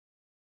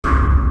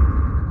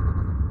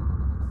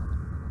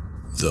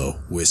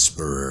The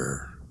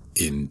Whisperer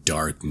in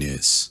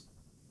Darkness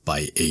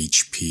by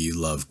H.P.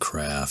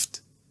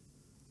 Lovecraft.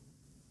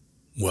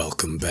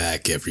 Welcome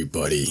back,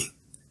 everybody.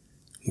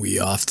 We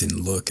often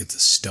look at the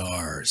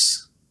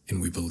stars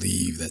and we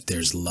believe that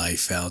there's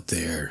life out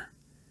there,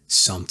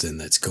 something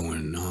that's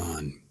going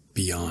on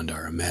beyond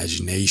our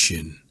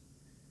imagination.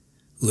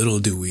 Little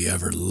do we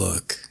ever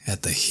look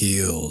at the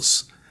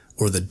hills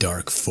or the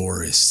dark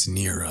forests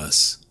near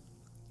us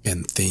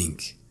and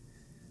think,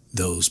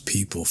 those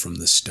people from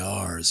the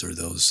stars or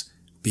those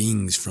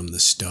beings from the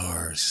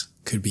stars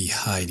could be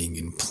hiding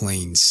in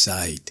plain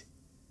sight.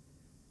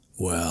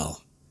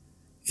 Well,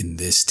 in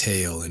this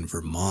tale in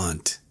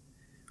Vermont,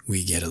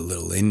 we get a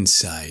little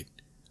insight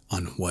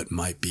on what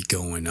might be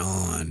going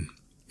on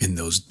in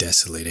those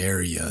desolate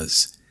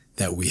areas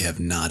that we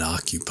have not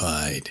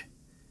occupied.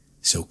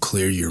 So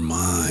clear your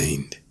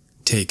mind,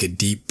 take a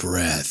deep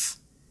breath,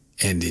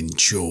 and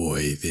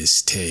enjoy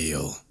this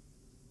tale.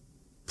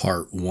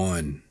 Part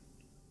 1.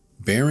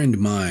 Bear in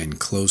mind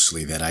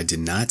closely that I did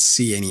not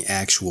see any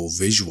actual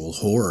visual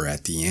horror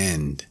at the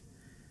end.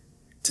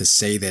 To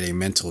say that a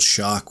mental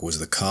shock was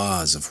the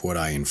cause of what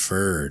I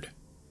inferred,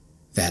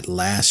 that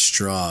last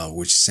straw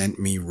which sent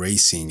me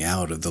racing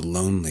out of the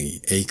lonely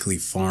Akeley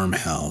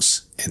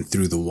farmhouse and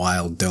through the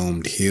wild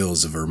domed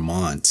hills of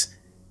Vermont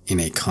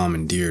in a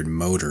commandeered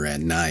motor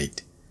at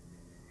night,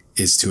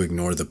 is to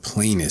ignore the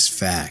plainest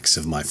facts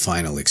of my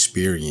final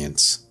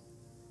experience.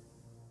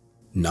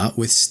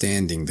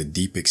 Notwithstanding the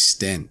deep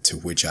extent to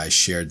which I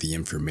shared the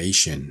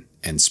information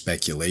and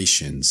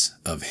speculations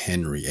of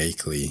Henry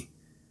Akeley,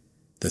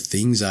 the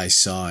things I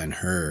saw and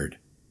heard,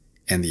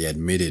 and the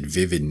admitted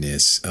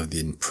vividness of the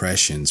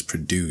impressions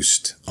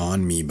produced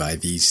on me by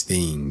these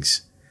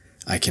things,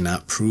 I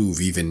cannot prove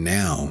even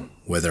now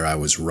whether I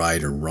was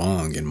right or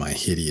wrong in my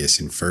hideous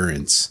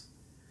inference.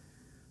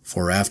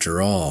 For after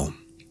all,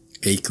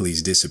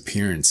 Akeley's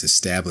disappearance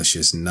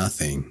establishes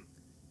nothing.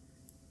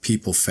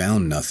 People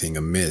found nothing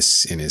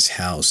amiss in his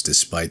house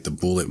despite the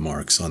bullet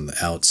marks on the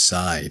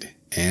outside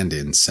and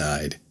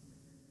inside.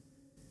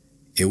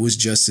 It was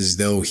just as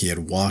though he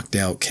had walked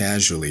out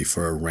casually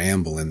for a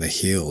ramble in the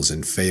hills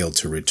and failed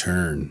to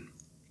return.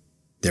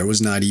 There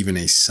was not even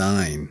a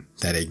sign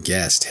that a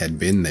guest had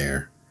been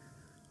there,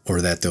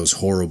 or that those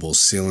horrible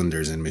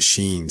cylinders and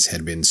machines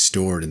had been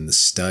stored in the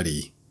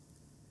study.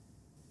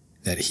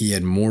 That he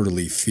had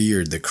mortally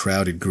feared the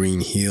crowded green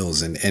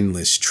hills and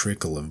endless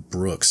trickle of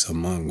brooks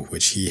among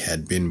which he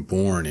had been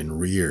born and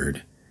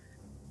reared,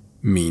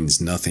 means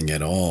nothing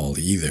at all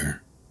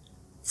either,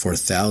 for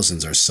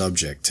thousands are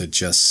subject to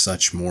just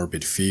such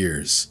morbid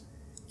fears.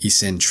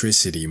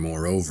 Eccentricity,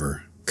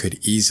 moreover,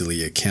 could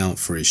easily account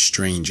for his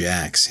strange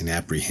acts and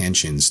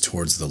apprehensions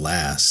towards the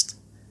last.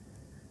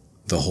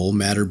 The whole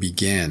matter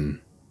began,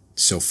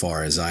 so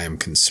far as I am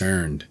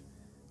concerned,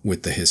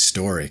 with the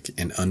historic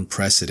and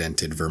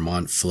unprecedented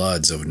Vermont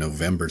floods of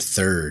November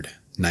 3rd,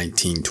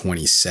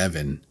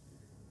 1927.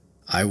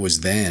 I was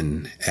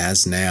then,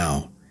 as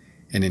now,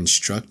 an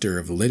instructor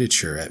of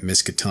literature at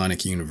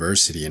Miskatonic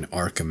University in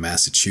Arkham,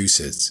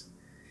 Massachusetts,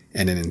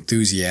 and an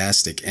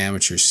enthusiastic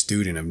amateur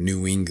student of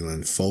New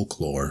England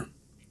folklore.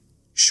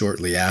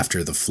 Shortly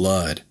after the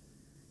flood,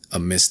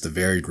 amidst the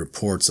varied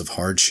reports of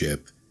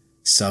hardship,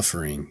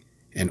 suffering,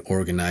 and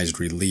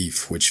organized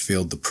relief which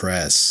filled the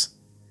press,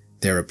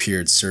 there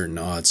appeared certain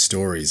odd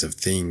stories of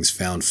things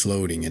found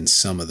floating in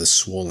some of the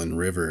swollen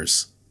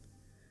rivers,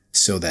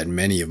 so that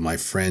many of my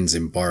friends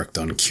embarked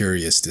on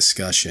curious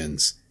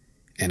discussions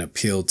and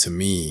appealed to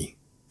me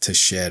to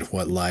shed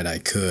what light I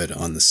could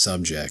on the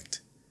subject.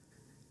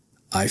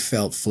 I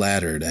felt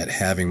flattered at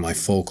having my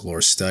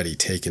folklore study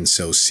taken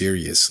so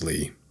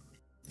seriously,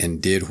 and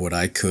did what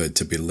I could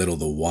to belittle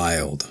the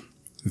wild,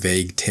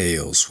 vague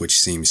tales which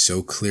seemed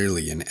so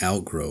clearly an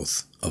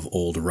outgrowth of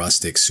old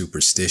rustic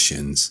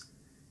superstitions.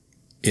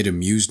 It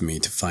amused me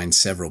to find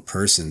several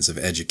persons of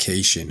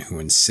education who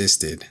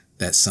insisted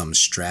that some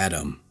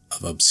stratum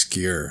of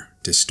obscure,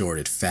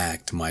 distorted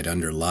fact might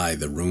underlie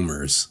the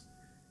rumors.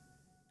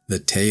 The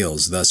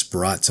tales thus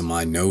brought to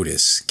my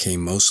notice came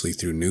mostly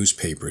through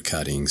newspaper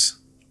cuttings,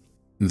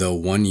 though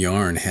one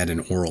yarn had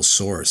an oral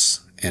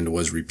source and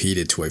was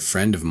repeated to a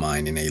friend of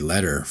mine in a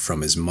letter from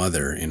his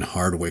mother in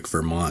Hardwick,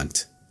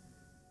 Vermont.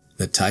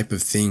 The type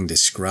of thing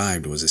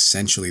described was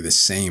essentially the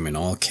same in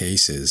all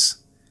cases,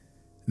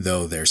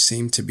 though there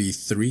seemed to be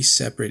 3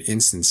 separate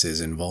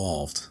instances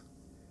involved.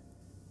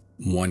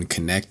 One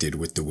connected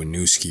with the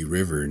Winooski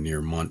River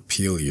near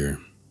Montpelier,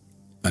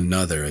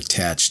 another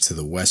attached to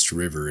the West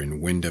River in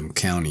Windham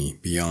County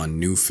beyond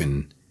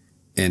Newfoundland,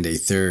 and a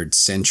third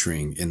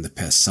centering in the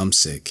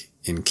Passumpsic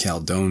in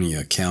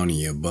Caledonia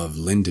County above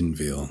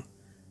Lyndonville.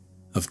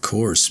 Of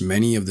course,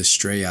 many of the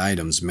stray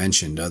items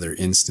mentioned other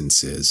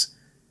instances,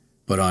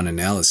 but on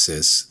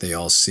analysis they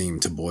all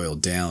seemed to boil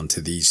down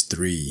to these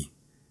 3.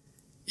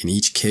 In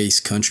each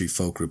case, country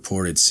folk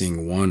reported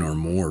seeing one or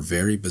more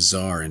very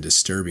bizarre and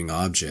disturbing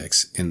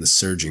objects in the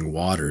surging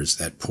waters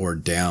that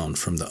poured down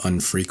from the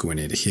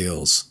unfrequented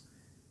hills,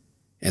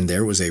 and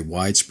there was a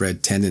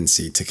widespread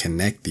tendency to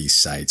connect these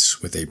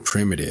sights with a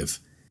primitive,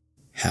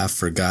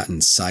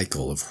 half-forgotten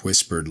cycle of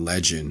whispered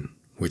legend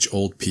which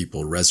old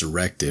people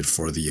resurrected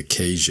for the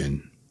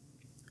occasion.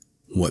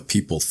 What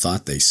people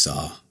thought they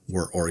saw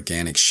were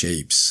organic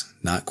shapes,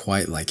 not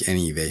quite like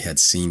any they had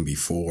seen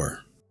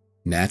before.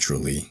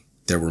 Naturally,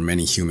 there were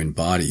many human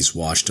bodies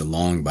washed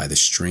along by the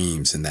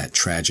streams in that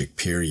tragic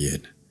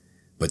period,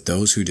 but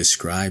those who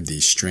described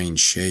these strange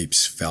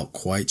shapes felt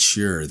quite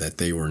sure that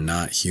they were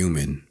not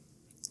human,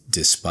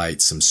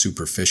 despite some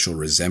superficial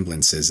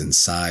resemblances in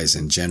size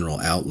and general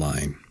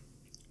outline.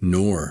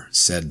 Nor,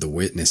 said the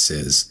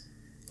witnesses,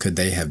 could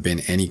they have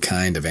been any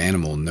kind of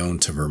animal known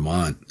to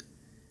Vermont.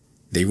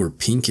 They were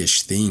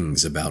pinkish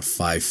things about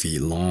 5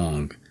 feet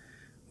long,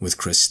 with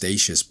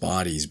crustaceous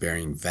bodies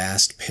bearing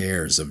vast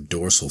pairs of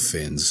dorsal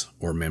fins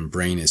or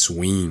membranous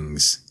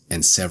wings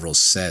and several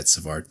sets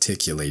of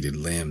articulated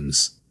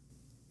limbs,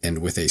 and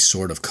with a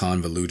sort of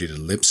convoluted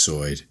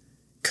ellipsoid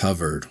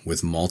covered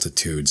with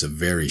multitudes of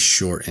very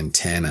short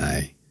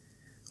antennae,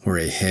 where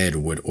a head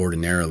would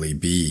ordinarily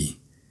be.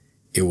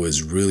 It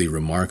was really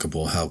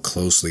remarkable how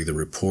closely the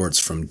reports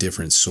from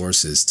different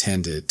sources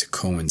tended to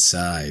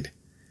coincide,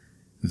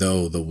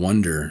 though the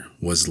wonder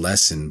was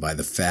lessened by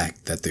the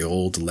fact that the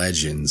old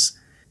legends,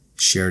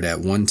 shared at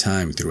one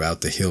time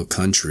throughout the hill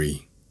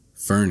country,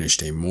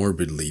 furnished a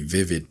morbidly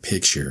vivid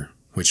picture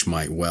which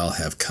might well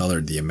have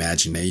colored the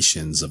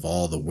imaginations of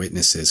all the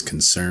witnesses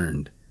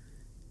concerned.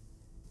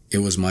 It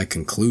was my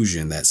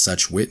conclusion that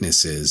such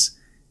witnesses,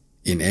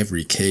 in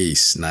every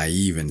case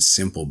naive and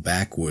simple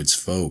backwoods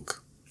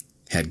folk,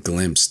 had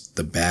glimpsed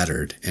the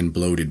battered and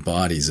bloated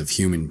bodies of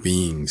human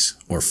beings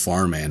or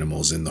farm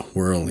animals in the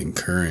whirling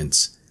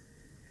currents,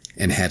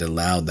 and had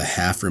allowed the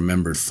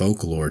half-remembered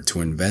folklore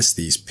to invest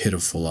these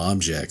pitiful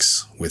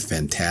objects with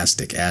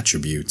fantastic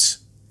attributes.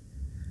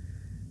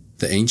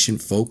 The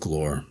ancient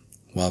folklore,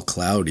 while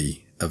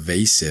cloudy,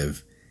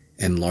 evasive,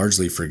 and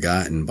largely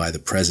forgotten by the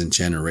present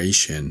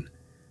generation,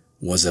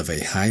 was of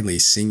a highly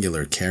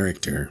singular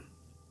character,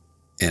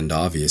 and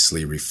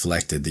obviously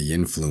reflected the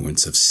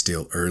influence of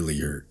still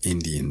earlier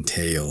Indian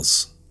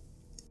tales.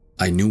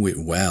 I knew it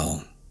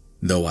well,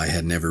 though I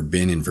had never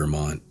been in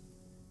Vermont,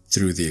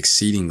 through the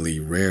exceedingly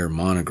rare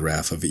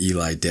monograph of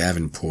Eli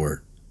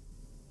Davenport,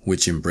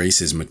 which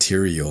embraces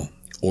material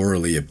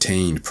orally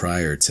obtained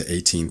prior to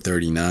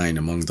 1839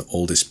 among the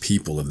oldest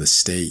people of the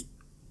state.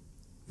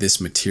 This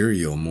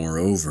material,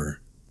 moreover,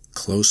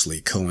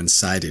 closely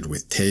coincided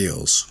with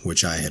tales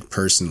which I had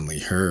personally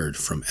heard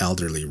from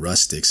elderly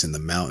rustics in the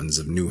mountains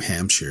of New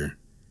Hampshire.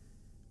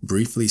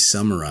 Briefly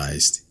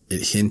summarized,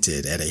 it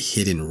hinted at a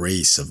hidden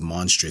race of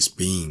monstrous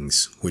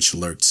beings which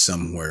lurked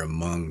somewhere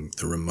among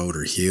the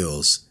remoter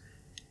hills,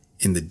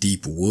 in the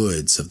deep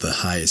woods of the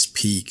highest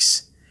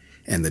peaks,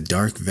 and the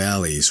dark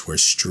valleys where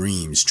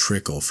streams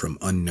trickle from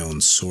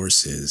unknown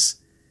sources.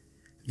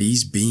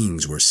 These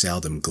beings were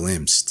seldom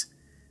glimpsed,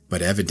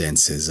 but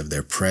evidences of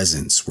their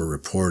presence were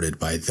reported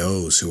by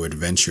those who had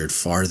ventured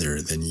farther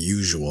than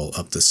usual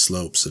up the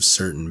slopes of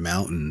certain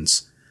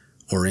mountains,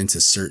 or into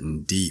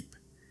certain deep,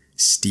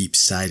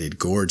 steep-sided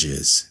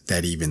gorges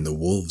that even the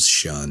wolves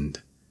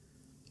shunned.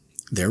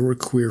 There were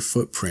queer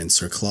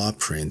footprints or claw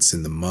prints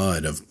in the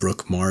mud of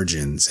brook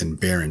margins and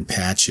barren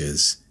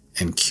patches,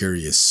 and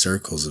curious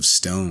circles of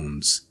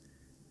stones,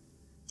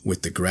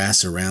 with the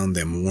grass around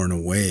them worn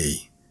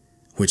away,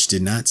 which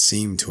did not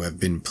seem to have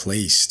been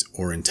placed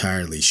or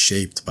entirely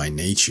shaped by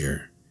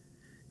nature.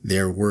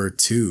 There were,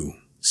 too,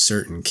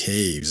 certain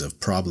caves of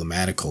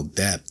problematical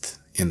depth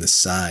in the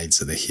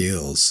sides of the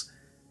hills,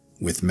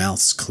 with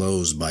mouths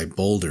closed by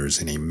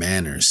boulders in a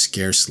manner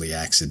scarcely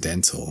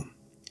accidental,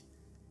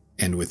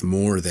 and with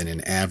more than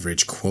an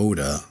average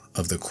quota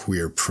of the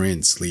queer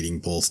prints leading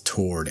both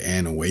toward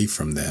and away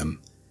from them.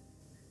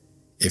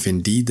 If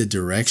indeed the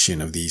direction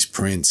of these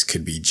prints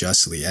could be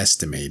justly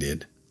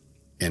estimated,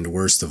 and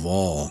worst of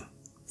all,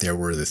 there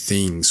were the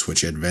things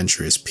which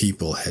adventurous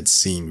people had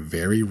seen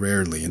very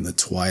rarely in the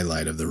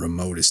twilight of the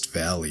remotest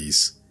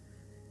valleys,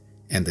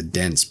 and the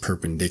dense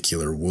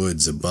perpendicular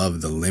woods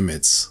above the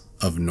limits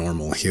of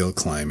normal hill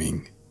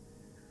climbing.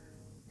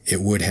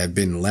 It would have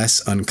been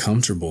less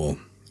uncomfortable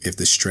if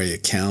the stray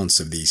accounts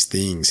of these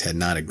things had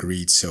not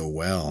agreed so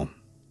well.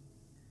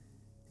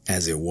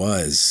 As it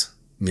was,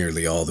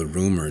 nearly all the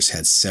rumors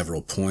had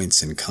several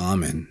points in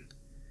common,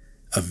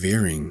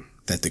 averring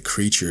that the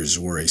creatures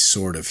were a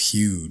sort of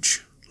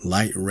huge,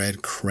 light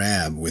red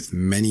crab with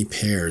many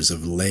pairs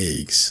of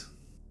legs,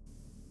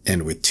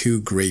 and with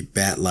 2 great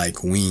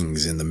bat-like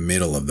wings in the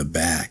middle of the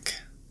back.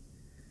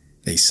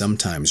 They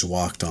sometimes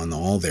walked on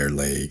all their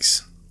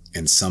legs,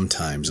 and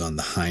sometimes on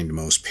the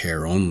hindmost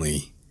pair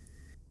only,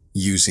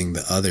 using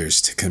the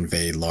others to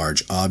convey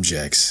large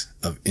objects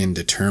of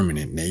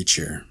indeterminate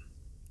nature.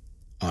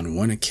 On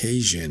one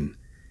occasion,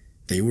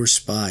 they were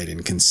spied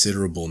in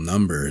considerable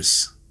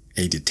numbers,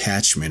 a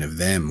detachment of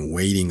them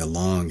wading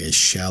along a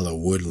shallow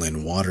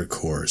woodland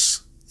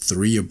watercourse,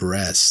 3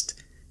 abreast,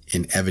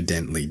 in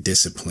evidently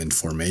disciplined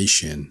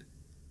formation.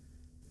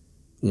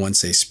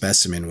 Once a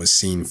specimen was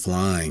seen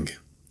flying,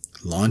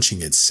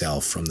 launching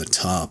itself from the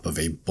top of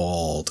a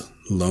bald,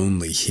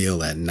 lonely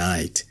hill at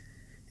night,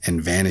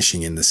 and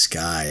vanishing in the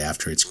sky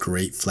after its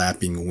great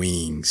flapping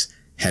wings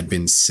had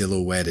been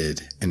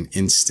silhouetted an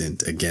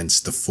instant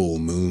against the full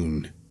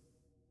moon.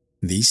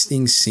 These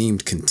things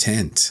seemed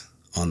content,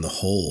 on the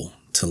whole,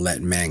 to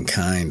let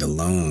mankind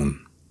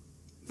alone,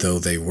 though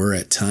they were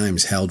at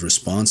times held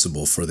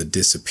responsible for the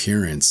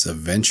disappearance of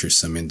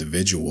venturesome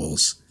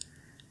individuals,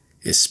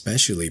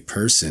 especially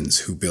persons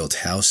who built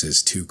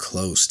houses too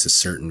close to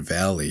certain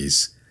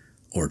valleys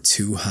or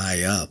too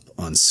high up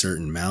on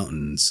certain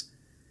mountains.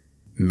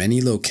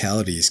 Many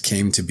localities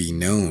came to be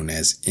known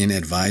as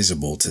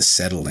inadvisable to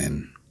settle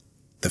in,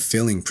 the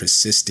feeling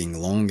persisting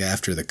long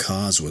after the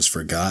cause was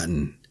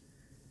forgotten.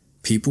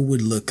 People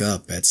would look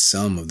up at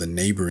some of the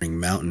neighboring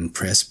mountain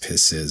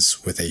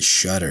precipices with a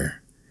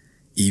shudder,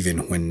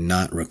 even when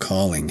not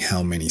recalling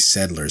how many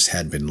settlers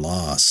had been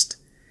lost,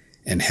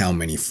 and how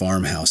many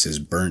farmhouses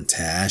burnt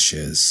to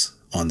ashes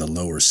on the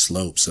lower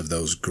slopes of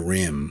those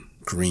grim,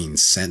 green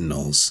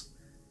sentinels.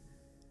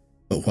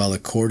 But while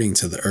according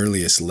to the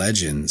earliest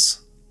legends,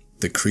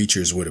 the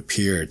creatures would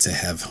appear to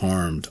have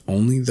harmed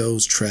only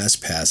those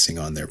trespassing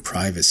on their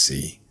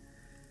privacy,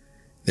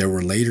 there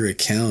were later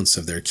accounts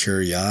of their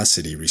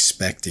curiosity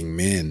respecting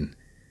men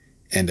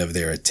and of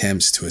their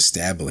attempts to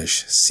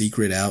establish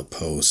secret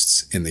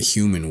outposts in the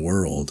human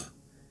world.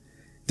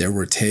 There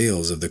were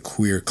tales of the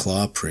queer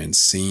claw prints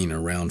seen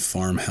around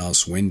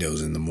farmhouse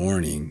windows in the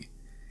morning,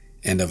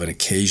 and of an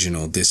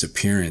occasional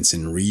disappearance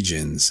in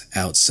regions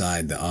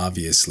outside the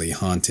obviously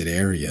haunted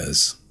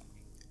areas.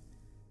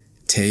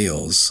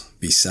 Tales,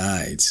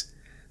 besides,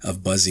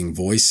 of buzzing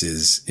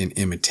voices in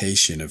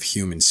imitation of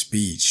human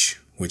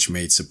speech, which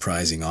made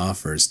surprising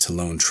offers to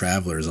lone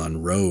travelers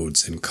on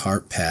roads and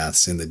cart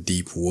paths in the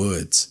deep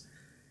woods,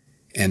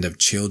 and of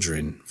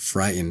children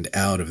frightened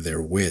out of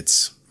their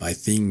wits by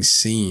things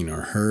seen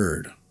or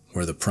heard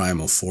where the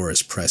primal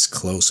forest pressed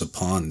close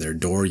upon their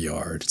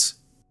dooryards.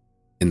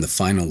 In the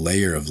final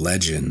layer of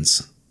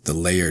legends, the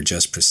layer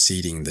just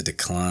preceding the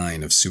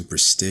decline of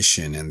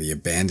superstition and the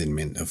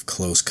abandonment of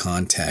close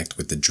contact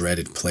with the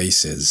dreaded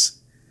places,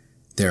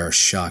 there are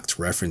shocked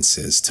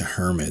references to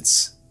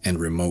hermits and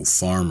remote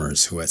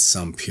farmers who at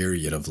some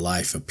period of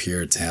life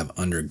appeared to have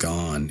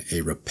undergone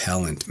a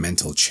repellent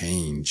mental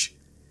change,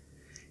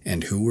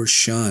 and who were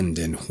shunned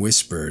and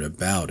whispered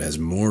about as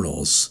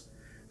mortals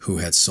who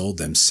had sold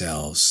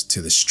themselves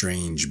to the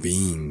strange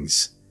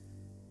beings.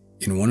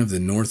 In one of the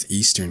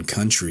northeastern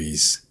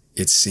countries,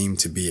 it seemed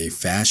to be a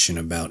fashion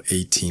about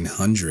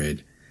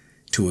 1800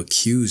 to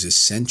accuse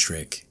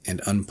eccentric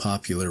and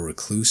unpopular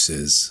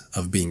recluses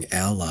of being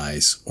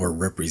allies or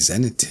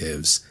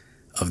representatives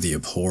of the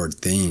abhorred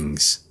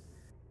things.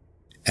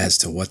 As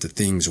to what the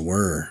things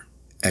were,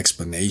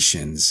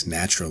 explanations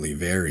naturally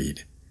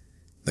varied.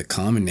 The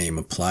common name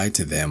applied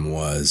to them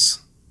was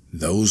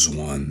 "those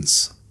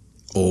ones"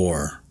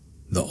 or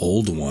 "the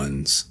old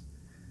ones,"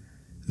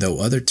 though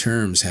other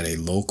terms had a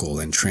local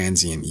and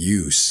transient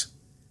use.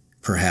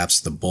 Perhaps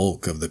the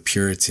bulk of the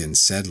Puritan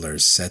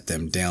settlers set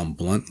them down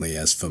bluntly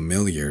as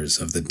familiars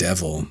of the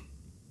devil,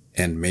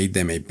 and made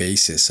them a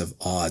basis of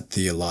odd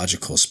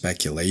theological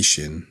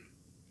speculation.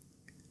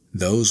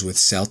 Those with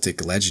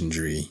Celtic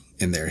legendry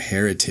in their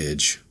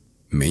heritage,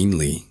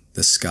 mainly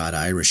the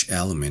Scot-Irish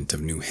element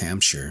of New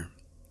Hampshire,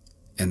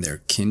 and their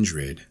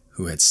kindred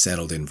who had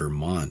settled in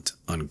Vermont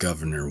on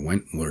Governor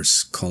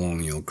Wentworth's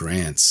colonial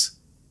grants,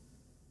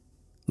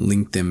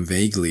 linked them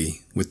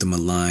vaguely with the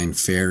malign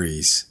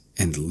fairies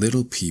and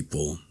little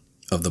people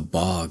of the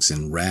bogs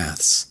and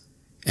raths,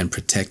 and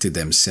protected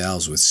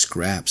themselves with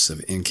scraps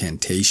of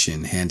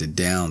incantation handed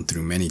down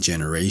through many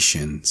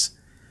generations.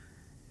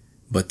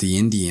 But the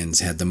Indians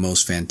had the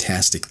most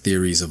fantastic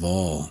theories of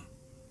all.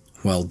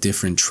 While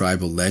different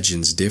tribal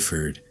legends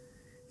differed,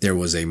 there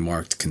was a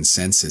marked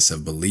consensus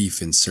of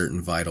belief in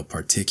certain vital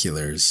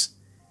particulars,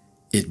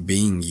 it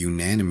being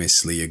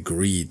unanimously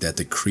agreed that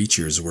the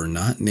creatures were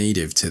not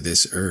native to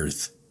this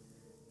earth.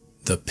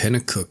 The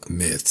Pennacook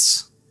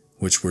myths,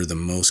 which were the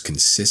most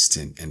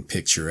consistent and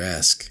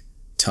picturesque,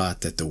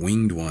 taught that the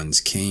winged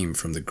ones came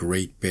from the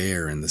Great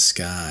Bear in the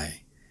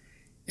sky,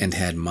 and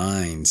had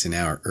mines in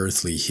our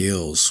earthly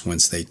hills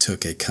whence they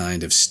took a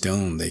kind of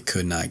stone they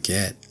could not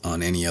get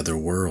on any other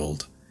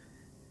world.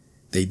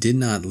 They did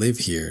not live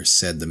here,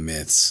 said the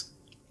myths,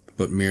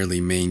 but merely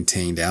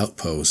maintained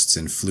outposts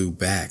and flew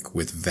back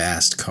with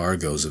vast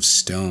cargoes of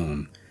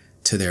stone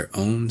to their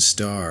own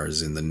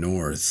stars in the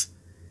north.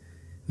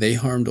 They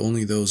harmed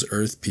only those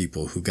earth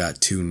people who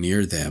got too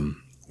near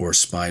them or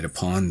spied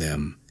upon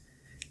them.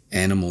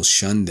 Animals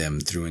shunned them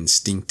through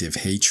instinctive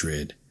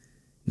hatred,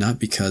 not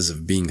because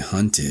of being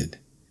hunted.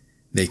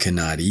 They could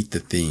not eat the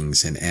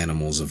things and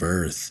animals of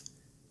earth,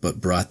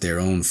 but brought their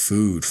own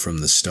food from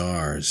the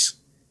stars.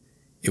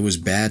 It was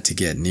bad to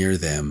get near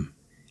them,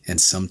 and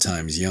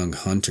sometimes young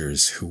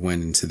hunters who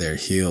went into their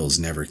hills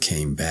never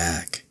came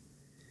back.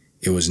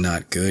 It was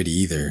not good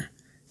either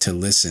to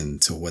listen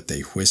to what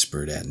they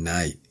whispered at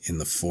night in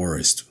the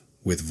forest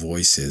with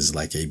voices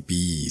like a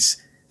bee's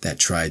that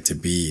tried to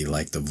be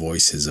like the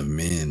voices of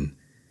men.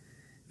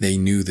 They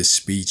knew the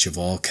speech of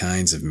all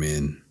kinds of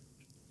men,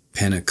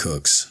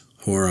 Pennacooks,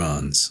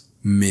 Hurons,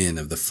 men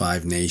of the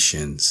 5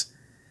 nations,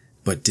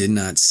 but did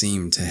not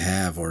seem to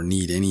have or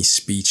need any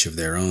speech of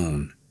their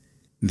own.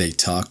 They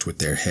talked with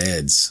their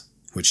heads,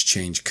 which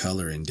changed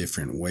color in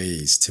different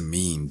ways to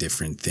mean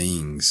different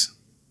things.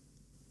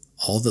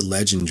 All the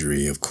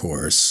legendary, of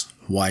course,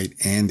 white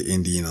and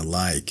Indian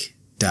alike,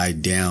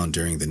 died down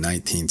during the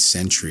 19th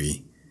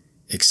century,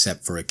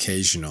 except for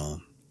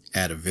occasional,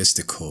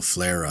 atavistical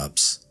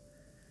flare-ups.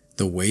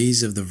 The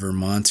ways of the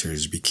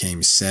Vermonters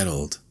became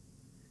settled,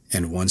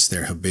 and once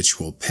their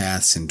habitual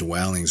paths and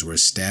dwellings were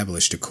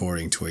established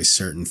according to a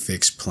certain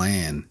fixed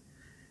plan,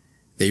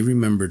 they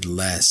remembered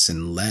less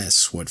and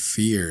less what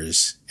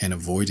fears and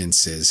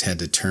avoidances had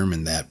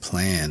determined that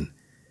plan,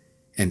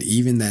 and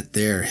even that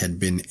there had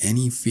been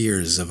any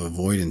fears of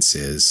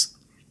avoidances.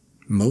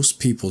 Most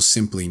people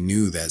simply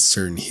knew that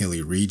certain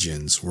hilly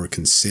regions were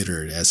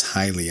considered as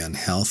highly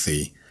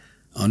unhealthy,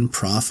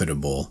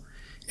 unprofitable,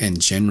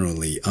 and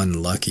generally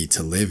unlucky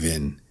to live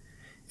in,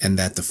 and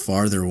that the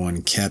farther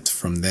one kept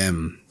from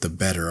them, the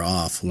better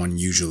off one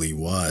usually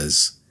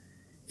was.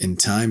 In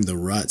time, the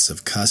ruts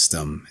of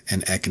custom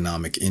and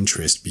economic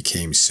interest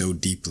became so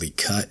deeply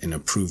cut in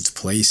approved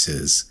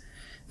places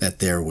that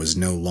there was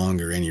no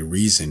longer any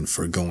reason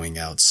for going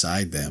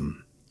outside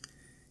them,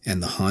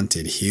 and the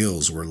haunted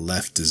hills were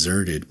left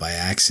deserted by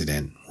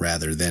accident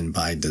rather than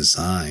by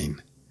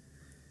design.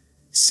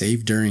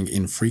 Save during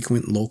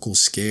infrequent local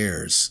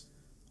scares,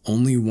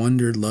 only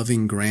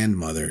wonder-loving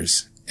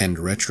grandmothers and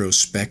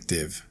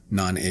retrospective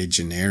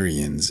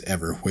nonagenarians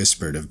ever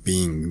whispered of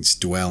beings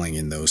dwelling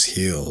in those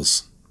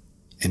hills,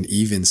 and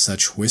even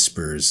such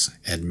whispers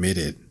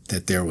admitted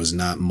that there was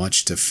not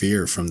much to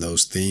fear from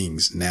those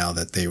things now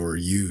that they were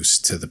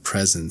used to the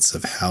presence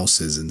of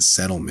houses and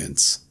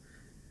settlements.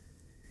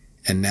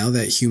 And now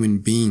that human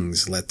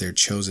beings let their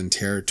chosen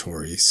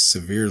territory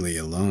severely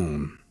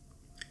alone.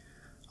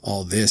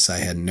 All this I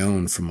had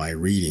known from my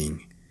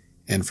reading,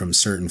 and from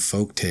certain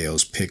folk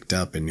tales picked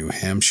up in New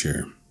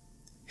Hampshire.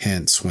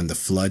 Hence, when the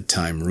flood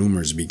time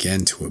rumors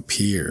began to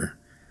appear,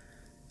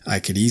 I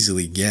could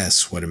easily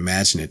guess what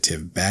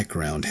imaginative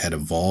background had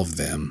evolved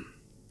them.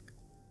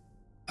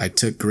 I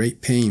took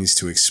great pains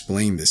to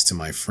explain this to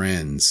my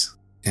friends,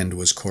 and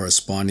was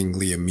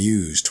correspondingly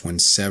amused when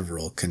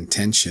several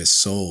contentious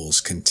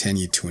souls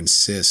continued to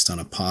insist on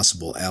a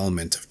possible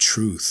element of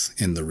truth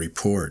in the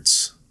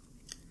reports.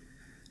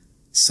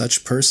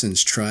 Such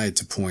persons tried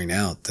to point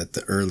out that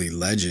the early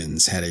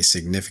legends had a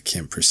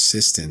significant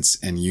persistence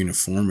and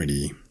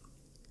uniformity,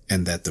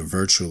 and that the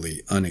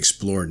virtually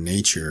unexplored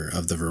nature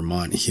of the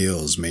Vermont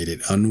hills made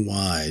it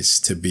unwise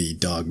to be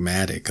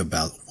dogmatic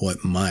about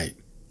what might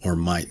or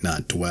might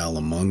not dwell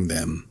among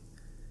them.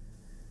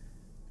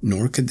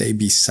 Nor could they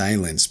be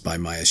silenced by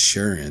my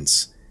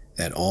assurance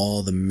that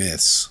all the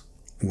myths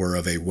were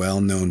of a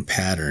well-known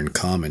pattern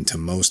common to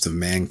most of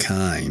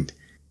mankind,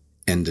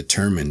 and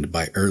determined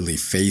by early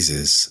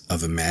phases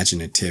of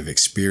imaginative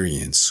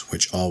experience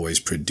which always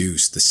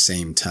produced the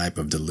same type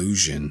of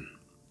delusion.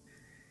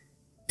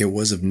 It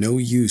was of no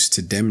use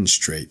to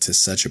demonstrate to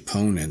such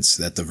opponents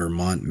that the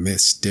Vermont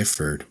myths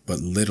differed but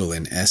little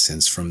in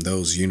essence from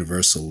those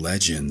universal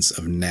legends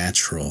of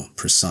natural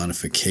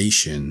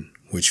personification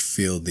which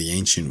filled the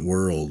ancient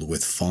world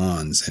with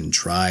fauns and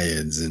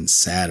dryads and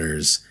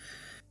satyrs,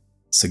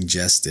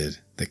 suggested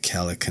the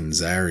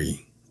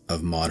Kalikanzari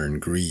of modern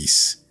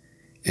Greece,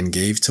 and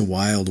gave to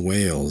wild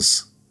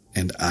Wales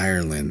and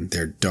Ireland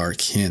their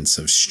dark hints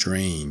of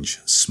strange,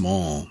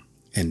 small,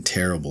 and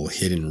terrible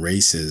hidden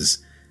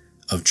races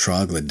of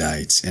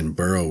troglodytes and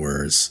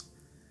burrowers.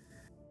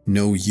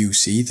 No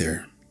use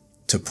either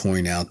to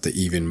point out the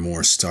even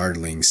more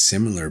startling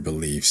similar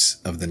beliefs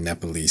of the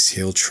Nepalese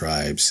hill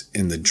tribes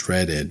in the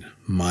dreaded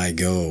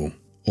Maigo,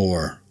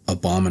 or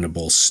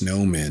abominable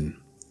snowmen,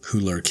 who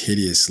lurk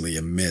hideously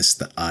amidst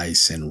the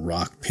ice and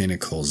rock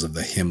pinnacles of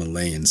the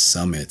Himalayan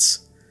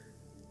summits.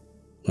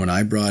 When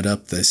I brought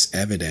up this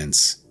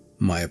evidence,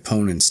 my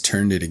opponents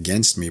turned it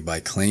against me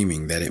by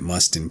claiming that it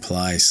must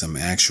imply some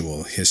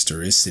actual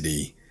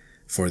historicity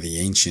for the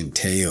ancient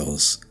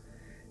tales,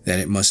 that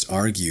it must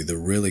argue the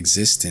real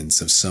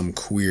existence of some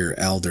queer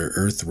elder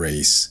earth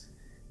race,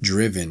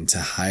 driven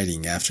to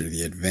hiding after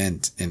the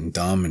advent and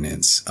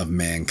dominance of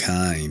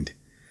mankind,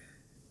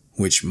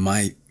 which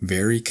might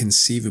very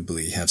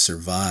conceivably have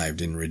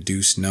survived in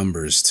reduced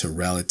numbers to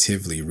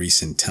relatively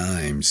recent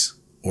times,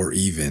 or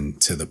even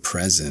to the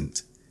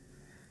present.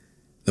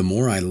 The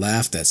more I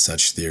laughed at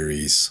such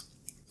theories,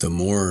 the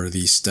more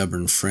these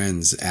stubborn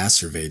friends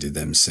acerbated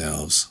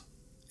themselves,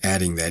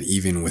 adding that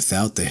even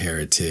without the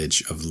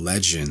heritage of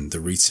legend, the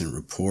recent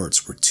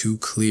reports were too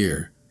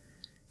clear,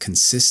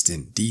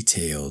 consistent,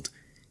 detailed,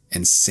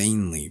 and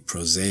sanely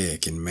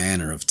prosaic in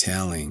manner of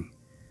telling,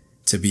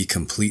 to be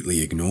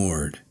completely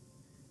ignored.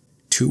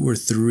 2 or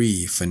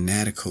 3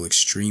 fanatical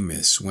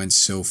extremists went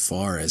so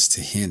far as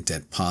to hint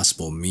at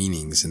possible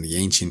meanings in the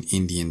ancient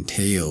Indian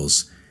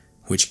tales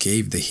which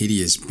gave the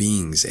hideous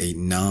beings a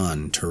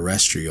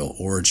non-terrestrial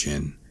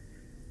origin,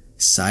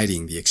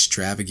 citing the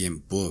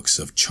extravagant books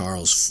of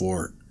Charles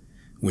Fort,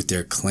 with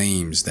their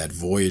claims that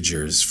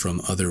voyagers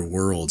from other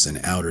worlds and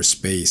outer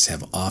space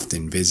have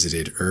often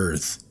visited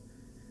Earth.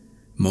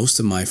 Most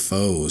of my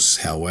foes,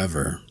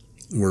 however,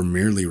 were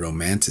merely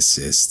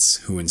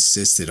romanticists who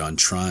insisted on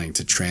trying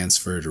to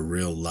transfer to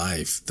real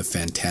life the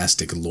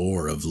fantastic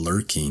lore of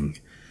lurking,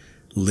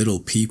 little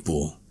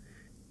people,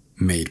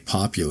 made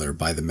popular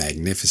by the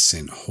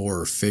magnificent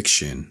horror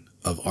fiction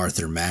of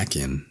Arthur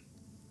Machen.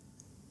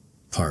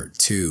 Part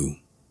 2.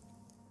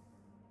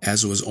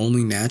 As was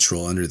only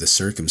natural under the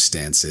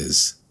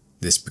circumstances,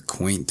 this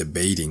piquant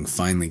debating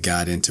finally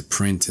got into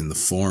print in the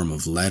form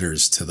of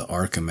letters to the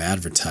Arkham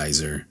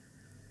Advertiser,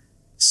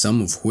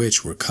 some of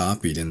which were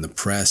copied in the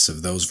press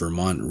of those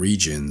Vermont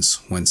regions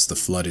whence the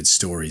flooded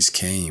stories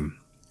came.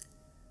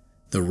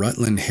 The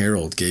Rutland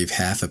Herald gave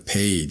half a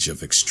page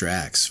of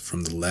extracts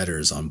from the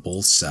letters on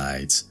both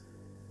sides,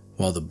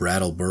 while the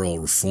Brattleboro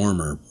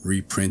Reformer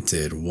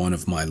reprinted one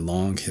of my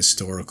long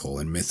historical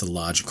and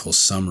mythological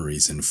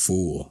summaries in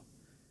full,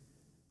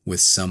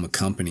 with some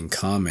accompanying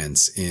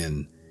comments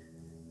in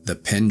the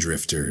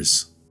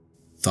Pendrifters,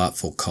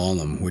 thoughtful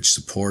column which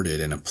supported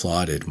and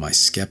applauded my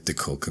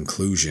skeptical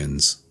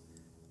conclusions.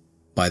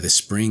 By the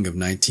spring of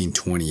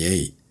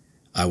 1928,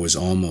 I was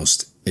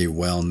almost a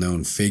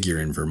well-known figure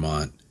in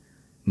Vermont,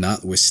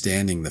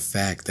 notwithstanding the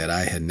fact that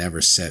I had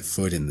never set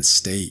foot in the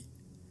state.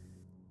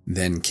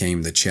 Then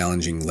came the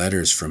challenging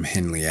letters from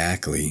Henry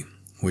Akeley,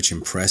 which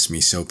impressed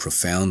me so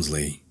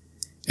profoundly,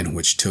 and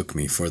which took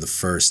me for the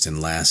first and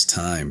last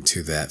time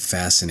to that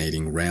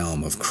fascinating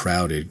realm of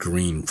crowded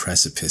green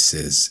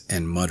precipices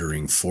and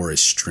muttering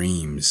forest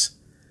streams.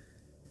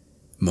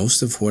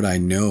 Most of what I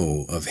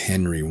know of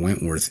Henry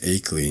Wentworth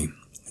Akeley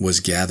was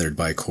gathered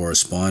by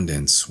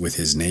correspondence with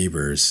his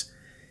neighbors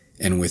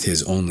and with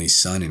his only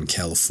son in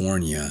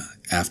California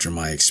after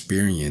my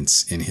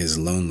experience in his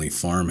lonely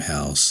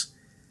farmhouse.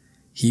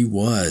 He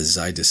was,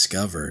 I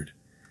discovered,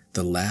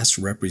 the last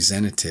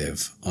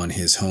representative on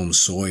his home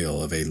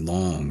soil of a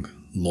long,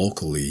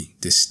 locally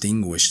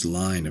distinguished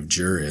line of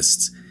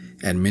jurists,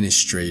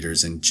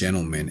 administrators, and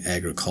gentlemen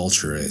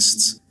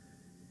agriculturists.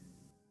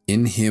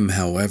 In him,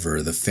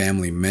 however, the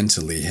family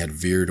mentally had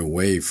veered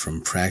away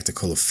from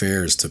practical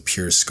affairs to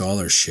pure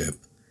scholarship,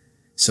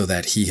 so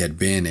that he had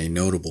been a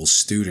notable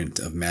student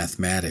of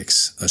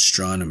mathematics,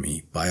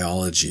 astronomy,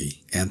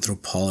 biology,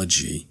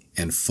 anthropology,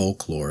 and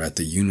folklore at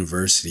the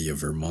University of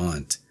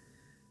Vermont.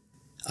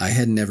 I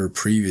had never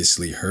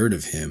previously heard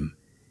of him,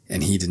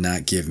 and he did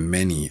not give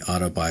many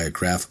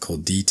autobiographical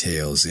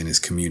details in his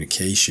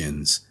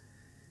communications,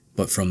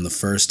 but from the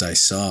first I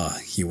saw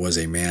he was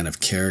a man of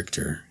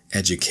character,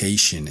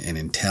 education, and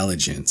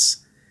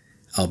intelligence,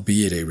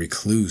 albeit a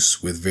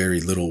recluse with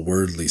very little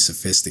worldly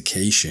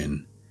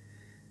sophistication.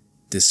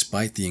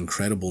 Despite the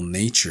incredible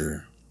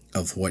nature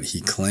of what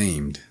he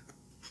claimed,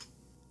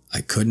 I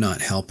could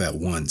not help at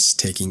once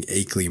taking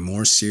Akeley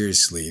more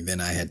seriously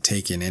than I had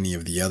taken any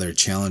of the other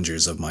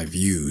challengers of my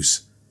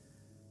views.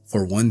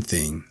 For one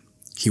thing,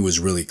 he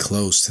was really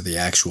close to the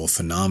actual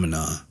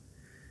phenomena,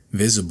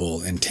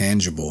 visible and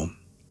tangible,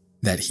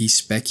 that he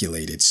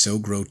speculated so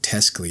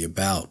grotesquely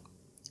about,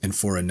 and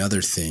for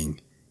another thing,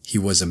 he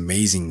was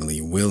amazingly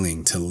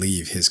willing to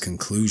leave his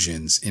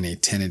conclusions in a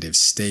tentative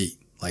state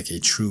like a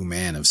true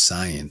man of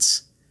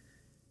science.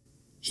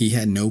 He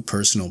had no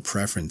personal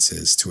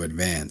preferences to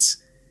advance,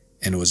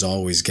 and was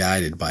always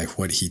guided by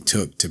what he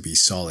took to be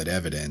solid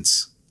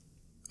evidence.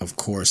 Of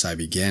course, I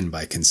began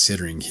by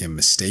considering him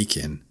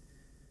mistaken,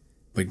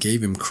 but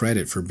gave him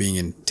credit for being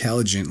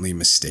intelligently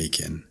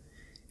mistaken,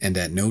 and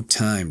at no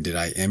time did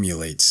I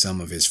emulate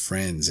some of his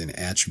friends in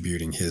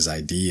attributing his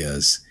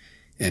ideas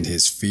and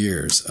his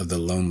fears of the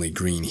lonely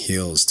green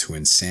hills to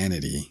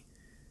insanity.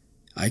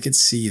 I could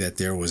see that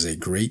there was a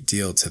great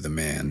deal to the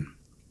man,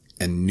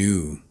 and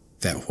knew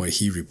that what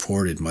he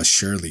reported must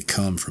surely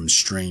come from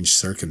strange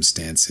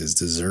circumstances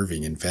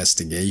deserving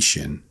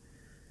investigation.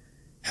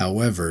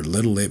 However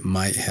little it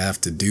might have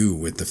to do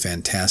with the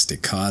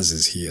fantastic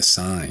causes he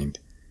assigned,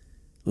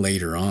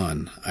 later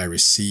on I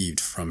received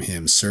from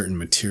him certain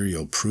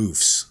material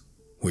proofs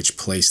which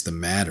placed the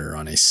matter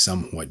on a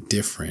somewhat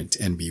different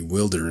and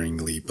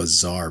bewilderingly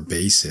bizarre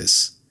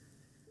basis.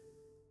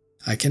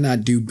 I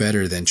cannot do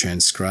better than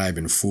transcribe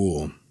in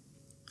full,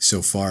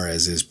 so far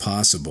as is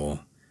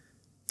possible,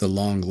 the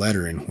long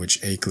letter in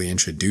which Akeley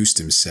introduced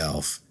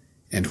himself,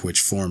 and which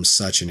forms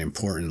such an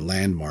important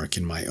landmark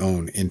in my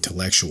own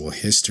intellectual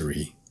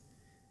history.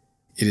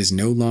 It is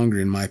no longer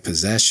in my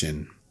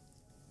possession,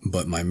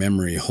 but my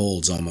memory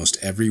holds almost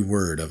every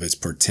word of its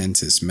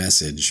portentous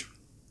message,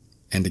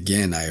 and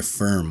again I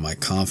affirm my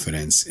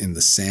confidence in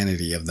the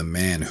sanity of the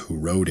man who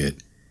wrote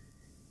it.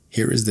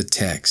 Here is the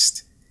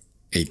text,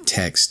 a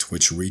text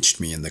which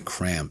reached me in the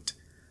cramped,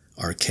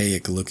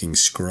 archaic-looking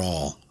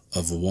scrawl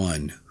of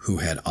one who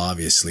had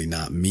obviously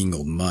not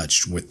mingled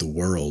much with the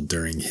world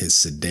during his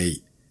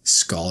sedate,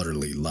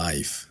 scholarly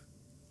life.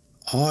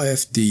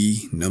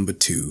 RFD No.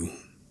 2,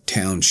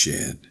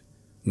 Townshed,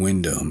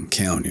 Windham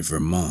County,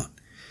 Vermont,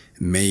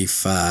 May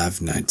 5,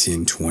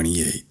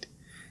 1928.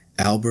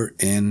 Albert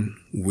N.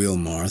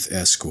 Wilmarth,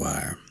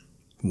 Esquire,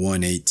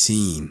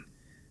 118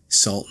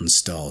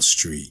 Saltonstall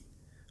Street,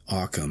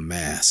 Arkham,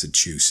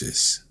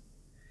 Massachusetts.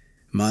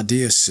 My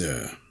dear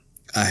sir,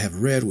 I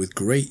have read with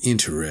great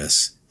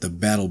interest the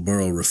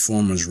Brattleboro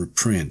Reformer's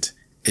reprint,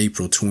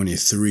 April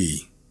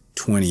 23,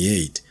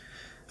 28,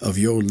 of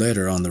your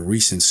letter on the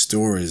recent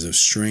stories of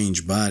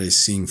strange bodies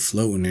seen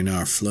floating in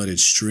our flooded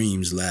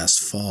streams last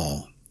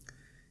fall,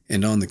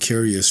 and on the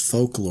curious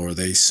folklore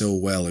they so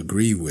well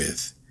agree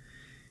with.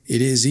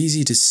 It is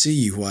easy to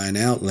see why an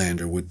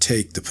outlander would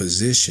take the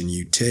position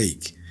you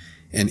take,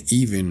 and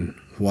even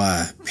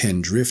why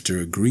Pendrifter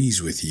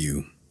agrees with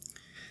you.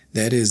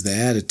 That is the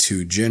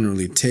attitude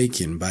generally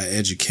taken by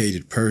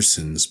educated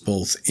persons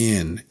both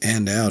in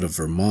and out of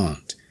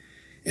Vermont,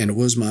 and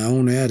was my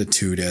own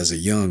attitude as a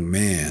young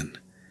man.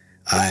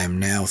 I am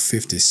now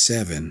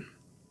 57.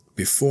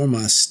 Before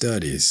my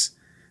studies,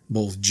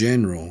 both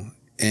general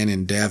and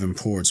in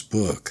Davenport's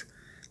book,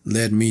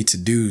 led me to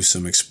do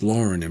some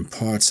exploring in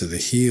parts of the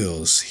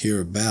hills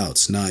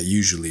hereabouts not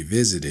usually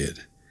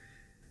visited.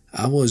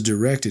 I was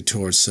directed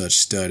towards such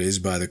studies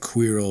by the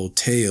queer old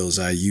tales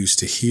I used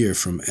to hear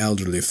from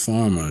elderly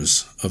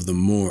farmers of the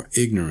more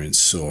ignorant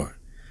sort.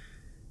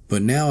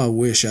 But now I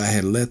wish I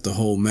had let the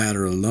whole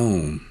matter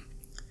alone.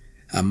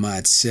 I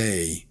might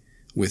say,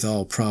 with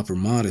all proper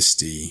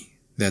modesty,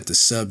 that the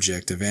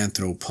subject of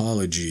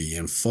anthropology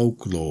and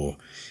folklore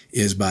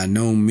is by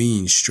no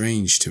means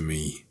strange to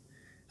me.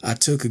 I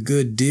took a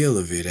good deal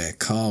of it at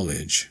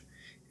college,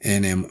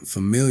 and am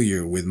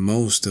familiar with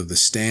most of the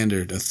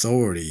standard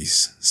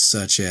authorities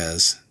such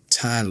as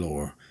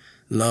Taylor,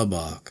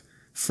 Lubbock,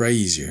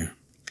 Fraser,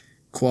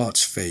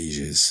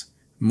 Quatrefages,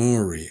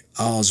 Murray,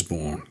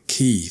 Osborne,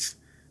 Keith,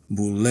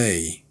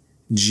 Boulay,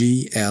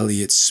 G.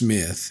 Elliott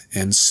Smith,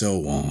 and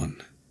so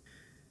on.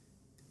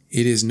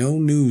 It is no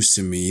news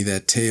to me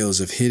that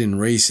tales of hidden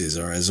races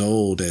are as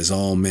old as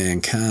all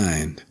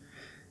mankind.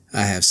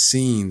 I have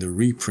seen the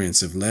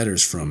reprints of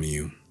letters from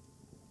you,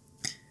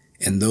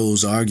 and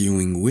those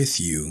arguing with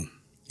you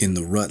in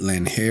the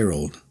Rutland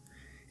Herald,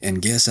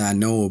 and guess I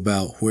know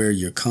about where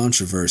your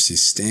controversy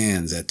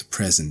stands at the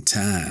present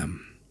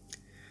time.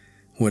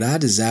 What I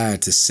desire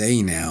to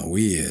say now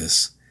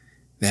is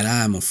that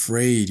I am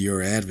afraid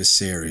your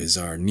adversaries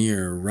are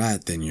nearer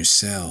right than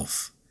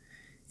yourself,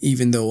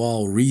 even though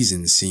all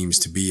reason seems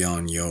to be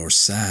on your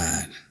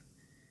side.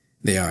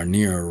 They are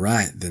nearer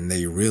right than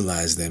they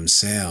realize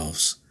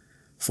themselves,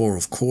 for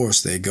of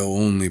course they go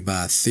only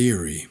by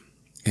theory,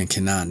 and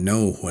cannot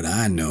know what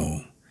I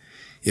know.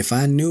 If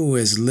I knew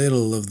as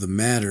little of the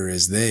matter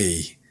as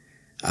they,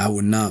 I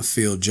would not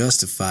feel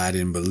justified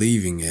in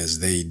believing as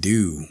they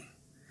do.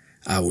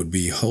 I would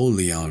be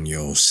wholly on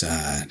your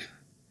side.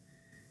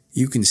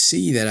 You can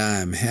see that I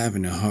am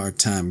having a hard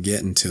time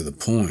getting to the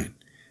point,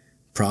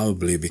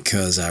 probably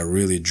because I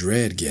really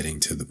dread getting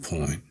to the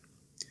point.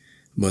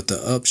 But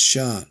the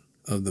upshot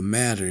of the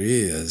matter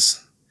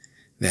is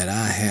that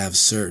I have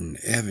certain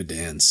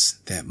evidence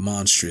that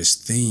monstrous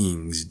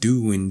things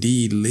do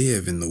indeed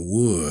live in the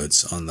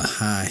woods on the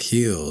high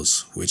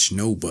hills which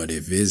nobody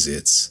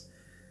visits.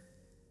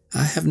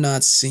 I have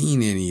not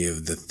seen any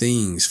of the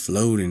things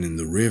floating in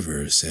the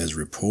rivers as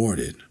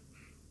reported,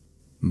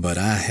 but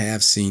I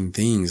have seen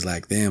things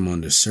like them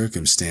under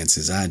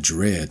circumstances I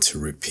dread to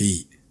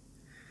repeat.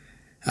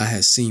 I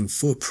have seen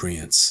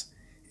footprints,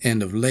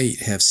 and of late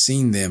have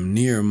seen them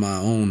near my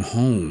own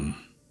home.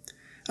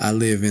 I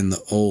live in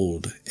the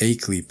old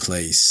Akeley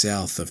place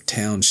south of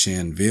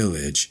Townshend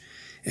Village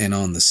and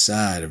on the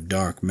side of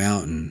Dark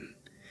Mountain.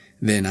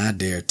 Then I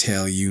dare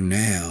tell you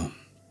now.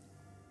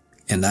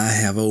 And I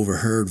have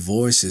overheard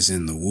voices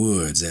in the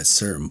woods at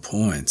certain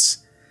points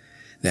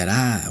that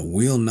I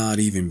will not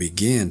even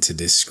begin to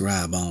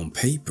describe on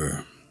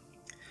paper.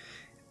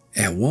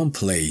 At one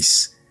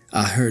place,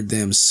 I heard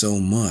them so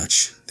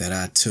much that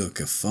I took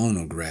a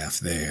phonograph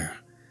there,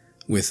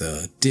 with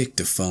a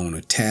dictaphone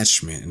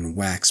attachment and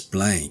wax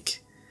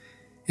blank,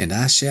 and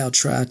I shall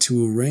try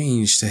to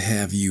arrange to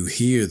have you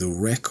hear the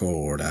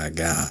record I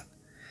got.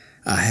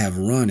 I have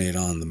run it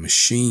on the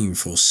machine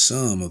for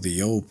some of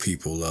the old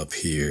people up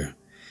here,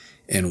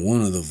 and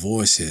one of the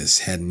voices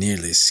had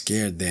nearly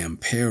scared them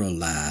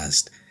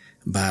paralyzed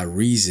by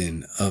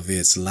reason of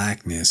its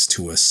likeness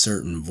to a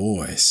certain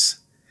voice,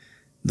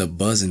 the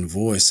buzzing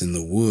voice in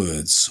the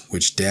woods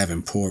which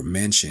Davenport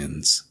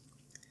mentions,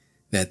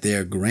 that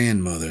their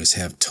grandmothers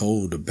have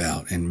told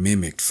about and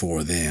mimicked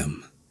for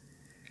them.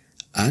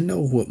 I know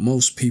what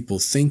most people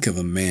think of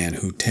a man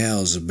who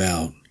tells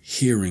about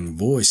hearing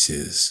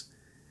voices,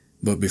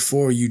 but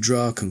before you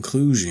draw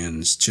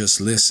conclusions, just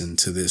listen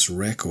to this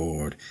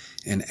record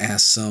and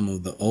ask some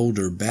of the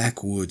older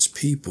backwoods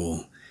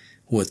people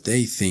what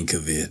they think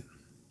of it.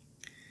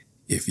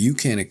 If you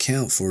can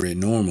account for it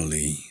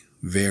normally,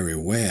 very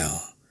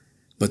well,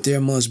 but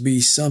there must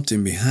be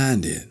something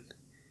behind it.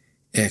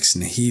 Ex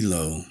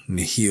nihilo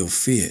nihil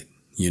fit,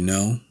 you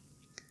know?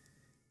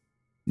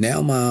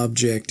 Now my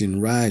object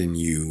in writing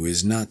you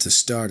is not to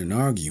start an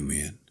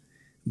argument,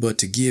 but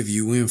to give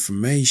you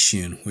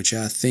information which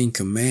I think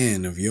a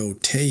man of your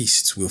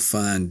tastes will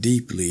find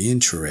deeply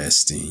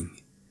interesting.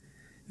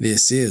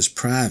 This is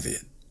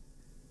private,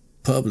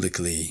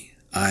 Publicly,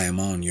 I am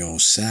on your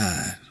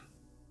side.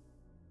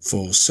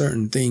 For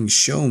certain things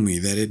show me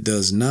that it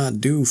does not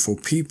do for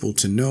people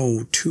to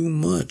know too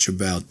much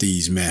about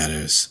these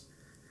matters.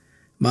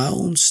 My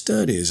own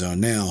studies are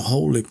now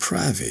wholly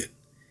private,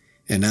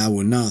 and I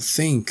would not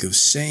think of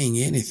saying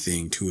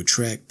anything to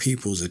attract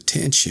people's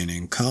attention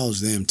and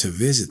cause them to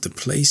visit the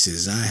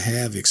places I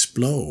have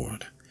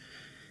explored.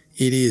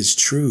 It is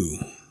true,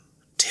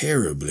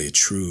 terribly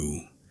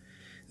true,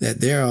 that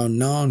there are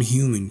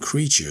non-human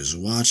creatures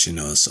watching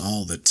us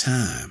all the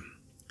time,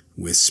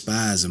 with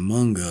spies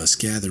among us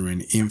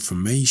gathering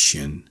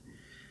information.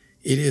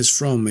 It is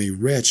from a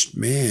wretched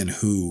man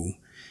who,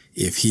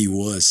 if he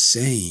was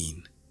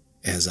sane,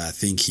 as I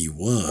think he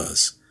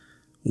was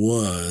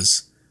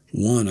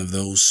one of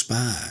those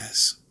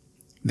spies,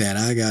 that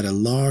I got a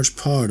large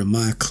part of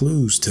my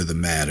clues to the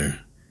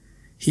matter.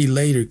 He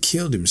later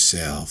killed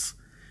himself,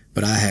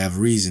 but I have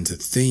reason to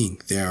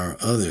think there are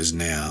others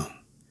now.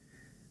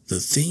 The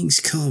things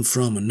come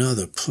from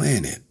another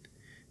planet,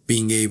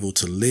 being able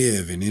to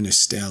live in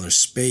interstellar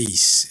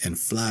space and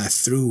fly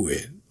through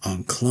it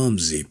on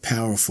clumsy,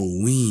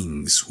 powerful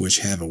wings which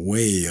have a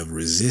way of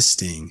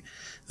resisting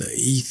the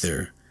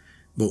ether,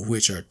 but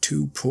which are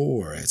too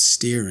poor at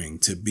steering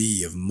to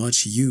be of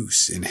much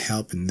use in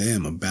helping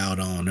them about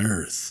on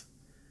Earth.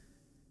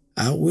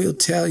 I will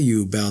tell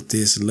you about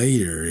this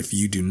later if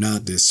you do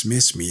not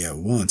dismiss me at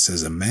once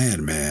as a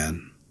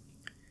madman.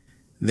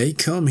 They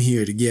come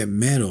here to get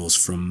metals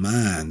from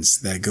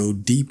mines that go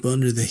deep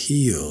under the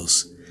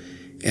hills,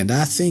 and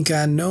I think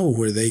I know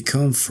where they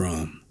come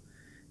from.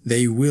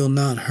 They will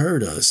not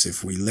hurt us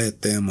if we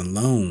let them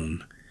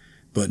alone,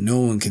 but no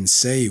one can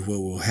say what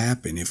will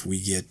happen if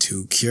we get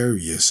too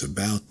curious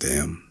about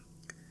them.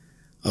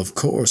 Of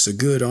course, a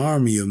good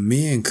army of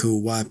men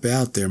could wipe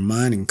out their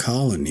mining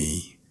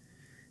colony.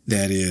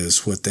 That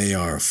is what they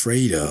are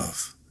afraid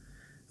of.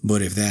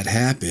 But if that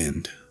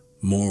happened,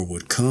 more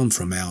would come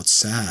from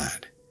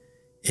outside.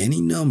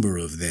 Any number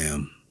of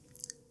them.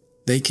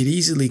 They could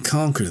easily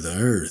conquer the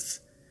earth,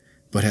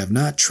 but have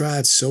not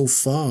tried so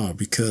far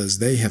because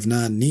they have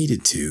not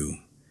needed to.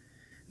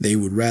 They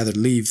would rather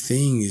leave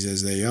things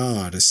as they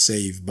are to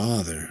save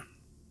bother.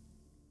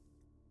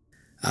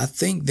 I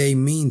think they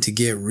mean to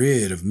get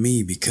rid of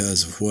me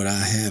because of what I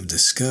have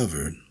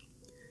discovered.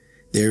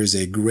 There is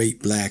a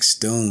great black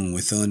stone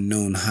with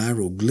unknown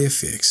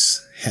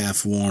hieroglyphics,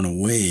 half worn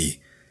away,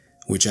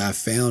 which I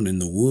found in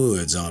the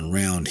woods on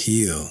Round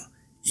Hill,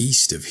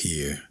 east of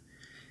here.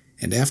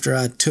 And after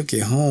I took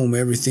it home,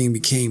 everything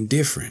became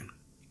different.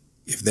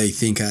 If they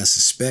think I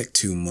suspect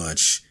too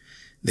much,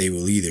 they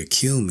will either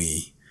kill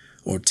me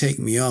or take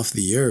me off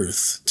the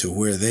earth to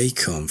where they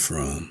come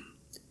from.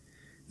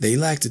 They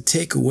like to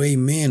take away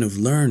men of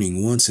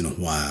learning once in a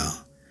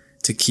while,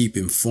 to keep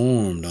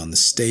informed on the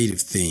state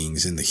of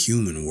things in the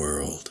human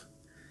world.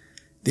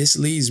 This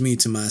leads me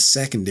to my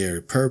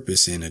secondary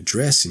purpose in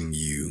addressing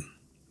you,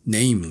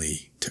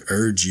 namely, to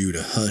urge you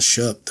to hush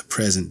up the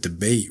present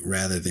debate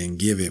rather than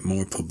give it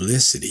more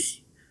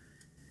publicity.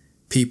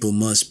 People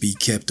must be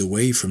kept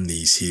away from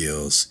these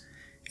hills,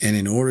 and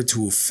in order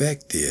to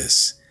effect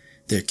this,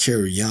 their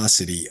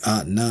curiosity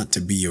ought not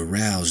to be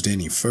aroused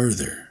any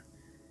further.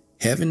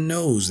 Heaven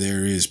knows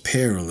there is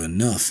peril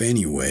enough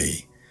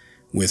anyway,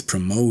 with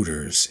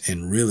promoters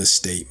and real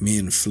estate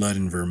men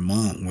flooding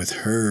Vermont with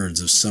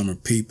herds of summer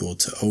people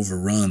to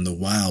overrun the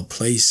wild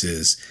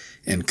places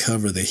and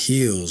cover the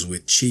hills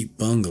with cheap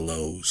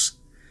bungalows.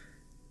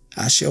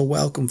 I shall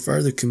welcome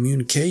further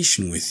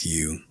communication with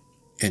you,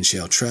 and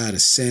shall try to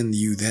send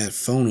you that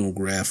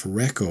phonograph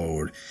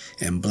record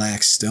and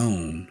black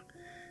stone,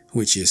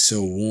 which is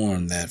so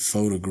worn that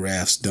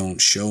photographs don't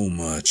show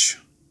much.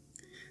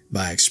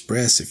 By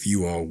express if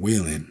you are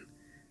willing.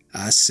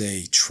 I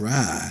say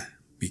try,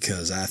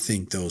 because I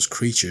think those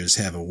creatures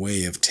have a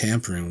way of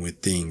tampering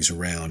with things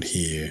around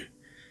here.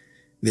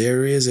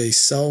 There is a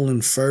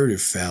sullen,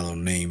 furtive fellow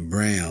named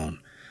Brown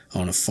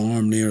on a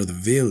farm near the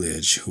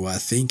village who I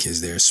think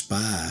is their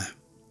spy.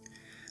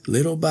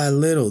 Little by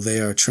little they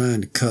are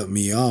trying to cut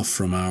me off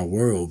from our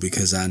world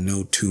because I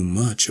know too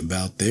much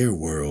about their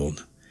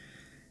world.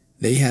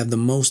 They have the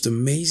most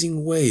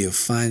amazing way of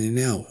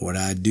finding out what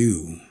I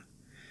do.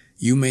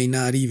 You may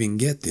not even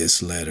get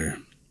this letter.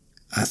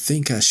 I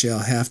think I shall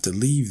have to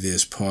leave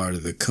this part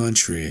of the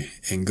country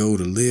and go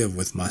to live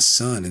with my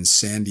son in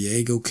San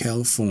Diego,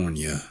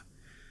 California.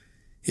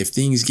 If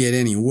things get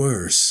any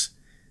worse,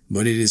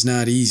 but it is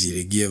not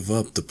easy to give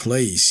up the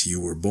place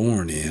you were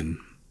born in,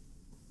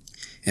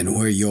 and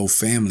where your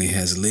family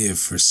has lived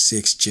for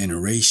 6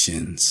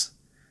 generations.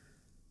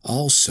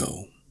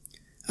 Also,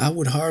 I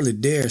would hardly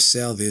dare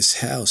sell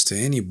this house to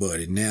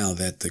anybody now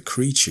that the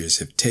creatures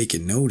have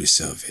taken notice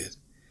of it.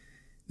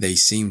 They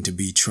seem to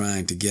be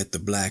trying to get the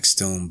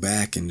Blackstone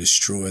back and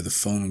destroy the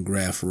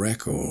phonograph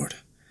record,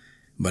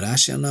 but I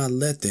shall not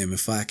let them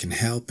if I can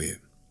help it.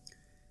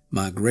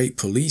 My great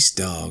police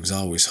dogs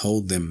always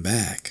hold them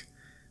back,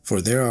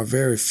 for there are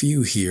very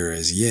few here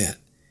as yet,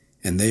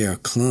 and they are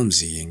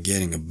clumsy in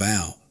getting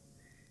about.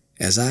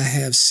 As I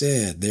have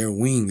said, their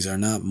wings are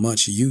not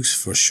much use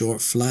for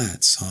short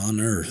flights on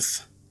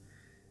Earth.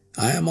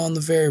 I am on the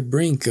very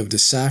brink of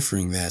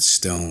deciphering that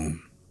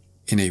stone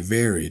in a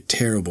very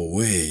terrible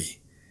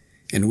way,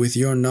 and with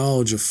your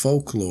knowledge of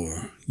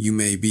folklore, you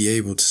may be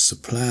able to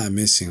supply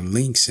missing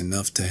links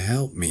enough to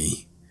help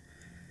me.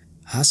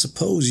 I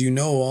suppose you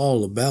know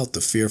all about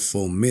the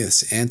fearful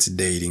myths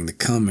antedating the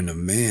coming of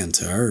man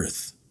to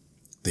Earth,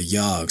 the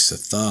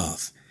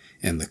Yog-Sothoth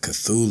and the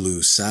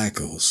Cthulhu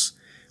cycles,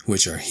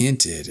 which are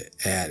hinted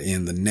at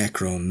in the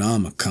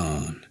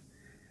Necronomicon.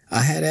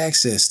 I had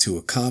access to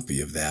a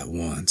copy of that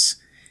once,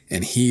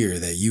 and hear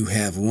that you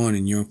have one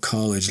in your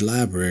college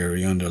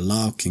library under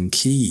lock and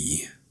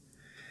key.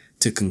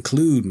 To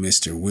conclude,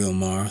 Mr.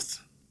 Wilmarth,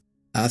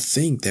 I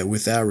think that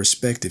with our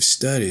respective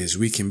studies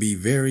we can be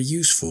very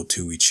useful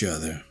to each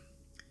other.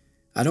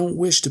 I don't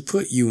wish to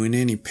put you in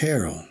any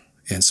peril,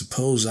 and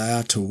suppose I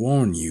ought to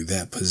warn you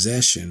that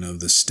possession of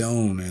the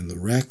stone and the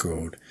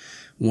record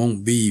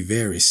won't be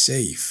very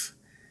safe,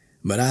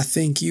 but I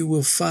think you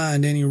will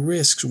find any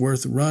risks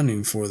worth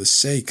running for the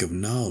sake of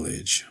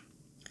knowledge.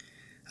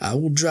 I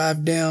will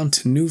drive down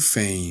to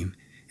Newfane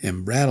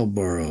and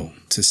Brattleboro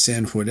to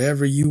send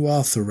whatever you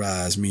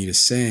authorize me to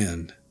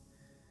send,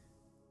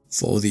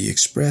 for the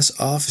express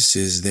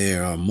offices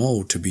there are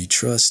more to be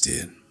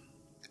trusted.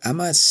 I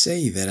might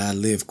say that I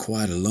live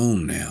quite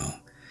alone now,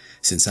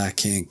 since I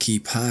can't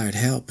keep hired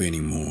help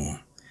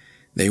anymore.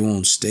 They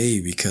won't stay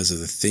because of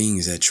the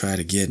things that try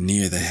to get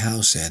near the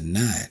house at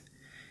night,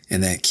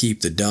 and that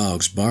keep the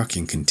dogs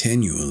barking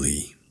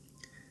continually.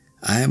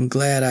 I am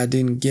glad I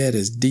didn't get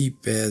as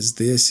deep as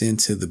this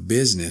into the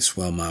business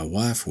while my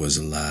wife was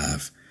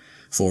alive,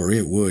 for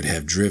it would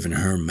have driven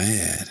her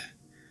mad.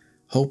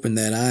 Hoping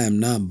that I am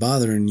not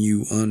bothering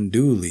you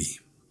unduly,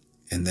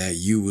 and that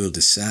you will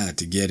decide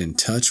to get in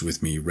touch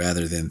with me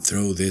rather than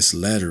throw this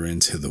letter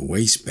into the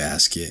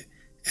wastebasket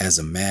as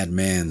a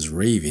madman's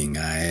raving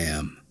I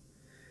am.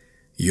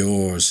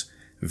 Yours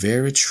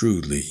very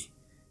truly,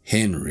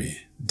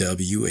 Henry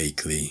W.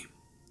 Akeley.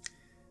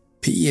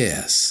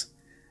 P.S.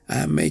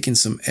 I am making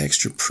some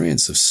extra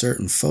prints of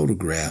certain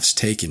photographs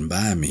taken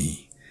by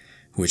me,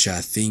 which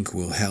I think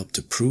will help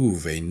to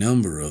prove a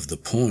number of the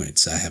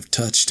points I have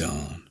touched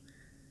on.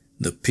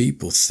 The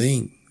people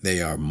think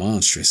they are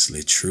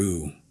monstrously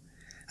true.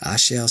 I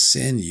shall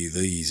send you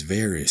these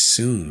very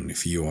soon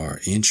if you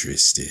are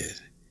interested.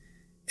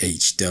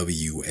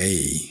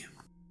 H.W.A.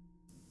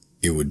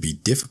 It would be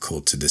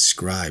difficult to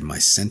describe my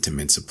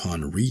sentiments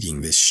upon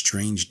reading this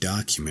strange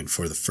document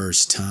for the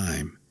first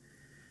time.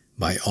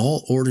 By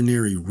all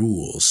ordinary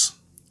rules,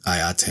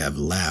 I ought to have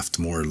laughed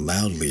more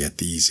loudly at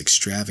these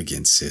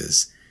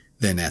extravagances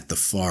than at the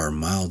far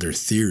milder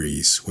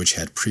theories which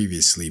had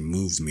previously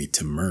moved me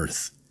to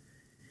mirth.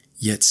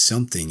 Yet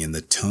something in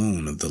the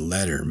tone of the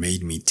letter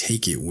made me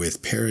take it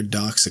with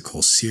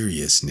paradoxical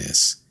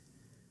seriousness.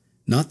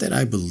 Not that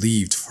I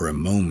believed for a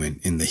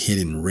moment in the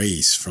hidden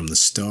race from the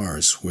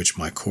stars which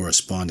my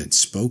correspondent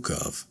spoke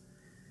of,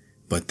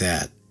 but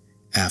that,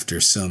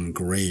 after some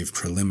grave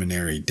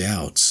preliminary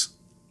doubts,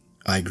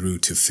 I grew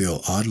to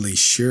feel oddly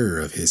sure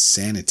of his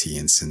sanity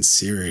and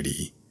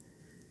sincerity,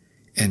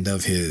 and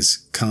of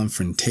his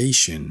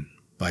confrontation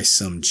by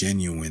some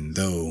genuine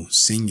though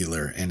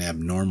singular and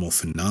abnormal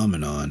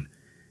phenomenon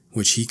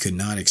which he could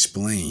not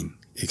explain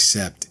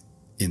except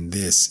in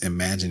this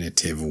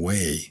imaginative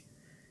way.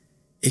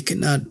 It could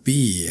not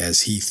be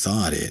as he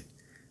thought it,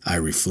 I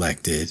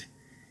reflected,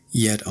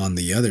 yet on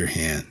the other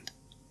hand,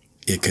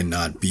 it could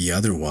not be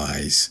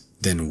otherwise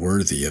than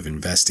worthy of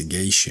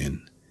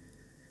investigation.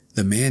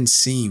 The man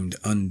seemed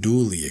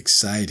unduly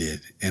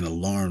excited and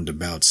alarmed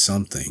about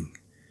something,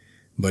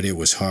 but it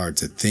was hard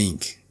to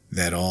think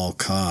that all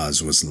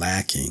cause was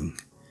lacking.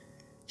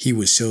 He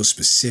was so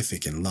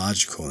specific and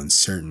logical in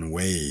certain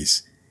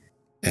ways,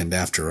 and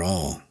after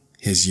all,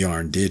 his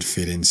yarn did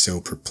fit in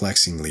so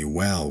perplexingly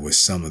well with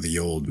some of the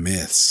old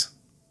myths,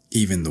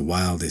 even the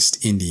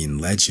wildest Indian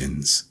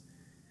legends,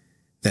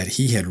 that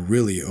he had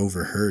really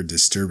overheard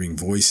disturbing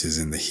voices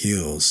in the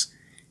hills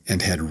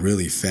and had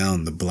really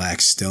found the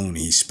black stone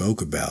he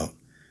spoke about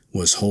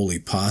was wholly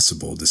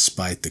possible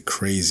despite the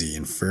crazy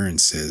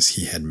inferences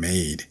he had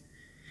made,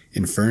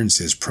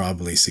 inferences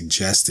probably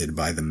suggested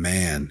by the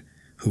man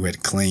who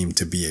had claimed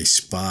to be a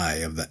spy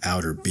of the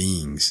outer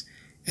beings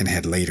and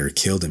had later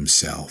killed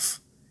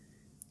himself.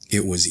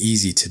 It was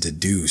easy to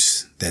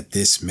deduce that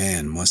this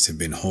man must have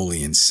been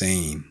wholly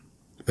insane,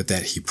 but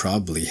that he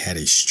probably had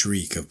a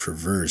streak of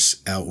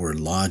perverse outward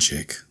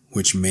logic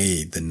which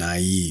made the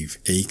naive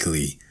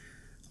Akeley,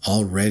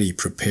 already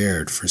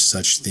prepared for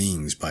such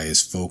things by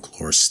his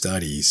folklore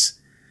studies,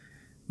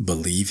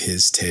 believe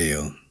his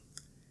tale.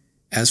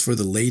 As for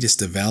the latest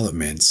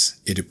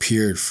developments, it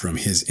appeared from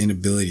his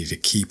inability to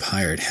keep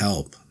hired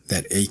help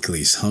that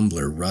Akeley's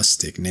humbler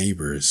rustic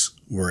neighbors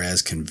were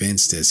as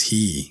convinced as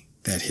he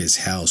that his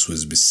house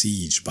was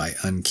besieged by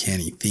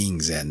uncanny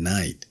things at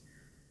night.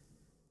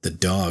 The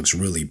dogs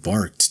really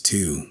barked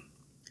too.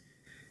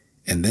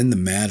 And then the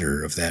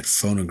matter of that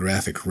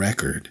phonographic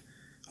record,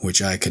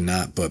 which I could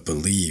not but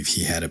believe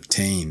he had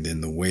obtained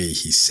in the way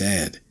he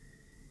said.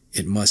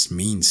 It must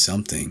mean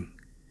something,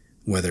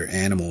 whether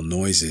animal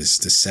noises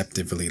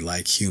deceptively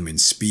like human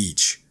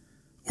speech,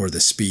 or the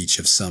speech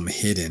of some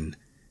hidden,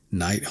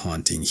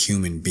 night-haunting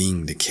human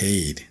being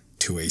decayed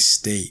to a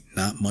state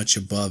not much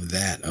above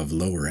that of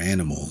lower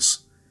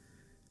animals.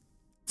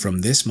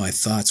 From this my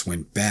thoughts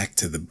went back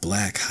to the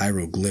black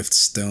hieroglyphed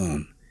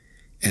stone,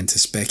 and to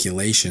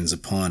speculations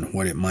upon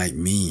what it might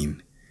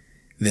mean.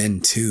 Then,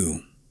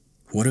 too,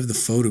 what of the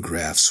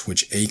photographs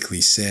which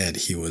Akeley said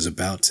he was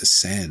about to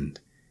send,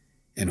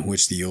 and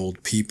which the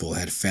old people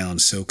had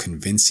found so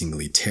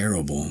convincingly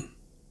terrible?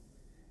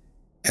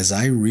 As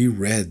I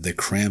reread the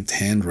cramped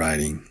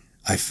handwriting,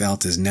 I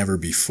felt as never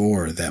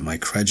before that my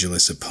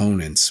credulous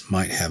opponents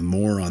might have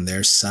more on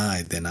their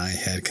side than I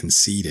had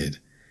conceded.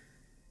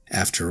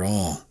 After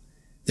all,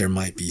 there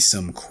might be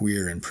some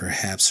queer and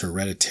perhaps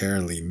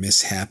hereditarily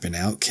mishappen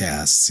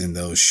outcasts in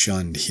those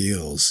shunned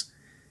hills,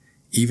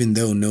 even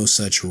though no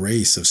such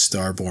race of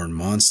star-born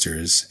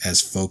monsters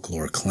as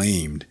folklore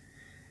claimed,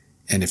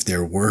 and if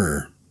there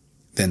were,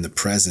 then the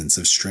presence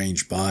of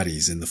strange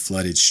bodies in the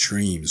flooded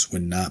streams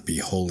would not be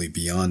wholly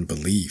beyond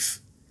belief.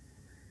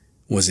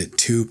 Was it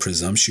too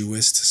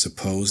presumptuous to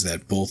suppose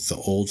that both the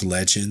old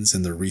legends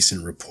and the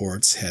recent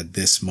reports had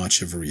this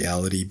much of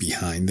reality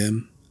behind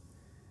them?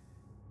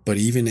 But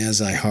even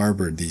as I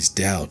harbored these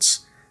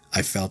doubts,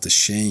 I felt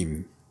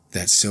ashamed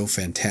that so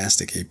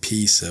fantastic a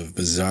piece of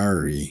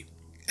bizarrerie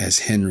as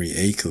Henry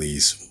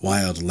Akeley's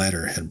wild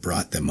letter had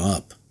brought them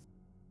up.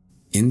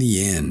 In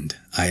the end,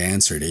 I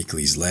answered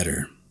Akeley's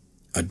letter,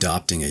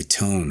 adopting a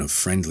tone of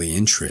friendly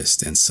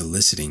interest and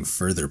soliciting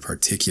further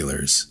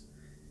particulars.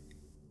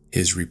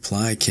 His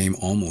reply came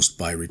almost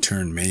by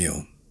return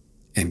mail,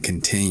 and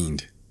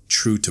contained,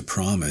 true to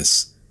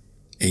promise,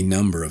 a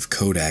number of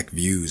Kodak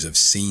views of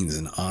scenes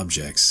and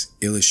objects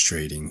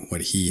illustrating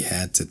what he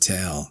had to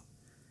tell.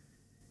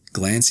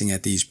 Glancing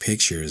at these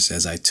pictures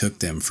as I took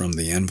them from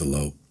the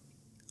envelope,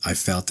 I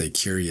felt a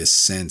curious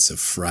sense of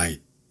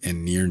fright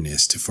and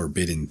nearness to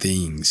forbidden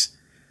things,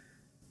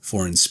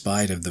 for in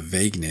spite of the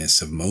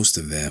vagueness of most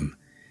of them,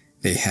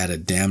 they had a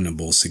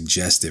damnable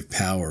suggestive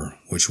power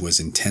which was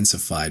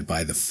intensified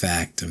by the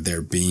fact of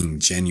their being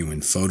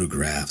genuine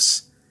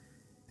photographs,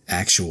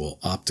 actual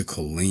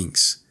optical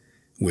links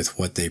with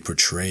what they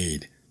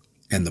portrayed,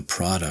 and the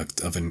product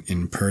of an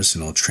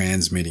impersonal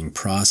transmitting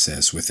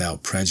process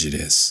without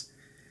prejudice,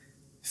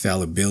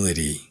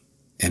 fallibility,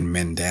 and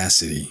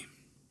mendacity.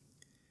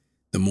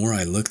 The more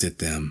I looked at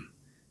them,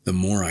 the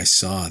more I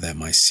saw that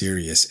my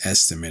serious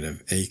estimate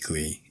of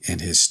Akeley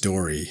and his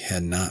story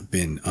had not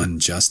been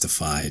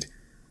unjustified.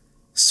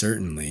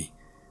 Certainly,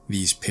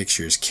 these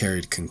pictures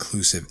carried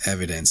conclusive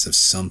evidence of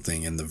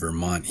something in the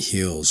Vermont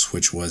hills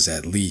which was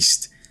at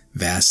least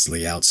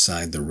vastly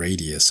outside the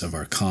radius of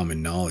our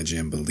common knowledge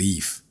and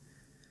belief.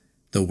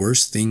 The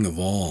worst thing of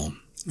all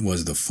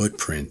was the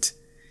footprint,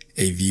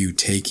 a view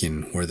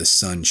taken where the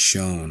sun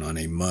shone on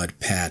a mud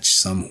patch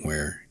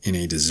somewhere in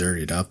a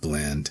deserted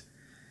upland.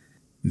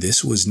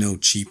 This was no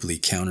cheaply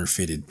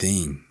counterfeited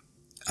thing,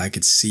 I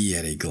could see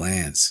at a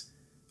glance,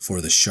 for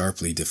the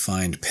sharply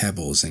defined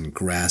pebbles and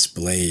grass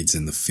blades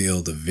in the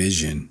field of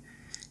vision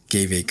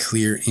gave a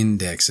clear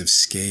index of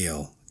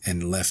scale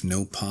and left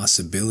no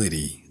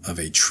possibility of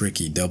a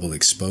tricky double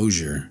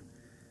exposure.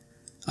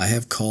 I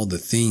have called the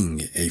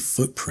thing a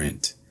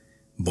footprint,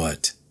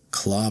 but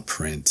claw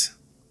print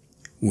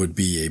would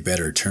be a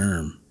better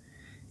term.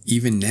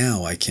 Even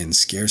now I can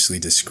scarcely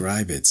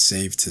describe it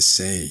save to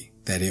say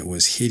that it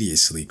was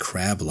hideously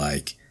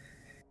crab-like,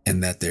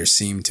 and that there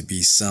seemed to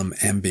be some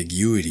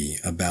ambiguity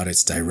about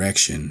its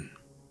direction.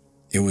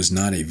 It was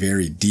not a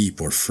very deep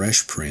or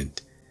fresh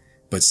print,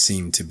 but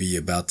seemed to be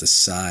about the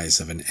size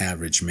of an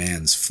average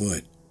man's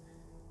foot.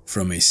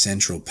 From a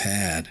central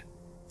pad,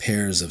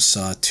 pairs of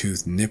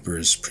saw-toothed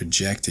nippers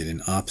projected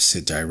in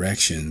opposite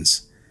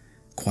directions,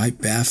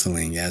 quite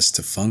baffling as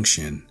to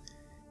function,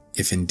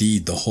 if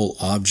indeed the whole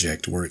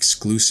object were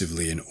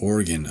exclusively an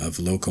organ of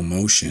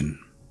locomotion.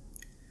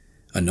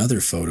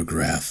 Another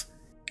photograph,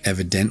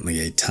 evidently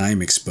a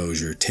time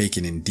exposure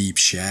taken in deep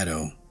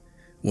shadow,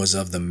 was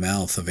of the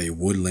mouth of a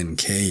woodland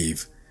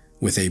cave,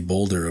 with a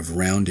boulder of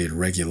rounded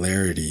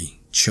regularity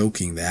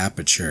choking the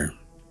aperture.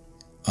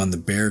 On the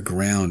bare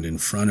ground in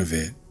front of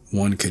it,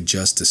 one could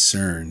just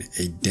discern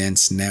a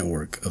dense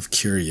network of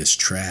curious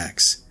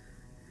tracks,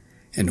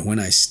 and when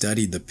I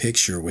studied the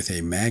picture with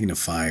a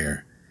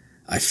magnifier,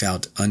 I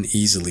felt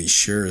uneasily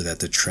sure that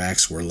the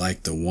tracks were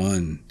like the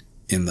one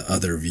in the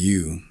other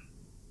view.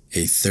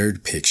 A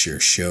third picture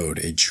showed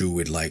a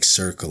druid-like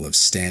circle of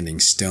standing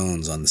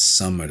stones on the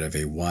summit of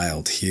a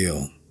wild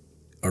hill.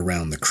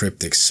 Around the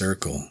cryptic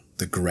circle,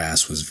 the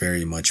grass was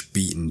very much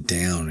beaten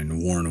down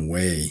and worn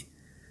away.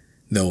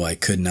 Though I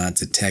could not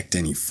detect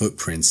any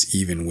footprints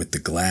even with the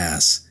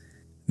glass,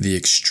 the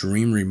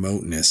extreme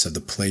remoteness of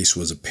the place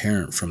was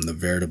apparent from the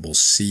veritable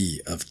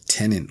sea of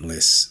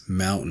tenantless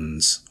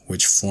mountains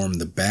which formed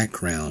the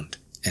background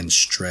and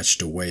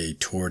stretched away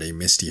toward a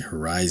misty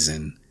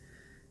horizon.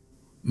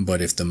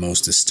 But if the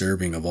most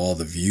disturbing of all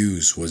the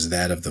views was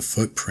that of the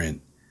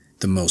footprint,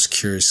 the most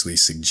curiously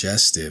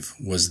suggestive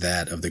was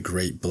that of the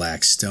great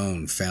black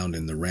stone found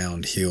in the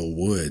Round Hill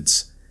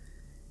woods.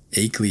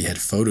 Akeley had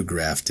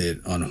photographed it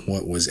on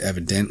what was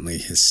evidently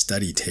his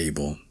study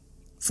table,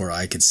 for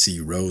I could see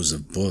rows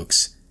of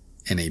books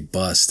and a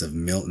bust of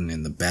Milton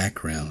in the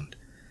background.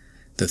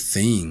 The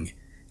thing,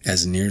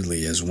 as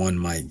nearly as one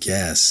might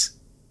guess,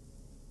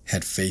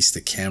 had faced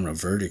the camera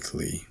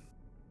vertically,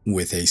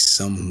 with a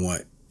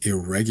somewhat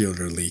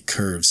irregularly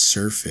curved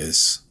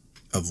surface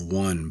of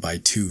 1 by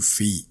 2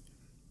 feet.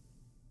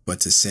 But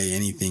to say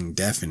anything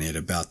definite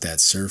about that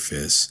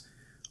surface,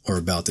 or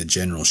about the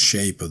general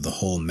shape of the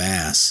whole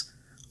mass,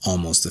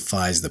 almost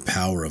defies the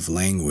power of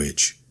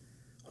language.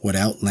 What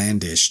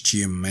outlandish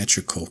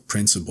geometrical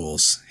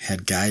principles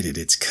had guided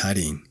its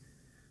cutting?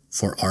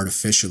 For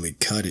artificially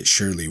cut it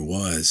surely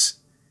was.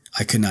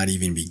 I could not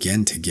even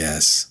begin to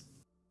guess.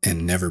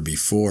 And never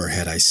before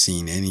had I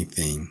seen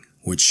anything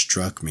which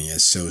struck me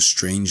as so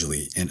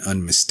strangely and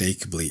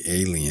unmistakably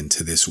alien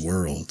to this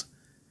world.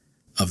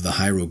 Of the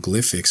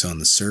hieroglyphics on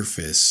the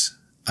surface,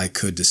 I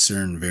could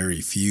discern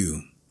very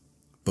few,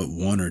 but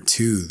 1 or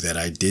 2 that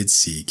I did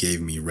see gave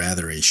me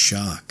rather a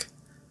shock.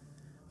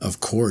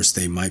 Of course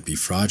they might be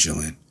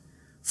fraudulent,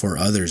 for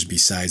others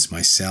besides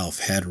myself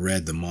had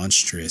read the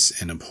monstrous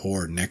and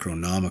abhorred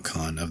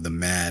Necronomicon of the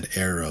mad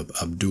Arab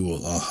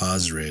Abdul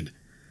al-Hazred,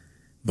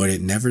 but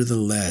it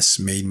nevertheless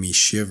made me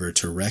shiver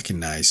to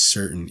recognize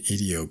certain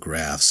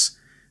ideographs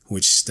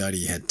which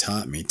study had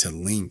taught me to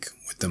link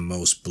with the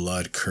most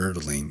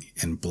blood-curdling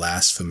and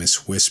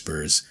blasphemous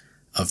whispers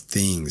of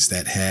things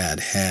that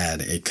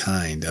had a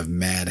kind of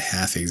mad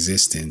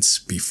half-existence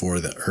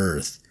before the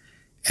earth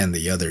and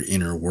the other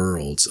inner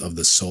worlds of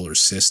the solar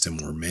system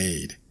were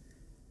made.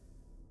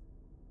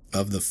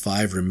 Of the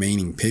 5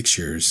 remaining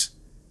pictures,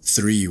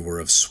 3 were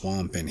of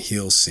swamp and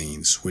hill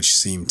scenes which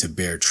seemed to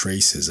bear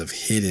traces of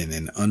hidden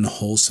and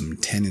unwholesome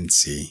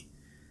tendency.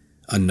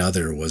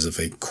 Another was of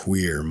a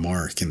queer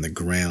mark in the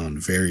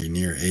ground very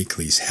near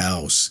Akeley's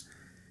house,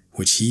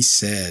 which he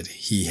said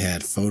he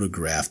had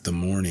photographed the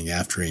morning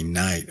after a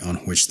night on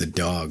which the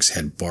dogs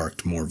had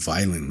barked more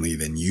violently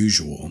than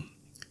usual.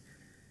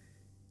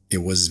 It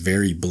was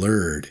very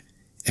blurred,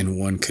 and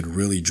one could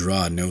really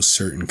draw no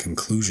certain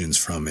conclusions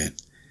from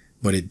it,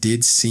 but it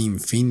did seem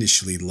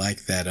fiendishly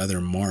like that other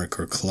mark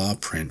or claw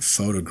print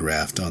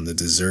photographed on the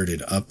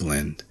deserted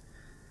upland.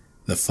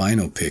 The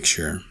final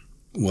picture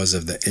was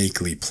of the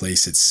Akeley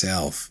place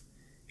itself,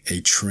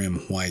 a trim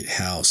white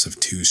house of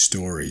 2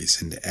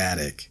 stories and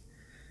attic,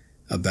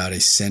 about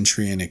 1.25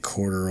 centuries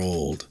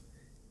old,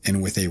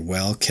 and with a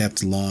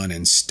well-kept lawn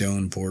and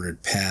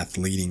stone-bordered path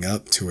leading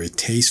up to a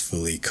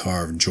tastefully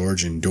carved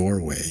Georgian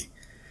doorway.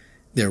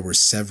 There were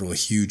several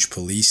huge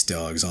police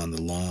dogs on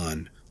the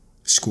lawn,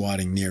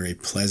 squatting near a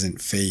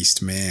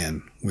pleasant-faced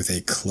man with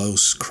a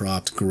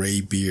close-cropped gray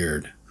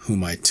beard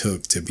whom I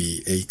took to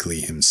be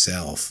Akeley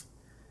himself.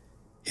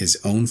 His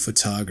own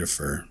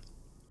photographer,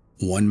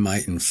 one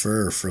might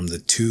infer from the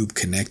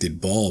tube-connected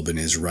bulb in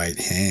his right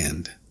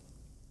hand.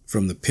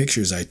 From the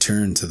pictures I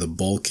turned to the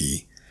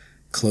bulky,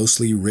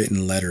 closely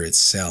written letter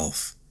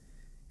itself,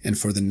 and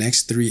for the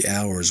next 3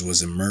 hours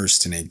was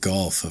immersed in a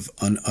gulf of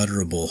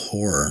unutterable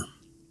horror.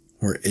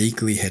 Where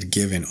Akeley had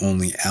given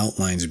only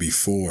outlines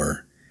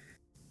before,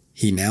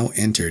 he now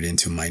entered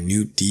into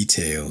minute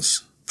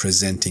details,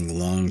 presenting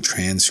long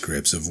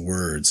transcripts of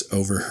words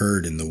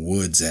overheard in the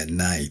woods at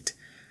night,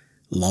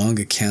 long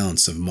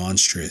accounts of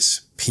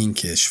monstrous,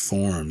 pinkish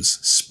forms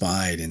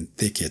spied in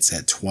thickets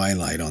at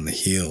twilight on the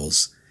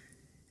hills,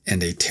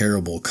 and a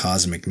terrible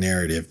cosmic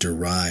narrative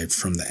derived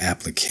from the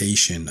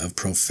application of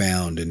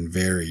profound and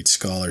varied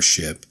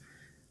scholarship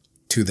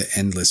to the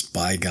endless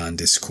bygone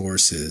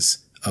discourses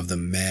of the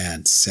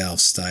mad,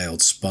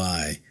 self-styled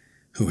spy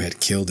who had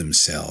killed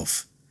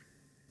himself.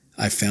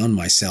 I found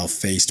myself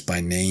faced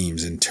by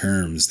names and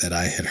terms that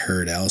I had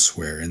heard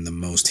elsewhere in the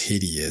most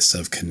hideous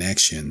of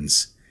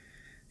connections: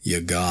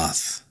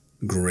 Yagath,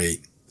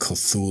 Great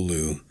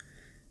Cthulhu,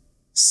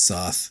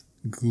 Sath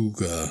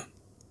Guga,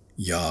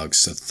 Yog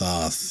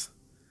Sothoth,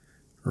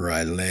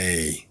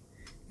 Riley,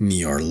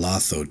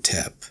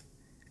 Nyarlathotep,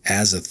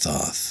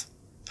 Azathoth,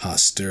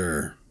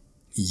 Hastur,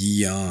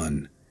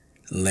 Yeon,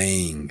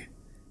 Lang,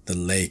 the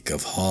Lake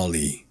of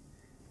Holly,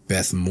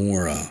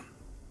 Bethmora,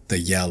 the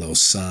Yellow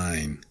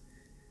Sign,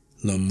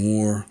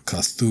 Lemur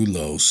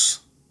Cthulhos,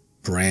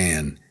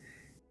 Bran,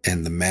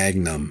 and the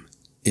Magnum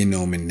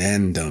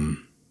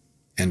Innominandum,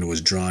 and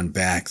was drawn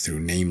back through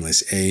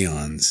nameless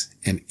aeons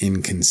and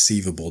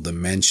inconceivable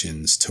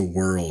dimensions to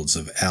worlds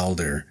of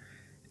outer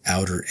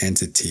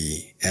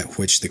entity at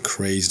which the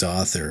crazed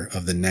author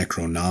of the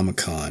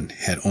Necronomicon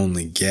had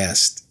only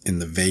guessed in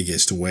the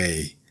vaguest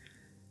way.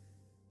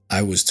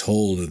 I was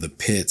told of the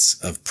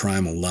pits of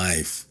primal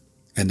life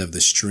and of the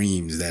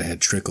streams that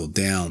had trickled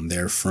down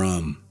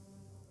therefrom,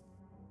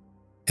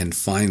 and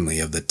finally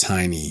of the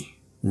tiny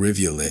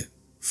rivulet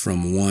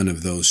from one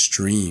of those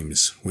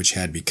streams which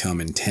had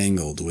become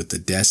entangled with the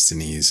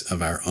destinies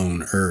of our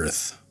own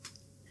earth.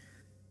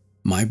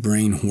 My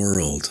brain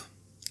whirled,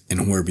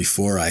 and where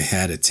before I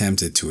had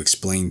attempted to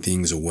explain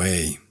things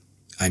away,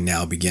 I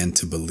now began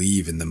to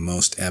believe in the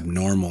most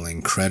abnormal,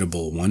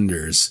 incredible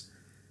wonders.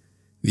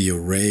 The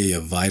array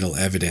of vital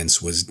evidence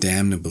was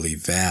damnably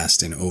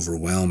vast and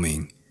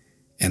overwhelming,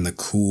 and the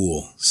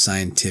cool,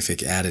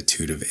 scientific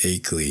attitude of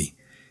Akeley,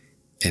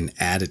 an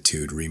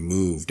attitude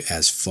removed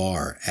as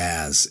far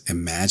as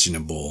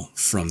imaginable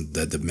from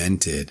the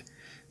demented,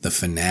 the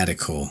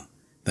fanatical,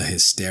 the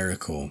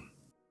hysterical,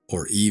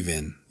 or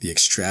even the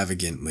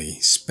extravagantly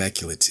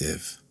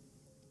speculative,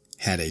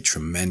 had a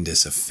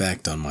tremendous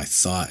effect on my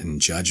thought and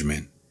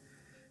judgment.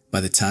 By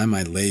the time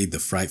I laid the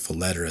frightful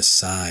letter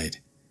aside,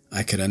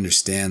 I could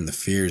understand the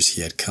fears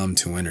he had come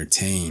to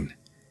entertain,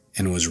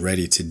 and was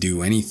ready to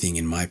do anything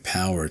in my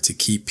power to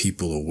keep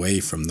people away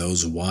from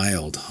those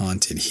wild,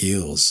 haunted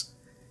hills.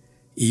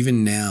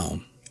 Even now,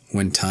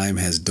 when time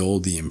has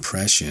dulled the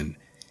impression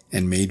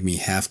and made me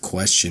half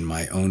question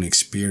my own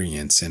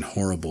experience and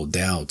horrible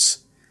doubts,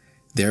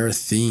 there are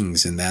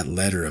things in that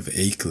letter of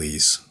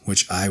Akeley's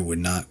which I would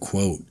not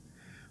quote,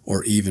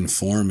 or even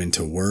form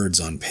into words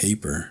on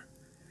paper.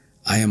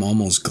 I am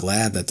almost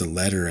glad that the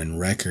letter and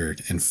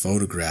record and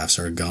photographs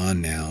are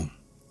gone now,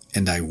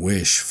 and I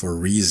wish, for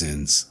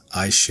reasons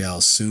I shall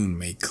soon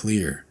make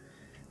clear,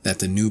 that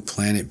the new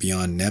planet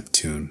beyond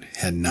Neptune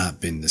had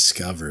not been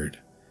discovered.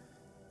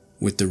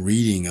 With the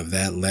reading of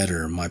that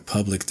letter, my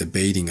public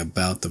debating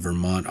about the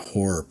Vermont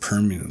horror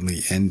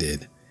permanently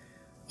ended.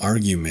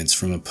 Arguments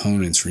from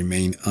opponents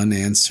remained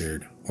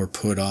unanswered or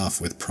put off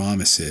with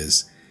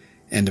promises,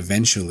 and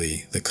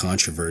eventually the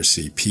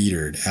controversy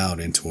petered out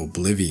into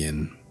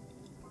oblivion.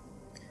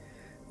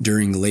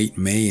 During late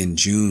May and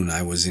June,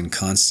 I was in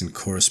constant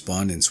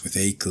correspondence with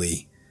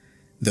Akeley,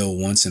 though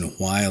once in a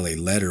while a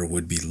letter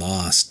would be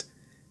lost,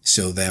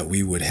 so that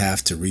we would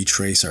have to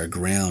retrace our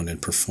ground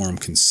and perform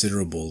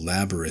considerable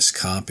laborious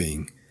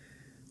copying.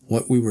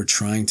 What we were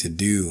trying to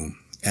do,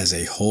 as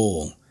a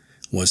whole,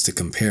 was to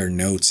compare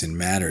notes in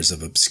matters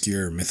of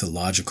obscure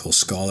mythological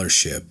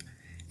scholarship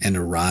and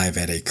arrive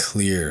at a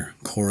clear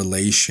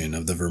correlation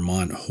of the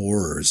Vermont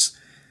horrors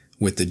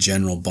with the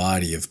general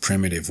body of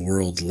primitive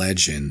world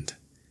legend.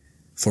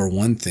 For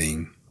one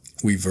thing,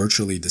 we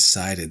virtually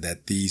decided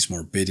that these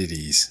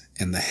morbidities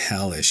and the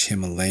hellish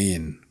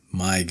Himalayan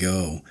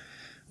my-go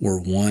were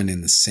one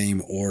and the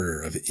same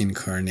order of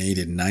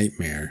incarnated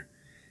nightmare.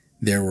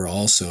 There were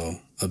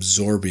also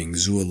absorbing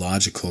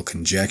zoological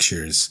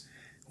conjectures,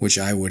 which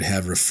I would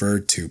have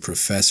referred to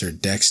Professor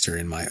Dexter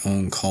in my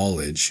own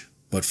college,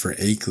 but for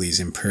Akeley's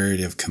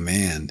imperative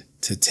command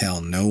to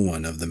tell no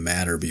one of the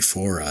matter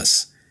before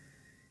us.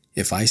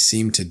 If I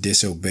seem to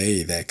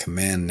disobey that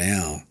command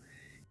now,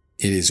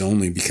 it is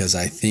only because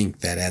I think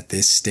that at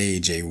this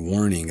stage a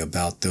warning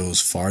about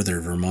those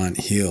farther Vermont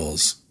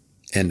hills,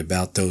 and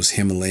about those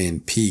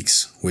Himalayan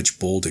peaks which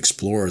bold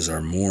explorers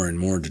are more and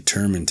more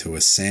determined to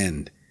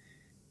ascend,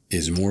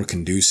 is more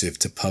conducive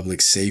to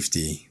public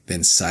safety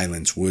than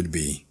silence would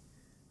be.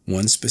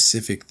 One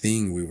specific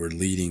thing we were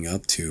leading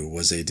up to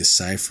was a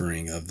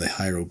deciphering of the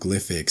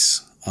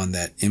hieroglyphics on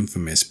that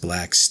infamous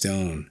black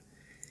stone,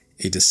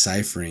 a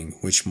deciphering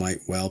which might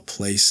well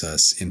place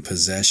us in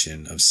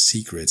possession of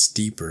secrets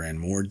deeper and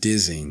more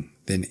dizzying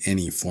than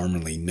any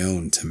formerly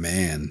known to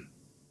man.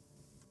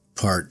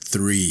 Part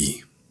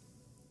 3.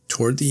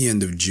 Toward the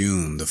end of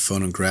June, the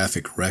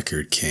phonographic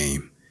record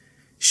came,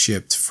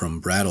 shipped from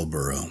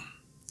Brattleboro.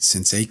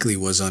 Since Akeley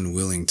was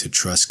unwilling to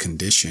trust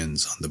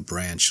conditions on the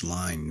branch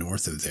line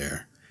north of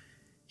there,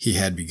 he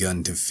had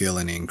begun to feel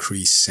an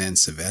increased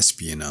sense of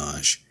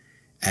espionage,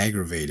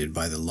 aggravated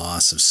by the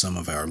loss of some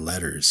of our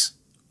letters,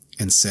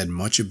 and said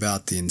much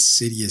about the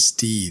insidious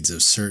deeds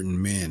of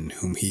certain men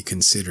whom he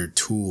considered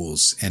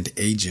tools and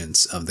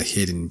agents of the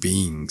hidden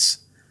beings.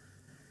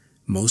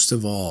 Most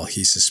of all,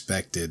 he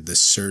suspected the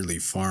surly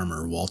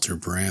farmer Walter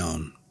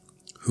Brown,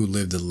 who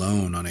lived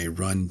alone on a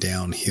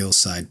run-down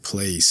hillside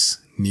place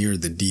near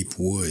the deep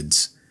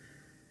woods,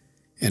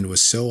 and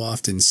was so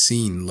often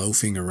seen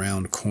loafing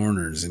around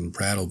corners in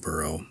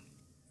Brattleboro,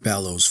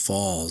 Ballows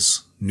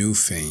Falls,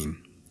 Newfane,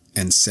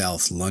 and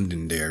South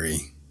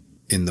Londonderry,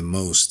 in the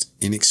most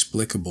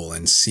inexplicable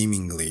and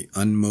seemingly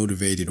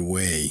unmotivated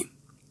way.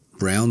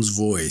 Brown's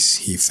voice,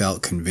 he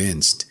felt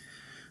convinced,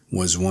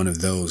 was one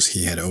of those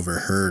he had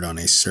overheard on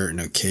a certain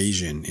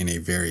occasion in a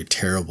very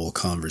terrible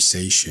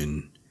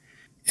conversation,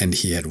 and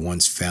he had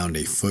once found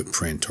a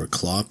footprint or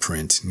claw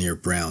print near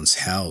Brown's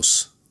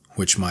house,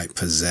 which might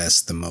possess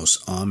the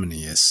most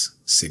ominous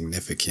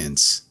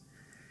significance.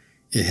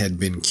 It had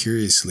been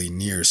curiously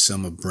near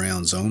some of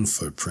Brown's own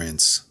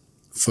footprints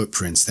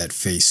that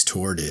faced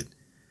toward it,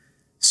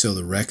 so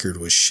the record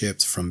was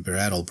shipped from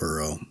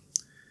Brattleboro,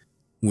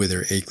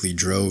 whither Akeley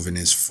drove in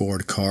his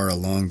Ford car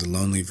along the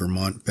lonely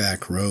Vermont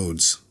back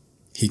roads.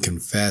 He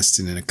confessed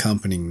in an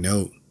accompanying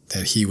note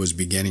that he was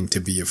beginning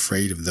to be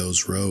afraid of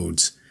those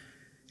roads,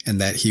 and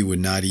that he would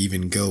not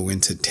even go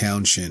into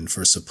Townshend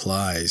for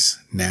supplies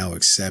now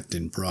except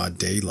in broad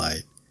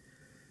daylight.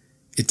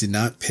 It did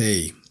not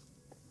pay,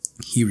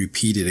 he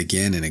repeated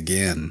again and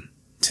again,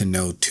 to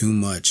know too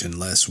much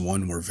unless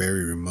one were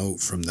very remote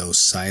from those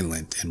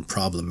silent and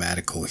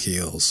problematical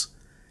hills.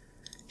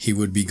 He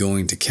would be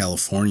going to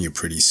California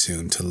pretty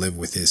soon to live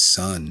with his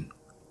son,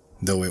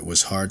 though it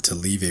was hard to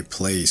leave a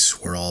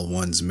place where all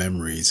one's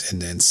memories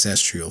and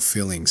ancestral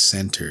feelings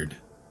centered.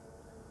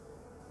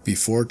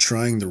 Before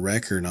trying the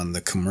record on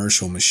the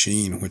commercial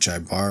machine which I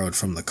borrowed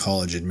from the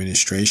college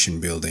administration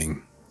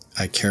building,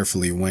 I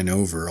carefully went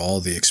over all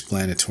the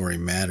explanatory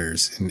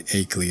matters in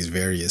Akeley's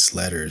various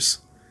letters.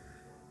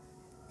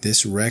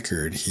 This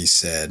record, he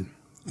said,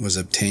 was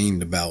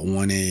obtained about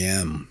 1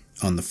 a.m.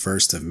 on the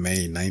 1st of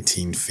May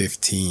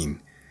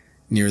 1915,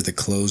 near the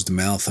closed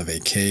mouth of a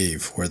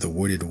cave where the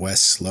wooded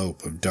west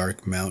slope of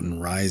Dark Mountain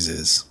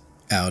rises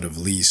out of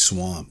Lee's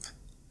Swamp.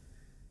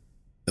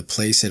 The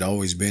place had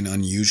always been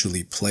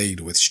unusually plagued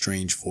with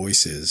strange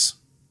voices,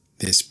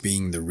 this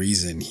being the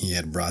reason he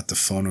had brought the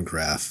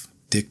phonograph,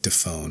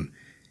 dictaphone,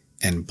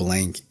 and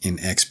blank in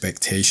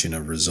expectation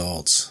of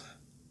results.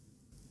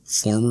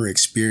 Former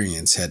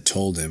experience had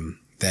told him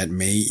that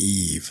May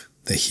Eve,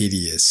 the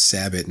hideous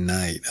Sabbath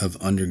night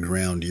of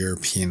underground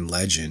European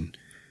legend,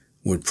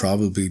 would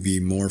probably be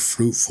more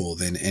fruitful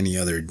than any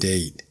other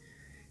date,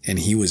 and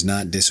he was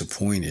not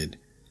disappointed.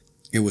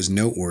 It was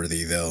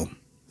noteworthy, though,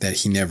 that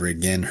he never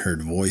again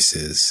heard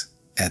voices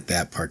at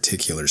that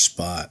particular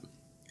spot.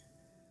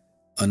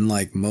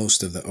 Unlike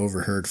most of the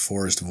overheard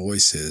forest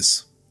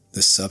voices,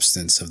 the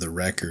substance of the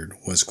record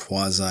was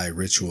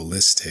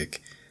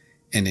quasi-ritualistic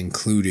and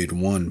included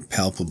one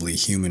palpably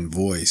human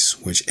voice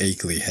which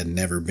Akeley had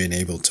never been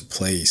able to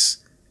place.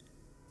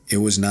 It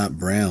was not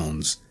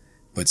Brown's,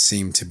 but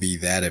seemed to be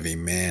that of a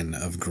man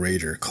of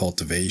greater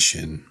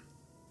cultivation.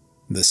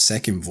 The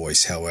second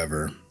voice,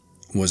 however,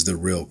 was the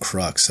real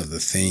crux of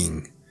the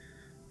thing,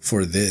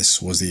 for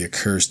this was the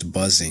accursed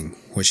buzzing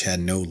which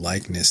had no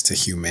likeness to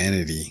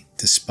humanity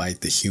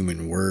despite the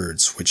human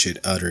words which it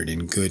uttered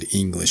in good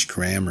English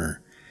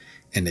grammar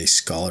and a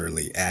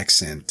scholarly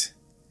accent.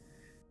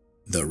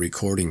 The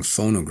recording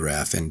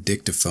phonograph and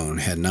dictaphone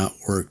had not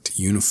worked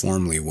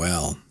uniformly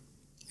well,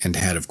 and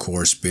had of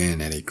course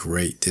been at a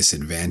great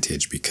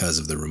disadvantage because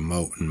of the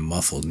remote and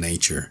muffled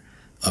nature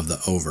of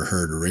the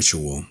overheard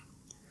ritual,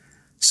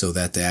 so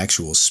that the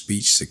actual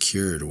speech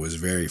secured was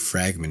very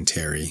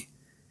fragmentary.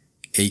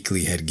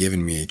 Akeley had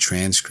given me a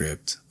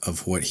transcript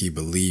of what he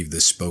believed the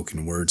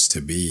spoken words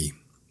to be,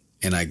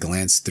 and I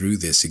glanced through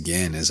this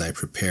again as I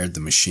prepared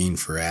the machine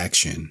for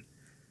action.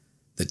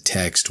 The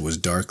text was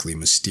darkly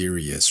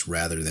mysterious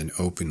rather than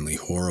openly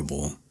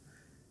horrible,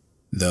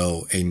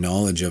 though a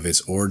knowledge of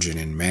its origin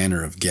and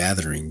manner of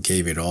gathering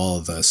gave it all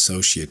the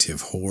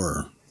associative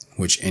horror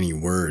which any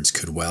words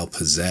could well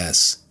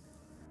possess.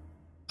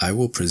 I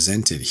will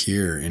present it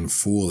here in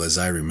full as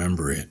I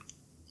remember it,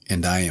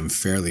 and I am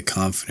fairly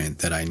confident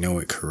that I know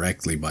it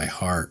correctly by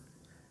heart,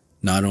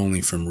 not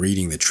only from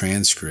reading the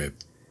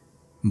transcript,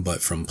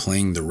 but from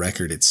playing the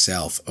record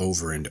itself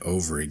over and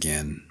over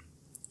again.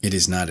 It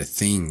is not a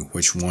thing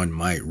which one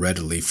might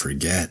readily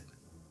forget.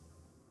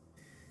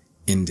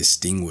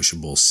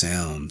 Indistinguishable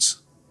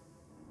sounds.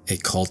 A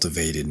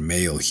cultivated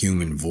male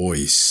human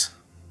voice.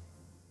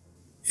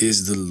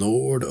 Is the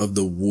Lord of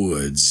the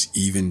woods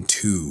even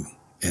too,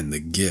 and the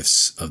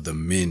gifts of the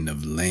men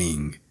of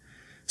Lang?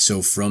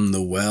 So from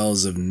the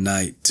wells of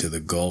night to the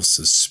gulfs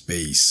of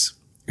space,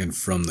 and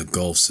from the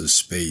gulfs of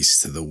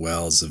space to the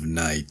wells of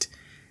night,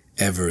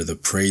 ever the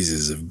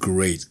praises of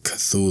great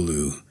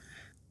Cthulhu,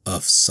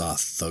 of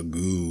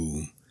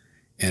Sathagu,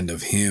 and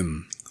of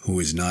him who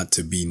is not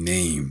to be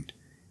named,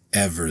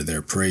 ever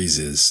their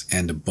praises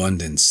and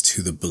abundance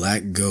to the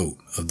black goat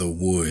of the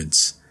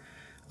woods,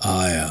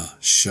 Aya,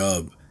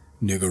 Shub,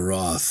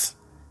 Niggeroth,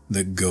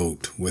 the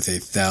goat with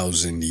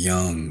 1,000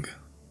 young.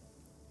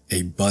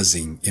 A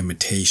buzzing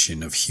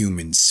imitation of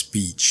human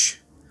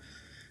speech.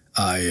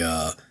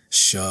 Aya,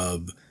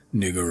 Shub,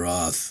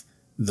 Niggeroth,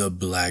 the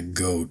black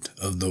goat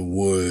of the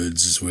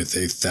woods with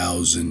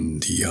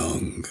 1,000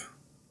 young.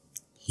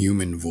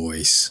 Human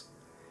voice.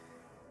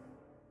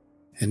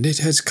 And it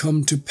has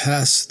come to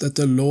pass that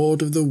the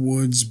Lord of the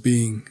woods,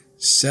 being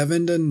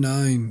 7 and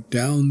 9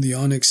 down the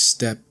onyx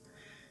step,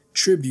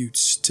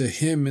 tributes to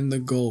him in the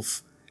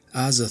gulf,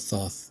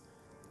 Azathoth,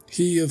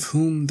 he of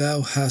whom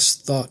thou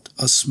hast thought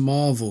us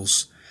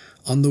marvels,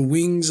 on the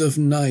wings of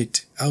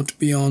night, out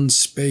beyond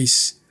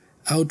space,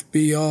 out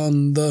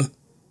beyond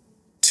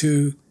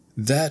to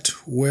that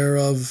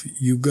whereof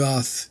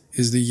Yugoth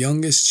is the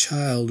youngest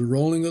child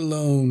rolling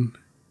alone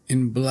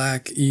in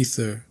black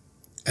ether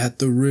at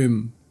the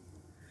rim.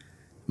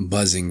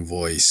 Buzzing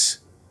voice.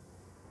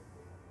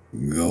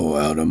 Go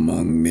out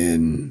among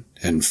men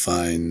and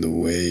find the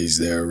ways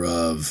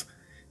thereof,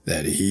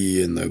 that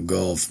he in the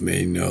gulf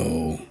may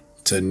know.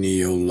 To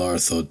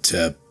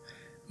Neolarthotep,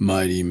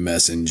 mighty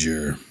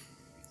messenger,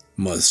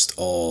 must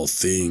all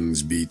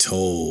things be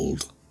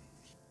told.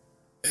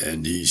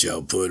 And he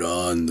shall put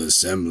on the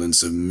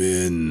semblance of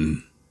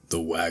men,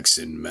 the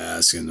waxen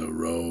mask and the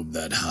robe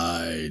that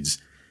hides,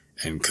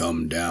 and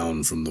come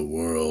down from the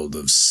world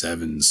of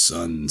 7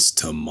 suns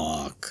to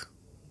mock.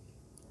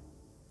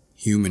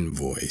 Human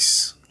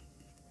voice.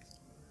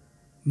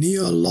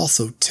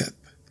 Nyarlathotep,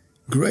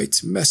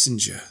 great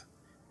messenger,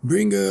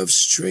 bringer of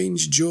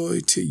strange joy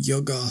to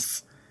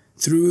Yuggoth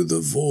through the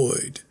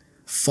void,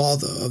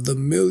 father of the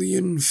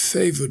million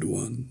favored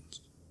ones,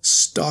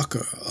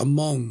 stalker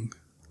among.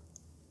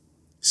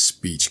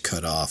 Speech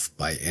cut off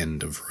by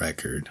end of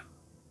record.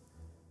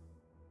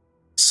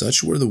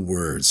 Such were the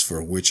words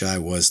for which I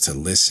was to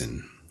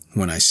listen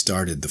when I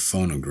started the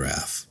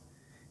phonograph.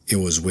 It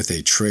was with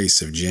a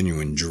trace of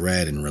genuine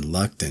dread and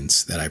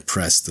reluctance that I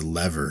pressed the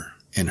lever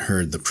and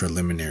heard the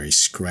preliminary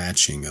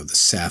scratching of the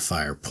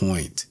sapphire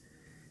point,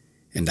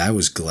 and I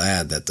was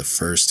glad that the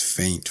first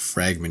faint,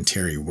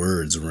 fragmentary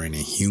words were in a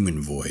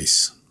human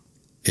voice,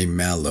 a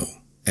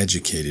mellow,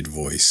 educated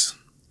voice,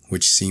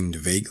 which seemed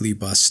vaguely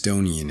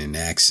Bostonian in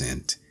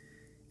accent,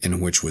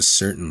 and which was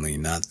certainly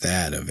not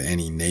that of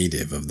any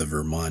native of the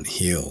Vermont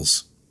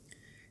hills.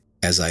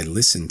 As I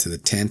listened to the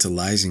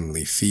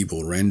tantalizingly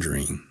feeble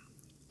rendering,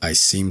 I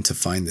seemed to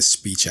find the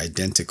speech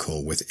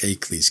identical with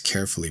Akeley's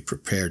carefully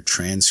prepared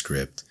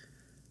transcript.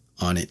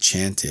 On it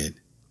chanted,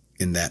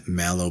 in that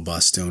mellow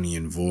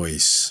Bostonian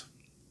voice,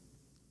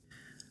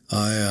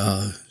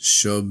 I,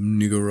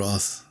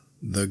 Shub-Niggurath,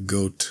 the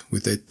goat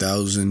with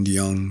 1,000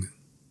 young.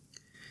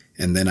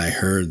 And then I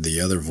heard the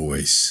other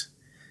voice.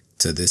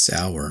 To this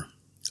hour,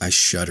 I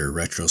shudder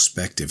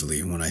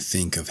retrospectively when I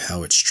think of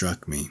how it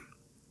struck me.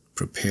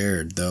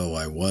 Prepared though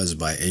I was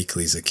by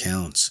Akeley's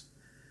accounts,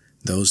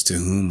 those to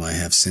whom I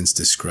have since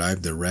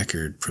described the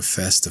record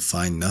profess to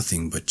find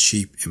nothing but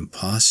cheap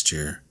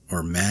imposture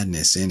or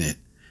madness in it.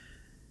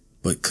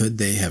 But could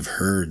they have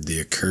heard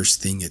the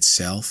accursed thing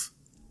itself,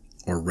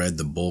 or read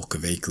the bulk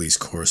of Akeley's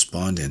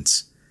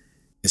correspondence,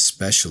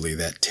 especially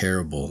that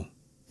terrible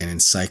and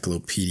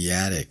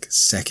encyclopedic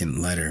second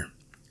letter?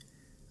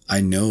 I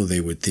know they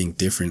would think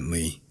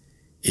differently.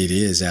 It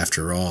is,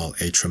 after all,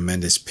 a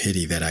tremendous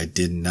pity that I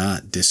did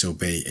not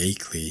disobey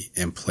Akeley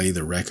and play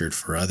the record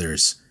for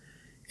others.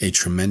 A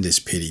tremendous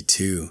pity,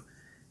 too,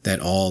 that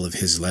all of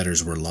his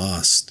letters were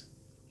lost.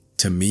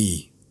 To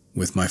me,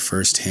 with my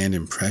first-hand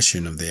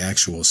impression of the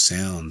actual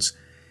sounds,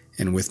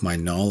 and with my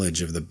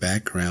knowledge of the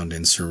background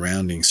and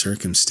surrounding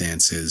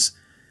circumstances,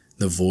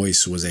 the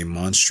voice was a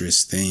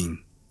monstrous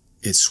thing.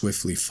 It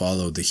swiftly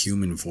followed the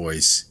human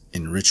voice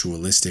in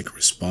ritualistic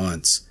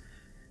response,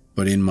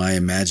 but in my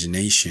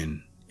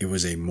imagination, it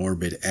was a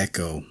morbid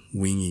echo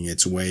winging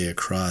its way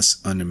across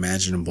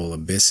unimaginable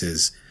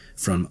abysses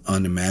from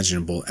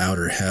unimaginable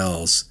outer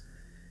hells.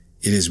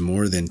 It is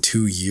more than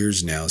 2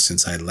 years now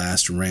since I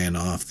last ran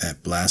off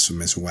that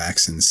blasphemous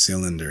waxen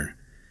cylinder,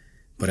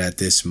 but at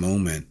this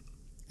moment,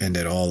 and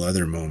at all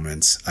other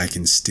moments, I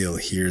can still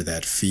hear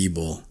that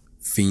feeble,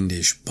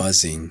 fiendish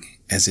buzzing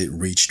as it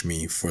reached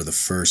me for the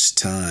first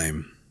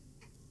time.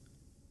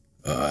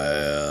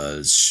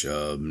 I,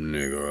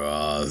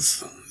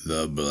 Shub-Niggurath,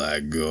 the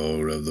black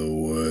goat of the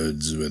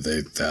woods with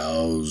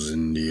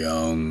 1,000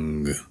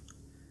 young.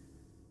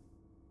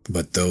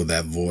 But though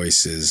that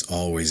voice is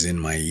always in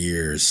my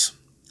ears,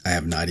 I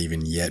have not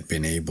even yet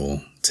been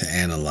able to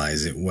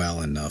analyze it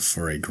well enough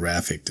for a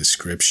graphic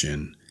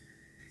description.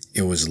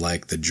 It was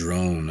like the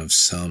drone of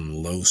some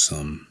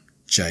loathsome,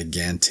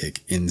 gigantic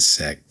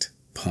insect,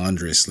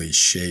 ponderously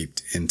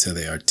shaped into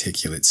the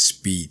articulate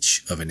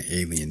speech of an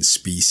alien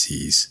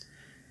species.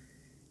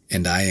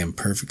 And I am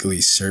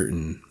perfectly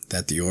certain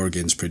that the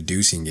organs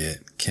producing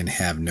it can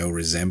have no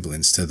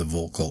resemblance to the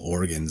vocal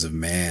organs of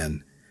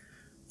man,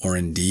 or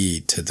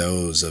indeed to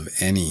those of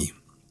any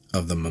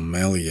of the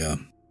mammalia.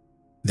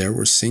 There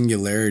were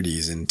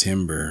singularities in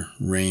timbre,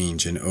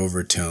 range, and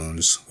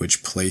overtones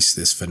which placed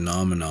this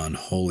phenomenon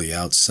wholly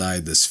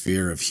outside the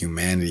sphere of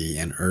humanity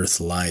and earth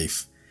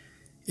life.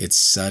 Its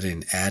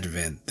sudden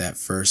advent that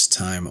first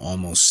time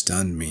almost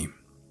stunned me,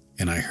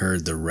 and I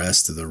heard the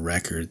rest of the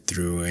record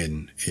through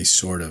in a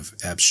sort of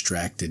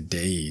abstracted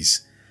daze.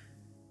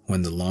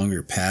 When the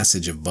longer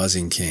passage of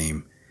buzzing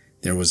came,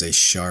 there was a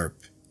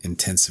sharp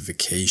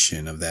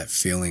intensification of that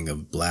feeling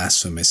of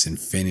blasphemous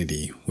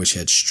infinity which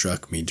had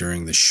struck me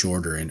during the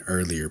shorter and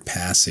earlier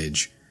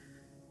passage.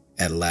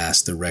 At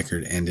last the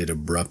record ended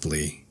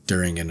abruptly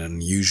during an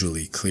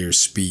unusually clear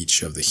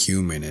speech of the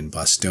human and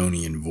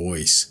Bostonian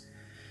voice,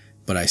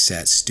 but I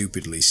sat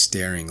stupidly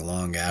staring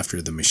long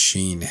after the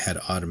machine had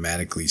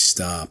automatically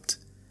stopped.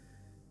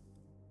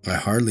 I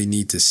hardly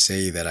need to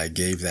say that I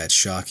gave that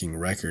shocking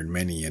record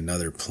many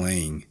another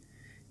playing,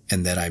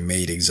 and that I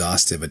made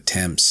exhaustive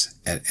attempts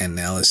at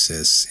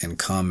analysis and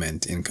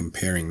comment in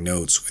comparing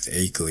notes with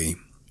Akeley.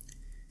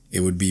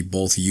 It would be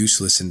both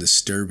useless and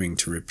disturbing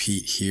to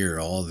repeat here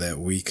all that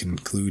we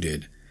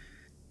concluded,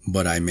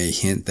 but I may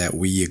hint that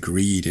we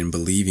agreed in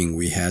believing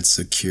we had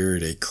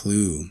secured a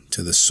clue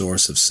to the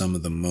source of some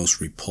of the most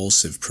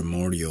repulsive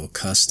primordial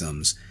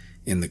customs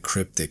in the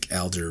cryptic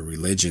elder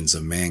religions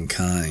of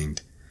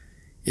mankind.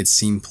 It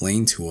seemed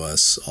plain to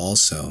us,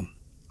 also,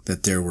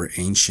 that there were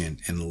ancient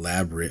and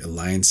elaborate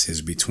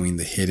alliances between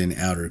the hidden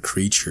outer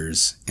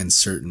creatures and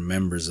certain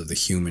members of the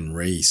human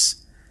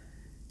race.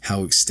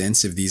 How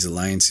extensive these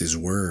alliances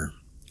were,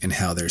 and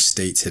how their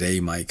state today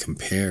might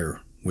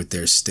compare with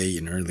their state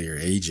in earlier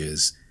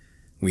ages,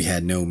 We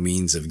had no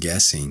means of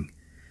guessing,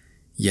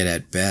 yet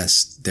at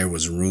best there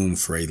was room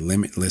for a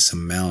limitless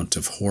amount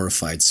of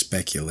horrified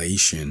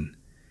speculation.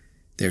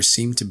 There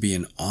seemed to be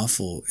an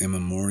awful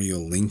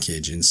immemorial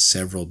linkage in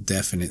several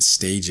definite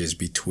stages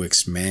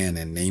betwixt man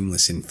and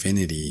nameless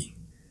infinity.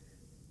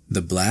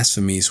 The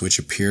blasphemies which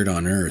appeared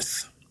on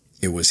Earth,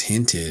 it was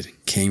hinted,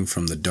 came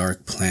from the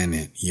dark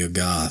planet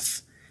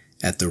Yuggoth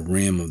at the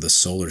rim of the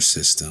solar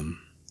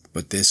system,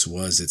 but this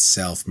was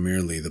itself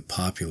merely the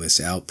populous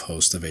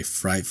outpost of a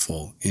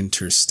frightful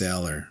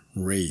interstellar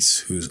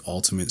race whose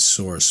ultimate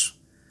source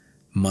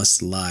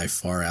must lie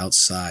far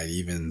outside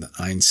even the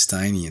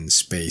Einsteinian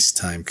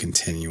space-time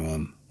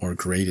continuum or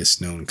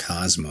greatest known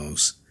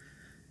cosmos.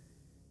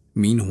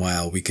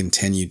 Meanwhile, we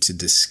continued to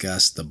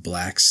discuss the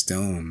Black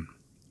Stone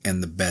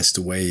and the best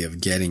way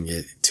of getting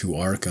it to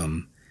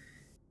Arkham.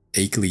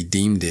 Akeley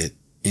deemed it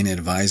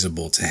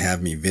inadvisable to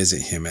have me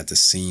visit him at the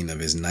scene of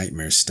his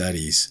nightmare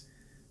studies.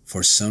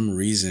 For some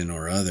reason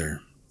or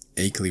other,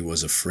 Akeley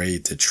was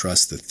afraid to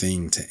trust the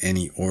thing to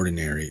any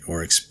ordinary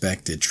or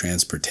expected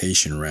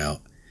transportation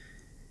route.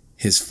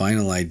 His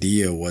final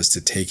idea was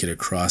to take it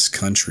across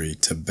country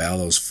to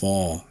Ballows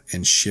Fall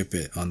and ship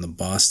it on the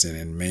Boston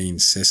and Maine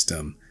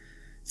system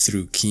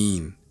through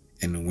Keene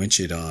and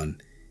Winchendon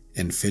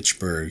and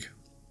Fitchburg.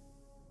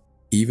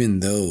 Even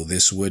though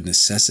this would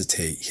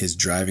necessitate his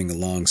driving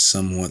along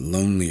somewhat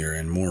lonelier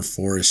and more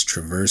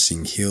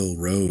forest-traversing hill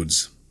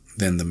roads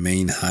than the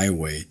main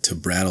highway to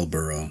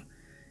Brattleboro,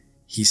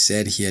 he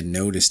said he had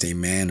noticed a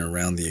man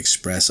around the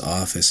express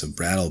office of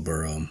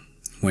Brattleboro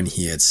when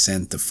he had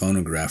sent the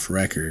phonograph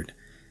record,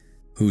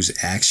 whose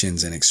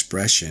actions and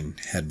expression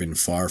had been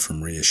far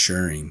from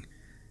reassuring.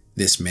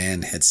 This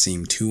man had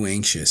seemed too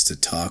anxious to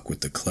talk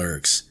with the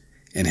clerks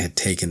and had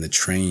taken the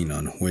train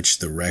on which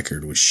the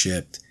record was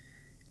shipped.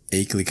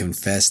 Akeley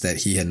confessed that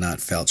he had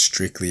not felt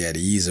strictly at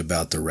ease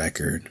about the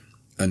record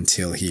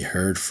until he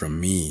heard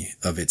from me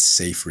of its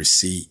safe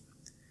receipt.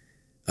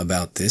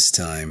 About this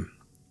time,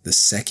 the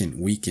second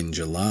week in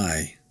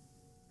July,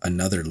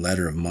 another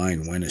letter of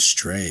mine went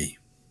astray.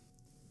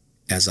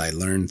 As I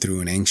learned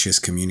through an anxious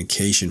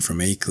communication from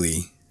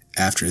Akeley,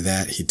 after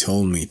that he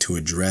told me to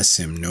address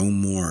him no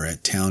more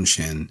at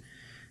Townshend,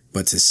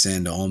 but to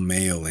send all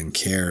mail in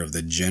care of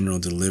the general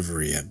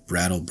delivery at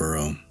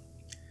Brattleboro,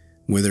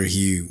 whither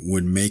he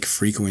would make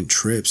frequent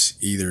trips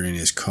either in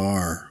his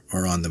car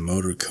or on the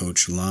motor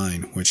coach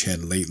line which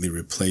had lately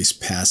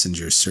replaced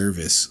passenger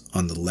service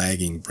on the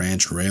lagging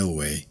branch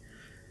railway.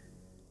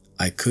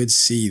 I could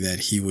see that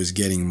he was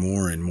getting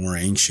more and more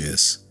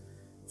anxious,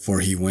 for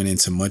he went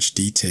into much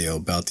detail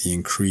about the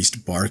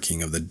increased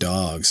barking of the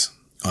dogs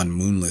on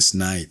moonless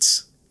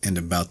nights and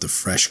about the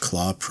fresh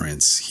claw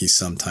prints he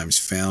sometimes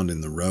found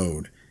in the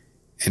road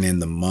and in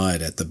the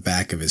mud at the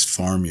back of his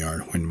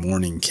farmyard when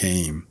morning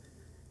came.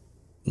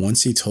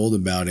 Once he told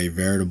about a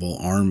veritable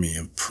army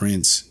of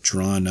prints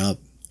drawn up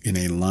in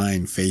a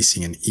line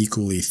facing an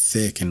equally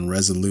thick and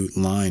resolute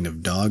line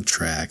of dog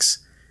tracks,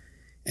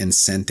 and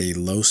sent a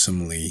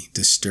loathsomely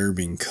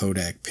disturbing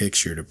Kodak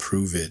picture to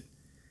prove it.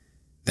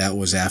 That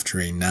was after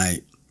a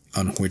night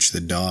on which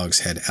the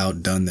dogs had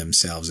outdone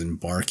themselves in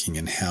barking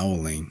and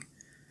howling.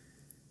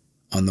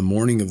 On the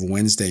morning of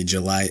Wednesday,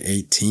 July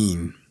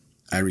 18,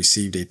 I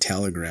received a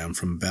telegram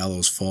from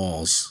Ballows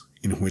Falls,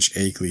 in which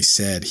Akeley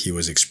said he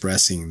was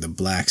expressing the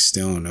Black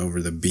Stone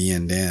over the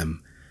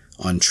B&M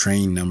on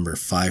train number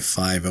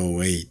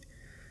 5508,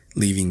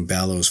 leaving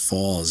Ballows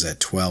Falls at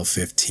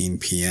 12:15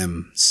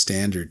 p.m.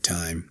 Standard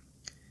Time,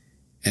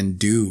 and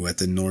due at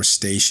the North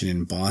Station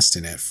in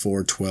Boston at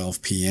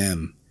 4:12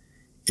 p.m.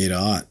 It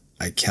ought,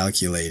 I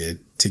calculated,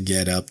 to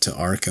get up to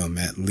Arkham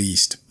at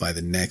least by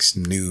the next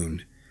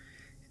noon,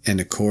 and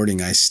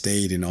according I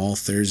stayed in all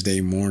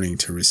Thursday morning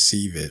to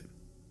receive it.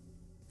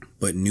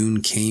 But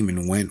noon came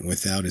and went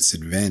without its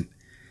advent,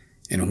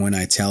 and when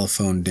I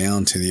telephoned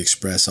down to the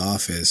express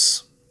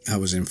office, I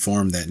was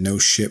informed that no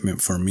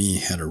shipment for me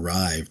had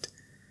arrived.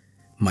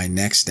 My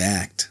next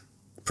act,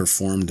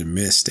 performed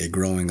amidst a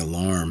growing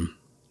alarm,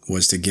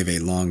 was to give a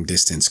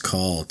long-distance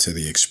call to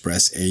the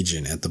express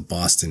agent at the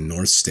Boston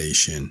North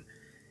Station,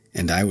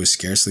 and I was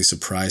scarcely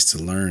surprised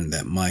to learn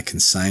that my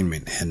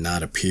consignment had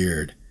not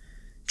appeared.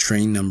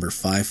 Train number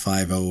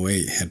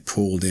 5508 had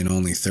pulled in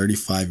only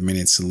 35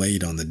 minutes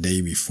late on the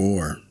day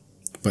before,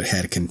 but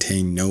had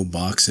contained no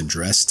box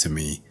addressed to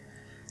me.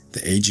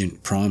 The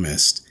agent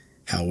promised,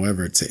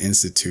 however, to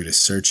institute a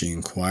searching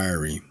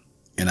inquiry,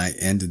 and I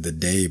ended the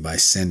day by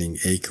sending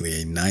Akeley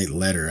a night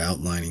letter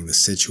outlining the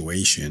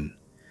situation.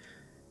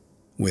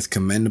 With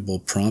commendable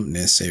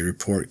promptness, a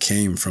report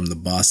came from the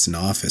Boston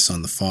office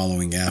on the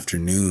following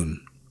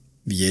afternoon,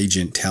 the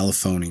agent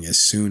telephoning as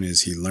soon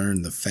as he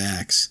learned the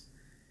facts.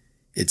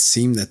 It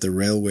seemed that the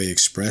railway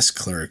express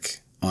clerk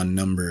on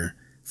number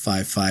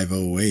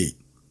 5508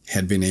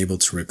 had been able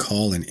to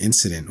recall an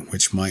incident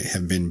which might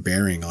have been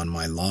bearing on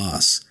my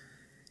loss,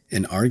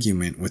 an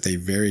argument with a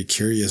very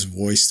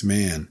curious-voiced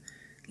man,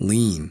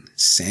 lean,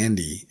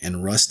 sandy,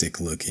 and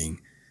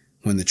rustic-looking,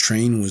 when the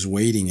train was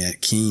waiting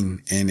at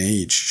Keene,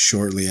 NH,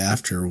 shortly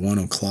after 1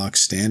 o'clock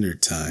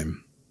Standard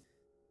Time.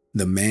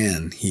 The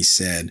man, he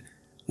said,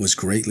 was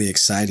greatly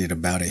excited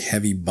about a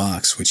heavy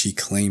box which he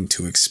claimed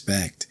to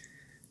expect,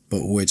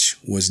 but which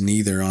was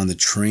neither on the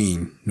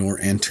train nor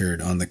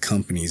entered on the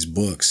company's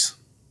books.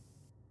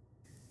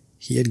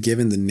 He had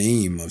given the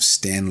name of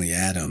Stanley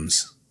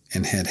Adams,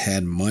 and had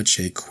had much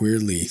a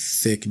queerly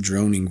thick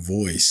droning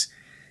voice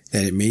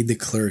that it made the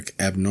clerk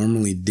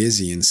abnormally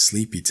dizzy and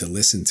sleepy to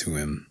listen to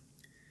him.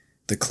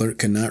 The clerk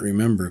could not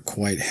remember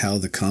quite how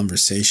the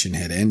conversation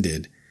had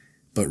ended,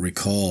 but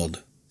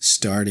recalled,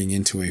 starting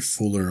into a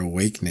fuller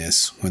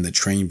awakeness when the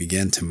train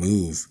began to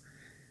move.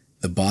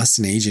 The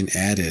Boston agent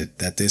added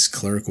that this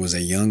clerk was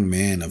a young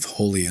man of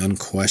wholly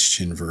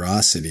unquestioned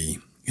veracity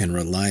and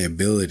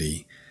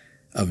reliability,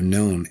 of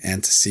known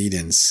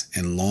antecedents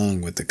and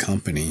long with the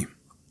company.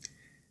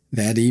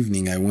 That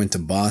evening I went to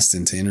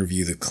Boston to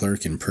interview the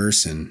clerk in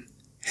person.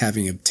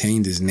 Having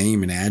obtained his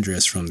name and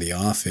address from the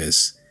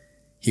office,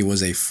 he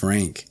was a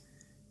frank,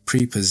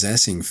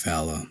 prepossessing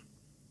fellow,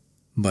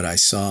 but I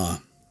saw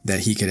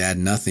that he could add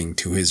nothing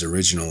to his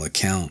original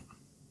account.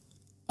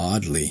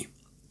 Oddly,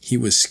 he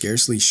was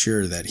scarcely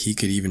sure that he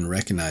could even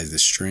recognize the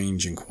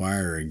strange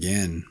inquirer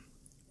again.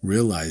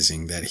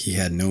 Realizing that he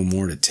had no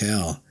more to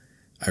tell,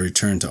 I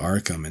returned to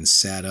Arkham and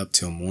sat up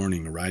till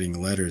morning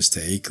writing letters to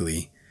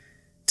Akeley,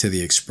 to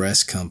the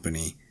express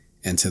company,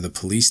 and to the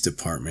police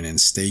department and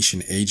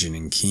station agent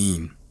in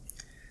Keene.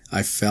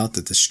 I felt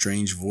that the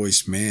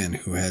strange-voiced man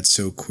who had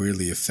so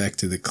queerly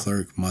affected the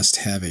clerk must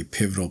have a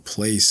pivotal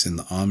place in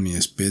the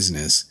ominous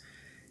business,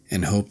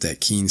 and hoped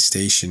that Keene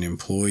station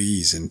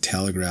employees and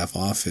telegraph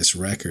office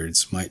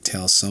records might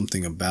tell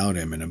something about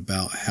him and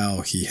about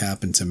how he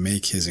happened to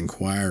make his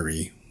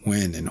inquiry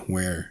when and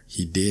where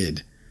he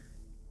did.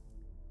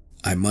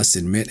 I must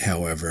admit,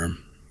 however,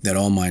 that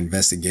all my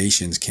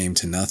investigations came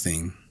to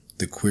nothing.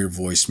 The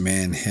queer-voiced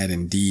man had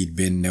indeed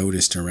been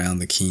noticed around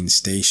the Keene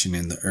station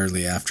in the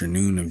early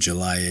afternoon of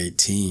July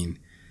 18,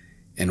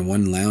 and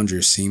one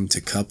lounger seemed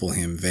to couple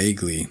him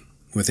vaguely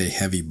with a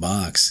heavy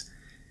box,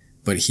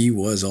 but he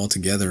was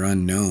altogether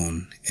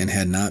unknown and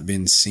had not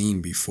been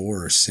seen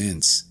before or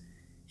since.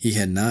 He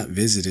had not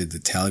visited the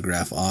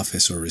telegraph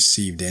office or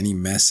received any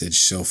message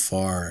so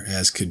far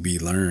as could be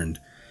learned,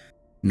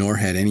 nor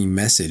had any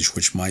message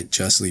which might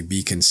justly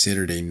be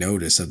considered a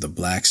notice of the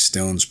Black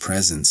Stone's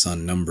presence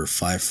on number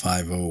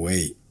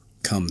 5508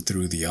 come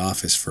through the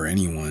office for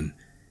anyone.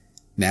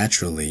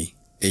 Naturally,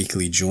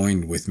 Akeley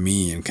joined with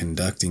me in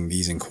conducting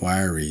these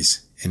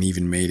inquiries, and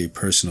even made a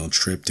personal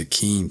trip to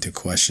Keene to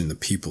question the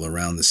people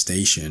around the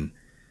station,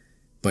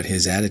 but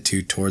his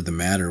attitude toward the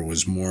matter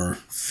was more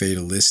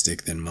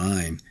fatalistic than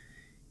mine.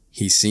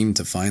 He seemed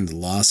to find the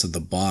loss of the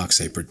box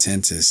a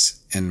portentous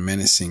and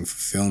menacing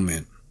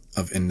fulfillment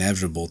of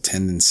inevitable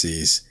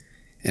tendencies,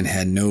 and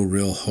had no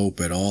real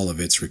hope at all of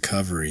its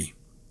recovery.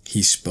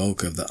 He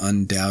spoke of the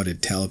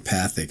undoubted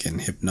telepathic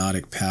and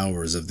hypnotic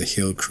powers of the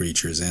hill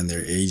creatures and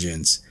their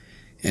agents,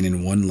 and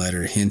in one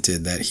letter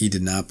hinted that he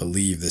did not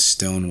believe the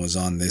stone was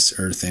on this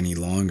earth any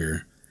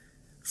longer.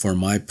 For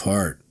my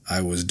part,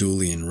 I was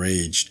duly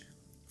enraged,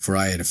 for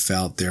I had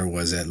felt there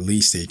was at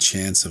least a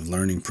chance of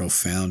learning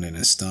profound and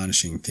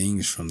astonishing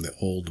things from the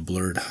old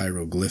blurred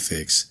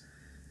hieroglyphics.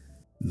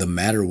 The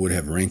matter would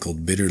have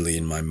rankled bitterly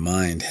in my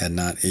mind had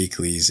not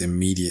Akeley's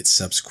immediate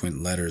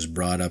subsequent letters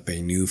brought up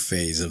a new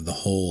phase of the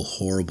whole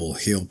horrible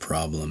hill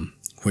problem,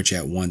 which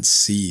at once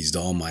seized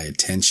all my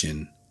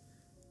attention.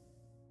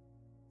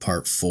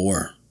 Part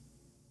 4.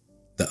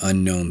 The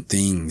unknown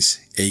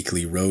things,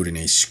 Akeley wrote in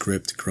a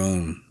script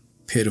grown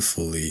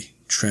pitifully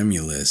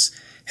tremulous,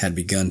 had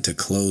begun to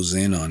close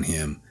in on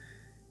him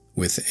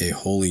with a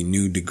wholly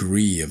new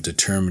degree of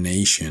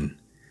determination.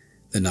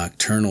 The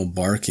nocturnal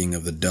barking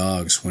of the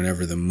dogs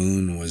whenever the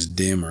moon was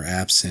dim or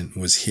absent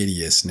was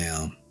hideous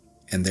now,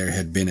 and there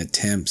had been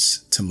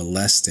attempts to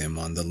molest him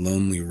on the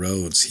lonely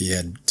roads he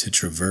had to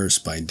traverse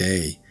by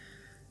day.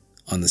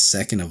 On the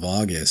 2nd of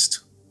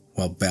August,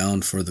 while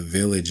bound for the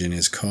village in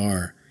his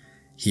car,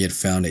 he had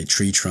found a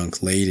tree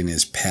trunk laid in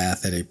his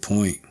path at a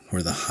point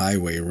where the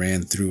highway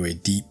ran through a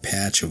deep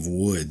patch of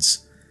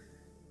woods,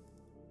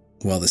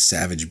 while the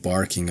savage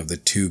barking of the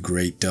 2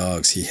 great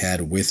dogs he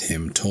had with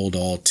him told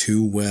all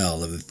too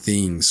well of the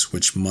things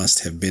which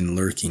must have been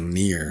lurking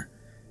near.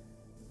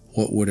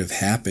 What would have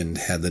happened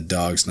had the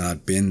dogs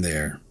not been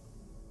there?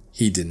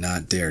 He did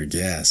not dare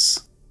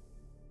guess.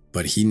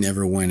 But he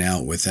never went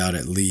out without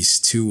at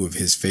least 2 of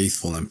his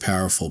faithful and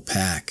powerful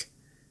pack.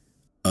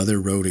 Other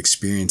road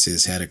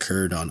experiences had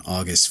occurred on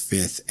August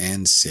 5th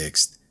and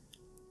 6th,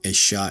 a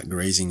shot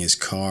grazing his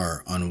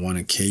car on one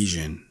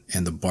occasion,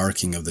 and the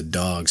barking of the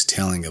dogs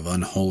telling of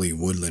unholy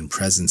woodland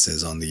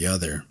presences on the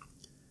other.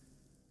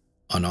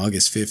 On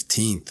August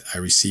 15th, I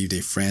received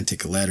a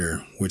frantic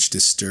letter which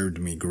disturbed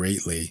me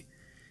greatly,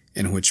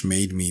 and which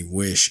made me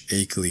wish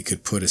Akeley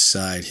could put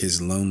aside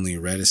his lonely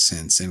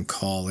reticence and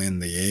call in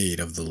the aid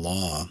of the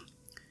law.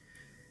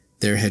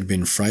 There had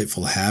been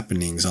frightful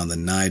happenings on the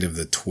night of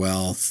the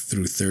 12th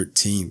through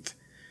 13th,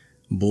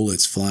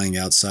 bullets flying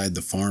outside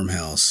the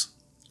farmhouse,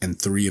 and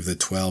 3 of the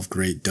 12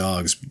 great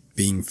dogs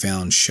being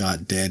found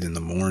shot dead in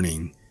the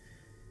morning.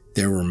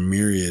 There were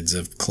myriads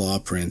of claw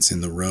prints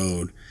in the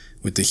road,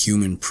 with the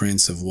human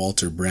prints of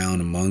Walter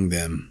Brown among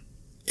them.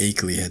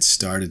 Akeley had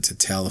started to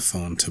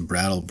telephone to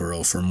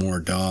Brattleboro for more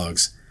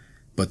dogs,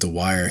 but the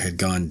wire had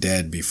gone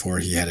dead before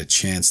he had a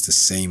chance to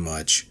say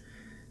much.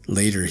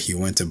 Later he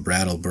went to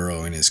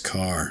Brattleboro in his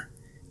car,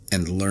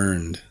 and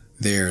learned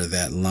there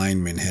that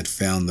linemen had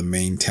found the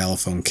main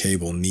telephone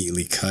cable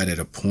neatly cut at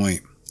a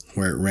point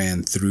where it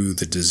ran through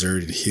the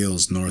deserted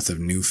hills north of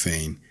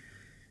Newfane.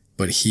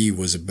 But he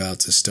was about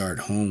to start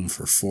home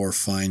for 4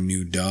 fine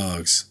new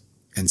dogs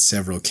and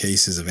several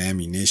cases of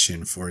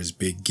ammunition for his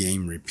big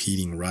game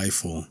repeating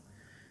rifle.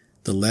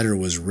 The letter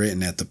was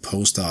written at the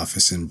post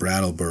office in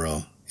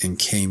Brattleboro and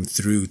came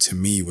through to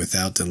me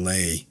without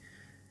delay.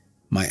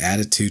 My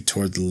attitude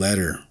toward the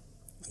letter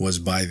was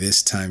by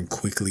this time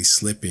quickly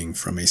slipping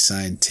from a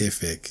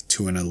scientific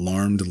to an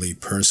alarmingly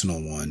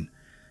personal one.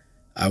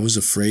 I was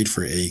afraid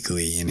for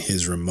Akeley in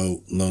his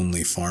remote,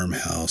 lonely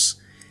farmhouse,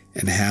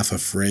 and half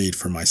afraid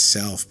for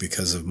myself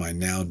because of my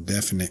now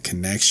definite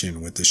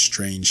connection with the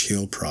strange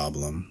hill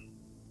problem.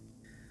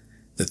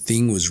 The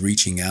thing was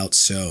reaching out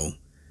so.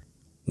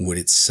 Would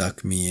it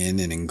suck me in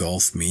and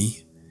engulf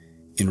me?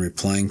 In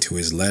replying to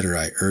his letter,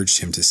 I urged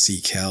him to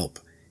seek help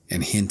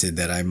and hinted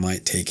that I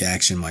might take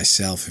action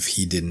myself if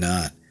he did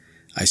not.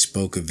 I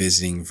spoke of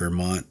visiting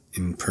Vermont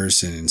in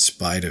person in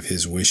spite of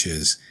his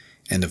wishes,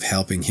 and of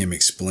helping him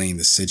explain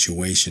the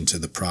situation to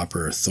the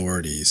proper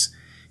authorities.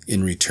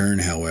 In return,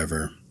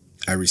 however,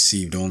 I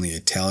received only a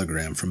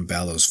telegram from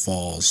Ballows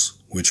Falls,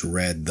 which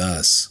read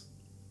thus: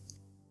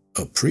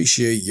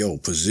 "Appreciate your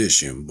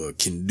position, but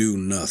can do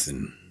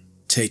nothing.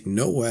 Take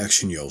no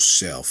action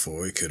yourself,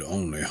 for it could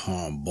only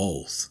harm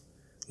both.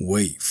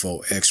 Wait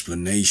for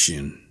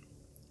explanation.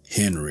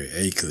 Henry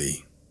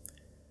Akeley."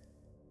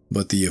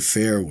 But the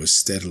affair was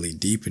steadily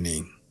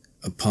deepening.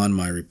 Upon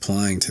my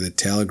replying to the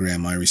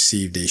telegram, I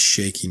received a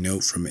shaky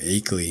note from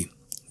Akeley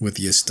with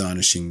the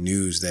astonishing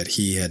news that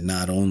he had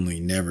not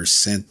only never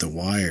sent the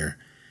wire,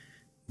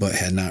 but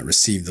had not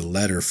received the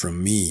letter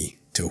from me,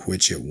 to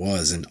which it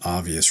was an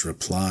obvious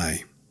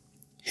reply.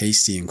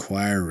 Hasty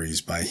inquiries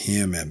by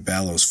him at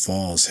Ballows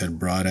Falls had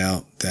brought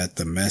out that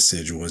the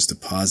message was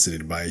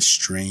deposited by a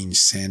strange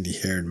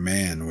sandy-haired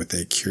man with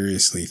a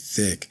curiously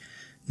thick,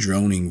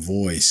 droning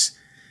voice,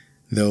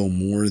 though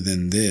more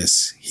than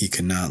this he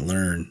could not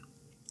learn.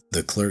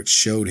 The clerk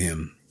showed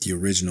him the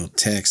original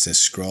text as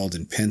scrawled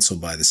in pencil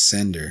by the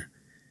sender,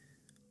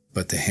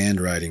 but the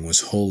handwriting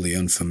was wholly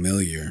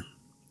unfamiliar.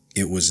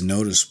 It was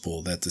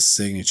noticeable that the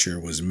signature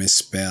was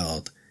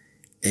misspelled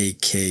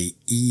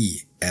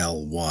Akeley,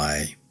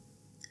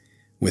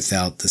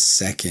 without the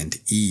second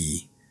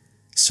E.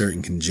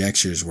 Certain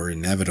conjectures were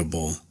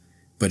inevitable,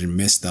 but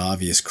amidst the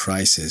obvious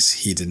crisis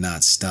he did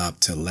not stop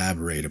to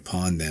elaborate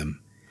upon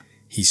them.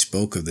 He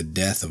spoke of the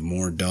death of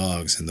more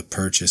dogs and the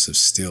purchase of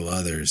still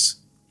others,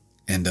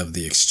 and of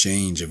the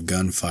exchange of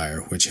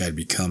gunfire which had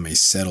become a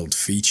settled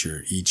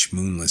feature each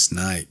moonless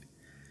night.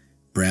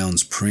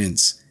 Brown's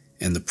prints,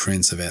 and the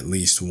prints of at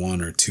least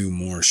 1 or 2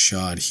 more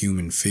shod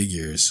human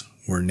figures,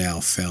 were now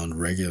found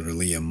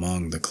regularly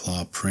among the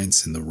claw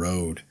prints in the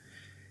road,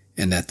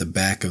 and at the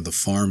back of the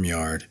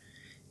farmyard.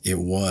 It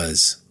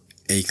was,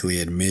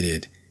 Akeley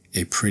admitted,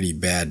 a pretty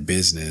bad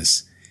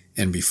business,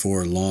 and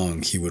before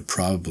long he would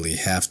probably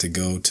have to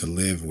go to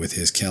live with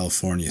his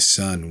California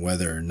son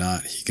whether or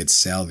not he could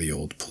sell the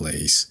old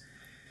place.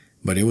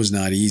 But it was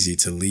not easy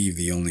to leave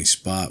the only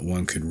spot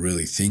one could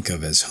really think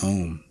of as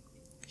home.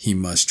 He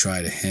must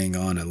try to hang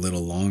on a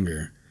little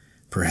longer.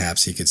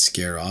 Perhaps he could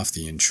scare off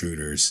the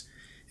intruders,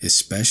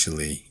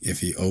 especially if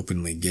he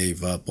openly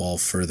gave up all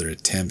further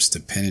attempts to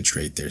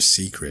penetrate their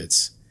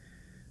secrets.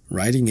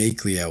 Writing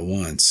Akeley at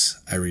once,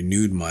 I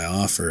renewed my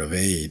offer of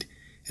aid,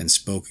 and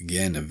spoke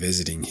again of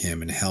visiting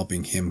him and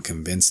helping him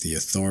convince the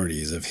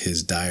authorities of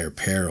his dire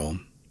peril.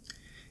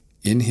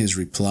 In his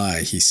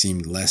reply, he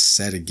seemed less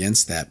set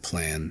against that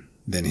plan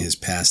than his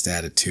past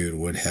attitude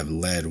would have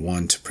led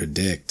one to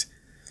predict,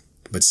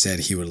 but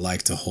said he would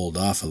like to hold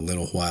off a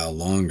little while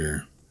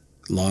longer,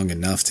 long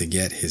enough to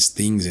get his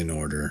things in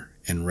order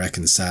and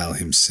reconcile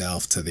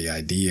himself to the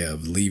idea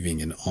of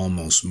leaving an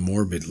almost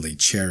morbidly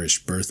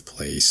cherished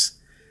birthplace.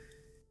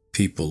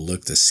 People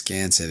looked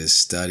askance at his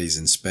studies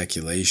and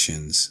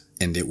speculations,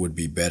 and it would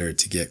be better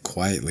to get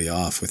quietly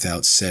off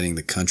without setting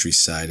the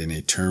countryside in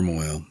a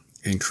turmoil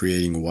and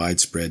creating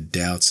widespread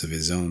doubts of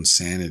his own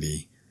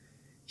sanity.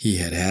 He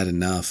had had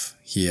enough,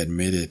 he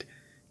admitted,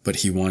 but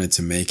he wanted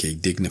to make a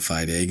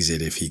dignified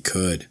exit if he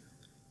could.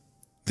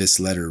 This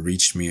letter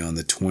reached me on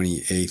the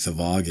 28th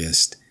of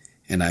August,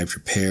 and I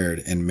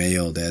prepared and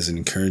mailed as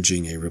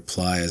encouraging a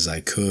reply as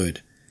I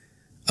could.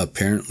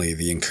 Apparently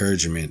the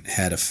encouragement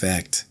had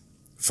effect,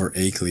 for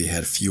Akeley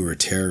had fewer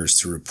terrors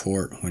to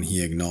report when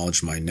he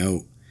acknowledged my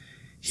note.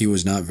 He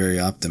was not very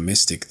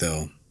optimistic,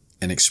 though,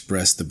 and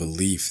expressed the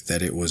belief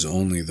that it was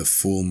only the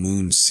full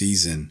moon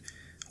season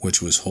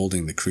which was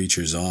holding the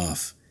creatures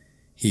off.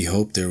 He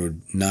hoped there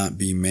would not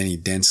be many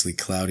densely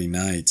cloudy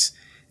nights,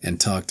 and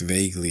talked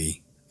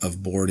vaguely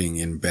of boarding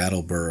in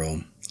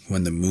Brattleboro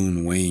when the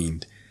moon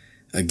waned.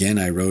 Again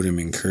I wrote him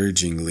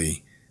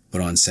encouragingly,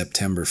 but on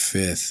September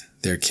 5th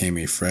there came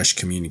a fresh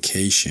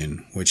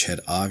communication which had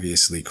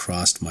obviously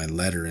crossed my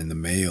letter in the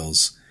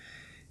mails,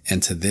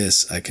 and to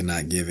this I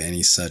cannot give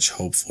any such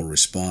hopeful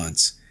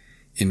response.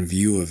 In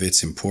view of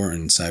its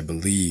importance, I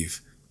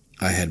believe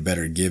I had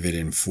better give it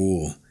in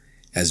full,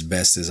 as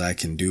best as I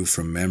can do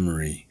from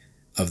memory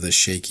of the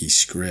shaky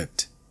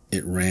script.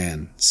 It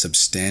ran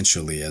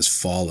substantially as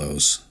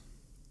follows.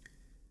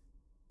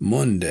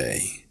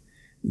 Monday.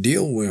 Dear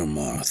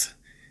Wilmarth,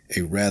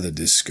 a rather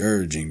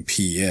discouraging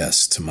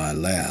P.S. to my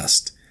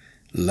last.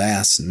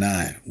 Last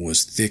night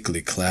was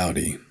thickly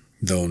cloudy,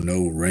 though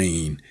no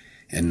rain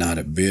and not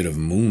a bit of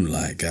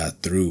moonlight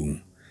got through.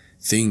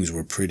 Things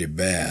were pretty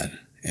bad,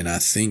 and I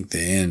think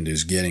the end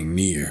is getting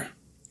near,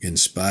 in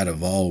spite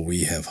of all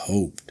we have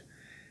hoped.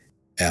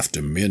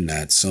 After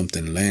midnight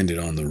something landed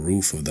on the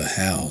roof of the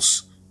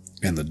house,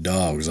 and the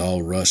dogs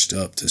all rushed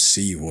up to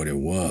see what it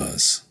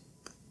was.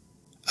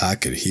 I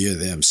could hear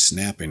them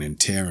snapping and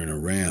tearing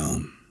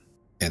around,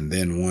 and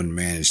then one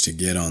managed to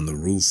get on the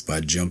roof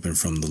by jumping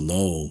from the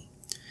low.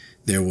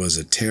 There was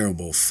a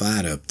terrible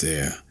fight up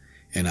there,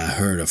 and I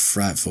heard a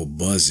frightful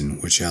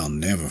buzzing which I'll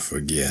never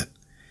forget.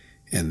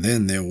 And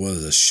then there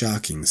was a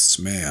shocking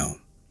smell.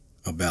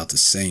 About the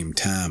same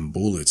time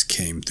bullets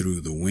came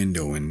through the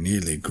window and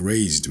nearly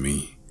grazed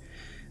me.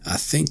 I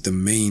think the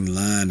main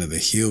line of the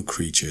hill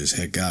creatures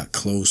had got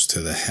close to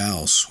the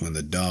house when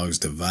the dogs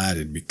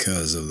divided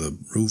because of the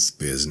roof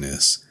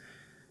business.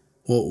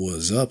 What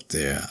was up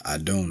there I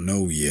don't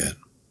know yet,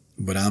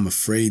 but I'm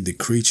afraid the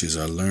creatures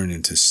are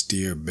learning to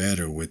steer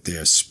better with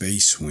their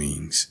space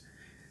wings.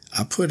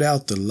 I put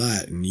out the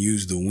light and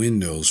used the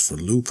windows for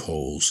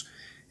loopholes,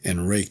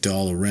 and raked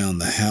all around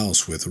the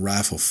house with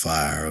rifle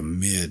fire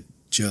amid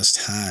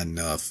just high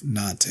enough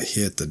not to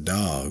hit the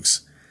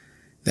dogs.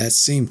 That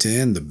seemed to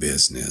end the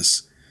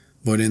business,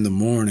 but in the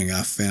morning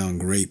I found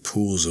great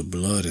pools of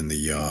blood in the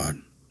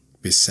yard,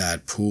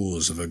 beside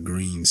pools of a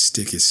green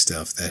sticky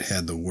stuff that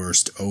had the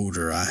worst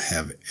odor I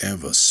have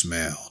ever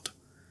smelled.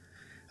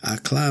 I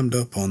climbed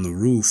up on the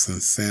roof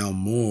and found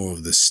more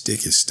of the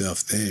sticky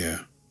stuff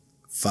there.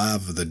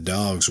 5 of the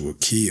dogs were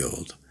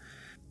killed.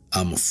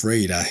 I'm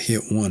afraid I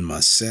hit one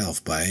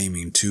myself by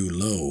aiming too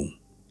low,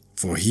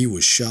 for he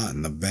was shot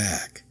in the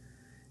back.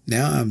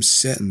 Now I'm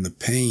setting the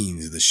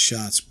pains the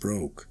shots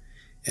broke,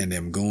 and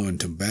am going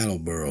to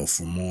Brattleboro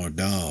for more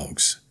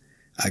dogs.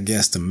 I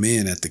guess the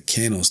men at the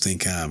kennels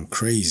think I'm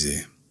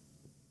crazy.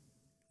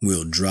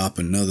 We'll drop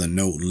another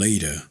note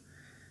later.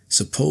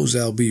 Suppose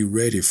I'll be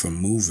ready for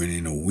moving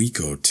in a week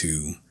or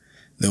 2,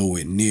 though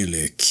it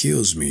nearly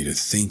kills me to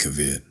think of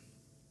it.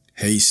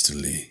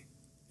 Hastily,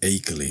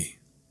 Akeley.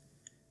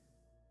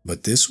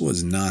 But this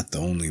was not the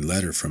only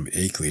letter from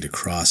Akeley to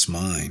cross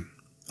mine.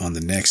 On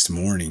the next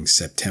morning,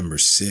 September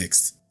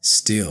 6th,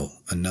 still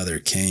another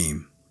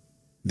came.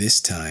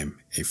 This time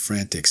a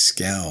frantic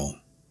scowl,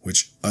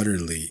 which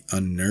utterly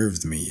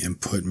unnerved me and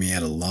put me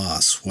at a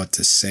loss what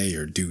to say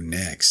or do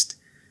next.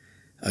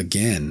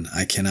 Again,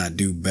 I cannot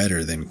do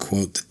better than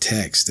quote the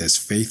text as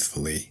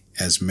faithfully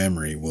as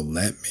memory will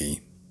let me.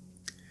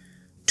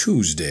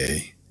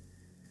 Tuesday.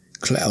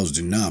 Clouds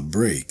do not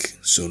break,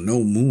 so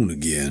no moon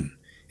again.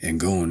 And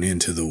going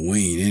into the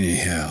wane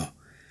anyhow.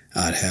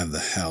 I'd have the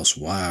house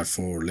wired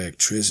for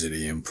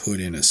electricity and put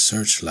in a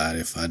searchlight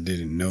if I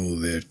didn't know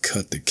they'd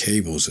cut the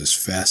cables as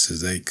fast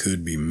as they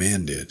could be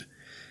mended.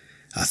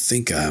 I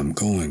think I am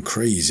going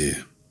crazy.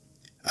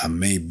 I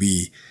may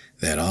be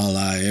that all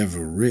I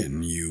ever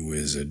written you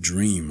is a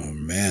dream or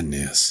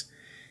madness.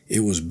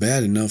 It was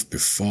bad enough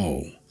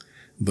before,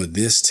 but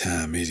this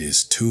time it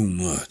is too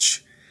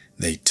much.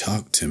 They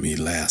talked to me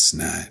last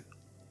night.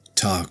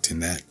 Talked in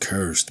that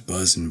cursed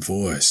buzzing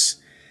voice,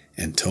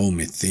 and told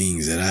me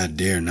things that I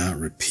dare not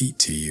repeat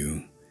to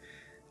you.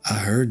 I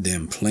heard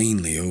them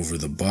plainly over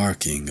the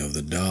barking of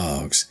the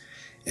dogs,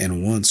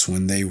 and once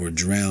when they were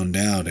drowned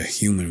out a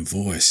human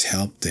voice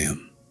helped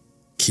them.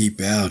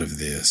 Keep out of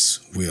this,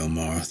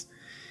 Wilmarth.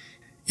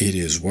 It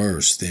is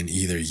worse than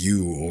either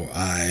you or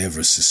I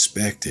ever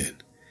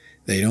suspected.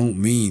 They don't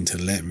mean to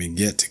let me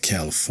get to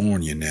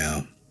California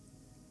now.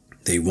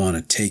 They want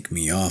to take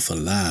me off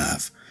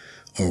alive,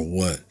 or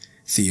what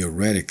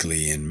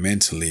theoretically and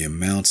mentally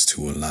amounts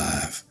to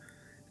alive,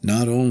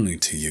 not only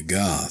to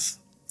Yuggoth,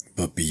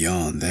 but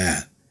beyond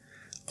that,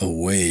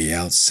 away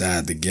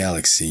outside the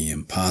galaxy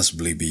and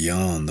possibly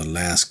beyond the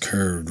last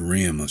curved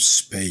rim of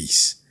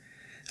space.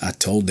 I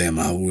told them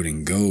I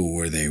wouldn't go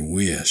where they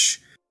wish,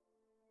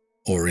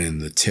 or in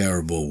the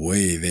terrible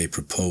way they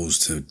propose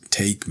to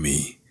take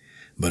me,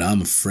 but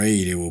I'm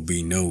afraid it will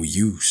be no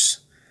use.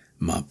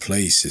 My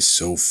place is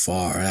so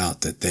far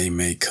out that they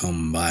may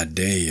come by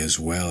day as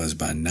well as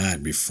by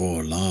night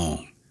before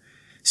long.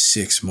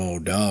 6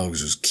 more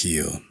dogs was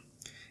killed,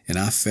 and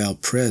I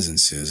felt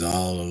presences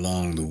all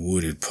along the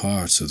wooded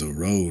parts of the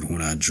road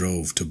when I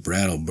drove to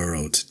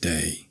Brattleboro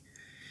today.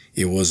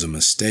 It was a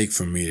mistake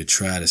for me to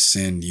try to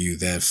send you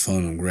that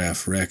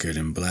phonograph record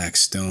in black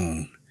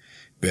stone.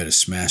 Better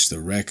smash the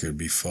record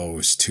before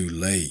it's too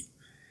late.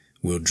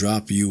 Will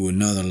drop you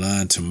another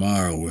line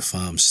tomorrow if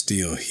I'm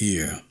still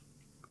here.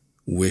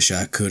 Wish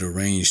I could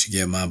arrange to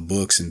get my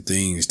books and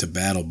things to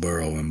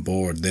Battleboro and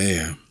board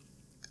there.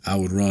 I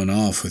would run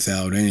off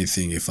without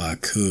anything if I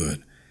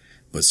could,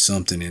 but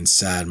something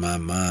inside my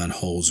mind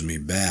holds me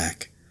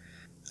back.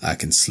 I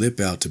can slip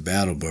out to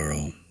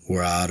Battleboro,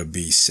 where I ought to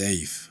be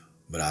safe,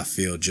 but I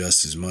feel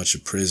just as much a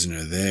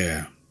prisoner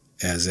there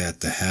as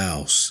at the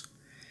house.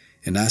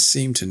 And I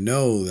seem to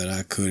know that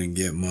I couldn't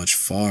get much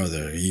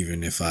farther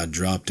even if I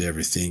dropped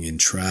everything and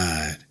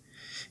tried.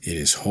 It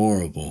is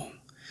horrible.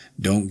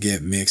 Don't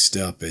get mixed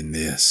up in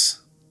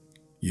this.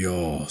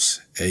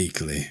 Yours,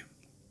 Akeley.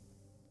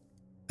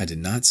 I did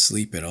not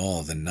sleep at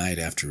all the night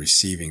after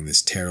receiving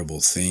this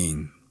terrible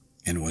thing,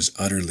 and was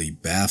utterly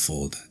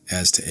baffled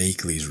as to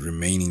Akeley's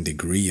remaining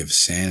degree of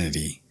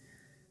sanity.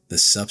 The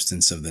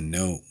substance of the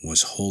note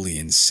was wholly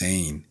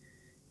insane,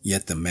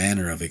 yet the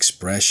manner of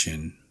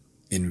expression,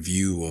 in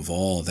view of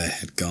all that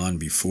had gone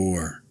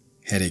before,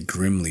 had a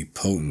grimly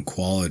potent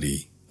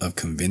quality of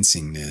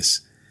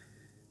convincingness.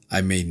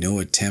 I made no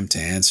attempt to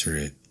answer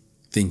it,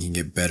 thinking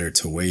it better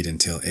to wait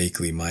until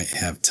Akeley might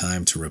have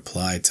time to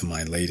reply to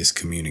my latest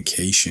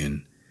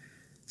communication.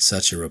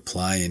 Such a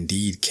reply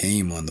indeed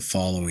came on the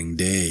following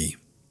day,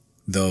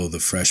 though the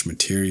fresh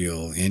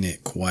material in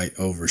it quite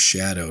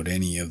overshadowed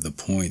any of the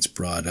points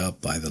brought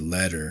up by the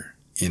letter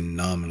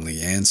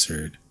nominally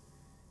answered.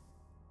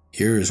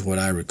 Here is what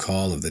I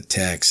recall of the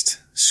text,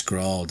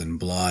 scrawled and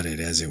blotted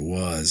as it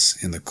was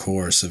in the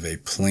course of a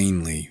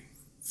plainly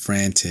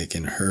frantic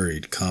and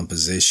hurried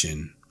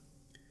composition.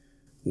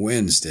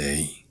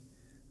 Wednesday.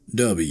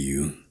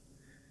 W.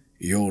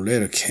 Your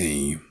letter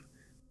came,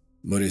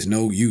 but it's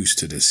no use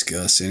to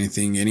discuss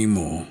anything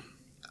anymore.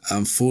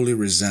 I'm fully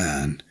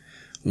resigned.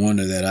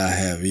 Wonder that I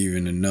have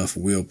even enough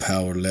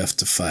willpower left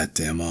to fight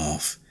them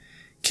off.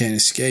 Can't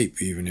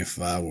escape even if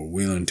I were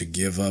willing to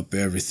give up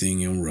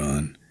everything and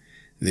run.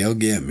 They'll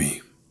get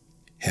me.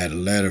 Had a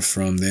letter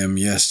from them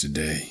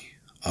yesterday.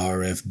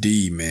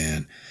 RFD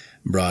man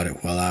brought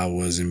it while I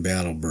was in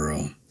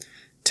Battleboro.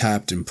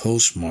 Typed and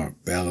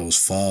postmarked Ballos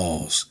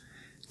Falls.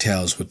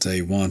 Tells what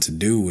they want to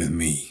do with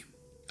me.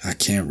 I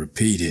can't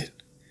repeat it.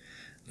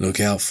 Look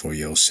out for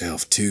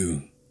yourself,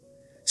 too.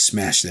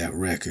 Smash that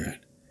record.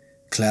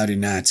 Cloudy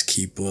nights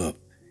keep up,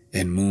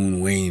 and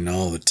moon waning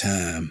all the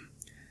time.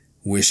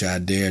 Wish I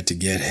dared to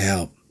get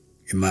help.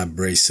 It might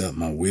brace up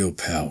my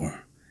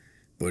willpower.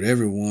 But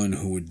everyone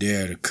who would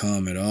dare to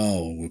come at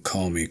all would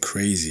call me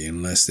crazy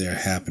unless there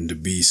happened to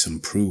be some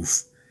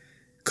proof.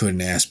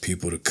 Couldn't ask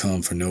people to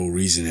come for no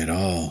reason at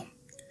all.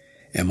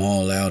 Am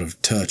all out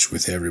of touch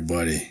with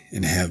everybody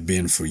and have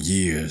been for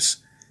years.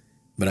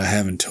 But I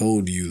haven't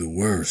told you the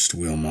worst,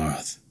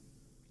 Wilmarth.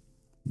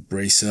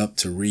 Brace up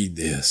to read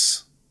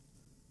this,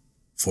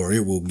 for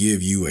it will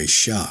give you a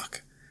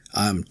shock.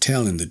 I'm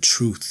telling the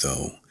truth,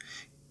 though.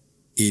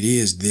 It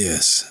is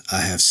this: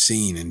 I have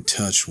seen and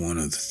touched one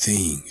of the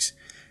things,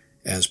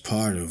 as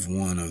part of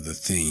one of the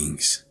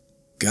things.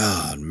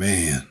 God,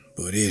 man,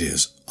 but it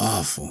is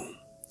awful.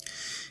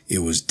 It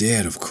was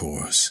dead, of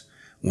course.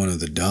 One of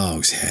the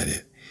dogs had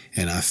it,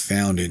 and I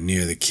found it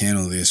near the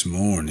kennel this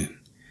morning.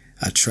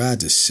 I tried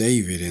to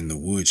save it in the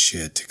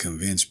woodshed to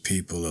convince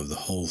people of the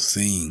whole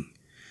thing,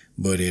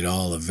 but it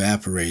all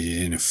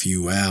evaporated in a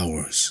few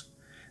hours.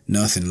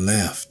 Nothing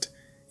left,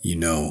 you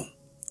know.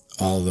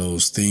 All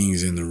those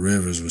things in the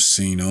rivers were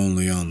seen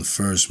only on the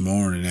first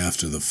morning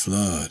after the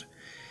flood.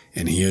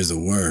 And here's the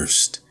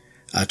worst.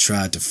 I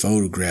tried to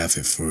photograph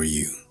it for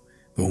you,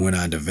 but when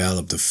I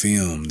developed the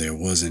film, there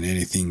wasn't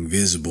anything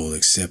visible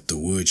except the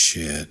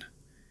woodshed.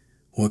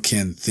 What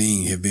can the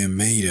thing have been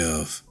made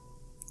of?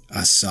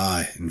 I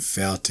saw it and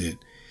felt it,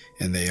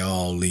 and they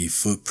all leave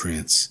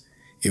footprints.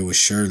 It was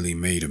surely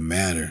made of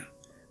matter,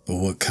 but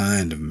what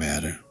kind of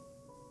matter?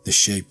 The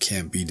shape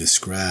can't be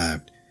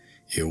described.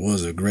 It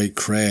was a great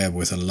crab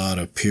with a lot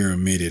of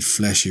pyramided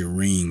fleshy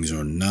rings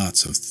or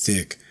knots of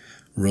thick,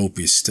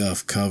 ropey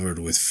stuff covered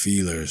with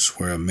feelers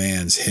where a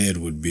man's head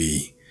would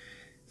be.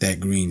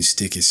 That green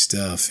sticky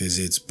stuff is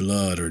its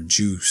blood or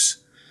juice,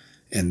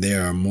 and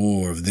there are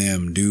more of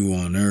them due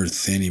on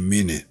earth any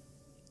minute.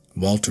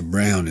 Walter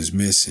Brown is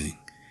missing.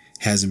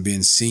 Hasn't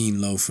been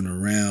seen loafing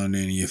around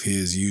any of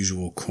his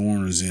usual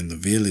corners in the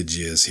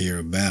villages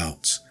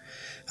hereabouts.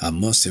 I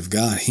must have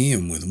got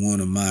him with one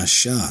of my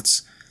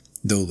shots,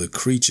 though the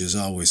creatures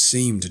always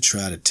seem to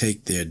try to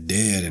take their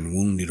dead and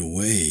wounded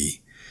away.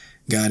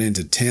 Got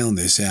into town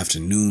this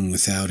afternoon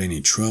without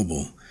any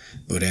trouble,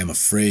 but am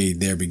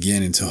afraid they're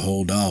beginning to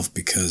hold off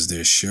because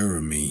they're sure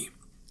of me.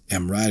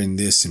 Am writing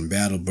this in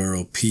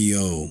Battleboro,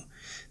 P.O.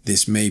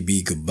 This may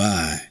be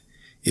goodbye.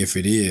 If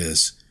it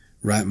is,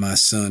 write my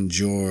son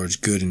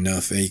George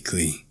Goodenough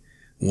Akeley,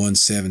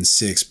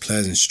 176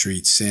 Pleasant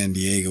Street, San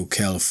Diego,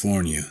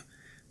 California.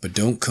 But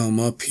don't come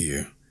up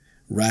here.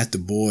 Write the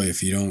boy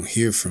if you don't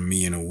hear from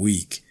me in a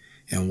week,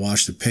 and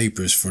watch the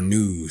papers for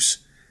news.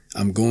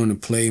 I'm going to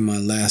play my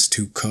last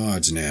 2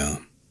 cards now.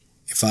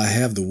 If I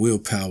have the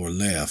willpower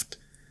left,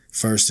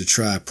 first to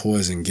try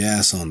poison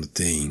gas on the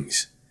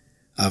things.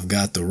 I've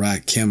got the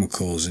right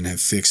chemicals and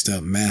have fixed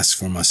up masks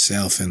for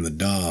myself and the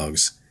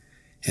dogs.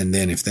 And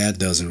then if that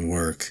doesn't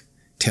work,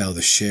 tell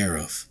the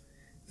sheriff.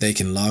 They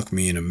can lock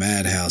me in a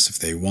madhouse if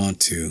they want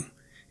to.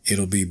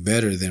 It'll be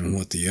better than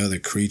what the other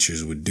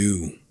creatures would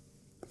do.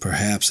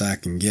 Perhaps I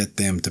can get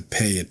them to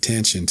pay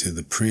attention to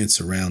the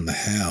prints around the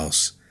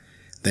house.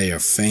 They are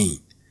faint,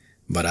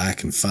 but I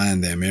can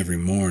find them every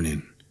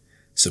morning.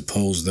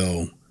 Suppose,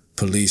 though,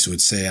 police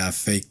would say I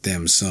faked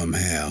them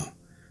somehow,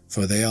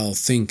 for they all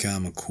think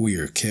I'm a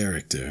queer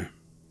character.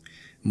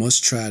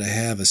 Must try to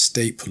have a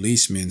state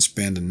policeman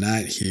spend a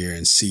night here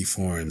and see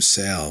for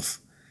himself,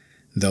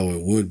 though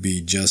it would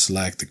be just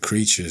like the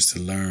creatures to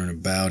learn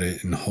about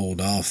it and hold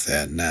off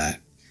that night.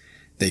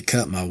 They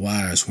cut my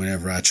wires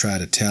whenever I try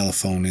to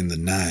telephone in the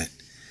night.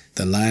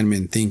 The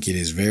linemen think it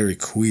is very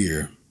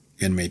queer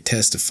and may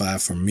testify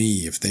for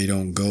me if they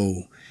don't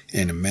go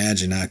and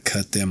imagine I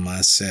cut them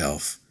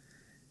myself.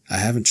 I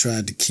haven't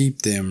tried to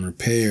keep them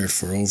repaired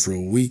for over a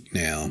week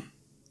now.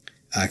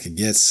 I could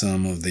get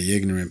some of the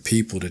ignorant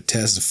people to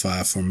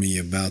testify for me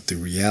about the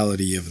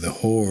reality of the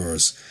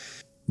horrors,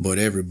 but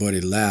everybody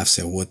laughs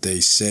at what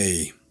they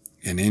say,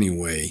 and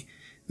anyway,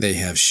 they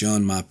have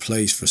shunned my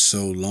place for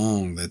so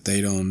long that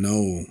they don't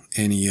know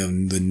any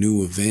of the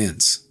new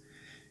events.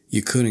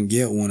 You couldn't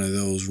get one of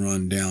those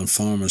run-down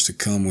farmers to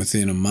come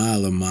within a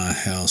mile of my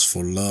house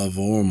for love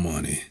or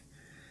money.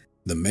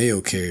 The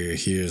mail carrier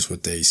hears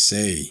what they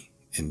say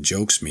and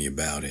jokes me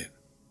about it.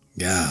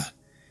 God,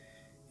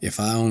 if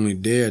I only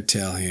dare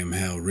tell him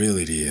how real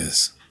it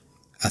is.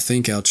 I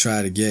think I'll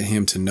try to get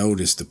him to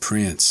notice the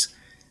prints,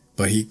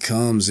 but he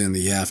comes in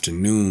the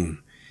afternoon,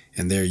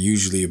 and they're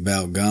usually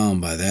about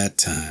gone by that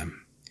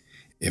time.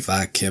 If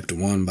I kept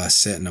one by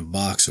setting a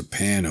box or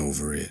pan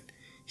over it,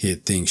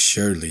 he'd think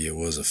surely it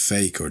was a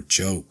fake or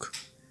joke.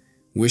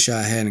 Wish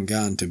I hadn't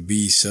gotten to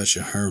be such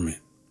a hermit,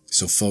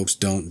 so folks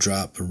don't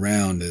drop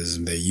around as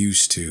they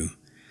used to.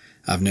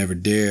 I've never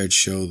dared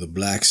show the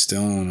Black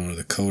Stone or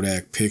the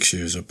Kodak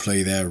pictures or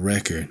play that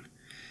record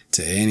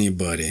to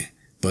anybody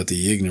but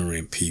the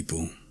ignorant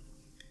people.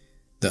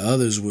 The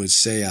others would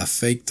say I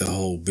faked the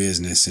whole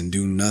business and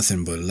do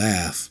nothing but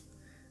laugh,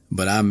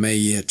 but I may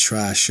yet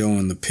try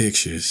showing the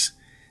pictures.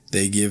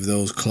 They give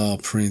those claw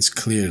prints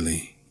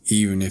clearly,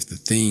 even if the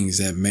things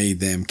that made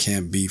them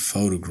can't be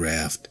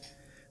photographed.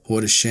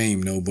 What a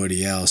shame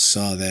nobody else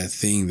saw that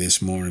thing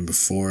this morning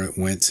before it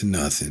went to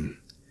nothing.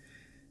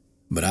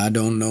 But I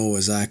don't know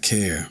as I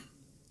care.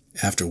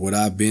 After what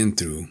I've been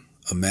through,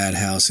 a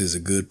madhouse is a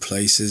good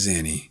place as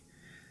any.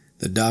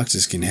 The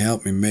doctors can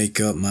help me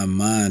make up my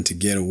mind to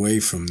get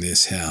away from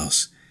this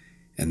house,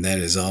 and that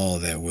is all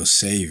that will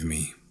save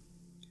me.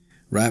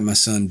 Write my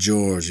son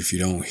George if you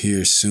don't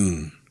hear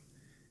soon.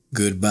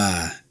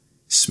 Goodbye,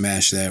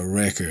 smash that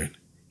record,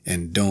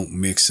 and don't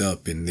mix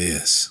up in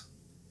this.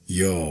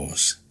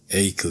 Yours,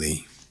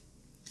 Akeley.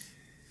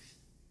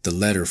 The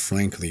letter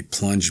frankly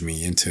plunged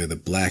me into the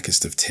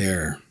blackest of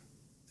terror.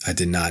 I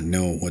did not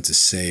know what to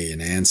say in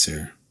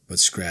answer, but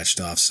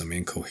scratched off some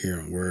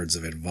incoherent words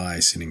of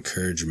advice and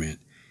encouragement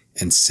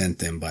and sent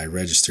them by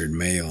registered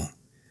mail.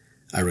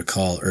 I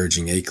recall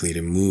urging Akeley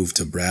to move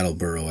to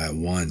Brattleboro at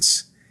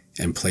once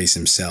and place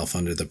himself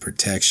under the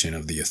protection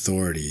of the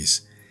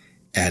authorities,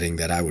 adding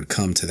that I would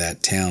come to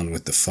that town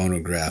with the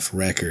phonograph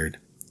record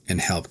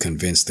and help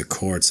convince the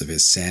courts of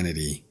his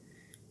sanity.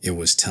 It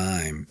was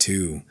time,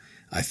 too,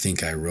 I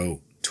think I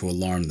wrote, to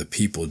alarm the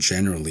people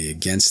generally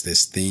against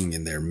this thing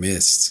in their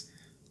midst.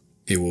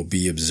 It will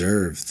be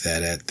observed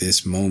that at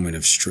this moment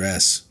of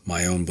stress,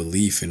 my own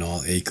belief in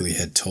all Akeley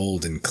had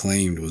told and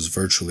claimed was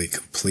virtually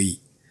complete,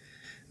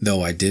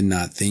 though I did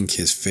not think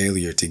his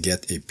failure to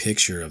get a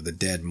picture of the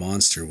dead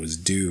monster was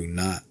due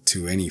not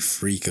to any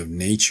freak of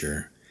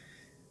nature,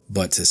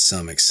 but to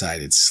some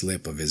excited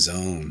slip of his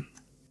own.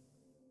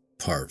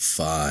 Part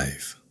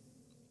 5.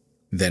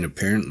 Then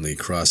apparently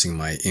crossing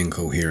my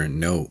incoherent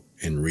note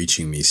and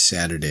reaching me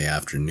Saturday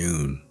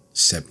afternoon,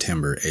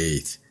 September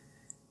 8th,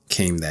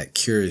 came that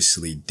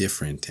curiously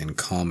different and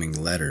calming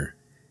letter,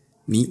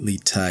 neatly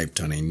typed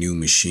on a new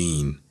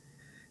machine,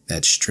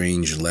 that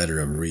strange letter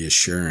of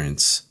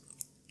reassurance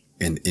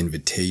and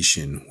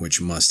invitation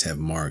which must have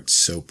marked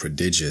so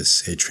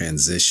prodigious a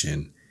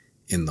transition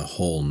in the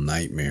whole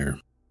nightmare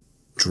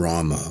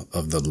drama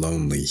of the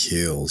lonely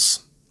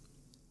hills.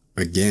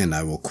 Again,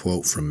 I will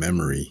quote from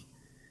memory,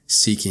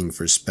 seeking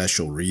for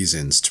special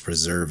reasons to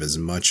preserve as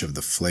much of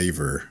the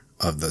flavor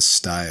of the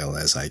style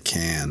as I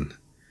can.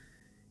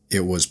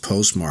 It was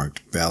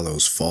postmarked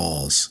Ballows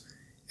Falls,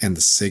 and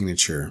the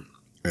signature,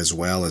 as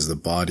well as the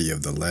body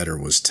of the letter,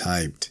 was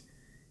typed,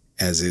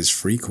 as is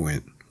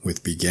frequent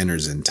with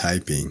beginners in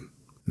typing.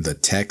 The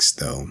text,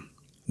 though,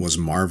 was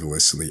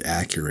marvelously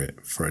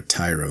accurate for a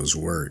tyro's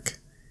work,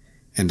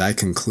 and I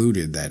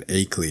concluded that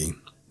Akeley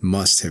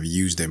must have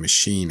used a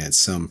machine at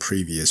some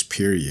previous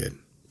period,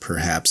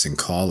 perhaps in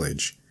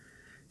college.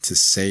 To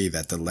say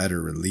that the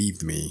letter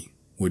relieved me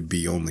would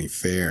be only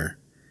fair,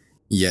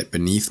 yet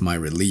beneath my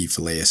relief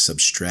lay a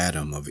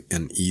substratum of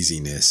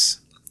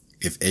uneasiness.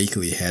 If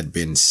Akeley had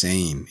been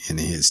sane in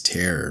his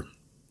terror,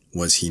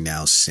 Was he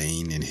now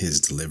sane in his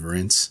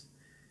deliverance?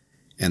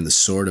 And the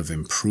sort of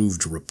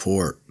improved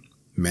report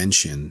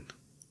mentioned,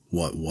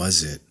 what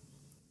was it?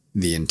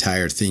 The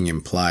entire thing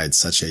implied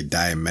such a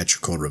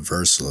diametrical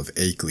reversal of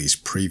Akeley's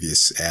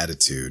previous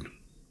attitude.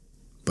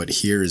 But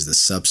here is the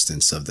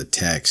substance of the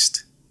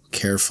text,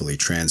 carefully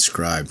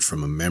transcribed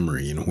from a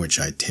memory in which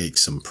I take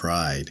some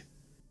pride.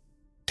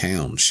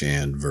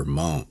 Townshend,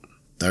 Vermont,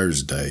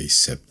 Thursday,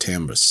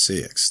 September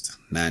 6th,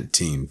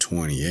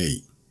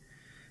 1928.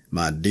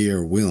 My dear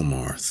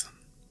Wilmarth,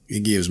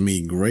 it gives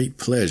me great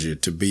pleasure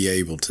to be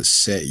able to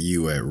set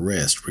you at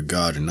rest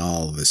regarding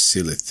all the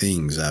silly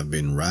things I've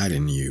been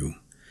writing you.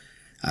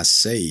 I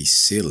say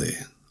silly,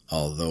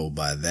 although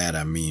by that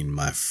I mean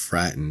my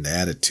frightened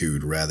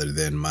attitude rather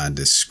than my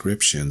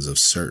descriptions of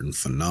certain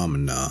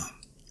phenomena.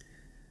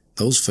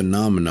 Those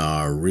phenomena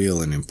are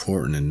real and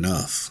important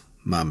enough.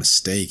 My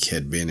mistake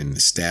had been in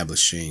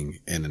establishing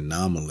an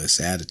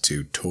anomalous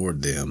attitude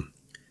toward them.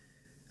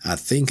 I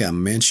think I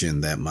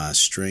mentioned that my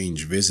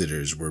strange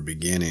visitors were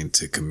beginning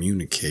to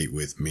communicate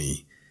with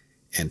me,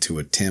 and to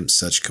attempt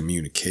such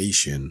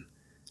communication.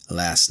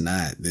 Last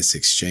night, this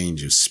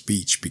exchange of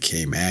speech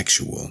became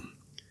actual.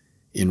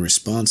 In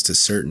response to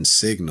certain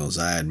signals,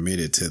 I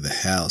admitted to the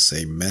house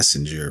a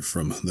messenger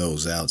from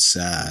those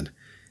outside,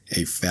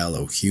 a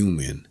fellow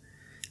human.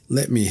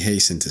 Let me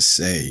hasten to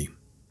say,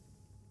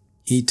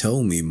 he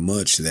told me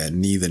much that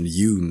neither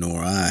you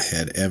nor I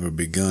had ever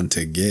begun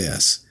to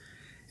guess,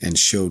 and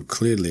showed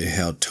clearly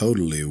how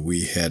totally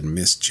we had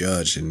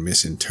misjudged and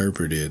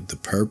misinterpreted the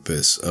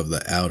purpose of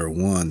the Outer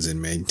Ones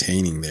in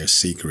maintaining their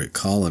secret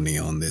colony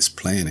on this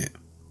planet.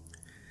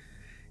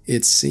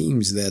 It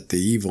seems that the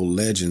evil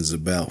legends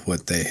about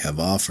what they have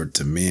offered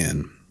to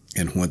men,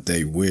 and what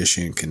they wish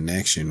in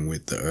connection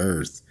with the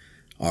earth,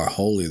 are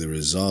wholly the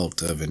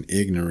result of an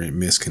ignorant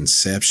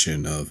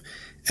misconception of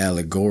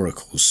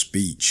allegorical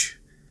speech.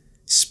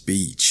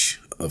 Speech,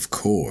 of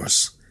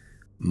course,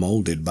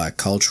 molded by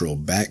cultural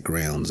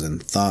backgrounds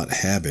and thought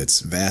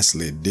habits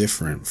vastly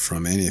different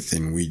from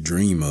anything we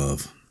dream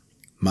of.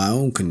 My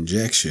own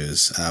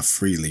conjectures, I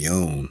freely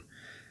own,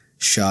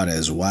 shot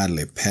as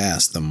widely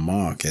past the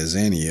mark as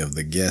any of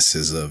the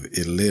guesses of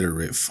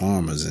illiterate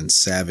farmers and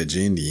savage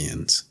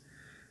Indians.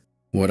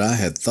 What I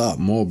had thought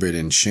morbid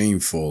and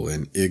shameful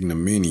and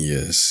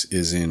ignominious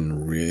is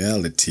in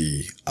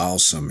reality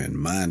awesome and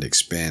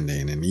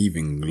mind-expanding and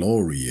even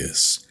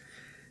glorious.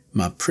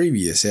 My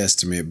previous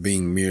estimate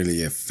being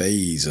merely a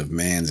phase of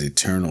man's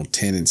eternal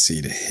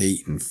tendency to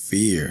hate and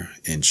fear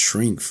and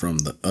shrink from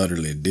the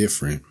utterly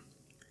different.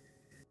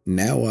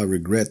 Now I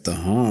regret the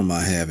harm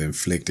I have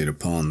inflicted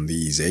upon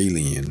these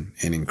alien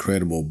and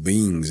incredible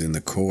beings in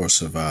the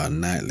course of our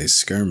nightly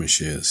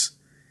skirmishes.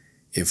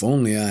 If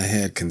only I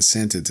had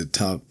consented to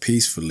talk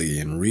peacefully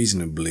and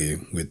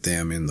reasonably with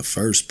them in the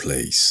first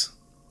place.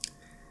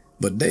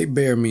 But they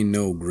bear me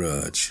no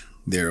grudge,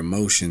 their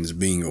emotions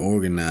being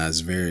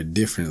organized very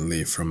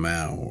differently from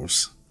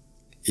ours.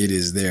 It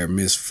is their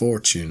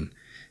misfortune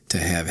to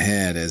have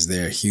had as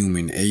their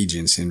human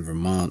agents in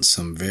Vermont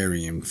some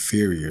very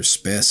inferior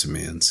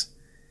specimens.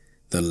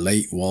 The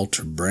late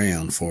Walter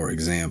Brown, for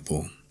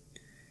example.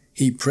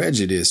 He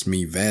prejudiced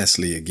me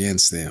vastly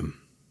against them.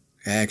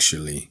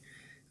 Actually,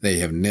 they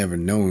have never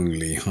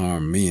knowingly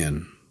harmed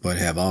men, but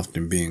have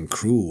often been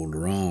cruel,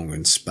 wronged,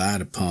 and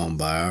spied upon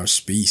by our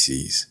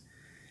species.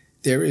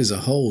 There is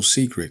a whole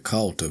secret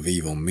cult of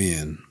evil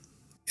men.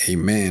 A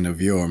man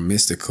of your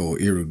mystical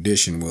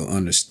erudition will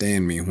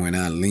understand me when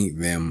I link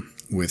them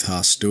with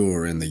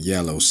Hastur and the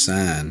Yellow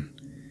Sign,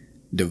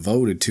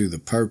 devoted to the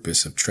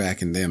purpose of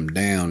tracking them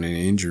down and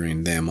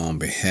injuring them on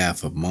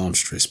behalf of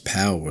monstrous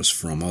powers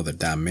from other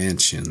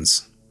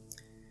dimensions.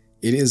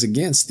 It is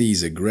against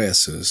these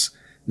aggressors,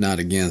 not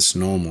against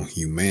normal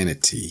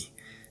humanity,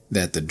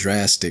 that the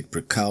drastic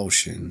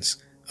precautions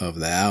of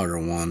the Outer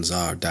Ones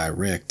are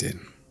directed.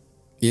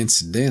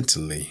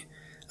 Incidentally,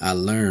 I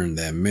learned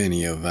that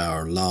many of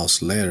our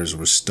lost letters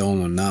were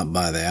stolen not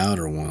by the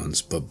Outer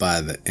Ones, but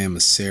by the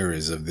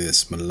emissaries of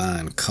this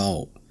malign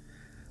cult.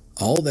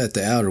 All that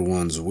the Outer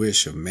Ones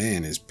wish of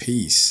man is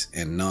peace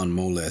and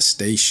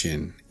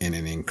non-molestation and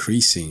an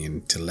increasing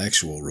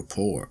intellectual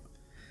rapport.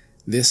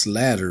 This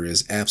latter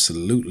is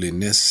absolutely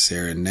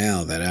necessary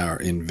now that our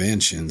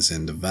inventions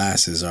and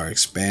devices are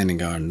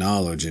expanding our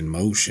knowledge and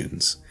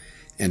motions,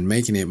 and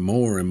making it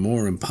more and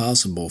more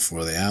impossible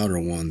for the Outer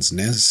Ones'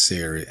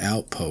 necessary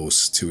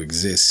outposts to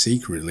exist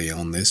secretly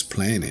on this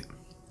planet.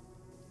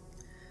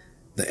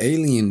 The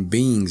alien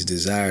beings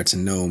desire to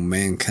know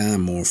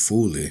mankind more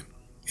fully,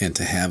 and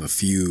to have a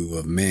few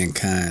of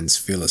mankind's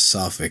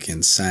philosophic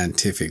and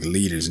scientific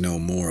leaders know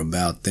more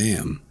about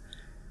them.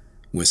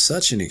 With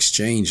such an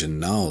exchange of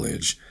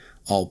knowledge,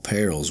 all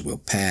perils will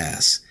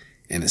pass,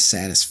 and a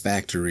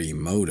satisfactory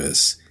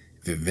modus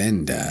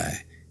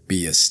vivendi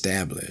be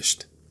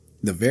established.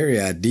 The very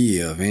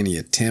idea of any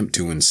attempt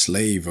to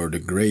enslave or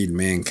degrade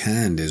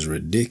mankind is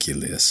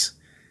ridiculous.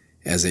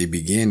 As a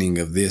beginning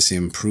of this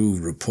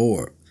improved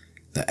report,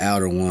 the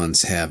Outer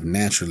Ones have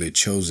naturally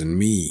chosen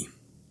me,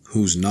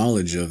 whose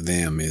knowledge of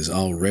them is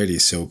already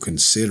so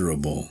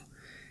considerable,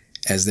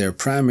 As their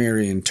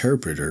primary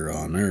interpreter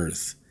on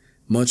Earth,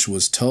 much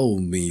was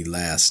told me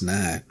last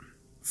night,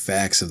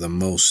 facts of the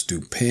most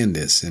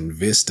stupendous and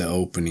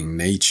vista-opening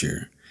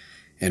nature,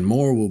 and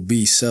more will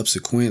be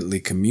subsequently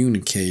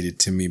communicated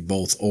to me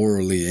both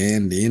orally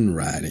and in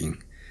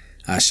writing.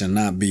 I shall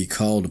not be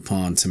called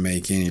upon to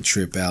make any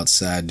trip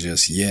outside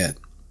just yet,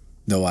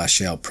 though I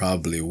shall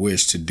probably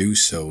wish to do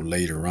so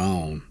later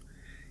on,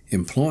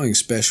 employing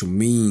special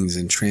means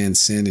and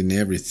transcending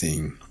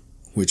everything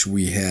which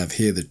we have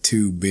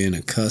hitherto been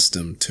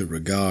accustomed to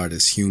regard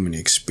as human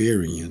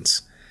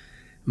experience.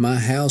 My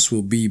house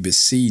will be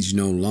besieged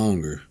no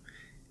longer.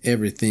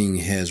 Everything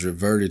has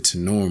reverted to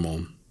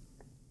normal,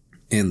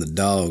 and the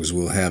dogs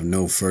will have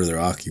no further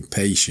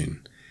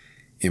occupation.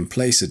 In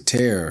place of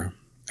terror,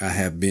 I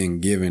have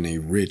been given a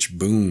rich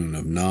boon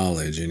of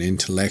knowledge and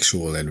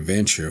intellectual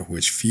adventure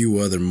which few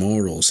other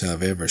mortals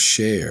have ever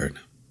shared.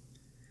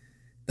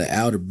 The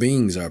outer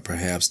beings are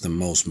perhaps the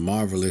most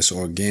marvelous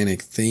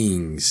organic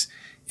things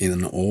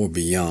in or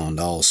beyond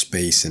all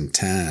space and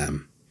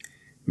time,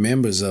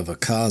 members of a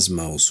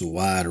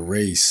cosmos-wide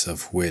race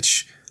of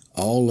which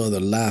all other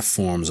life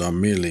forms are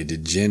merely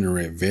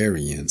degenerate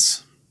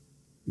variants.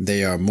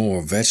 They are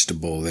more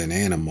vegetable than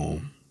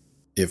animal,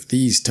 if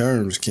these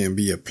terms can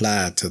be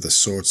applied to the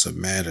sorts of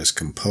matters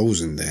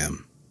composing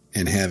them,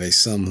 and have a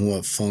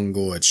somewhat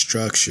fungoid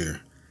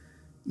structure,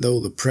 though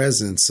the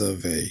presence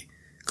of a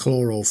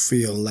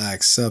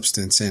chlorophyll-like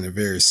substance and a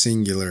very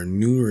singular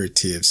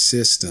nutritive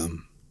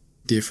system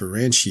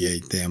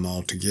differentiate them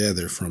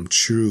altogether from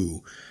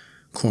true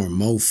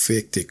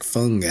cormophytic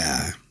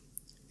fungi.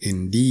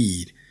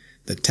 Indeed,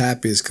 the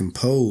type is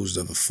composed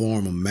of a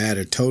form of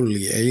matter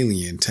totally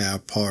alien to our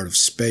part of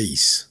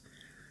space,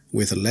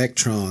 with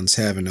electrons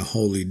having a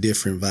wholly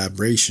different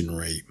vibration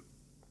rate.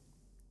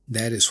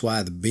 That is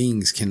why the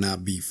beings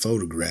cannot be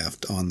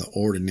photographed on the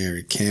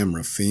ordinary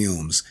camera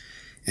films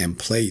and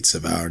plates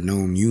of our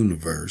known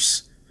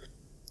universe.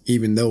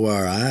 Even though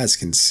our eyes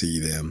can see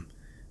them,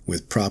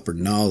 with proper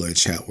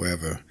knowledge,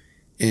 however,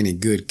 any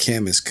good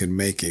chemist could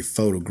make a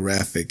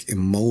photographic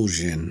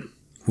emulsion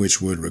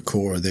which would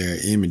record their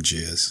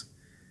images.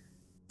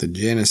 The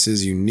genus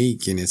is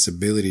unique in its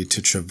ability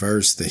to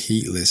traverse the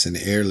heatless and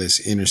airless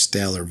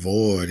interstellar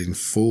void in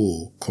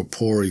full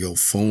corporeal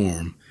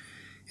form,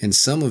 and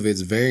some of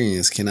its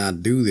variants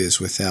cannot do this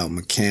without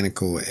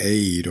mechanical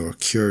aid or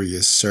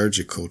curious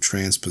surgical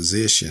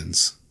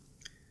transpositions.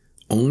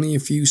 Only a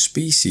few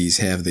species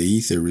have the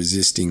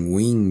ether-resisting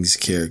wings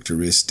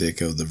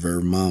characteristic of the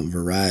Vermont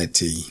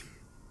variety.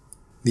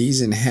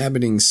 These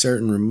inhabiting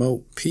certain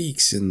remote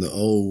peaks in the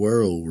old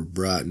world were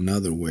brought in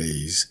other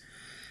ways.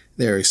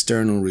 Their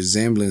external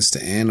resemblance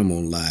to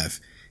animal life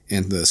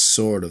and the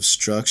sort of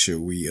structure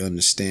we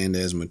understand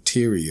as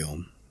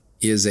material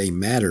is a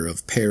matter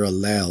of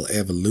parallel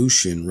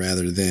evolution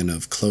rather than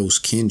of close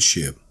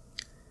kinship.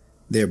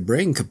 Their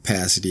brain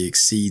capacity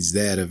exceeds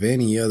that of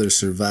any other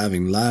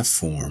surviving life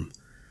form,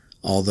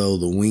 although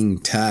the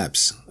winged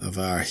types of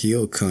our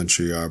hill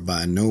country are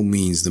by no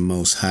means the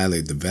most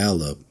highly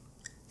developed.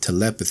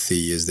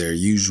 Telepathy is their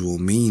usual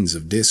means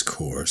of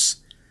discourse,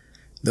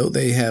 though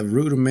they have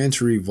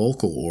rudimentary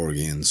vocal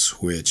organs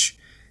which,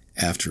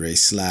 after a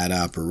slight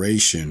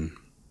operation,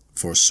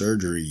 for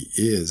surgery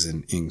is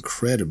an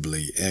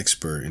incredibly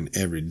expert and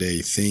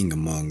everyday thing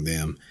among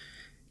them,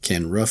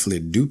 can roughly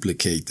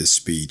duplicate the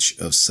speech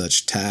of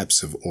such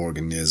types of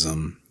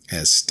organism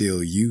as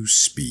still use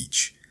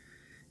speech.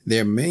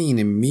 Their main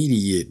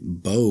immediate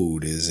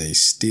abode is a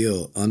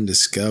still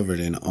undiscovered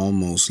and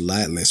almost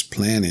lightless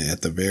planet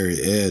at the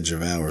very edge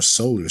of our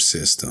solar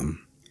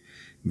system,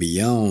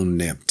 beyond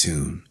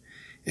Neptune,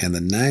 and the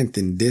ninth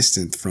in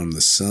distance from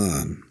the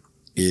sun.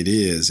 It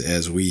is,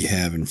 as we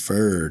have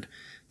inferred,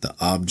 the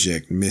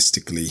object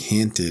mystically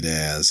hinted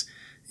as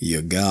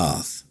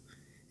Yuggoth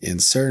in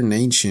certain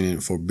ancient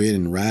and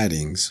forbidden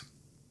writings,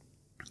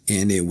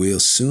 and it will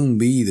soon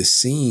be the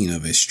scene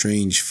of a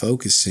strange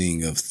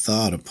focusing of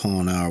thought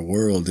upon our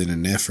world in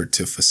an effort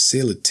to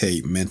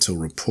facilitate mental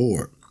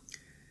rapport.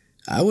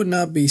 I would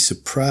not be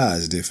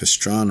surprised if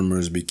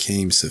astronomers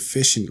became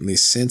sufficiently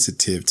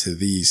sensitive to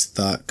these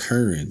thought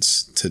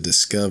currents to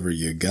discover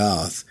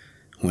Yuggoth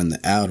when the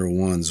outer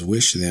ones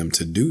wish them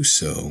to do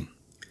so.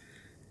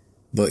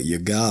 But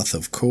Yuggoth,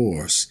 of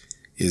course,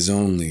 is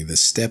only the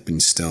stepping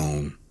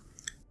stone.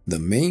 The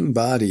main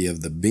body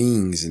of the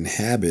beings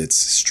inhabits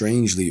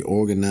strangely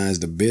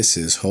organized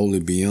abysses wholly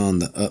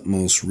beyond the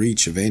utmost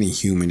reach of any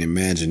human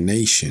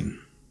imagination.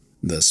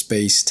 The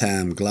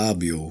space-time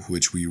globule,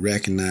 which we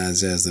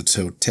recognize as the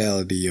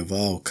totality of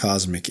all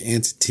cosmic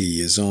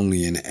entity, is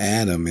only an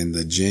atom in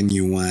the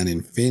genuine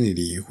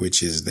infinity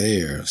which is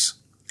theirs.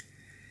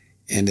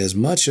 And as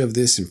much of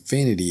this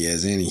infinity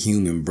as any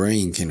human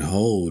brain can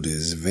hold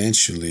is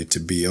eventually to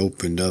be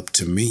opened up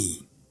to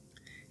me,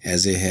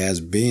 as it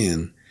has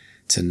been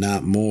to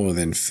not more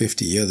than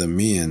 50 other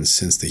men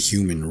since the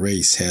human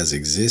race has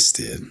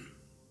existed.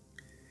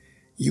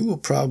 You will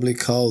probably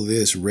call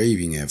this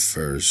raving at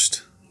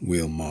first,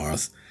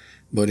 Wilmarth,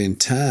 but in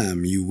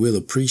time you will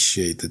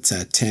appreciate the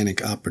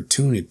titanic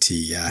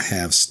opportunity I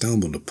have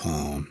stumbled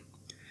upon.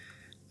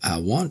 I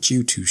want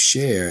you to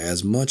share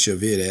as much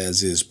of it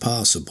as is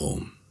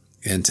possible,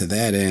 and to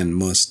that end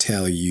must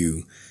tell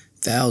you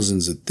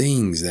thousands of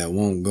things that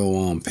won't go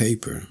on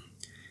paper.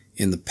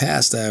 In the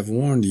past I have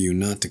warned you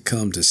not to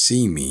come to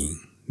see me.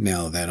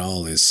 Now that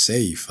all is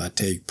safe, I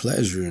take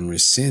pleasure in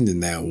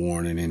rescinding that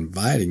warning and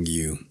inviting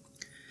you.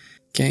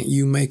 Can't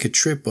you make a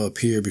trip up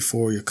here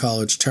before your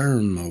college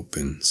term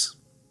opens?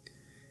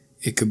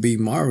 It could be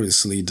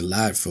marvelously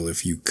delightful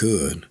if you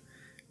could.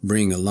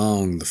 Bring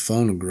along the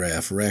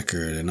phonograph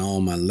record and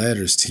all my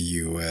letters to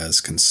you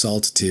as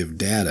consultative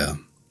data.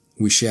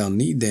 We shall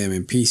need them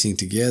in piecing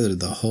together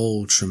the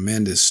whole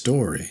tremendous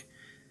story.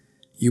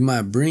 You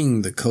might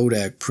bring the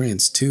Kodak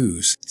prints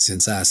too,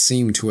 since I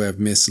seem to have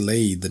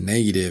mislaid the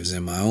negatives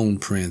in my own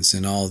prints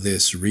in all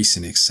this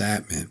recent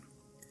excitement.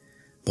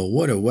 But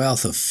what a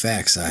wealth of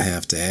facts I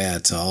have to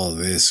add to all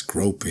this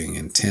groping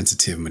and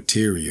tentative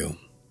material.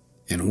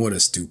 And what a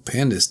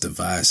stupendous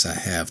device I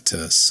have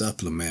to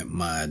supplement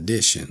my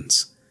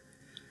additions.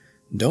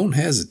 Don't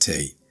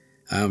hesitate.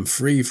 I am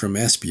free from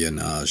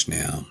espionage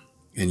now,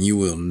 and you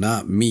will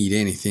not meet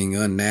anything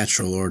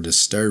unnatural or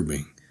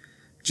disturbing.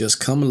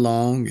 Just come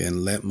along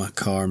and let my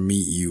car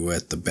meet you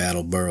at the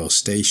Brattleboro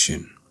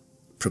station.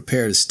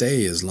 Prepare to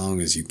stay as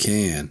long as you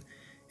can,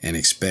 and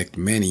expect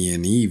many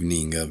an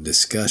evening of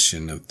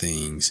discussion of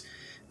things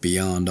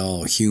beyond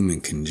all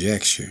human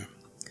conjecture.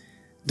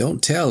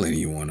 Don't tell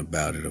anyone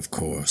about it, of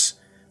course,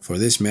 for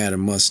this matter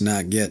must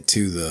not get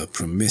to the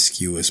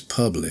promiscuous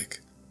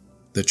public.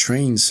 The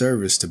train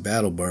service to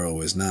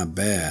Brattleboro is not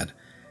bad.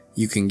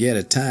 You can get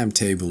a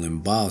timetable in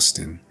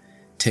Boston,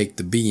 take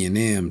the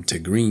B&M to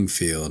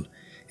Greenfield,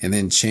 and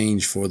then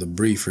change for the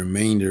brief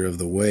remainder of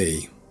the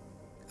way.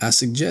 I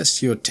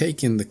suggest you're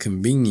taking the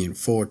convenient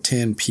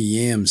 4:10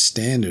 p.m.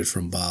 standard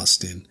from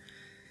Boston.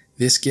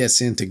 This gets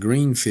into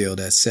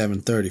Greenfield at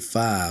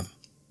 7:35.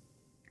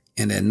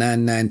 And at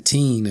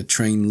 9:19 a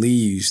train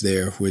leaves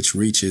there which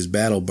reaches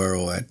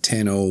Brattleboro at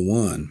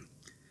 10:01.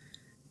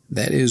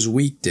 That is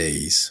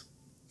weekdays.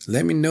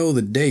 Let me know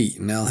the date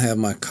and I'll have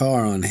my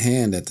car on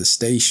hand at the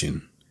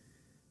station.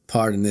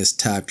 Pardon this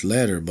typed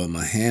letter, but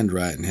my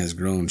handwriting has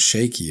grown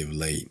shaky of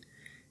late,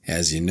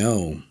 as you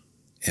know,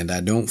 and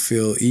I don't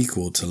feel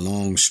equal to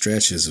long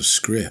stretches of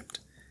script.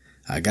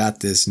 I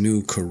got this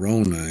new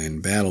Corona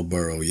in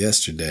Brattleboro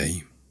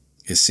yesterday.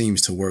 It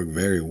seems to work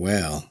very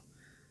well.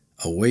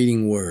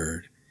 Awaiting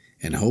word,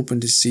 and hoping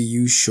to see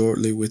you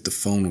shortly with the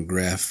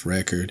phonograph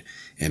record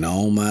and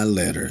all my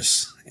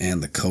letters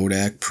and the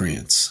Kodak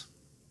prints.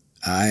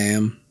 I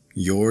am,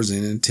 yours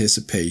in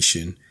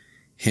anticipation,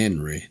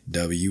 Henry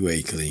W.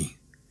 Akeley.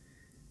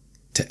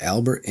 To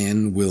Albert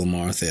N.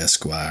 Wilmarth,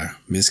 Esquire,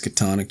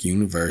 Miskatonic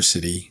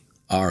University,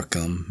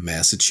 Arkham,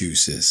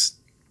 Massachusetts.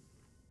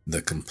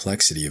 The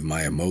complexity of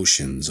my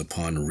emotions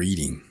upon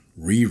reading,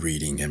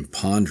 rereading, and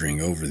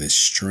pondering over this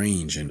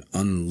strange and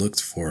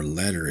unlooked-for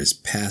letter is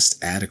past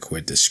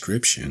adequate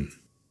description.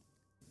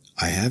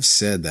 I have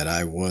said that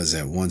I was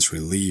at once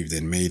relieved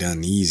and made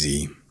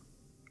uneasy,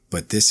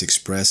 but this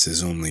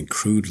expresses only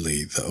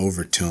crudely the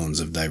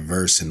overtones of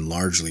diverse and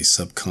largely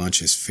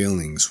subconscious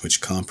feelings which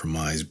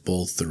comprise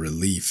both the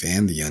relief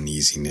and the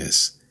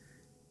uneasiness.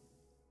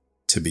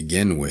 To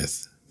begin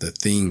with, the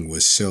thing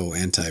was so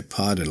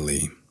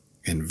antipodally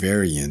in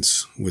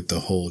variance with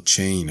the whole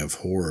chain of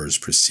horrors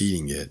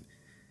preceding it.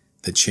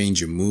 The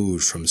change of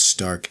mood from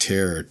stark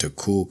terror to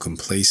cool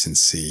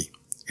complacency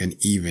and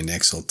even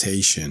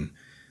exultation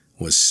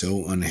was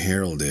so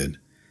unheralded,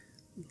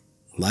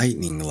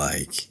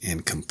 lightning-like,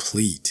 and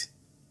complete.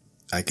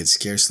 I could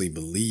scarcely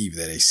believe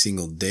that a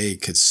single day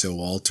could so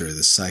alter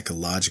the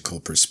psychological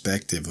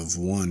perspective of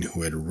one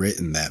who had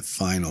written that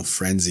final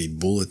frenzied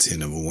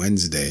bulletin of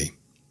Wednesday.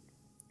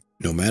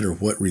 No matter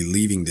what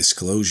relieving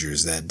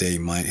disclosures that day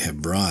might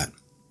have brought,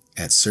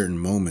 at certain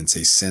moments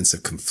a sense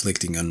of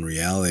conflicting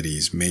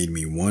unrealities made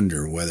me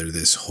wonder whether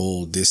this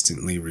whole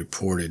distantly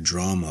reported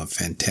drama of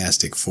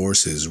fantastic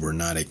forces were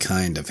not a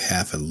kind of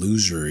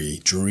half-illusory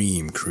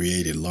dream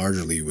created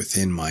largely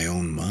within my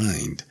own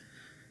mind.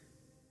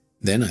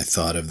 Then I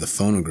thought of the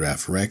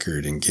phonograph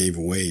record and gave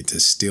way to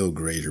still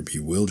greater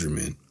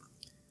bewilderment.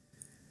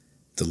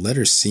 The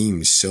letter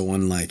seemed so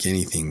unlike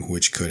anything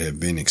which could have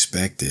been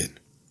expected.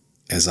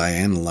 As I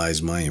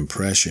analyzed my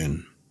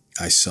impression,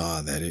 I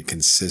saw that it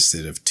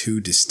consisted of two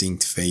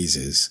distinct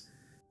phases.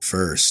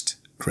 First,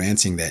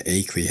 granting that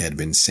Akeley had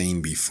been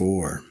sane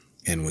before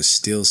and was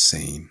still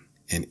sane,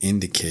 and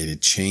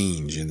indicated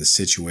change in the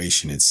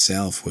situation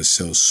itself was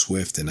so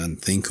swift and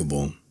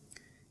unthinkable.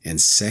 And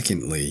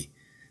secondly,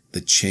 the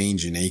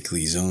change in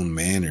Akeley's own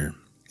manner,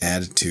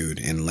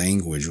 attitude, and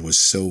language was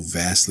so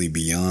vastly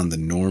beyond the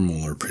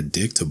normal or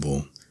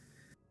predictable.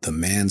 The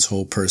man's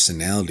whole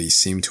personality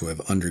seemed to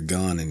have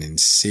undergone an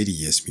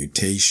insidious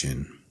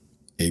mutation,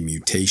 a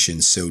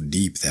mutation so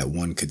deep that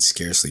one could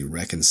scarcely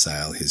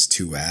reconcile his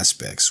two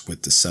aspects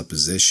with the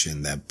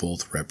supposition that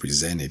both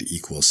represented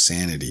equal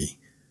sanity.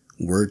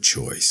 Word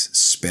choice,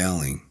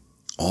 spelling,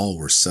 all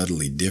were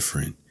subtly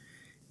different,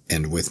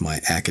 and with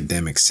my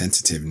academic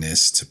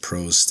sensitiveness to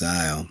prose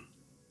style,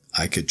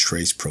 I could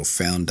trace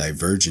profound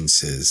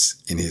divergences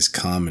in his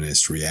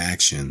commonest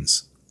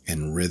reactions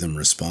and rhythm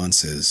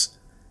responses.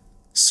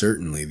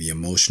 Certainly the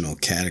emotional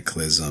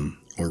cataclysm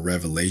or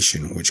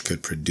revelation which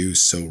could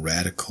produce so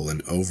radical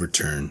an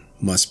overturn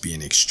must be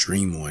an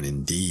extreme one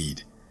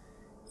indeed.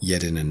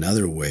 Yet in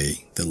another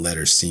way, the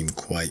letter seemed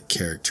quite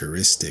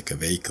characteristic of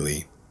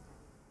Akeley.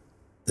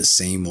 The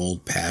same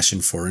old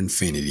passion for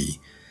infinity,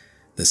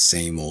 the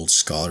same old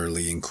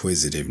scholarly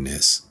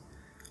inquisitiveness.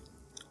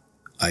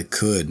 I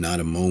could not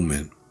a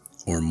moment,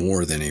 or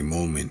more than a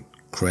moment,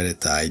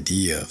 credit the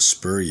idea of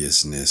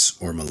spuriousness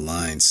or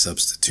malign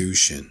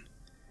substitution.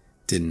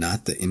 Did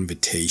not the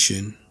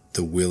invitation,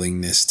 the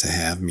willingness to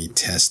have me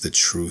test the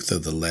truth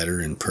of the letter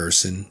in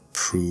person,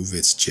 prove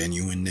its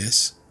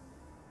genuineness?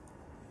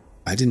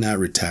 I did not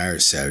retire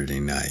Saturday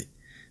night,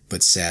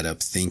 but sat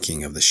up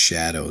thinking of the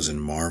shadows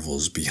and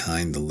marvels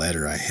behind the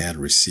letter I had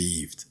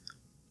received,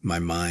 my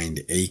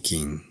mind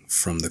aching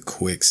from the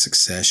quick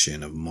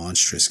succession of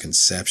monstrous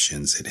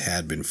conceptions it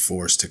had been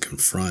forced to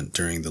confront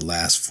during the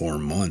last 4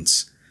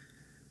 months,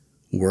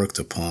 worked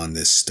upon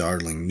this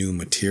startling new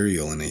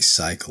material in a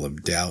cycle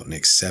of doubt and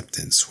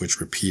acceptance which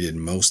repeated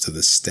most of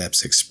the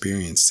steps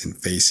experienced in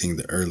facing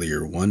the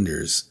earlier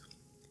wonders.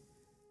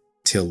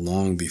 Till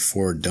long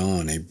before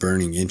dawn, a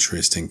burning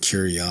interest and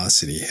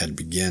curiosity had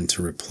begun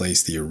to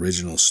replace the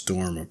original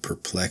storm of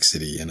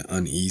perplexity and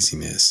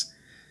uneasiness.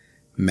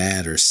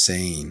 Mad or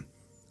sane,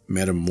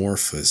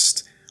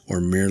 metamorphosed or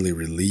merely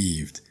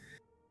relieved,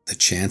 the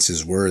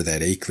chances were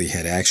that Akeley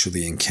had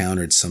actually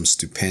encountered some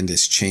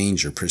stupendous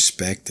change or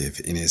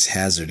perspective in his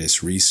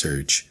hazardous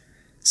research.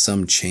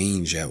 Some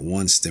change at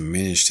once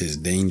diminished his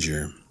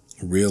danger,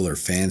 real or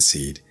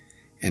fancied,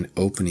 and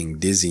opening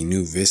dizzy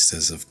new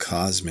vistas of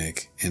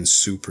cosmic and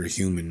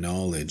superhuman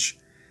knowledge.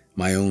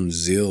 My own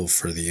zeal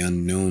for the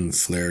unknown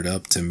flared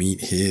up to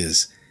meet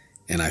his,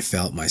 and I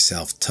felt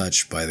myself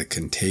touched by the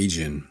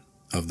contagion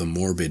of the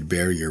morbid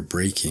barrier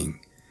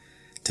breaking,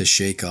 to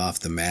shake off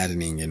the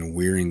maddening and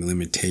wearing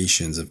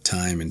limitations of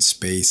time and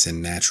space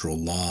and natural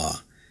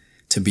law,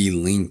 to be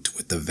linked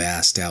with the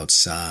vast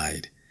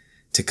outside,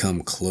 to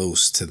come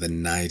close to the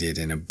nighted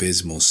and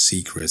abysmal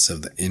secrets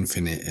of the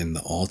infinite and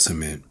the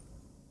ultimate.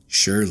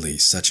 Surely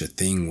such a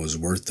thing was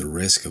worth the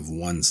risk of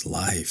one's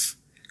life,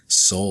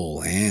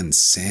 soul, and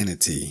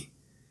sanity.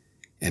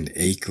 And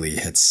Akeley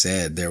had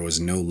said there was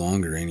no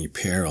longer any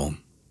peril.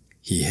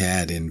 He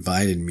had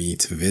invited me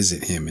to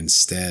visit him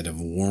instead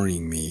of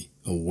warning me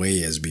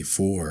away as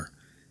before.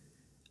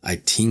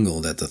 I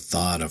tingled at the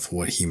thought of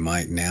what he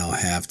might now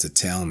have to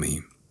tell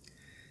me.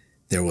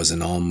 There was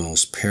an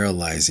almost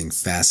paralyzing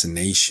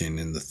fascination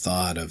in the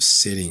thought of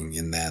sitting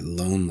in that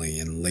lonely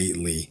and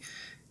lately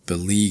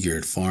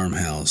beleaguered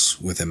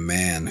farmhouse with a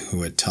man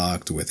who had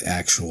talked with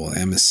actual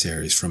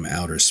emissaries from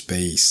outer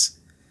space,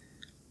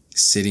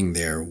 sitting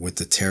there with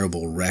the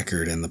terrible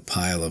record and the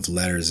pile of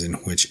letters in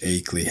which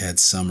Akeley had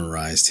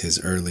summarized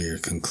his earlier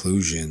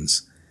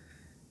conclusions.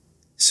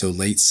 So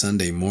late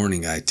Sunday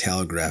morning I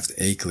telegraphed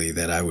Akeley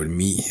that I would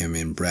meet him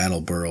in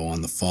Brattleboro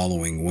on the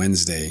following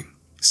Wednesday,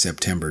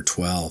 September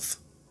 12th,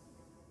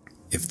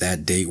 if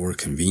that date were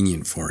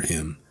convenient for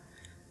him.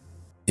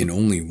 In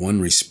only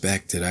one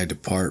respect did I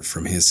depart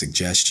from his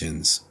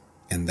suggestions,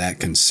 and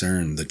that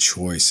concerned the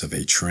choice of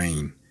a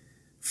train.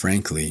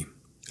 Frankly,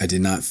 I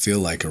did not feel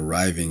like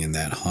arriving in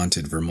that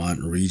haunted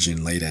Vermont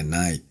region late at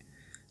night,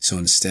 so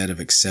instead of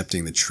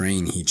accepting the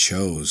train he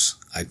chose,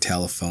 I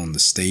telephoned the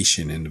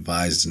station and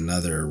devised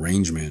another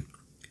arrangement.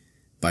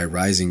 By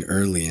rising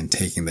early and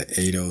taking the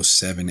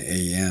 8:07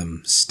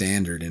 a.m.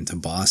 Standard into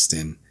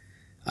Boston,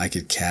 I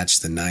could catch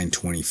the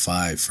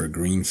 9:25 for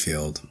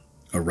Greenfield,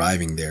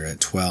 arriving there at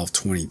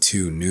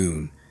 12:22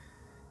 noon.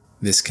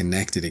 This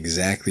connected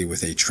exactly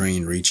with a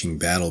train reaching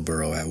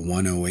Brattleboro at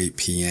 1:08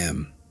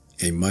 p.m.,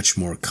 a much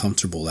more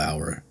comfortable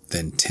hour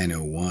than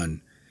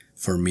 10:01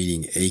 for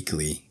meeting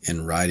Akeley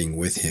and riding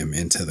with him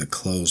into the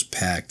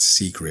close-packed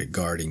secret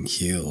guarding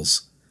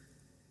hills.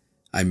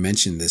 I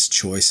mentioned this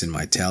choice in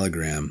my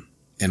telegram,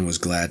 and was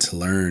glad to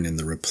learn in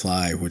the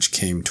reply which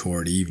came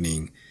toward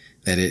evening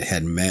that it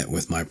had met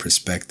with my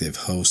prospective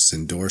host's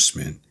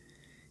endorsement.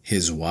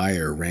 His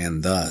wire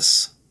ran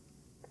thus: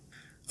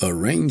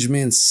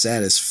 "Arrangements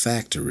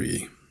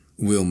satisfactory.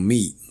 Will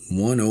meet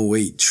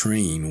 1:08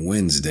 train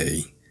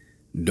Wednesday.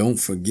 Don't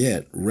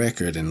forget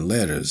record and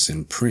letters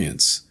and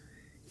prints.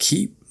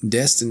 Keep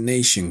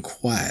destination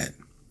quiet.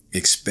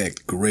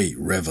 Expect great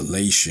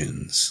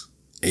revelations.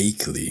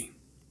 Akeley."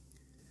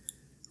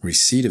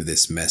 Receipt of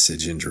this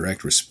message in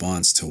direct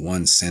response to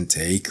one sent to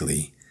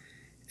Akeley,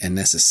 and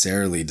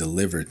necessarily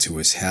delivered to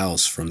his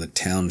house from the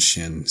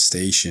Townshend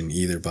station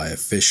either by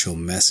official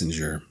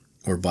messenger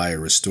or by a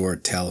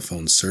restored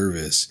telephone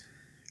service,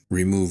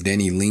 removed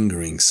any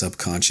lingering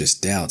subconscious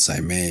doubts I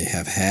may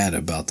have had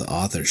about the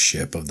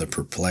authorship of the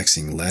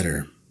perplexing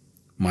letter.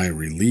 My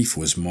relief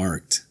was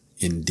marked.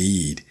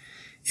 Indeed,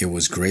 it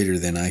was greater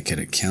than I could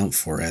account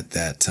for at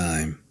that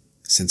time,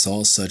 since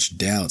all such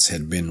doubts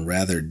had been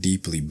rather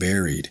deeply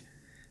buried.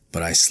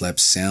 But I slept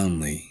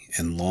soundly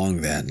and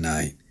long that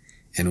night,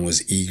 and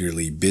was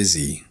eagerly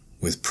busy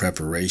with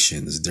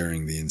preparations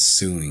during the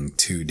ensuing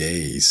 2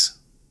 days.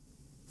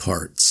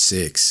 Part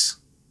 6.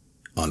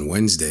 On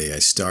Wednesday, I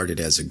started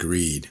as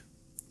agreed,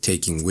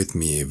 taking with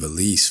me a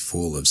valise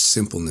full of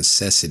simple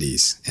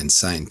necessities and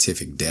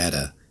scientific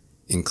data,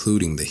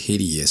 including the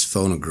hideous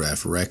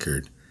phonograph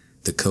record,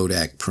 the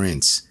Kodak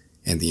prints,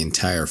 and the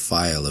entire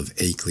file of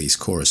Akeley's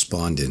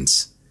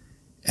correspondence.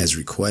 As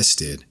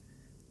requested,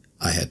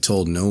 I had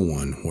told no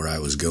one where I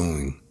was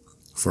going,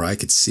 for I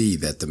could see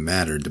that the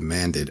matter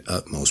demanded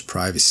utmost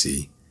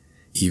privacy,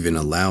 even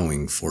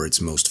allowing for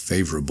its most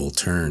favorable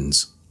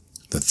turns.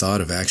 The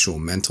thought of actual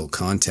mental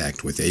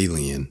contact with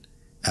alien,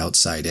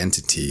 outside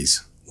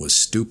entities was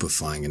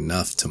stupefying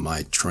enough to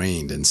my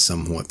trained and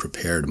somewhat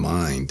prepared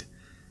mind.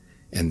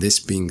 And this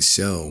being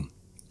so,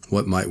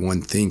 what might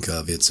one think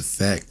of its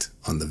effect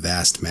on the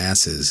vast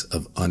masses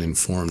of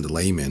uninformed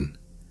laymen?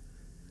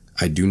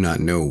 I do not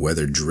know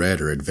whether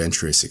dread or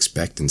adventurous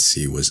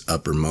expectancy was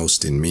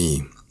uppermost in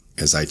me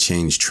as I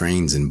changed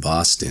trains in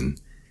Boston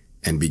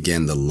and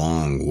began the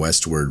long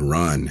westward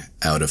run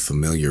out of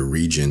familiar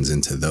regions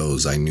into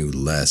those I knew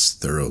less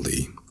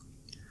thoroughly.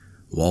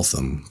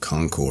 Waltham,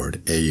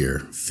 Concord, Ayer,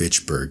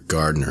 Fitchburg,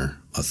 Gardner,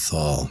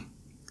 Athol.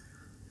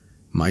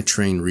 My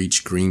train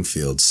reached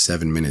Greenfield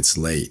 7 minutes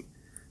late,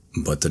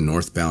 but the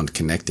northbound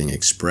connecting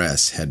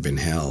express had been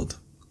held.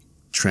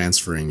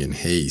 Transferring in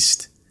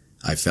haste,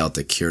 I felt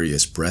a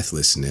curious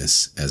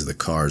breathlessness as the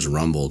cars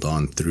rumbled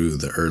on through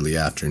the early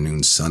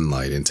afternoon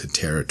sunlight into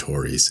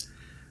territories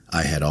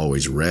I had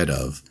always read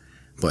of,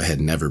 but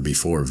had never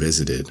before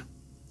visited.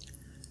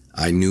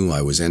 I knew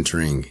I was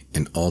entering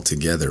an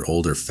altogether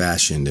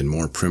older-fashioned and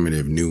more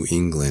primitive New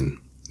England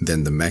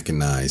than the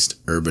mechanized,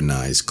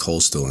 urbanized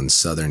coastal and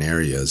southern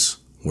areas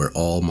where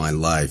all my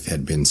life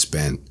had been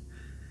spent.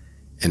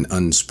 An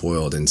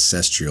unspoiled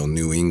ancestral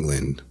New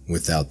England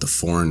without the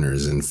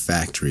foreigners and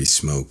factory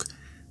smoke,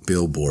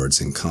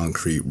 billboards and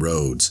concrete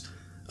roads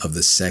of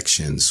the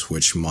sections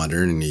which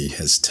modernity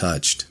has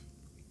touched.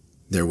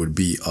 There would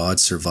be odd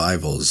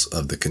survivals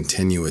of the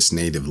continuous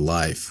native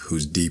life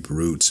whose deep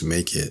roots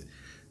make it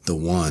the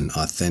one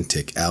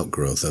authentic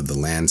outgrowth of the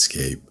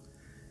landscape.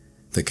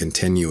 The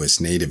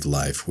continuous native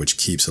life which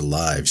keeps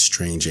alive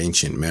strange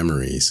ancient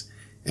memories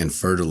and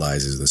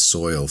fertilizes the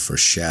soil for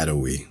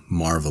shadowy,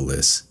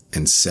 marvelous,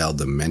 and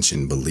seldom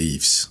mentioned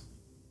beliefs.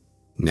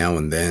 Now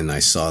and then I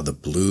saw the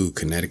blue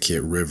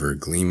Connecticut River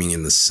gleaming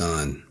in the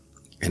sun,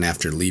 and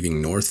after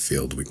leaving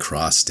Northfield we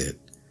crossed it.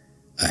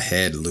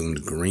 Ahead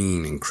loomed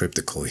green and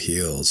cryptical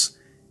hills,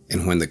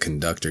 and when the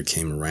conductor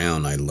came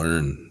around I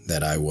learned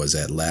that I was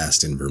at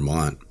last in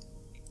Vermont.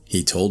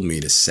 He told me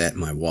to set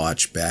my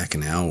watch back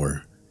an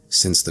hour,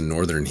 since the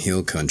northern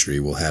hill country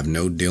will have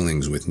no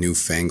dealings with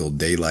newfangled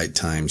daylight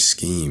time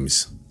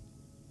schemes.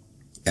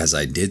 As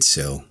I did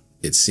so,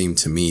 it seemed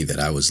to me that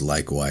I was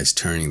likewise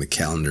turning the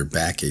calendar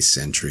back a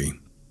century.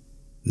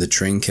 The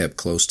train kept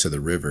close to the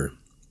river,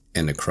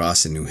 and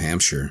across in New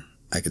Hampshire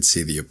I could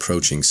see the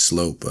approaching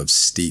slope of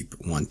steep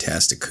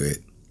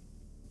Wantasticut,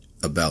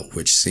 about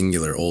which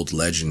singular old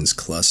legends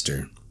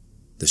cluster.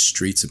 The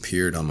streets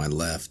appeared on my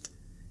left,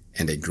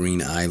 and a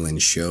green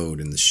island showed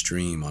in the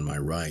stream on my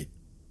right.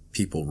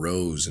 People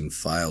rose and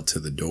filed to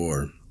the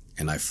door,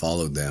 and I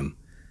followed them.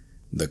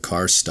 The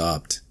car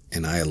stopped,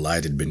 and I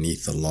alighted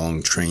beneath the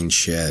long train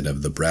shed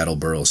of the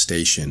Brattleboro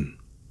station.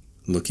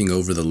 Looking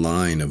over the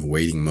line of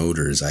waiting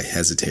motors, I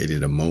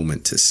hesitated a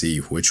moment to see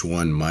which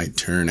one might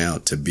turn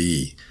out to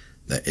be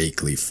the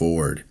Akeley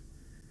Ford.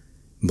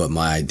 But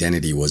my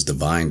identity was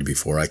divined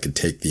before I could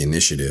take the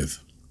initiative,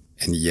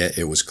 and yet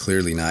it was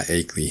clearly not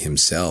Akeley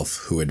himself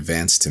who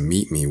advanced to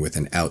meet me with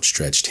an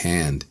outstretched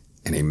hand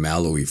and a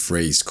mallowly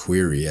phrased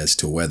query as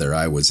to whether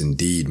I was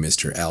indeed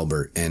Mr.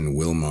 Albert N.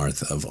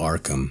 Wilmarth of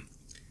Arkham.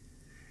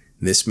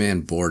 This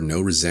man bore no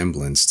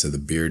resemblance to the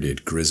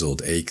bearded,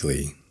 grizzled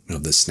Akeley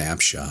of the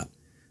snapshot,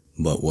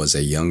 but was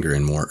a younger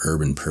and more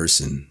urban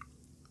person,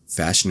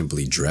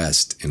 fashionably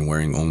dressed and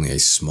wearing only a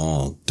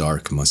small,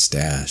 dark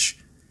mustache.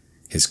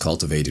 His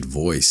cultivated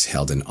voice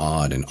held an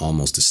odd and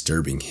almost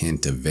disturbing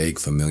hint of vague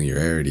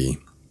familiarity,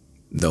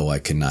 though I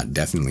could not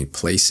definitely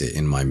place it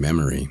in my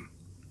memory.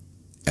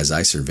 As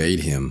I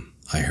surveyed him,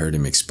 I heard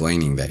him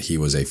explaining that he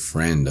was a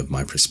friend of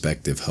my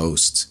prospective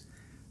hosts,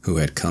 who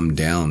had come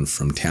down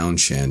from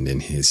Townshend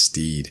in his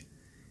steed.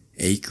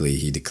 Akeley,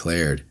 he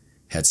declared,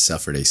 had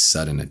suffered a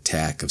sudden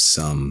attack of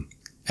some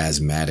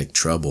asthmatic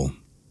trouble,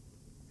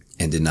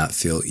 and did not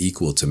feel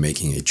equal to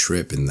making a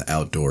trip in the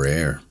outdoor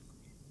air.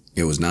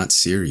 It was not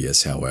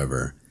serious,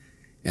 however,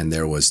 and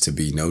there was to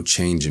be no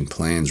change in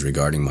plans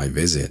regarding my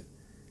visit.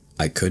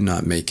 I could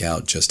not make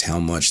out just how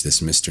much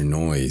this Mr.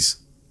 Noyes,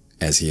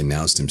 as he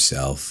announced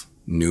himself,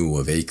 knew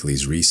of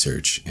Akeley's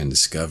research and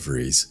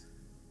discoveries,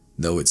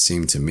 though it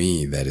seemed to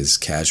me that his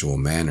casual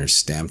manner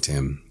stamped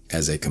him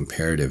as a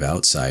comparative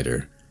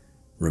outsider.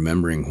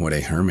 Remembering what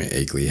a hermit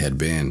Akeley had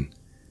been,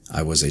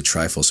 I was a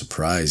trifle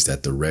surprised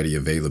at the ready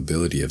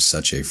availability of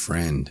such a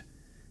friend,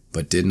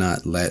 but did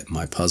not let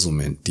my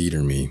puzzlement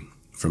deter me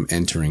from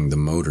entering the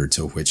motor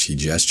to which he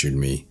gestured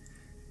me.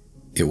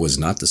 It was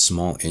not the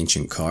small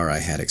ancient car I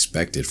had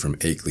expected from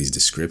Akeley's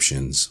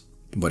descriptions,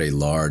 but a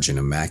large and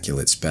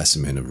immaculate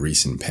specimen of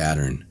recent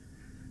pattern,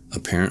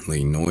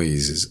 apparently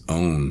Noyes'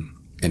 own,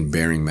 and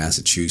bearing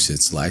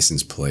Massachusetts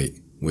license plate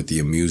with the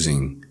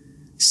amusing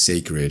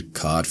 "sacred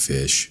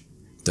codfish"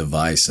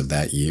 device of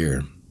that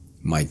year.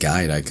 My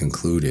guide, I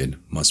concluded,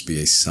 must be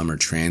a summer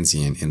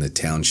transient in the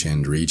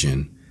Townshend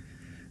region.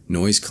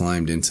 Noyes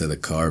climbed into the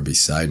car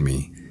beside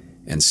me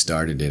and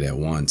started it at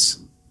once.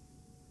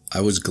 I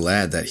was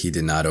glad that he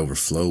did not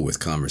overflow with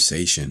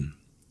conversation,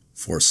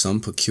 for some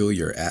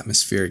peculiar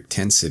atmospheric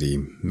tensity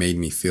made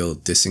me feel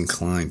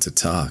disinclined to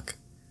talk.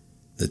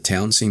 The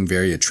town seemed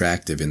very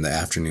attractive in the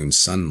afternoon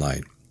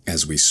sunlight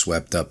as we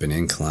swept up an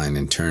incline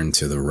and turned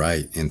to the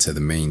right into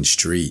the main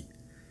street.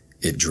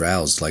 It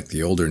drowsed like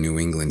the older New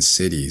England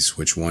cities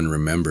which one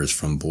remembers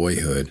from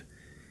boyhood,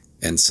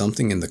 and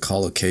something in the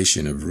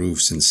collocation of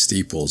roofs and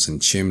steeples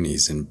and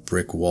chimneys and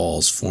brick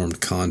walls formed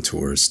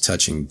contours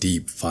touching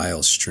deep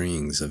vile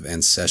strings of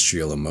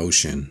ancestral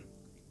emotion.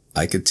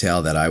 I could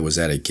tell that I was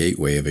at a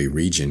gateway of a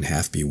region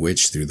half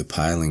bewitched through the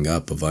piling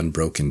up of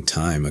unbroken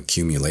time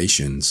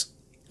accumulations,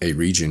 a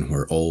region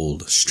where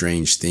old,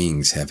 strange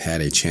things have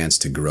had a chance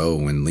to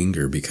grow and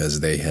linger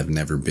because they have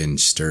never been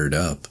stirred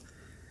up.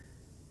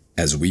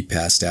 As we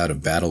passed out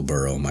of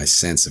Battleboro, my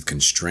sense of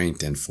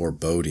constraint and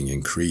foreboding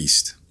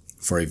increased,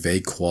 for a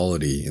vague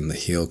quality in the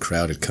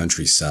hill-crowded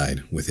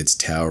countryside with its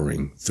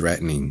towering,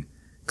 threatening,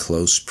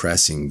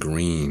 close-pressing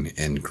green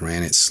and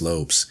granite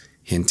slopes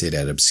hinted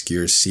at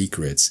obscure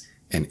secrets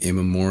and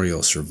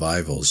immemorial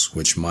survivals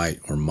which might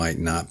or might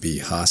not be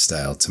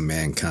hostile to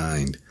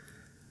mankind.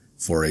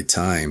 For a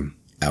time,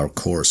 our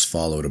course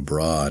followed a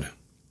broad,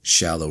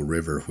 shallow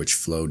river which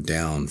flowed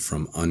down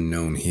from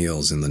unknown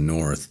hills in the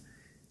north,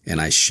 and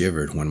I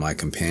shivered when my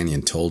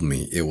companion told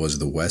me it was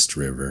the West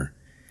River.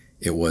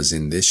 It was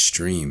in this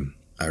stream,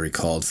 I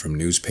recalled from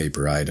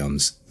newspaper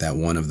items, that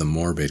one of the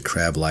morbid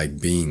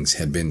crab-like beings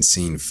had been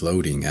seen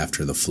floating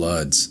after the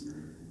floods.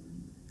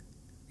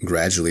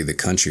 Gradually the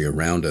country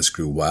around us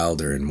grew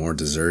wilder and more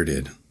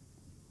deserted.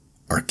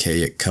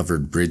 Archaic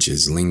covered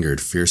bridges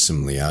lingered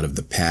fearsomely out of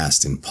the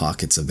past in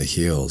pockets of the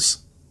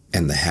hills,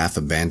 and the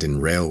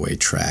half-abandoned railway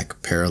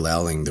track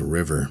paralleling the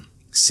river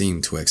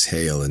seemed to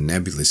exhale a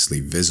nebulously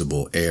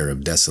visible air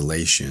of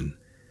desolation.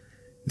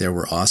 There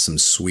were awesome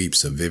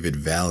sweeps of vivid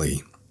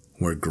valley,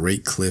 where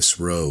great cliffs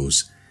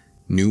rose,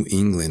 New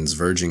England's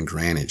virgin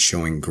granite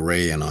showing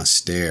gray and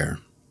austere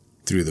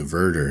through the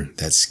verdure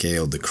that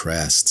scaled the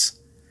crests.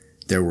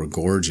 There were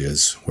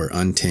gorges where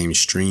untamed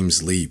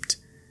streams leaped,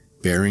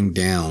 bearing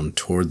down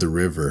toward the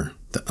river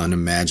the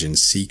unimagined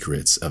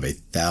secrets of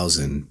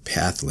 1,000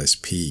 pathless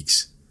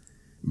peaks.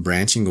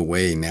 Branching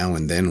away now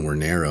and then were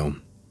narrow,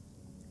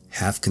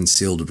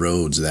 half-concealed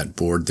roads that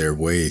bored their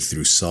way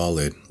through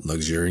solid,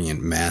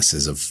 luxuriant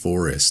masses of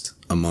forest,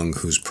 among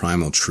whose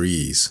primal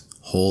trees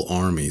whole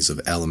armies of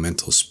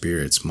elemental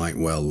spirits might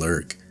well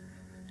lurk.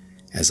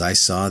 As I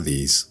saw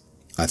these,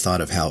 I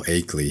thought of how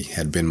Akeley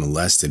had been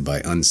molested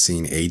by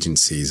unseen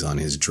agencies on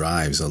his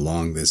drives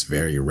along this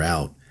very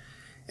route,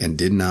 and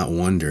did not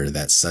wonder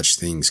that such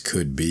things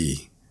could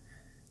be.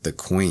 The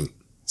quaint,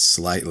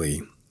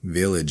 slightly,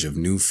 village of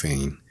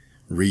Newfane,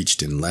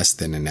 reached in less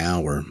than an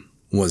hour,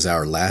 was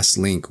our last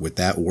link with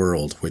that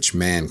world which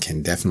man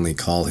can definitely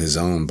call his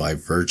own by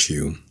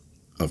virtue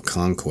of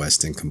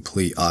conquest and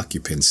complete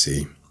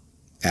occupancy.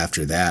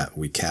 After that,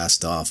 we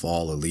cast off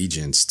all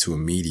allegiance to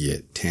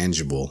immediate,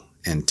 tangible,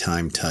 and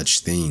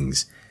time-touched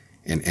things,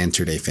 and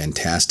entered a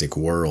fantastic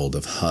world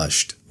of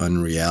hushed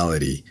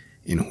unreality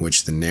in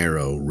which the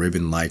narrow,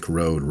 ribbon-like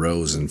road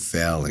rose and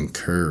fell and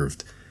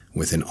curved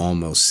with an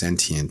almost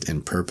sentient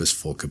and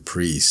purposeful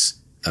caprice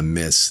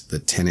amidst the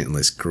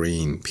tenantless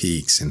green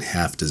peaks and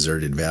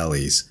half-deserted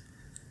valleys.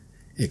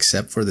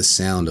 Except for the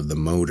sound of the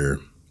motor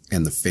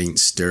and the faint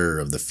stir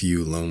of the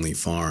few lonely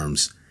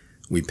farms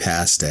we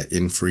passed at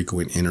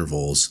infrequent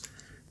intervals,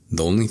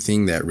 the only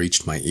thing that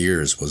reached my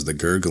ears was the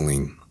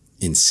gurgling,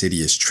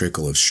 insidious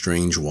trickle of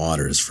strange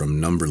waters from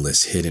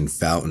numberless hidden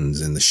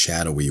fountains in the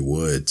shadowy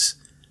woods.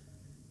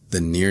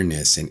 The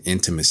nearness and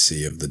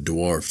intimacy of the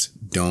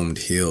dwarfed, domed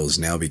hills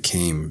now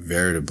became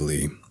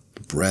veritably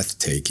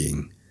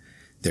breathtaking.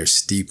 Their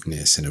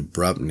steepness and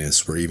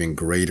abruptness were even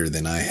greater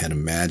than I had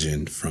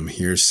imagined from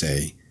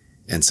hearsay,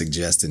 and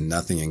suggested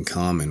nothing in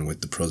common with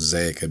the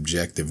prosaic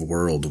objective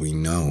world we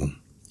know.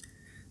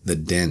 The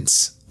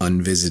dense,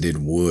 unvisited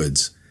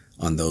woods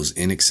on those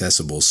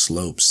inaccessible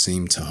slopes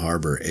seemed to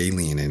harbor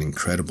alien and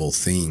incredible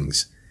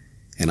things,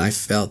 and I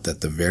felt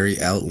that the very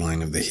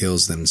outline of the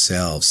hills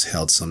themselves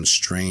held some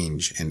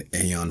strange and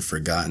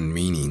aeon-forgotten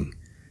meaning,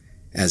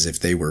 as if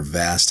they were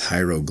vast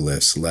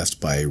hieroglyphs left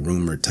by a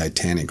rumored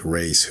titanic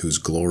race whose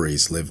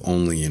glories live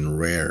only in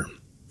rare,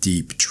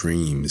 deep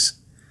dreams.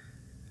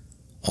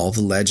 All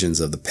the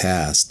legends of the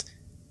past,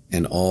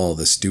 and all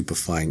the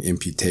stupefying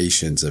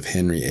imputations of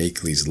Henry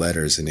Akeley's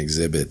letters and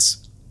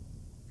exhibits,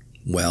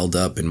 welled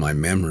up in my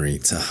memory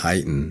to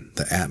heighten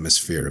the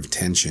atmosphere of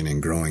tension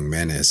and growing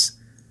menace.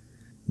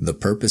 The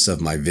purpose of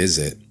my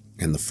visit,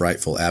 and the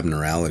frightful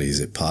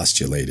abnormalities it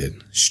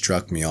postulated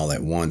struck me all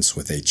at once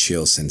with a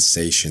chill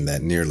sensation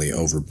that nearly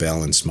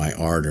overbalanced my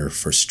ardor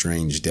for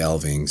strange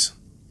delvings.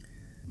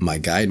 My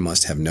guide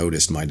must have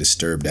noticed my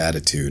disturbed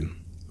attitude,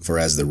 for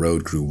as the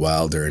road grew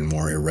wilder and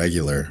more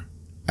irregular,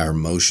 our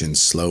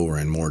motions slower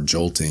and more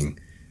jolting,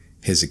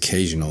 his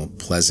occasional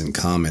pleasant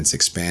comments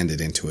expanded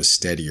into a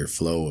steadier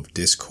flow of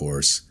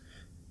discourse.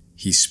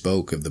 He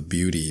spoke of the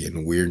beauty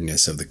and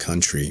weirdness of the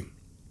country,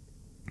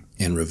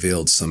 and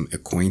revealed some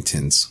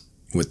acquaintance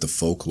with the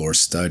folklore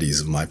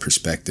studies of my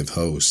prospective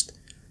host.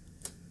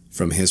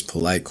 From his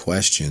polite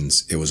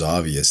questions, it was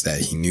obvious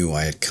that he knew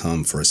I had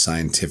come for a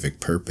scientific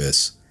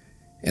purpose,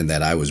 and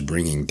that I was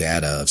bringing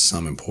data of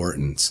some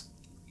importance.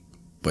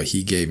 But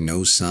he gave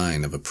no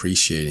sign of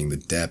appreciating the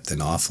depth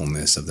and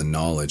awfulness of the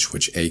knowledge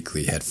which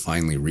Akeley had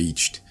finally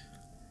reached.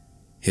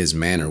 His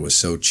manner was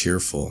so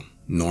cheerful,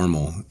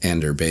 normal,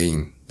 and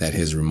urbane that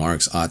his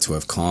remarks ought to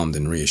have calmed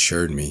and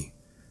reassured me.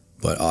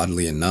 But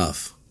oddly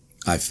enough,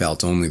 I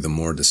felt only the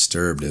more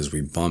disturbed as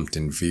we bumped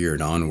and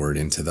veered onward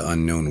into the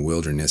unknown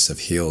wilderness of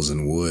hills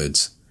and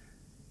woods.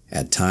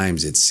 At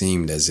times it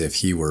seemed as if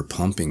he were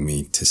pumping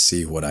me to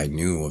see what I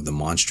knew of the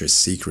monstrous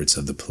secrets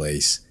of the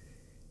place,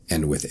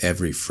 and with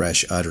every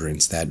fresh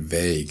utterance that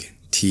vague,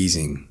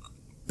 teasing,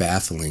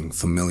 baffling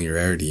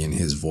familiarity in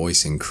his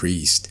voice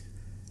increased.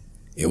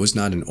 It was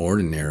not an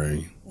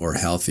ordinary or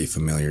healthy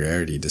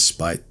familiarity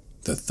despite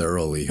the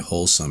thoroughly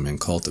wholesome and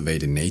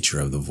cultivated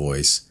nature of the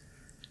voice.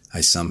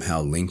 I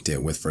somehow linked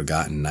it with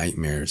forgotten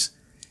nightmares,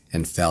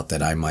 and felt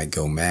that I might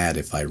go mad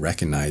if I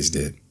recognized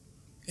it.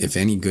 If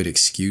any good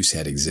excuse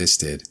had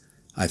existed,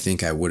 I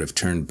think I would have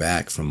turned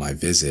back from my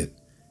visit.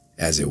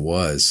 As it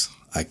was,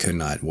 I could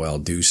not well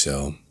do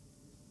so.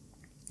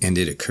 And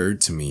it occurred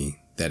to me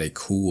that a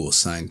cool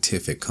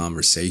scientific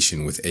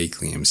conversation with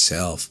Akeley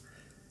himself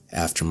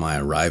after my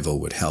arrival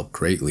would help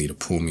greatly to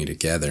pull me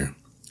together.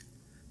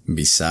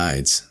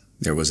 Besides,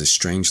 there was a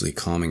strangely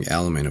calming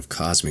element of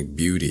cosmic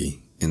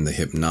beauty in the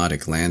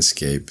hypnotic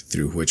landscape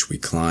through which we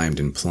climbed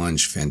and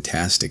plunged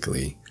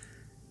fantastically.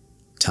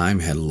 Time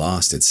had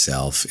lost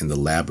itself in the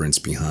labyrinths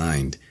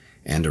behind,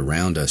 and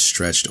around us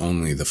stretched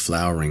only the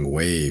flowering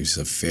waves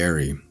of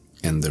fairy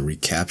and the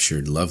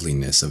recaptured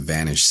loveliness of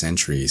vanished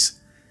centuries.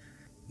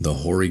 The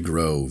hoary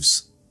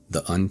groves,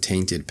 the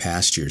untainted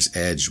pastures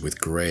edged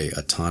with gray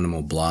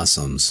autumnal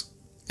blossoms,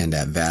 and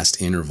at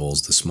vast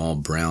intervals the small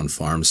brown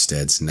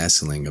farmsteads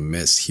nestling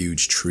amidst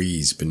huge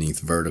trees beneath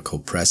vertical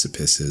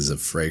precipices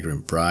of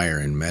fragrant briar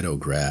and meadow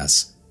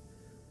grass.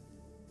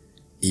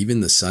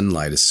 Even the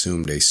sunlight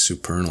assumed a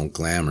supernal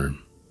glamour,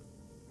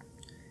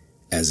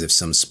 as if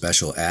some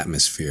special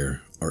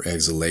atmosphere or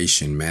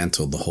exhalation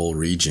mantled the whole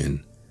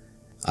region.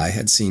 I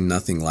had seen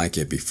nothing like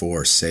it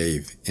before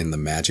save in the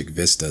magic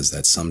vistas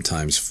that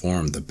sometimes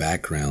formed the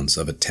backgrounds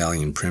of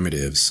Italian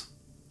primitives.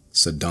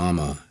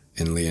 Sodoma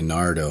and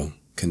Leonardo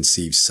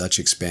conceived such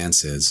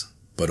expanses,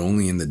 but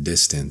only in the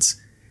distance,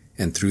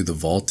 and through the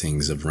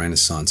vaultings of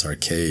Renaissance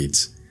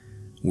arcades.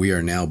 We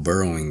are now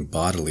burrowing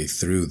bodily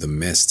through the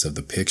mists of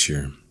the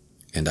picture,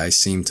 and I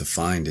seemed to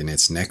find in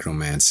its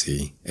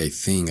necromancy a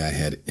thing I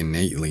had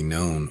innately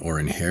known or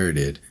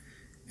inherited,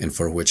 and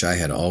for which I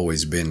had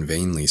always been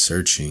vainly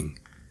searching.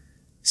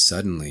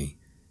 Suddenly,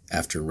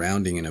 after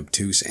rounding an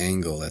obtuse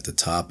angle at the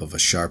top of a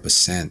sharp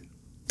ascent,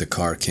 the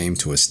car came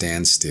to a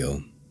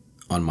standstill.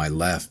 On my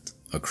left,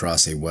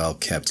 across a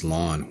well-kept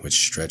lawn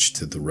which stretched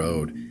to the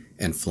road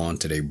and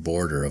flaunted a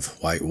border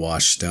of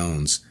whitewashed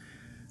stones,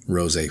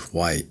 rose a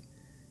white,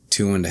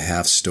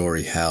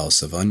 2.5-story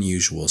house of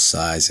unusual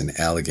size and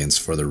elegance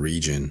for the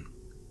region,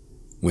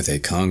 with a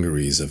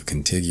congeries of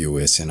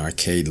contiguous and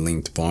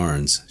arcade-linked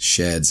barns,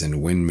 sheds,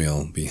 and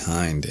windmill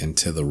behind and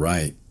to the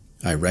right.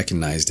 I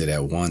recognized it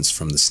at once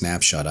from the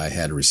snapshot I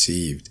had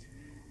received.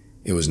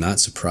 It was not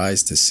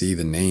surprised to see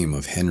the name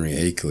of Henry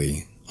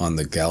Akeley on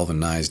the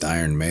galvanized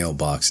iron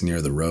mailbox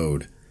near the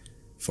road.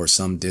 For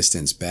some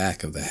distance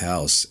back of the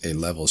house, a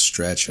level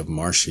stretch of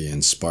marshy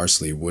and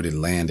sparsely wooded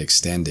land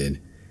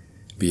extended,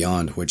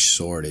 beyond which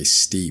soared a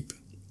steep,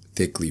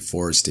 thickly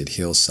forested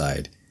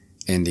hillside,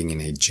 ending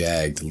in a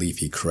jagged,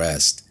 leafy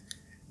crest.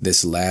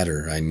 This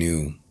latter, I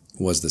knew,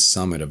 was the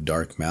summit of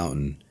Dark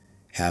Mountain,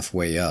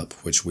 halfway up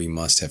which we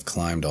must have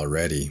climbed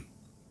already.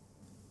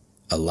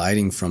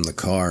 Alighting from the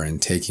car and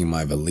taking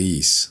my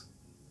valise,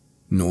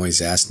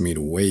 Noyes asked me to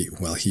wait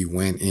while he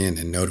went in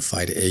and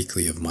notified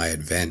Akeley of my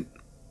advent.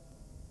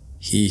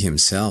 He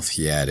himself,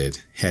 he added,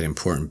 had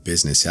important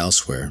business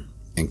elsewhere,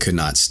 and could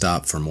not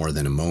stop for more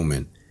than a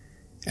moment.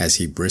 As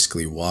he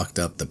briskly walked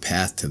up the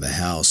path to the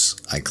house,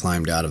 I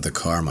climbed out of the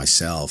car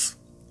myself,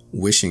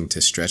 wishing to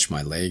stretch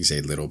my legs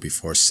a little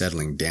before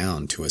settling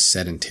down to a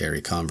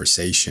sedentary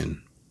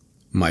conversation.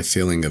 My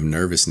feeling of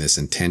nervousness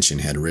and tension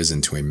had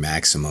risen to a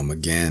maximum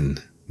again,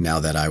 now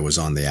that I was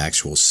on the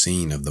actual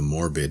scene of the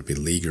morbid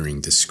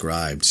beleaguering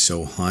described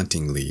so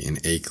hauntingly in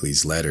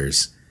Akeley's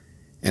letters,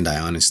 and I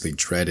honestly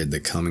dreaded the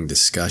coming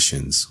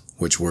discussions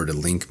which were to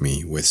link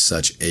me with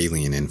such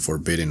alien and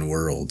forbidden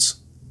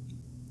worlds.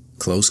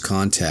 Close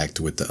contact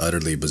with the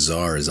utterly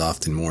bizarre is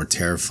often more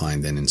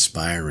terrifying than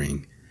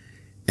inspiring,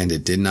 And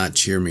it did not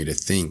cheer me to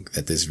think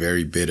that this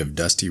very bit of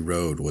dusty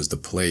road was the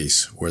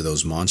place where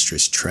those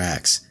monstrous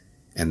tracks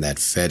and that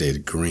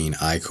fetid green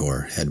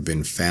ichor had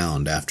been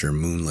found after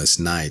moonless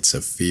nights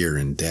of fear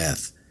and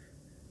death.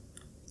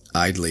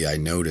 Idly I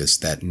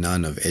noticed that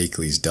none of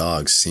Akeley's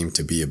dogs seemed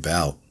to be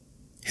about.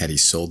 Had he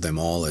sold them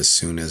all as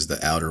soon as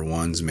the outer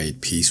ones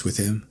made peace with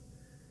him?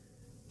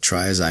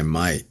 Try as I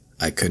might,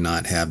 I could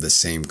not have the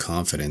same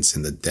confidence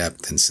in the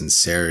depth and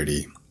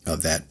sincerity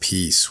of that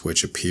peace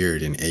which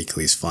appeared in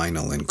Akeley's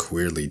final and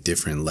queerly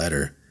different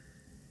letter.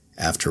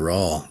 After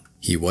all,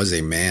 he was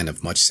a man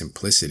of much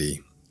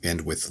simplicity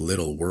and with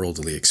little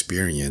worldly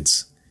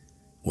experience.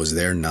 Was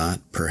there not,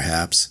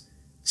 perhaps,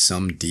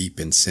 some deep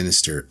and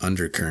sinister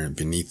undercurrent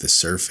beneath the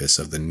surface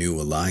of the new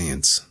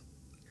alliance?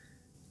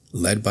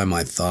 Led by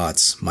my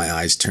thoughts, my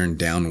eyes turned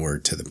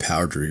downward to the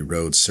powdery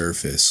road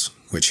surface,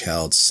 which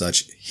held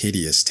such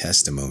hideous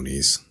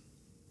testimonies.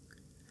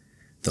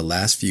 The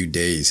last few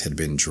days had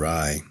been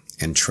dry,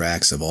 and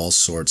tracks of all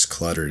sorts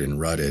cluttered and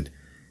rutted,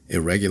 a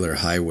regular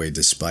highway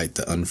despite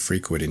the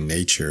unfrequented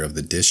nature of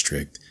the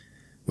district.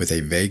 With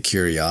a vague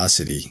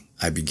curiosity,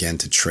 I began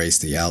to trace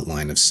the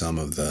outline of some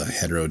of the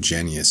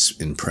heterogeneous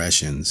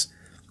impressions,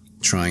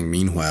 trying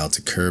meanwhile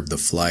to curb the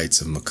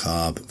flights of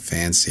macabre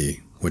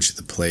fancy which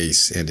the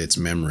place and its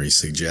memory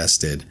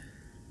suggested.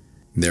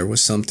 There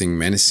was something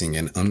menacing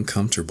and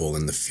uncomfortable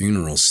in the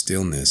funeral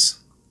stillness,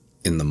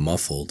 in the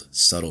muffled,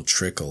 subtle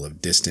trickle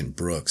of distant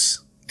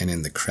brooks, and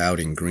in the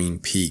crowding green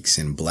peaks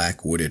and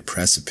black wooded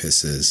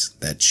precipices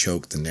that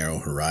choked the narrow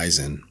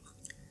horizon.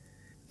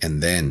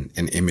 And then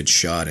an image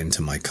shot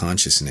into my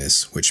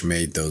consciousness which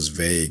made those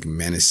vague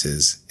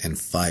menaces and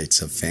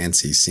fights of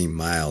fancy seem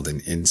mild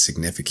and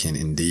insignificant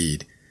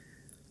indeed.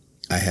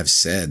 I have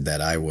said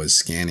that I was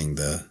scanning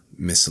the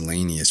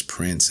miscellaneous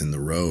prints in the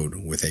road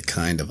with a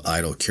kind of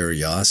idle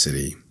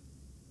curiosity,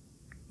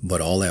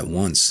 but all at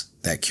once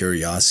that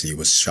curiosity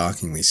was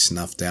shockingly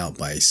snuffed out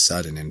by a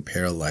sudden and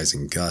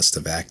paralyzing gust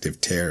of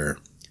active terror.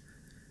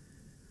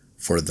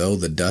 For though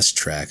the dust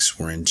tracks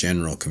were in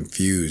general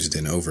confused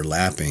and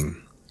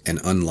overlapping, and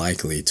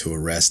unlikely to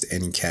arrest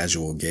any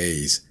casual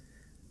gaze,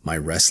 my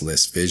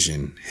restless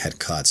vision had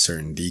caught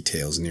certain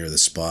details near the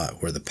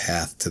spot where the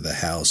path to the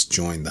house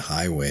joined the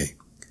highway,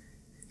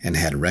 and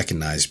had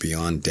recognized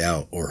beyond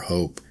doubt or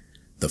hope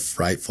the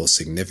frightful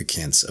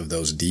significance of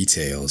those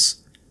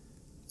details.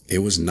 It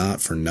was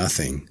not for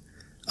nothing,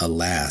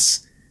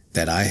 alas,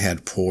 that I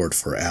had pored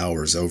for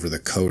hours over the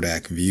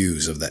Kodak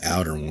views of the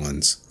outer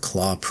ones,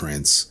 claw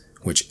prints,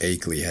 which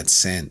Akeley had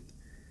sent.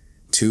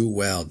 Too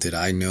well did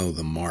I know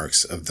the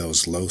marks of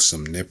those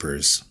loathsome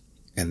nippers,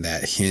 and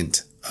that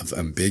hint of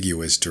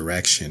ambiguous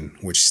direction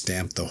which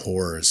stamped the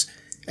horrors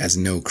as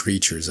no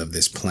creatures of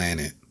this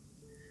planet.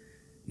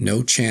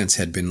 No chance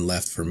had been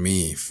left for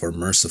me for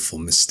merciful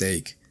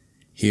mistake.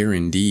 Here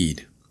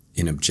indeed,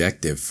 in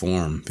objective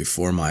form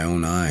before my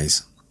own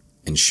eyes,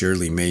 and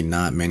surely made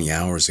not many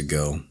hours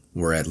ago,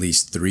 were at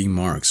least 3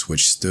 marks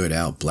which stood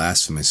out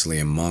blasphemously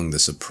among the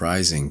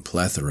surprising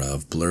plethora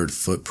of blurred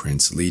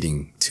footprints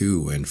leading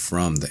to and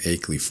from the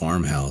Akeley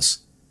farmhouse.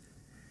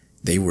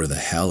 They were the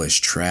hellish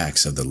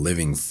tracks of the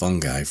living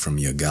fungi from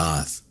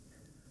Yuggoth.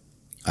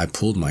 I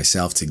pulled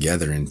myself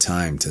together in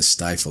time to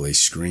stifle a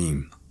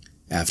scream.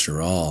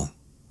 After all,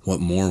 what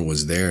more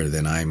was there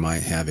than I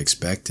might have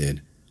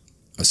expected,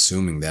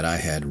 assuming that I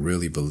had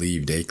really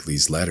believed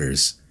Akeley's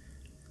letters?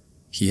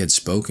 He had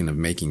spoken of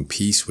making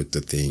peace with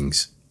the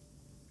things.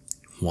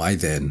 Why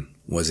then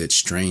was it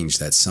strange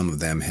that some of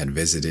them had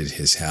visited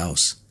his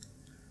house?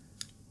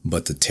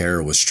 But the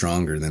terror was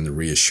stronger than the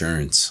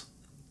reassurance.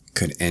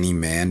 Could any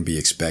man be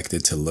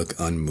expected to look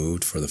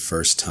unmoved for the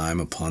first time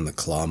upon the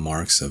claw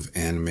marks of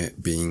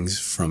animate beings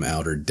from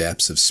outer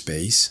depths of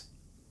space?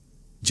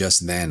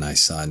 Just then I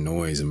saw a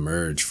noise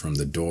emerge from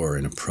the door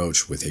and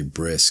approach with a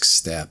brisk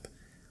step.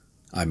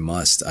 I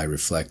must, I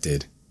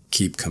reflected,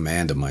 keep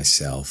command of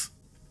myself,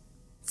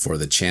 for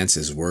the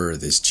chances were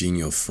this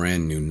genial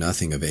friend knew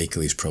nothing of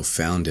Akeley's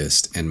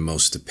profoundest and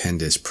most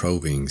stupendous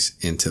probings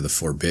into the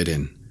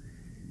forbidden.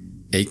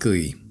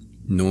 Akeley,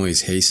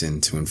 Noyes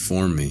hastened to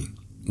inform me,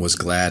 was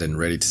glad and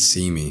ready to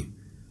see me,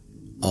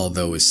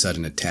 although his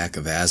sudden attack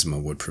of asthma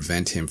would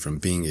prevent him from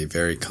being a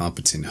very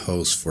competent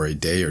host for a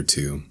day or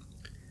two.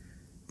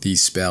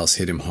 These spells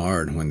hit him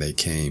hard when they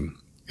came,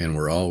 and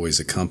were always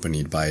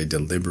accompanied by a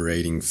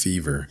deliberating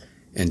fever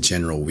and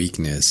general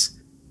weakness.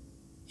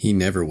 He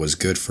never was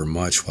good for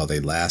much while they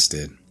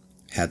lasted,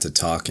 had to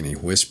talk in a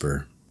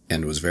whisper,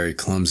 and was very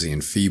clumsy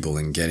and feeble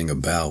in getting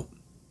about.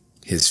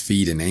 His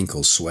feet and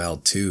ankles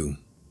swelled too,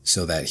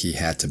 so that he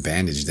had to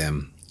bandage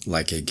them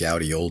like a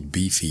gouty old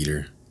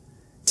beef-eater.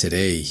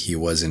 Today he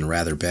was in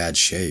rather bad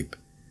shape,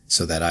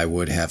 so that I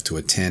would have to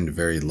attend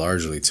very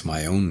largely to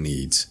my own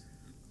needs.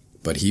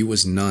 But he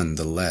was none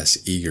the less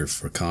eager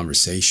for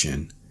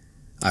conversation.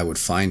 I would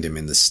find him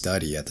in the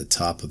study at the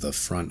top of the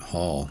front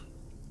hall,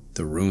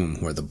 the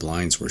room where the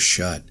blinds were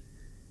shut.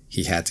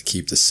 He had to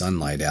keep the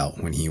sunlight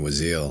out when he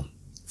was ill,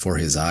 for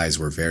his eyes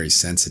were very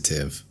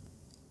sensitive.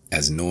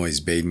 As Noyes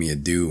bade me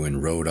adieu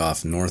and rode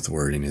off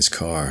northward in his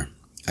car,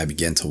 I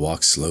began to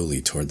walk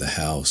slowly toward the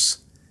house.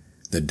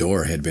 The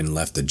door had been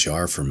left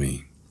ajar for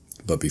me,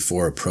 but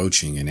before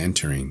approaching and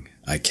entering,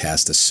 I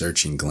cast a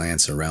searching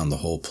glance around the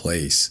whole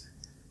place,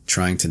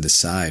 trying to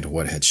decide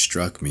what had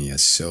struck me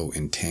as so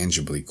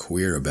intangibly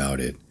queer about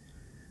it.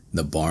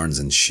 The barns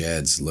and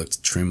sheds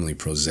looked trimly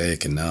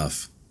prosaic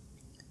enough,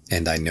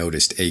 and I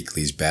noticed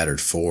Akeley's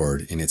battered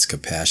Ford in its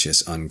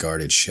capacious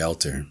unguarded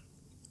shelter.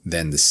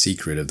 Then the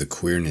secret of the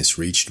queerness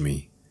reached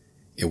me.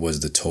 It was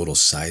the total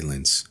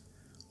silence.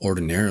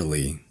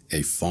 Ordinarily,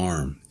 a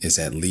farm is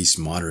at least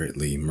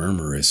moderately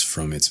murmurous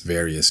from its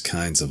various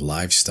kinds of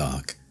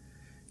livestock,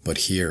 but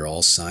here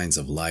all signs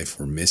of life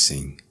were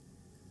missing.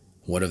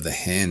 What of the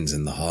hens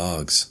and the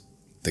hogs?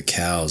 The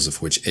cows,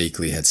 of which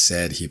Akeley had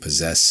said he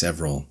possessed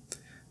several,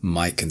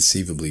 might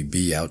conceivably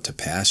be out to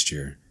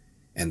pasture,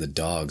 and the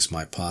dogs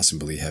might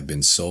possibly have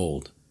been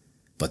sold,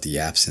 but the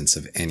absence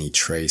of any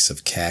trace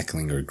of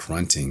cackling or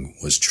grunting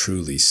was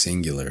truly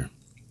singular.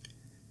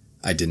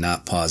 I did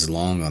not pause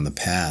long on the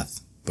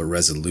path, but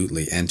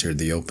resolutely entered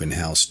the open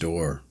house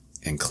door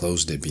and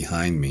closed it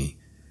behind me.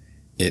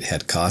 It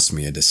had cost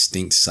me a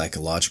distinct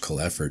psychological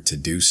effort to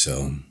do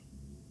so.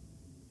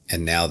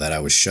 And now that I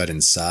was shut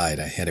inside,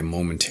 I had a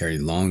momentary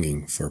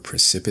longing for a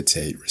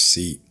precipitate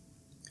receipt.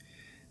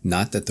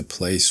 Not that the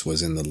place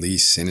was in the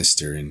least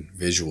sinister in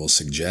visual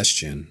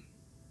suggestion.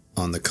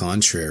 On the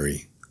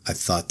contrary, I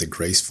thought the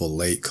graceful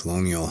late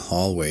colonial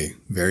hallway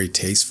very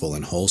tasteful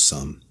and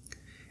wholesome,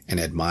 and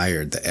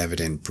admired the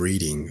evident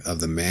breeding of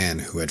the man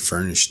who had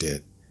furnished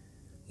it.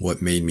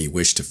 What made me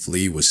wish to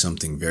flee was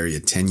something very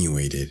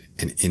attenuated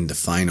and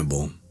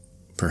indefinable.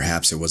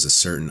 Perhaps it was a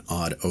certain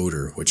odd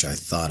odor which I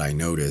thought I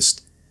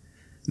noticed,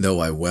 though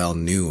I well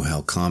knew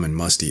how common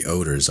musty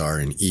odors are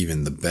in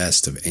even the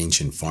best of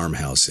ancient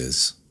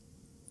farmhouses.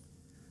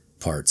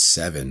 Part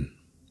 7.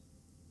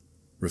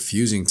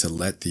 Refusing to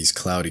let these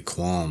cloudy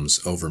qualms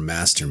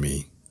overmaster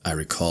me, I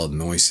recalled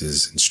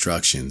Noyce's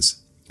instructions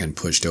and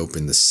pushed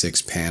open the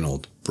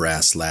 6-paneled,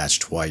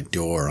 brass-latched white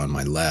door on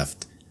my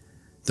left.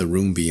 The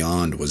room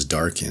beyond was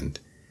darkened,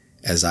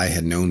 as I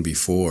had known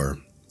before,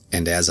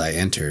 and as I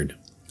entered,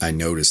 I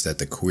noticed that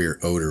the queer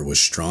odor was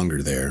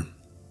stronger there.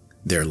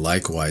 There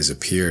likewise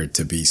appeared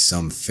to be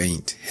some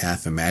faint,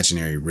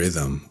 half-imaginary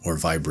rhythm or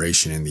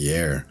vibration in the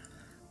air.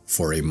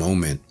 For a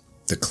moment,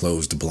 the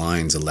closed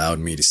blinds allowed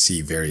me to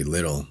see very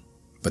little,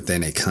 but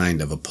then a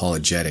kind of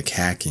apologetic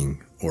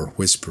hacking or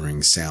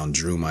whispering sound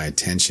drew my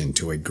attention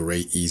to a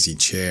great easy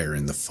chair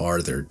in the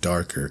farther,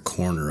 darker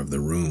corner of the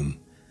room.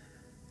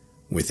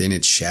 Within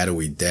its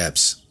shadowy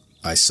depths,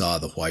 I saw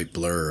the white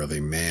blur of a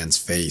man's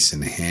face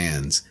and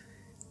hands,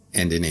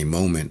 and in a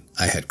moment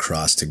I had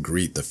crossed to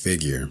greet the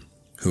figure,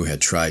 who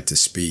had tried to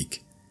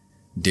speak.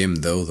 Dim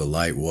though the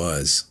light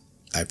was,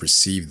 I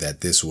perceived that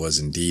this was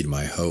indeed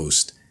my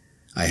host.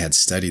 I had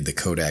studied the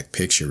Kodak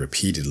picture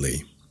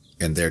repeatedly,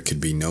 and there could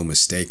be no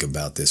mistake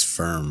about this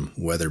firm,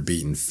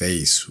 weather-beaten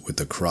face with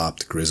the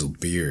cropped,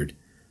 grizzled beard.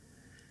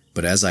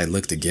 But as I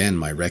looked again,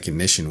 my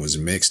recognition was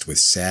mixed with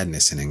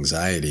sadness and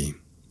anxiety,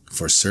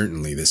 for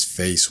certainly this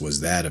face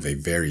was that of a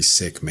very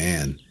sick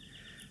man.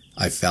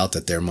 I felt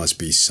that there must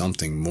be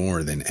something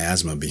more than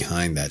asthma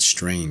behind that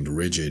strained,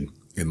 rigid,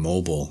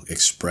 immobile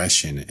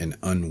expression and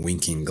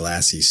unwinking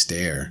glassy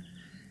stare,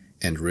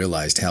 and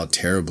realized how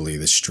terribly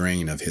the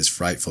strain of his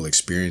frightful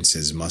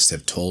experiences must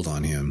have told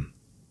on him.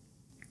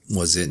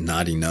 Was it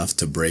not enough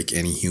to break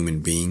any human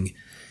being,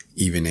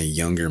 even a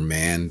younger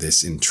man,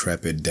 this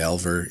intrepid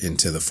delver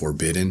into the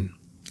forbidden?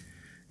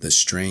 The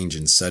strange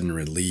and sudden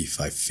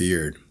relief, I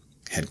feared,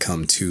 had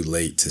come too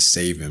late to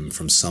save him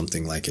from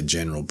something like a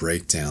general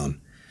breakdown.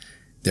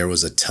 There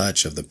was a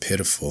touch of the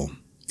pitiful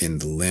in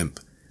the limp,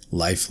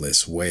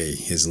 lifeless way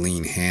his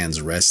lean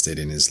hands rested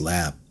in his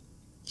lap.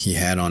 He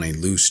had on a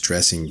loose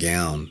dressing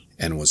gown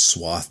and was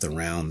swathed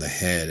around the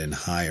head and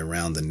high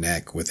around the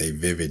neck with a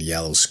vivid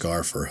yellow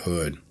scarf or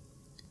hood.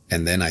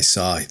 And then I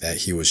saw that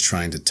he was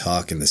trying to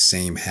talk in the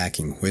same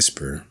hacking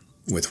whisper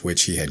with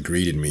which he had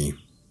greeted me.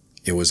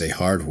 It was a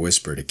hard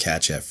whisper to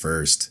catch at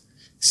first,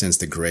 since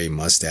the gray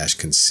mustache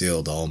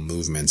concealed all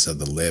movements of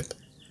the lip,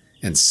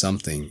 and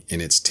something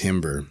in its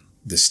timbre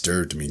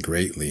disturbed me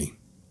greatly.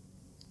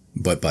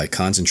 But by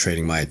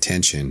concentrating my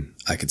attention,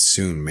 I could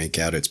soon make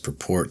out its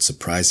purport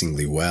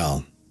surprisingly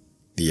well.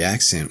 The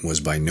accent was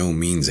by no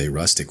means a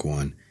rustic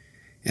one,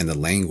 and the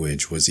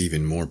language was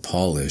even more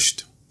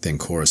polished than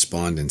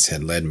correspondence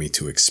had led me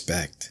to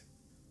expect.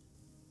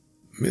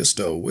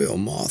 "Mr.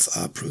 Wilmarth,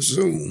 I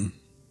presume.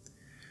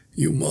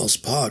 You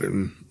must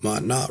pardon my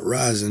not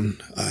rising.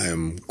 I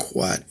am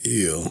quite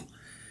ill,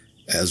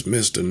 as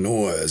Mr.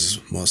 Noyes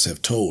must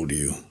have told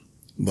you,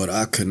 but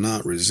I could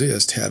not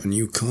resist having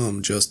you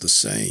come just the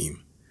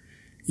same.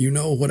 You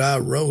know what I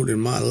wrote in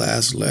my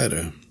last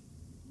letter.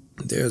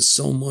 There's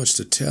so much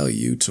to tell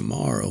you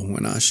tomorrow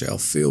when I shall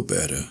feel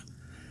better.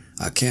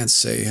 I can't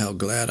say how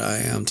glad I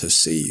am to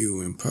see you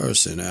in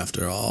person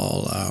after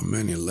all our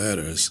many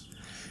letters.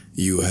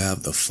 You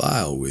have the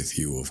file with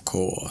you, of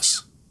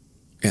course,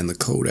 and the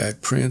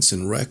Kodak prints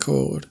and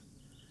record.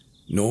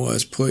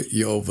 Noyes put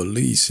your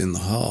valise in the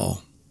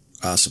hall.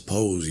 I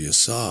suppose you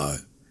saw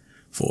it.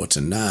 For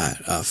tonight,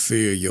 I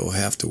fear you'll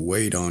have to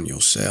wait on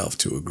yourself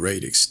to a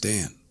great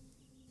extent.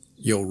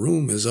 Your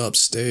room is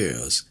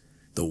upstairs,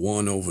 the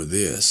one over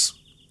this,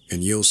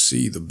 and you'll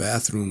see the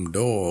bathroom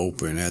door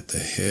open at the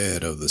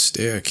head of the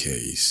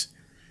staircase.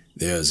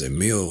 There's a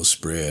meal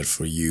spread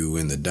for you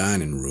in the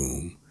dining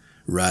room,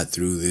 right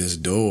through this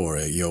door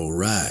at your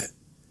right,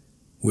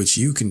 which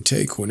you can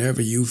take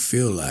whenever you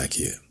feel like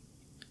it.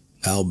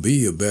 I'll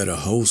be a better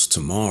host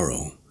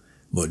tomorrow,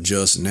 but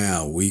just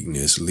now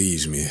weakness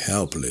leaves me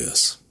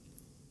helpless.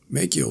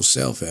 Make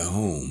yourself at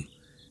home.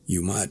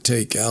 You might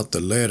take out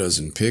the letters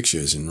and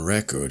pictures and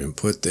record and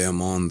put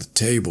them on the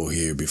table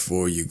here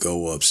before you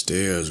go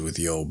upstairs with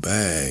your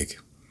bag.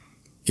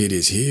 It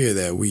is here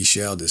that we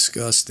shall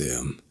discuss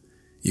them.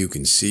 You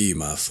can see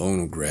my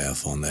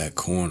phonograph on that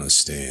corner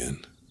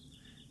stand.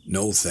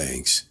 No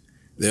thanks.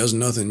 There's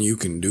nothing you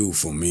can do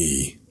for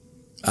me.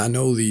 I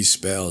know these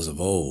spells of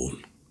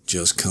old.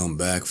 Just come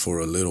back for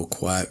a little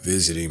quiet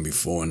visiting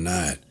before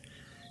night,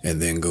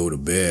 and then go to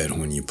bed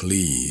when you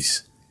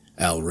please.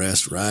 I'll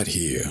rest right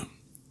here,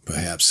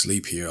 perhaps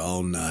sleep here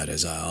all night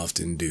as I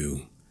often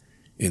do.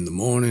 In the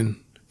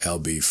morning, I'll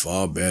be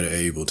far better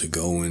able to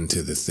go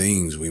into the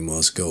things we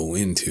must go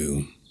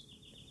into.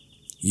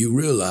 You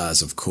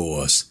realize, of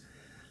course,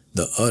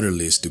 the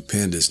utterly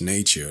stupendous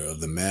nature of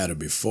the matter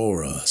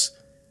before us.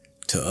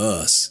 To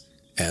us,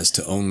 as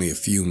to only a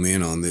few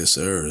men on this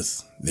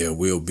earth, there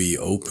will be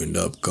opened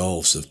up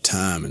gulfs of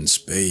time and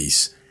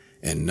space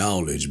and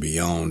knowledge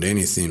beyond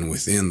anything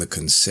within the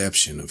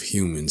conception of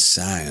human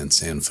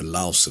science and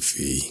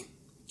philosophy.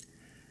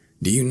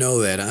 Do you know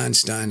that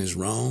Einstein is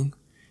wrong,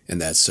 and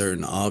that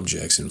certain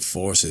objects and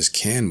forces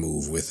can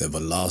move with a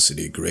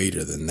velocity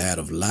greater than that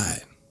of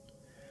light?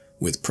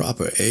 With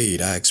proper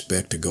aid, I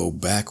expect to go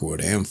backward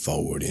and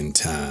forward in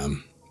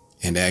time,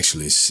 and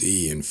actually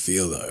see and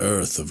feel the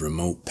earth of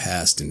remote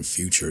past and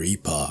future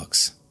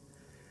epochs.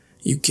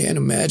 You can't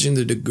imagine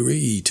the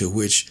degree to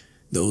which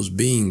those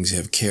beings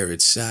have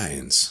carried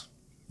science.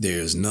 There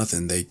is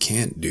nothing they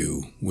can't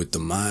do with the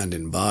mind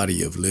and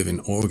body of living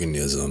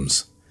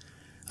organisms.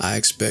 I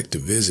expect to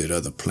visit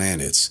other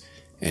planets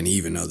and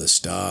even other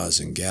stars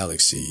and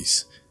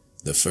galaxies.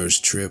 The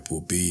first trip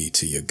will be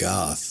to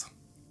Yuggoth,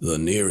 the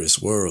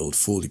nearest world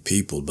fully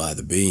peopled by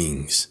the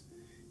beings.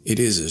 It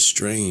is a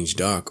strange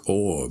dark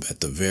orb at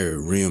the very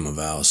rim of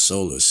our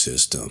solar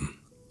system,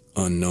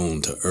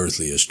 unknown to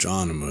earthly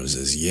astronomers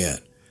as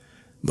yet,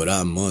 but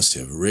I must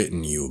have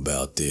written you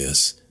about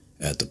this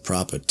at the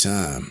proper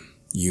time.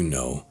 You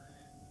know,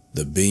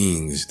 the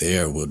beings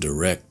there will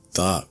direct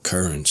thought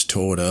currents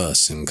toward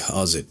us and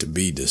cause it to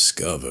be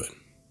discovered,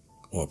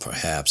 or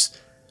perhaps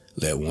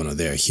let one of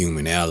their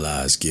human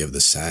allies give the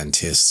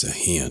scientists a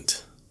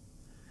hint.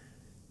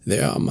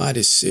 There are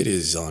mighty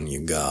cities on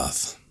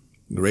Yuggoth,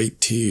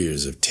 great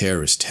tiers of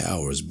terraced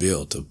towers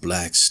built of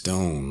black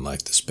stone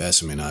like the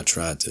specimen I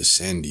tried to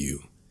send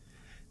you,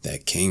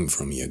 that came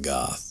from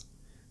Yuggoth.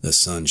 The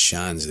sun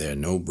shines there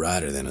no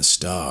brighter than a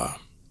star,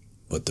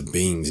 but the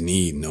beings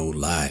need no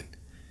light.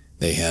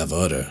 They have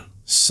other,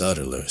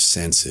 subtler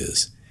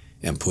senses,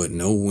 and put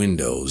no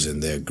windows in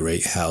their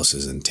great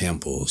houses and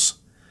temples.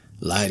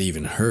 Light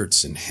even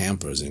hurts and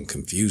hampers and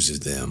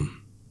confuses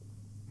them,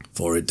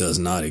 for it does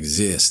not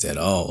exist at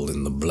all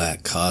in the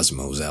black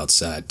cosmos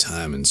outside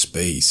time and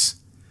space,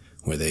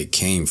 where they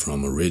came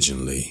from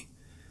originally.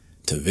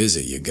 To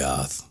visit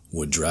Yuggoth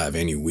would drive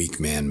any weak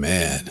man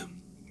mad,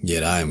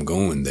 yet I am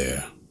going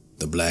there.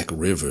 The black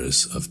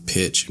rivers of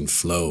pitch and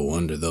flow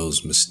under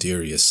those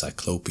mysterious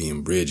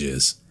cyclopean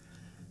bridges,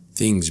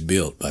 things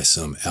built by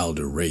some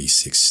elder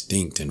race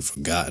extinct and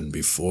forgotten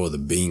before the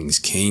beings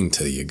came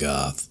to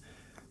Yuggoth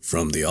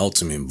from the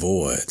ultimate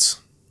voids,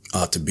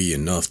 ought to be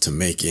enough to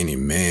make any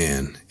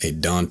man a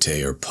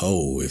Dante or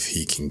Poe if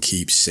he can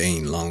keep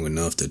sane long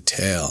enough to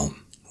tell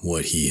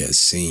what he has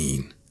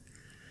seen.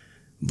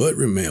 But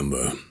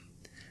remember,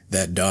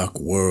 that dark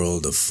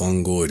world of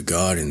fungoid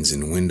gardens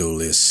and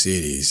windowless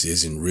cities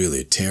isn't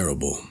really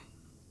terrible.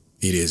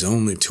 It is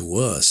only to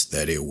us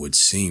that it would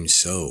seem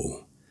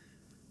so.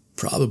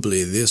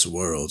 Probably this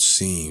world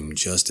seemed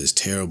just as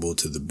terrible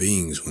to the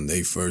beings when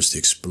they first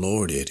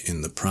explored it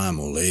in the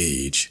primal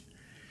age.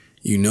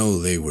 You know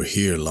they were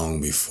here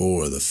long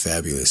before the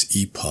fabulous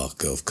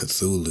epoch of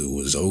Cthulhu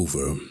was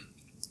over,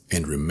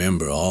 and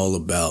remember all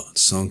about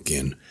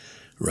sunken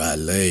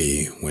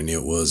R'lyeh when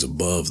it was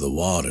above the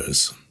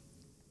waters.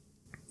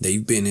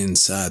 They've been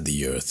inside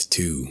the earth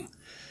too.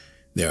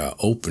 There are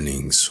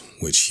openings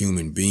which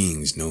human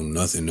beings know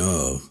nothing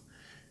of,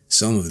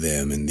 some of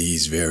them in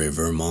these very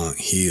Vermont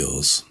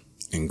hills,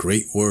 and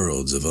great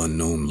worlds of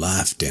unknown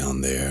life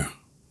down there,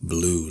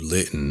 blue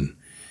Lytton,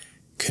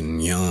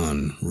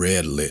 Canyon,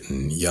 red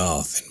Lytton,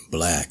 Yoth, and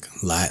black,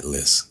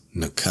 lightless,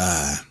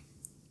 Nakai.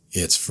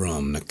 It's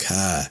from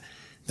Nakai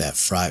that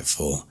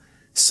frightful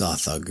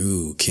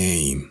Sathagu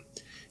came.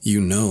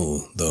 You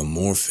know, the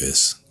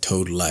amorphous,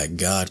 toad-like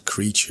god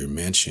creature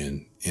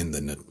mentioned in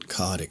the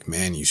narcotic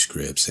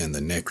manuscripts and the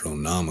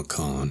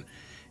Necronomicon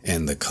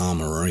and the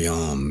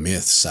Camarillon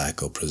myth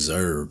cycle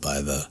preserved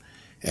by the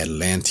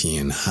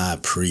Atlantean high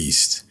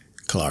priest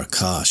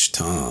Clarkash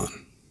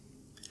Tan.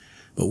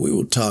 But we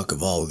will talk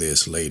of all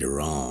this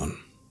later on.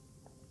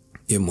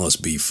 It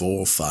must be 4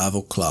 or 5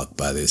 o'clock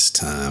by this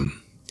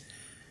time.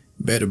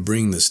 Better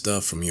bring the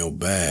stuff from your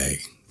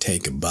bag,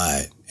 take a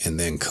bite, and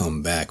then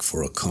come back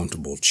for a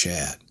comfortable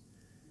chat.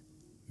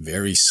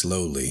 Very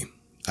slowly,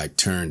 I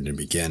turned and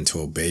began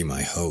to obey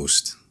my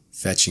host,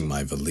 fetching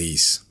my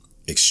valise,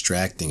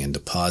 extracting and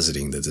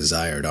depositing the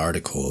desired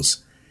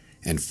articles,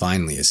 and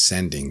finally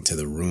ascending to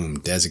the room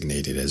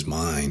designated as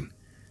mine.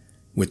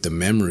 With the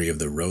memory of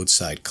the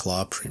roadside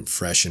claw print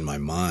fresh in my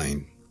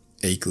mind,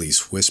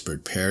 Akeley's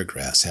whispered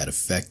paragraphs had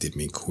affected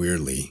me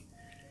queerly,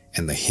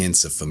 and the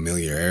hints of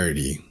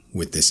familiarity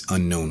with this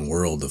unknown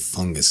world of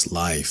fungus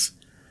life,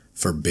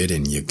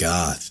 forbidden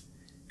Yagath,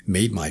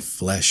 made my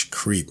flesh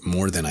creep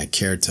more than I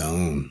cared to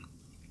own.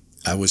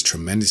 I was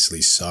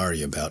tremendously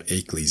sorry about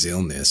Akeley's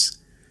illness,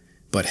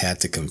 but had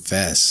to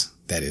confess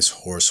that his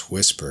hoarse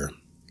whisper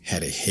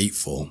had a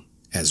hateful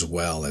as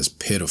well as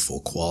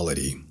pitiful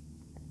quality.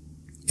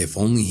 If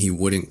only he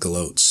wouldn't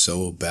gloat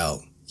so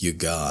about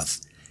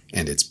Yagath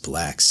and its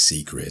black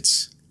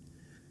secrets.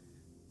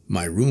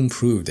 My room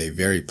proved a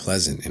very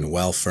pleasant and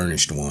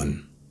well-furnished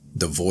one,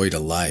 devoid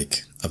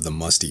alike of the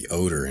musty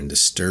odor and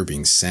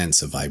disturbing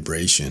sense of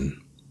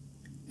vibration.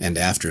 And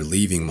after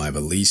leaving my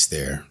valise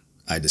there,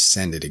 I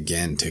descended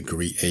again to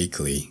greet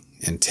Akeley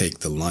and take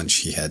the lunch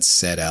he had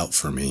set out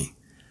for me.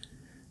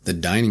 The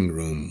dining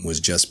room was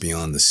just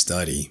beyond the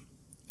study,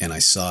 and I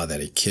saw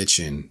that a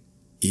kitchen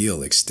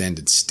eel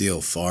extended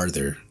still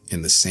farther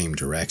in the same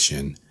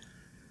direction.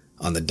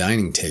 On the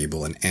dining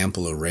table, an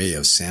ample array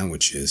of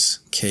sandwiches,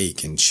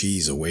 cake, and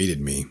cheese awaited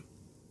me,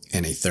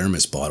 and a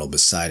thermos bottle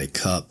beside a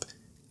cup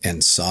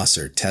and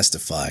saucer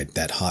testified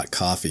that hot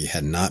coffee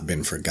had not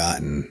been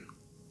forgotten.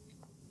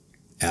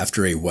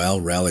 After a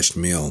well-relished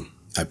meal,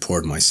 I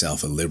poured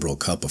myself a liberal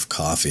cup of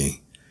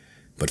coffee,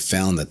 but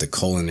found that the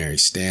culinary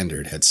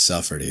standard had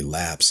suffered a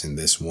lapse in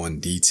this one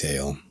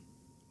detail.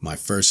 My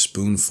first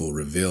spoonful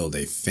revealed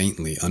a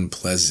faintly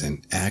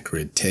unpleasant,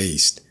 acrid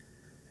taste,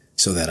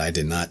 so that I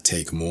did not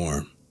take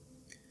more.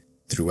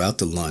 Throughout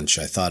the lunch,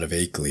 I thought of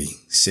Akeley,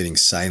 sitting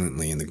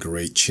silently in the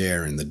great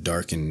chair in the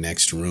darkened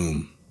next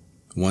room.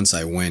 Once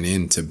I went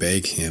in to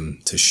beg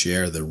him to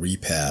share the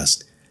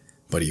repast,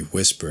 but he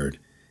whispered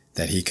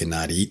that he could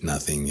not eat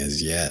nothing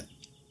as yet.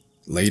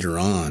 Later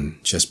on,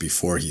 just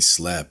before he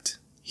slept,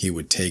 he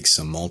would take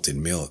some malted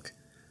milk,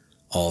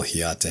 all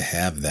he ought to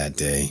have that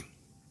day.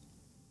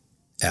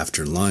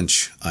 After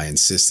lunch, I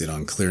insisted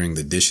on clearing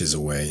the dishes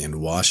away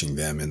and washing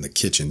them in the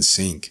kitchen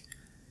sink,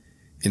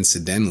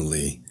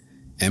 incidentally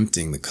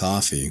emptying the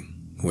coffee,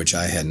 which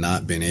I had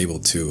not been able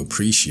to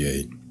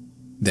appreciate.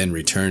 Then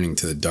returning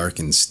to the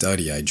darkened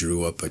study, I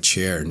drew up a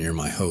chair near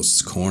my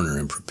host's corner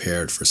and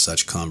prepared for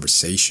such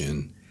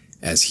conversation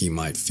as he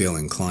might feel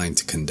inclined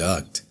to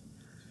conduct.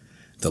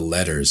 The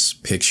letters,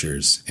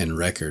 pictures, and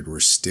record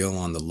were still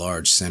on the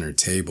large center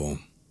table,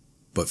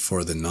 but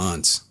for the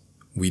nonce,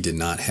 we did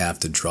not have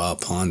to draw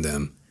upon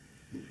them.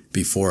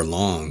 Before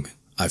long,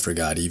 I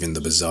forgot even the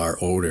bizarre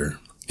odor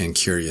and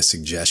curious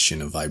suggestion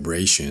of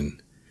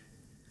vibration.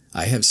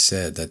 I have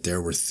said that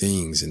there were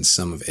things in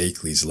some of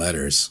Akeley's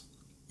letters,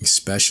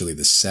 especially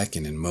the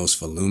second and most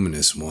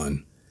voluminous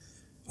one,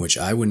 which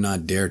I would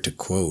not dare to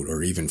quote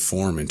or even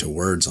form into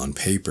words on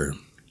paper.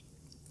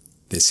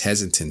 This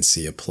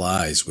hesitancy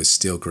applies with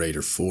still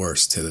greater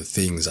force to the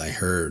things I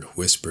heard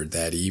whispered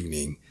that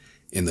evening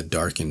in the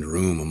darkened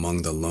room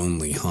among the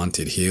lonely,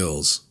 haunted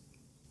hills.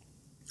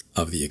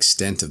 Of the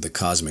extent of the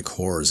cosmic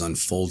horrors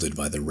unfolded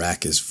by the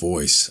raucous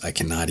voice, I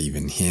cannot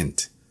even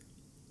hint.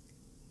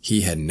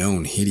 He had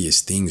known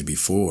hideous things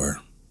before,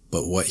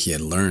 but what he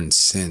had learned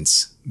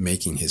since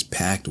making his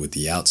pact with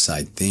the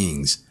outside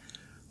things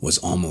was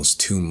almost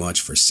too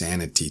much for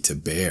sanity to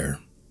bear.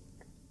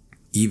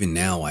 Even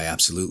now, I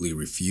absolutely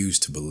refuse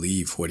to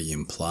believe what he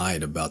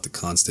implied about the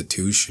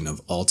constitution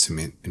of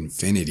ultimate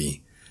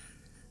infinity,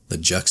 the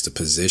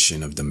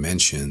juxtaposition of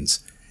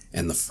dimensions,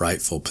 and the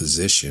frightful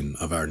position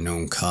of our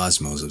known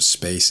cosmos of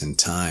space and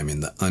time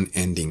in the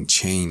unending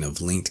chain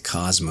of linked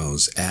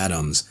cosmos,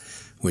 atoms,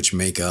 which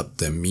make up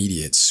the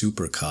immediate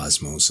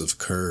supercosmos of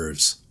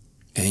curves,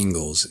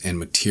 angles, and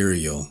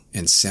material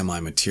and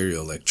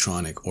semi-material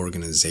electronic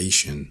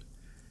organization.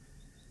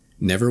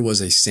 Never was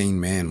a sane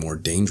man more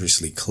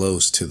dangerously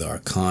close to the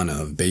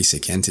arcana of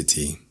basic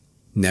entity.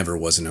 Never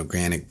was an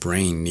organic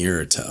brain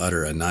nearer to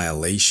utter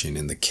annihilation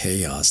in the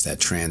chaos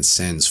that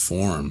transcends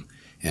form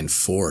and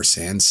force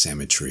and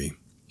symmetry.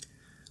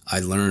 I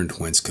learned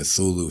whence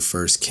Cthulhu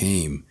first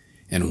came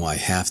and why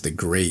half the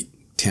great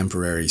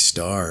temporary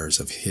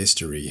stars of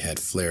history had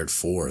flared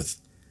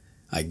forth.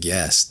 I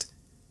guessed,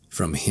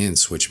 from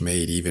hints which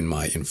made even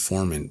my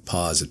informant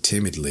pause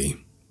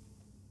timidly,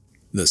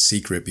 the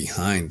secret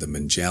behind the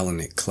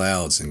Magellanic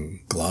clouds and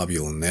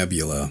globule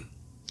nebula,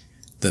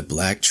 the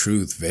black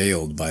truth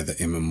veiled by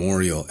the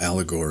immemorial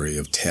allegory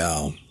of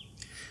Tau.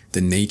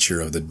 The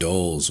nature of the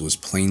doles was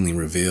plainly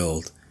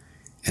revealed,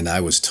 and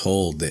I was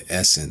told the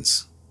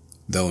essence,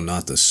 though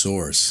not the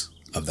source,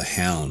 of the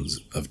hounds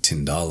of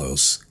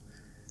Tindalos.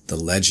 The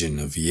legend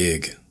of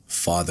Yig,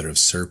 father of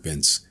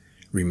serpents,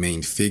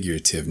 remained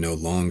figurative no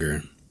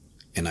longer,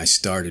 and I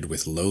started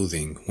with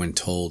loathing when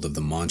told of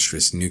the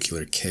monstrous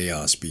nuclear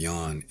chaos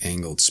beyond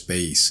angled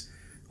space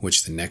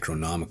which the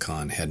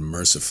Necronomicon had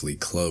mercifully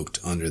cloaked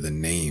under the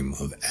name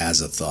of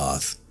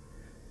Azathoth.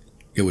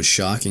 It was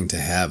shocking to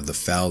have the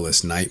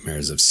foulest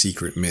nightmares of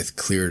secret myth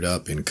cleared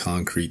up in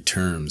concrete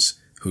terms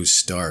whose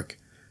stark,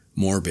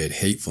 morbid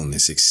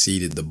hatefulness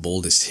exceeded the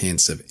boldest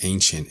hints of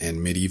ancient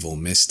and medieval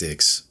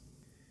mystics.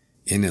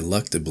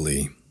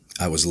 Ineluctably,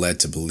 I was led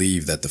to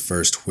believe that the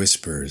first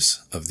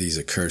whispers of these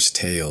accursed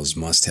tales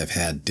must have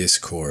had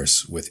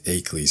discourse with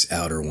Akeley's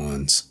outer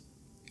ones,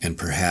 and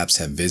perhaps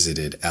have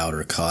visited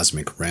outer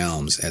cosmic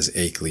realms as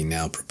Akeley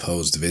now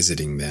proposed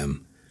visiting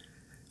them.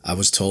 I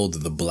was told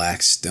of the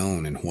black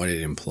stone and what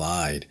it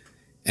implied,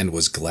 and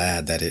was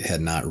glad that it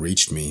had not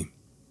reached me.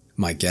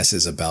 My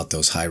guesses about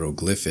those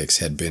hieroglyphics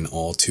had been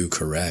all too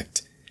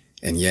correct,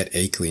 and yet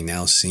Akeley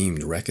now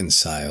seemed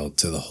reconciled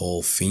to the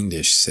whole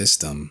fiendish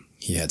system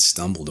he had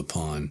stumbled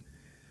upon,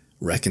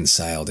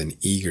 reconciled and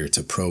eager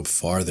to probe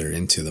farther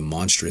into the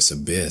monstrous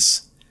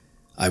abyss.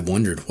 I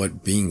wondered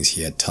what beings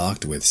he had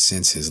talked with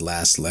since his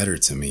last letter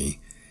to me,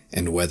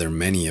 and whether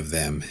many of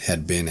them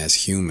had been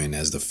as human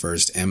as the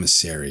first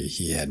emissary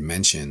he had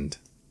mentioned.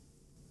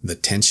 The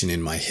tension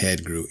in my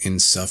head grew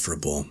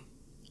insufferable,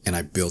 and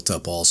I built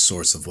up all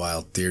sorts of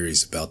wild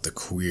theories about the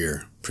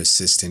queer,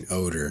 persistent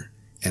odor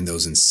and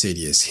those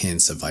insidious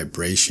hints of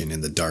vibration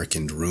in the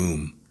darkened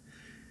room.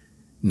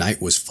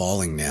 Night was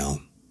falling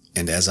now,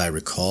 and as I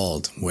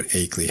recalled what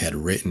Akeley had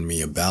written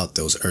me about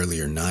those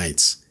earlier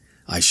nights,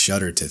 I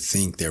shuddered to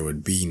think there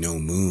would be no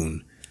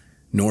moon,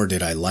 nor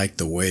did I like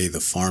the way the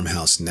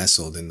farmhouse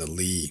nestled in the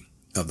lee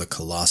of the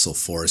colossal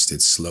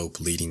forested slope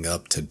leading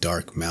up to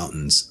Dark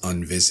Mountain's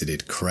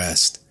unvisited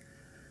crest.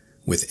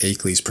 With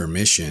Akeley's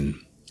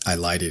permission, I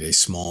lighted a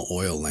small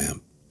oil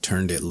lamp,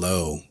 turned it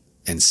low,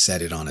 and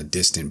set it on a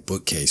distant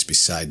bookcase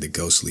beside the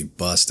ghostly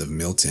bust of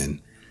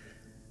Milton.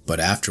 But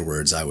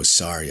afterwards I was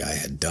sorry I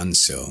had done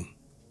so,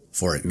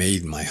 for it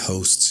made my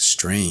host's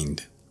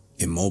strained,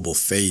 immobile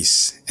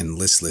face and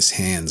listless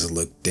hands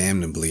look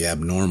damnably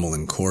abnormal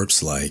and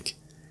corpse-like.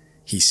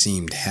 He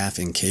seemed half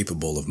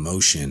incapable of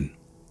motion,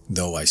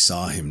 though I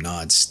saw him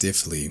nod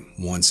stiffly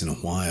once in a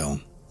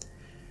while.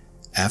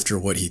 After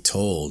what he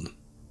told,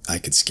 I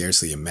could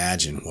scarcely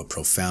imagine what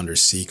profounder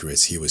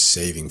secrets he was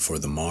saving for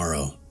the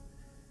morrow.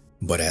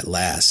 But at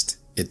last,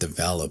 it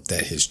developed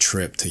that his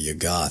trip to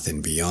Yuggoth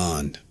and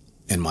beyond,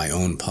 and my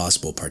own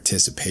possible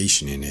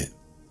participation in it,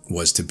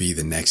 was to be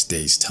the next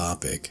day's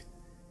topic.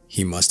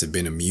 He must have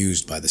been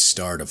amused by the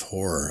start of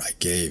horror I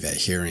gave at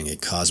hearing a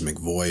cosmic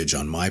voyage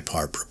on my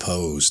part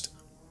proposed,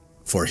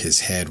 for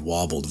his head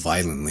wobbled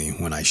violently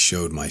when I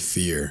showed my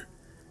fear.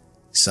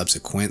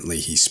 Subsequently,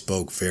 he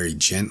spoke very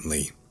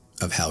gently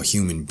of how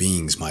human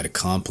beings might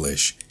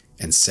accomplish,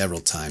 and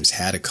several times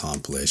had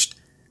accomplished,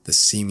 the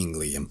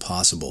seemingly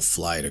impossible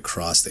flight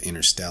across the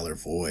interstellar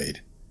void.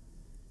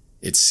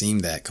 It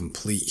seemed that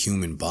complete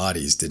human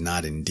bodies did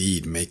not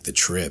indeed make the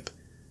trip,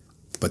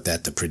 but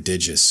that the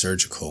prodigious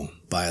surgical,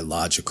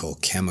 biological,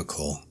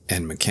 chemical,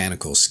 and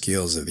mechanical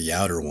skills of the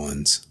outer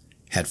ones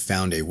had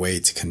found a way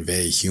to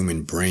convey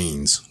human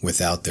brains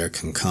without their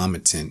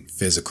concomitant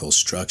physical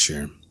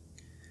structure.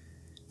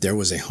 There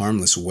was a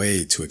harmless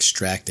way to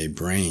extract a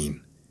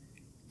brain,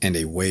 and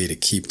a way to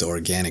keep the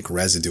organic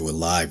residue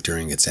alive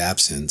during its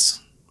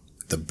absence.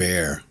 The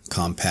bare,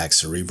 compact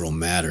cerebral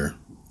matter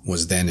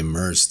was then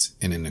immersed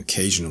in an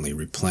occasionally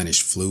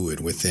replenished fluid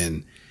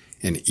within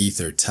an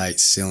ether-tight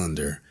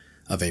cylinder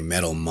of a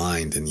metal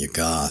mind in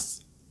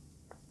Yuggoth.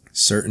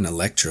 Certain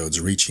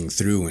electrodes reaching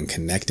through and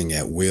connecting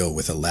at will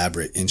with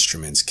elaborate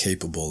instruments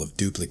capable of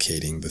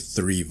duplicating the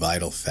three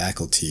vital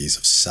faculties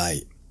of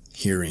sight,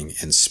 hearing,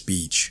 and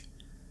speech,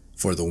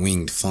 for the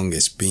winged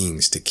fungus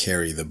beings to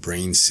carry the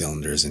brain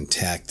cylinders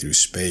intact through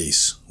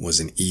space was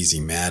an easy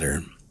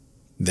matter.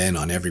 Then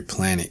on every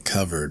planet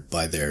covered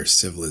by their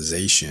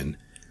civilization,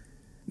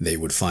 they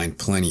would find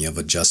plenty of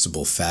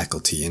adjustable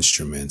faculty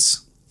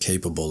instruments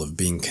capable of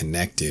being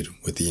connected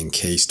with the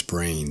encased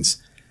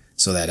brains,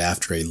 so that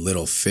after a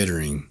little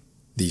fittering,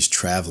 these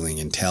traveling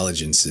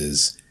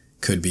intelligences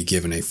could be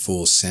given a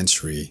full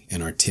sensory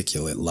and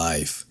articulate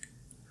life,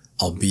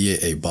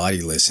 albeit a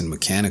bodiless and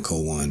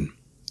mechanical one,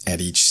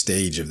 at each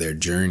stage of their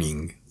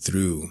journeying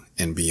through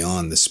and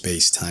beyond the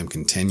space-time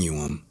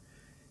continuum.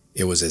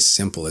 It was as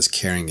simple as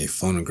carrying a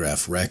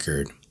phonograph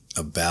record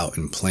about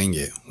and playing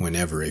it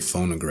whenever a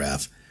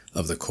phonograph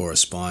of the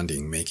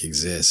corresponding make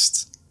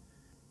exists.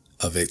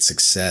 Of its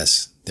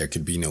success, there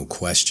could be no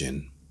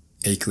question.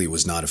 Akeley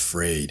was not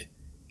afraid,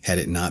 had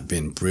it not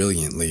been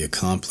brilliantly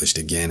accomplished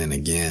again and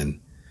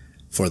again.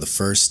 For the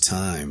first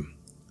time,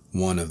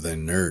 one of the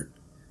inert,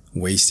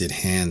 wasted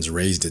hands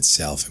raised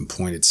itself and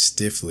pointed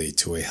stiffly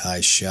to a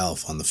high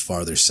shelf on the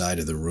farther side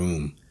of the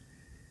room.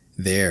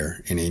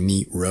 There, in a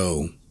neat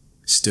row,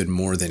 stood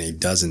more than a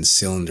dozen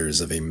cylinders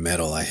of a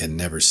metal I had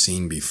never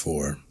seen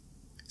before.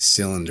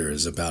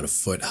 Cylinders about a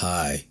foot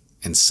high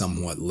and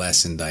somewhat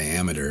less in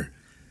diameter,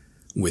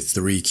 with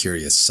 3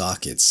 curious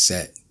sockets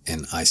set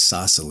an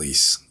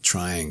isosceles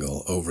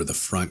triangle over the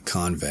front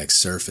convex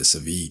surface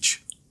of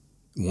each.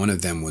 One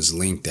of them was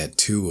linked at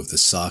 2 of the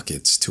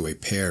sockets to a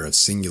pair of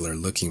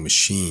singular-looking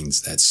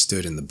machines that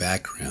stood in the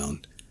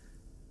background.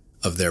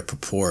 Of their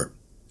purport,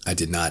 I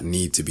did not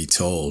need to be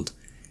told,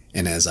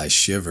 and as I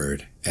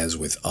shivered, as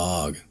with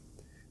ague,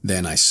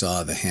 then I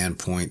saw the hand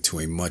point to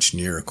a much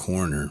nearer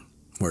corner,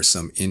 where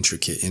some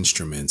intricate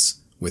instruments,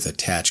 with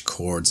attached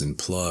cords and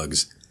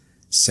plugs,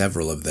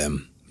 several of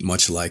them,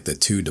 much like the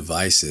 2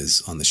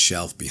 devices on the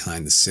shelf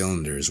behind the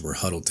cylinders, were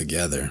huddled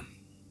together.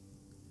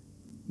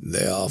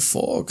 "There are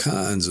 4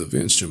 kinds of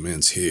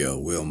instruments here,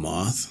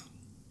 Wilmarth,"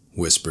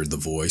 whispered the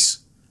voice.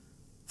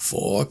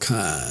 "4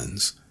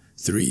 kinds,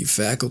 3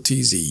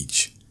 faculties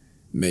each,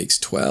 makes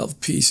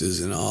 12 pieces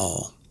in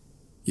all.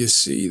 You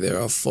see,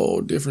 there are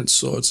 4 different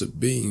sorts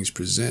of beings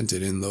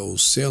presented in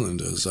those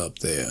cylinders up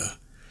there.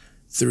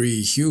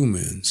 3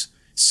 humans,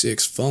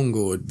 6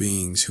 fungoid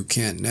beings who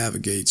can't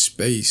navigate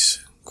space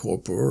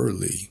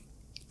corporeally,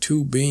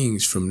 2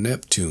 beings from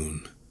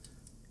Neptune.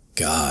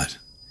 God,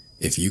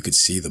 if you could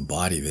see the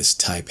body this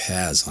type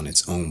has on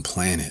its own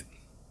planet.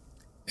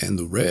 And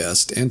the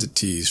rest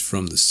entities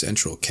from the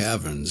central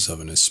caverns of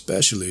an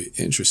especially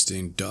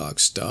interesting dark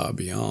star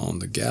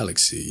beyond the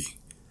galaxy.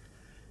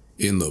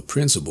 In the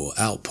principal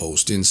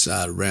outpost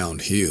inside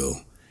Round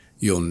Hill,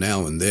 you'll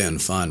now and then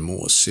find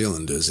more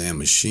cylinders and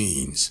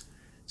machines.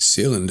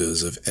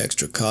 Cylinders of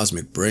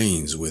extra-cosmic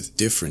brains with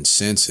different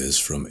senses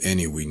from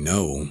any we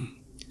know.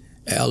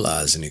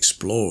 Allies and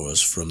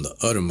explorers from the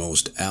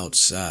uttermost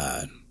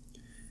outside.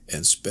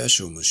 And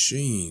special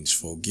machines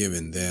for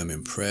giving them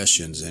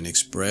impressions and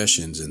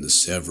expressions in the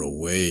several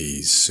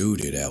ways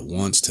suited at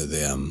once to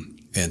them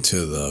and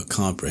to the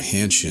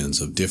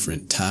comprehensions of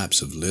different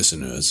types of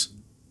listeners.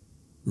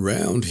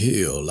 Round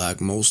Hill, like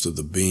most of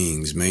the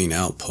being's main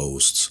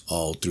outposts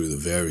all through the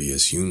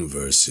various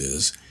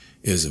universes,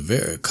 is a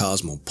very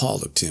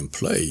cosmopolitan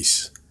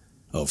place.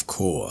 Of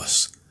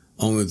course,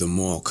 only the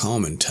more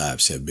common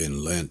types have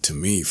been lent to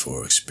me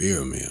for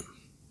experiment.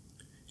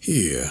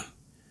 Here,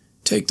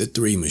 take the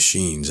 3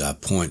 machines I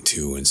point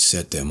to and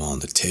set them on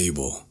the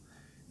table.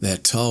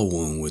 That tall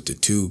one with the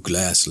 2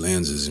 glass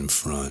lenses in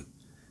front,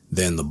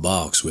 then the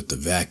box with the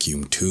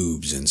vacuum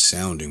tubes and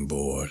sounding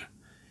board,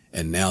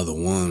 and now the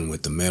one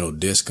with the metal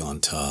disc on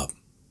top.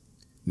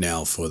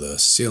 Now for the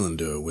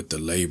cylinder with the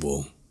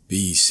label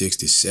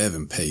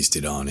B67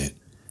 pasted on it.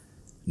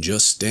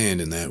 Just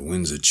stand in that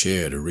Windsor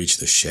chair to reach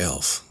the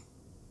shelf.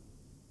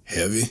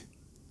 Heavy?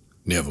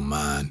 Never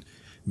mind.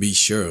 Be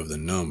sure of the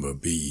number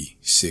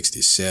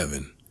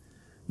B67.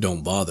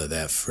 Don't bother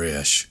that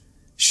fresh.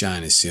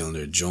 Shiny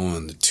cylinder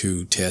join the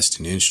 2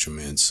 testing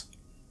instruments.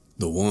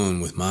 The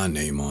one with my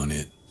name on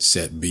it,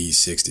 set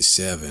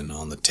B67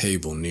 on the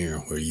table near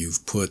where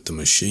you've put the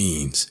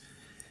machines,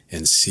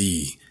 and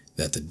see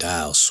that the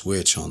dial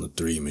switch on the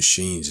 3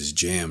 machines is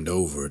jammed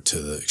over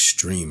to the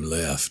extreme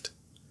left.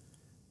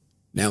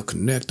 Now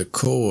connect the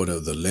cord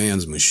of the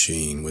lens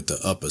machine with the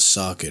upper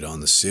socket on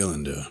the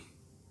cylinder.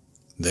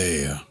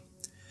 There.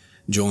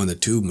 Join the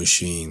tube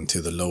machine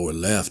to the lower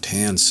left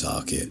hand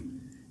socket,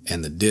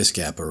 and the disc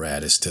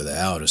apparatus to the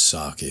outer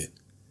socket.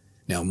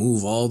 Now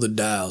move all the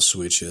dial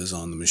switches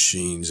on the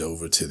machines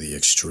over to the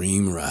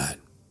extreme right.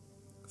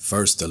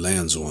 First the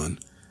lens one,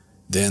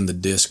 then the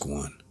disc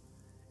one,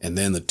 and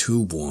then the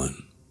tube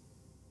one.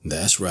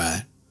 That's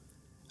right.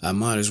 I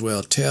might as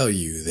well tell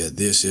you that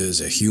this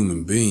is a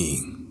human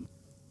being.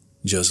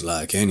 Just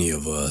like any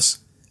of us,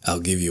 I'll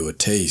give you a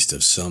taste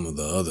of some of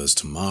the others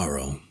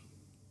tomorrow.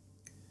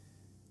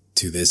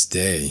 To this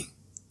day,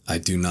 I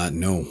do not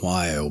know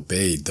why I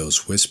obeyed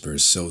those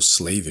whispers so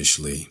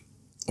slavishly,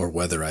 or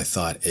whether I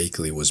thought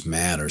Akeley was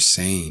mad or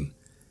sane.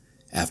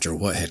 After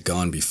what had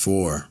gone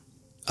before,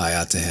 I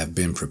ought to have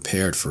been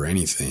prepared for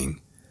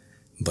anything.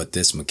 But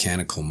this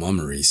mechanical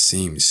mummery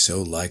seemed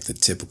so like the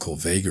typical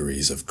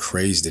vagaries of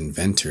crazed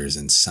inventors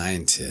and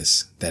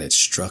scientists that it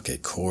struck a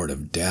chord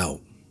of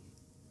doubt,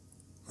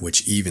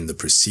 which even the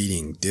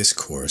preceding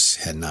discourse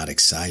had not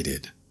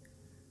excited.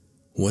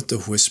 What the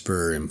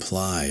whisperer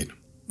implied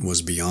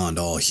was beyond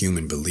all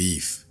human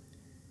belief,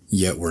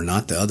 yet were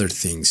not the other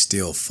things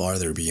still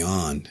farther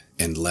beyond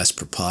and less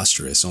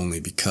preposterous only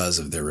because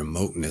of their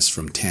remoteness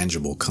from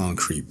tangible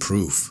concrete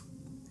proof?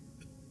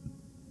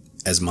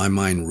 As my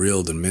mind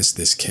reeled amidst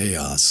this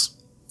chaos,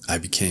 I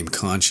became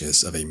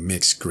conscious of a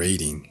mixed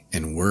grating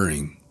and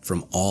whirring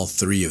from all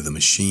 3 of the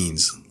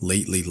machines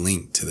lately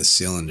linked to the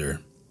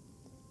cylinder.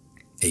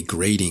 A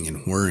grating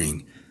and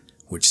whirring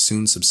which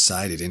soon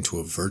subsided into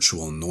a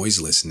virtual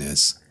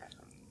noiselessness.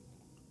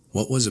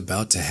 What was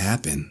about to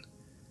happen?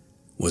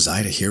 Was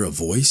I to hear a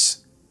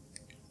voice?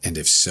 And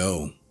if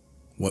so,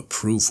 what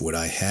proof would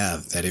I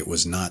have that it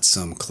was not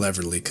some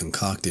cleverly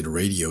concocted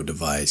radio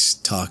device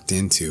talked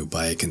into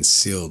by a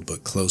concealed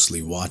but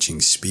closely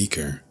watching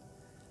speaker?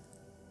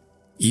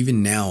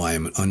 Even now I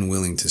am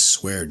unwilling to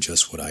swear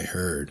just what I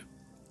heard,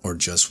 or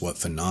just what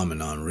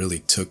phenomenon really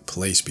took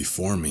place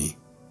before me,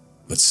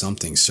 but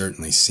something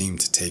certainly seemed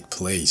to take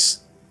place.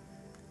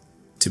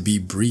 To be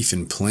brief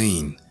and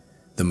plain,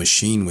 the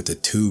machine with the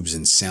tubes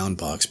and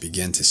soundbox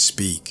began to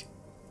speak,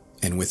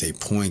 and with a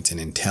point and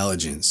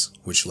intelligence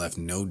which left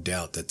no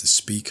doubt that the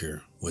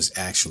speaker was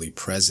actually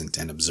present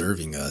and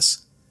observing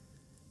us.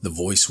 The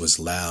voice was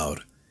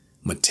loud,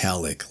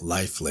 metallic,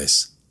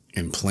 lifeless,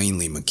 and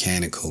plainly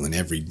mechanical in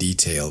every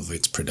detail of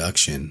its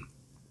production.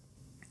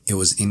 It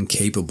was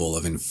incapable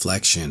of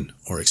inflection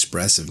or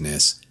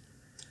expressiveness,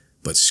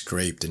 but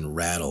scraped and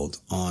rattled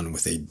on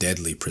with a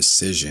deadly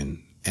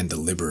precision and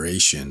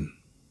deliberation.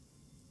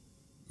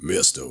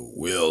 "Mr.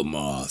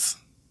 Wilmarth,"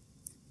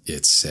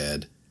 it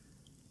said,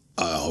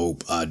 "I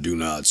hope I do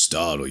not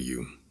startle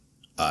you.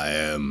 I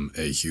am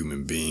a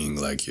human being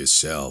like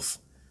yourself,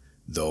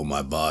 though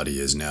my body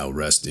is now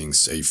resting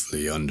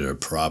safely under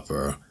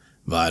proper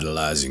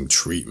vitalizing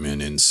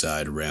treatment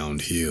inside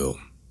Round Hill,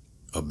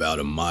 about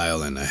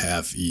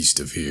 1.5 miles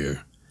east of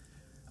here.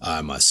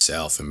 I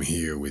myself am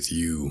here with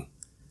you.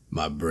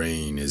 My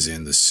brain is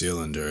in the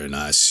cylinder and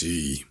I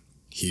see,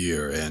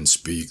 hear, and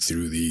speak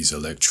through these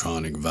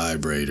electronic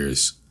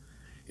vibrators.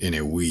 In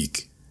a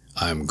week,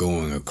 I am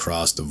going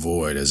across the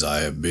void as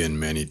I have been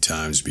many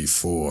times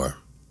before,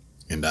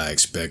 and I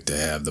expect to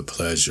have the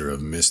pleasure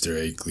of Mr.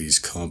 Akeley's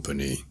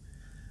company.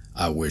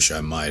 I wish I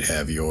might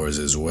have yours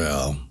as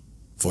well,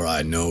 for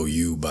I know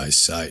you by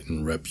sight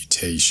and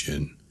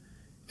reputation,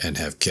 and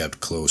have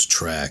kept close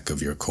track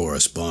of your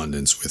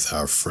correspondence with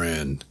our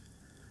friend.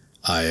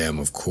 I am,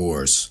 of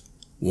course,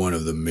 one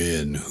of the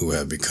men who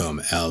have become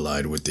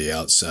allied with the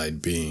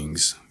outside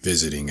beings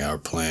visiting our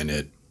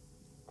planet.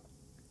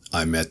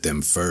 I met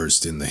them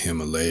first in the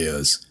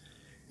Himalayas,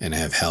 and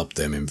have helped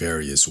them in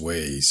various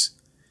ways.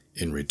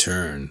 In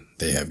return,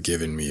 they have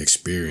given me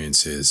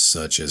experiences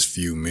such as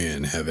few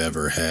men have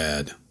ever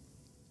had.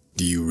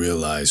 Do you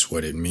realize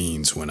what it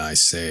means when I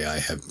say I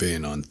have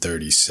been on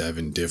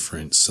 37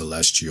 different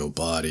celestial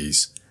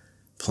bodies,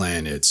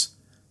 planets,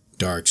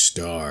 dark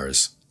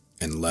stars,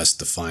 and less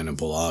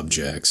definable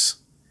objects,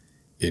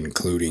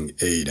 including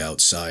 8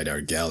 outside our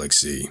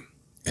galaxy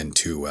and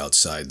 2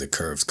 outside the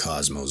curved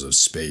cosmos of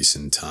space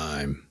and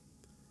time?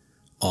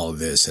 All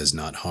this has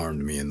not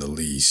harmed me in the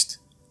least.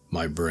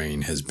 My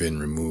brain has been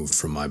removed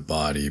from my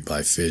body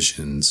by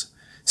fissions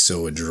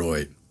so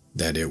adroit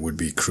that it would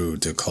be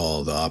crude to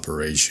call the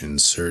operation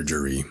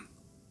surgery.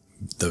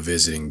 The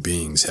visiting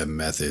beings have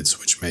methods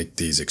which make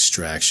these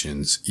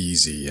extractions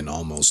easy and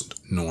almost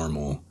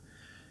normal,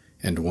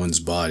 and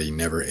one's body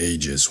never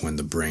ages when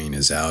the brain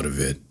is out of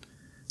it.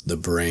 The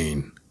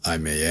brain, I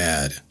may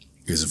add,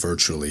 is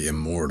virtually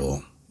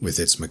immortal, with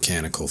its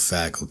mechanical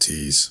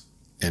faculties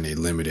and a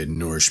limited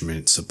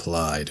nourishment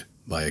supplied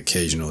by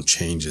occasional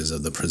changes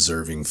of the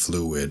preserving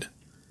fluid.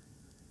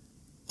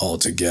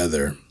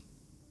 Altogether,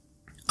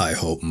 I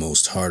hope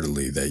most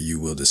heartily that you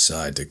will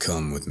decide to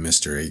come with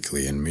Mr.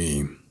 Akeley and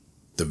me.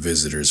 The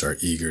visitors are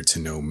eager to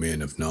know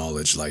men of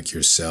knowledge like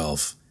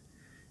yourself,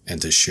 and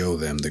to show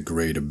them the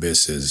great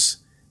abysses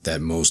that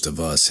most of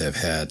us have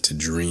had to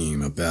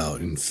dream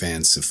about in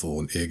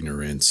fanciful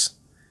ignorance.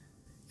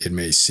 It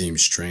may seem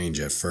strange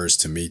at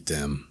first to meet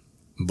them,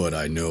 but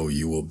I know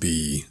you will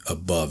be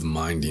above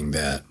minding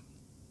that.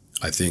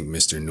 I think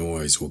Mr.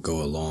 Noyes will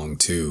go along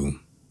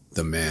too,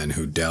 the man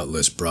who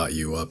doubtless brought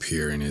you up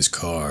here in his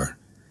car.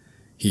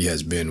 He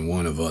has been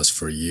one of us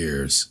for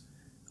years.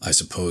 I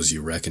suppose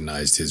you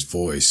recognized his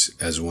voice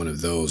as one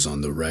of those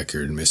on the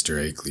record Mr.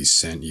 Akeley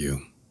sent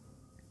you."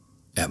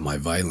 At my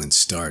violent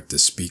start, the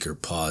speaker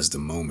paused a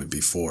moment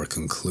before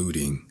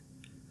concluding.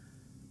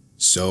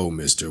 "So,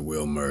 Mr.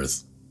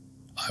 Wilmarth,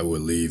 I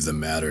will leave the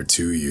matter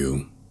to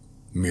you,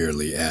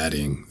 merely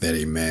adding that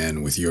a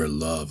man with your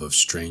love of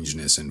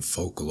strangeness and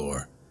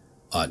folklore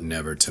ought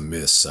never to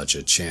miss such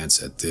a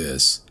chance at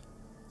this.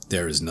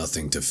 There is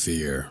nothing to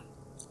fear.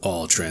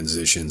 All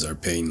transitions are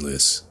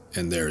painless,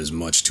 and there is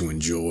much to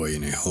enjoy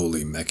in a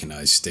wholly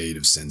mechanized state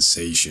of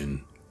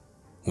sensation.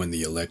 When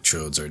the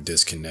electrodes are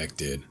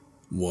disconnected,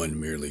 one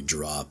merely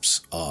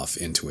drops off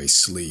into a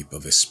sleep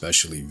of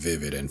especially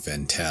vivid and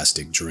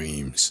fantastic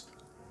dreams.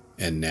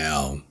 And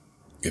now,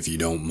 if you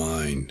don't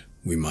mind,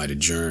 we might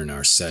adjourn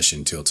our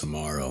session till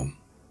tomorrow.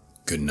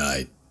 Good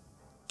night.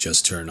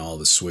 Just turn all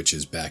the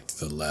switches back to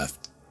the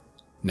left.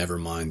 Never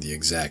mind the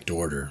exact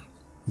order,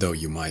 though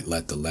you might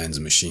let the lens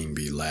machine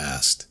be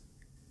last.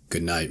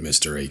 Good night,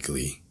 Mr.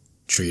 Akeley.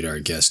 Treat our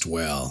guest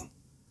well.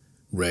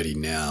 Ready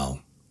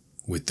now,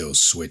 with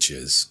those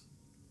switches."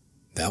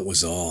 That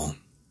was all.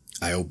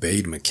 I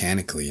obeyed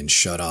mechanically and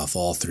shut off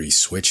all 3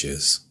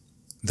 switches,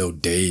 though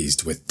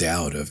dazed with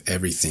doubt of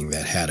everything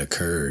that had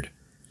occurred.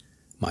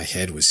 My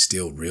head was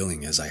still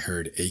reeling as I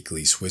heard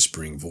Akeley's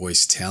whispering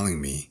voice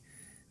telling me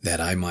that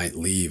I might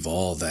leave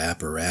all the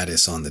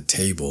apparatus on the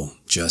table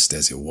just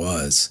as it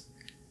was.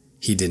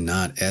 He did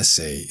not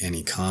essay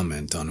any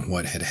comment on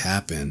what had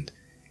happened,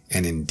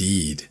 and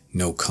indeed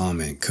no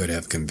comment could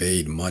have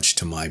conveyed much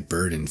to my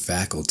burdened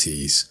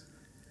faculties.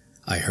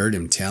 I heard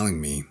him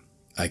telling me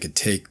I could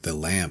take the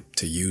lamp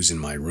to use in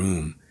my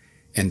room,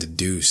 and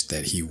deduced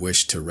that he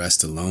wished to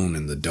rest alone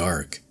in the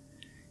dark.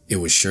 It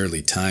was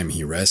surely time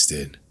he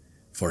rested,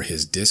 for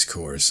his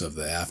discourse of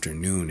the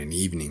afternoon and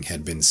evening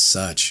had been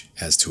such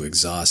as to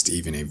exhaust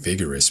even a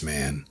vigorous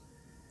man.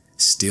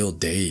 Still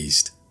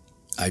dazed,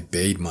 I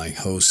bade my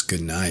host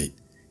good night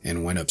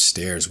and went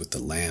upstairs with the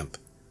lamp,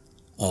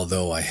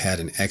 although I had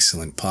an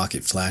excellent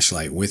pocket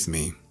flashlight with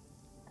me.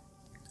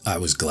 I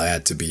was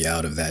glad to be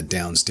out of that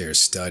downstairs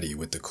study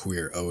with the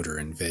queer odor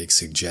and vague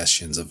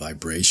suggestions of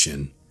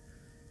vibration,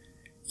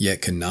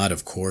 yet could not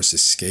of course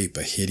escape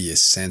a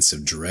hideous sense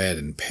of dread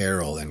and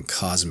peril and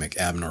cosmic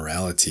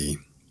abnormality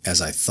as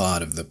I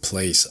thought of the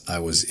place I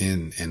was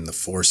in and the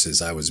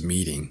forces I was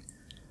meeting.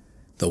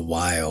 The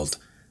wild,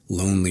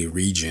 lonely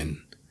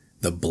region,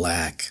 the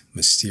black,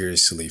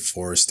 mysteriously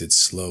forested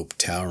slope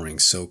towering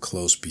so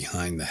close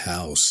behind the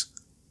house,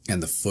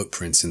 and the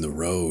footprints in the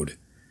road,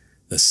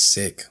 the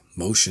sick,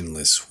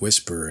 motionless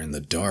whisper in the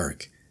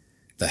dark,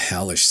 the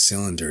hellish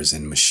cylinders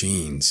and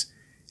machines,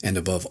 and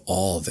above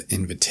all the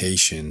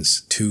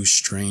invitations to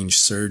strange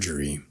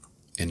surgery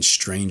and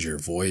stranger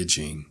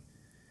voyaging.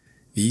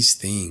 These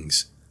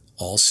things,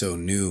 all so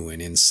new and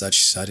in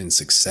such sudden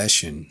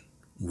succession,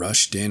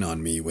 rushed in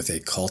on me with a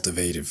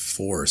cultivated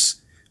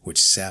force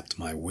which sapped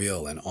my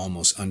will and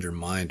almost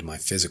undermined my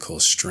physical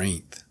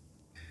strength.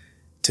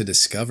 To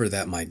discover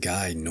that my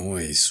guide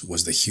Noise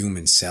was the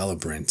human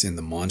celebrant in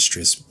the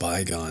monstrous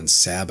bygone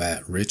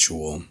Sabbat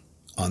ritual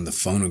on the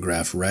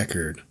phonograph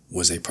record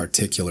was a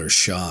particular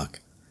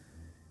shock.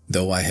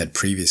 Though I had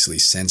previously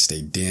sensed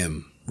a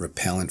dim,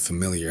 repellent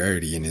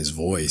familiarity in his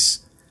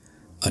voice,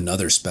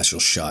 another special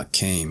shock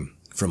came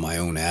from my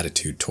own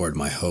attitude toward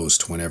my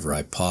host whenever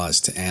I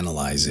paused to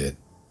analyze it.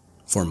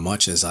 For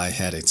much as I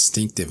had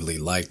instinctively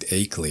liked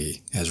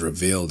Akeley as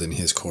revealed in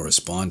his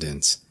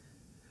correspondence,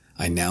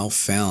 I now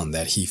found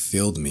that he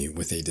filled me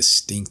with a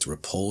distinct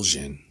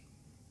repulsion.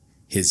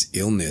 His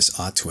illness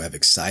ought to have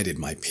excited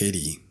my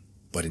pity,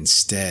 but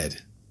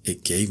instead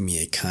it gave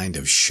me a kind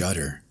of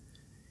shudder.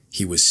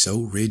 He was so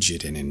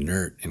rigid and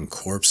inert and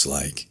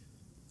corpse-like,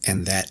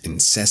 and that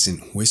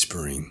incessant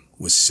whispering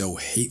was so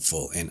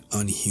hateful and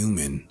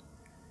unhuman.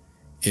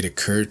 It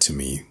occurred to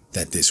me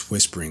that this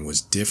whispering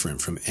was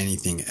different from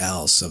anything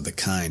else of the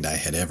kind I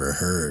had ever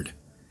heard,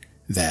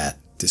 that,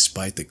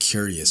 despite the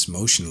curious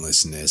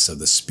motionlessness of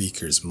the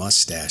speaker's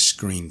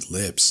mustache-screened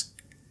lips,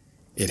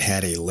 it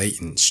had a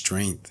latent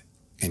strength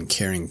and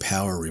carrying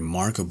power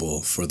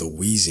remarkable for the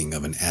wheezing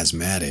of an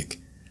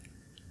asthmatic.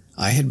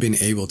 I had been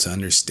able to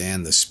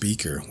understand the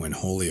speaker when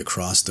wholly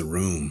across the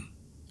room,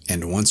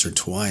 and once or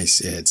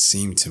twice it had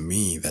seemed to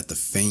me that the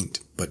faint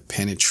but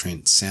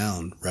penetrant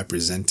sound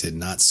represented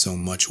not so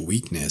much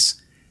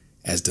weakness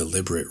as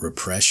deliberate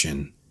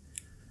repression.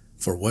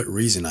 For what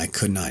reason I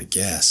could not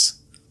guess.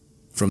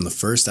 From the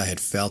first I had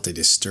felt a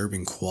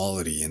disturbing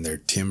quality in their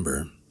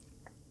timbre.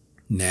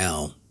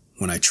 Now,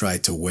 when I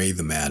tried to weigh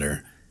the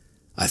matter,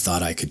 I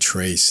thought I could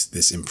trace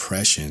this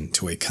impression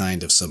to a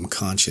kind of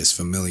subconscious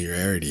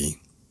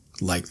familiarity,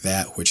 like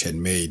that which had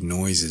made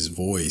Noise's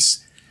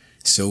voice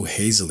so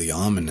hazily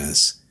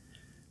ominous.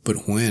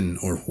 But when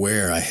or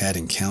where I had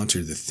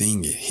encountered the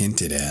thing it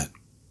hinted at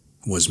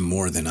was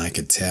more than I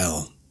could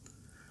tell.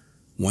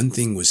 One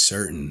thing was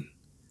certain: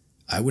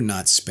 I would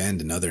not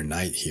spend another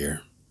night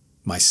here.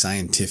 My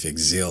scientific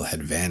zeal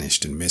had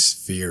vanished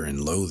amidst fear and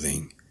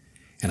loathing,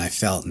 and I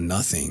felt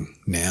nothing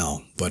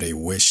now but a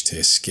wish to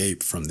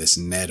escape from this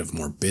net of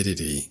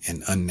morbidity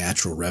and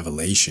unnatural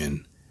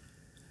revelation.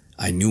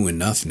 I knew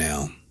enough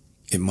now.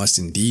 It must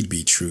indeed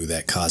be true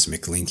that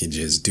cosmic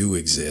linkages do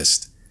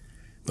exist,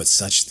 but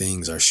such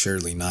things are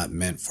surely not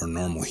meant for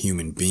normal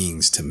human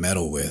beings to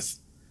meddle with.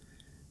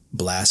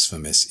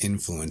 Blasphemous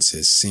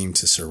influences seemed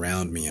to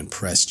surround me and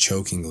press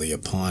chokingly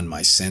upon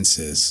my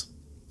senses.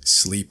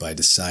 Sleep, I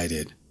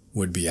decided,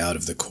 would be out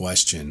of the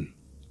question,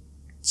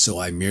 so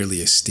I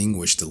merely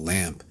extinguished the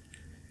lamp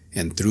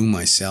and threw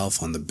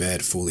myself on the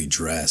bed fully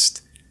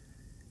dressed.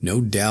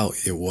 No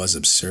doubt it was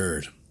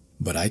absurd,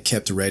 but I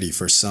kept ready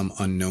for some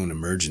unknown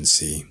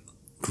emergency,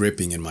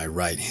 gripping in my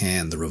right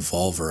hand the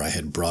revolver I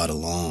had brought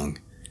along,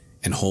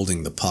 and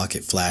holding the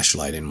pocket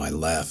flashlight in my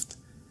left.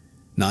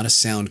 Not a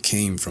sound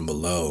came from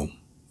below,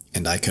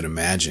 and I could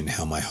imagine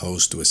how my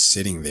host was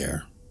sitting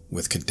there,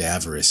 with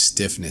cadaverous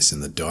stiffness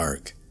in the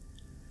dark.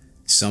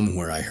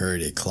 Somewhere I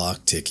heard a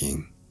clock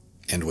ticking,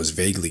 and was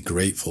vaguely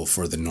grateful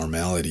for the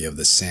normality of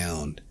the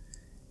sound.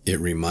 It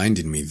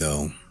reminded me,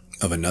 though,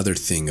 of another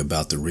thing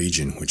about the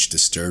region which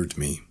disturbed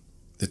me: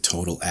 the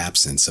total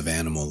absence of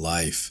animal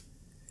life.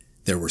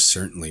 There were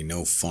certainly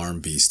no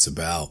farm beasts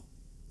about,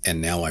 and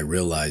now I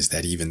realized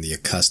that even the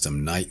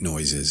accustomed night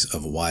noises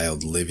of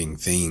wild living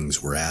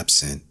things were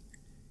absent,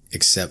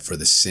 except for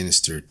the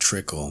sinister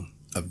trickle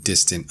of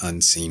distant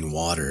unseen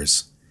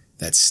waters.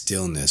 That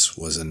stillness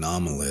was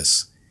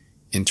anomalous,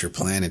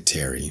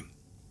 interplanetary,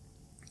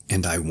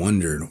 and I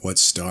wondered what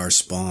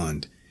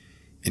star-spawned,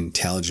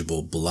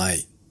 intelligible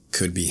blight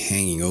could be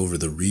hanging over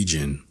the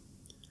region.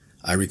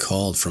 I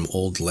recalled from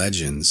old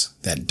legends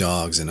that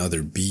dogs and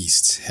other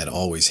beasts had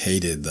always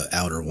hated the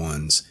outer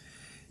ones,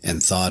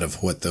 and thought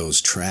of what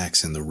those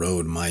tracks in the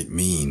road might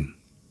mean.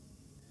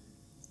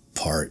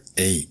 Part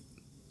 8.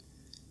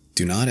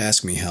 Do not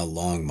ask me how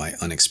long my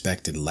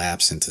unexpected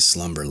lapse into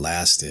slumber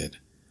lasted,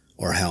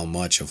 or how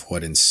much of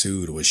what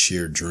ensued was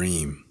sheer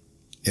dream.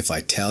 If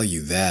I tell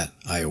you that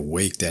I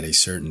awaked at a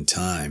certain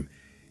time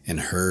and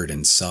heard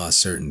and saw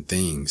certain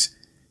things,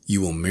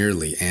 you will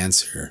merely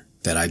answer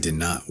that I did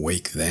not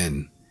wake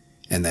then,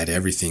 and that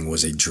everything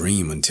was a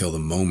dream until the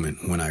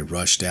moment when I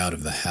rushed out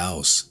of the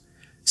house,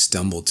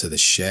 stumbled to the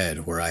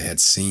shed where I had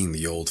seen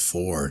the old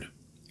Ford,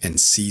 and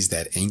seized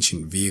that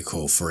ancient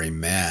vehicle for a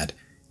mad,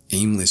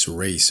 aimless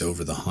race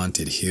over the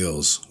haunted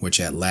hills which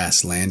at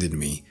last landed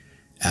me,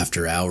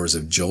 after hours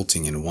of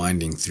jolting and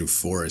winding through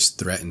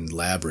forest-threatened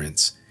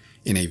labyrinths,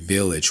 in a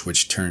village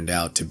which turned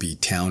out to be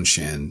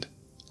Townshend.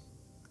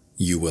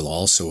 You will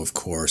also, of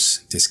course,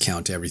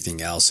 discount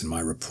everything else in my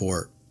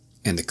report,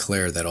 and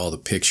declare that all the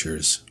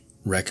pictures,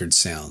 record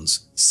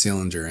sounds,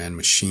 cylinder and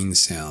machine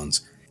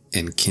sounds,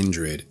 and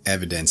kindred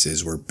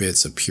evidences were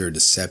bits of pure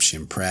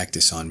deception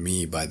practiced on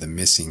me by the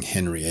missing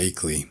Henry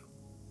Akeley.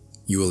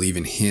 You will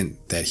even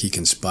hint that he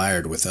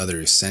conspired with other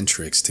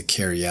eccentrics to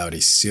carry out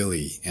a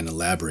silly and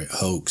elaborate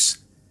hoax,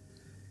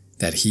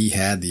 that he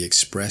had the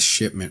express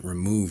shipment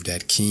removed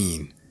at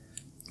Keene,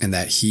 and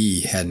that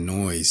he had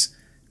Noyes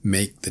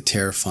make the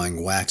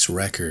terrifying wax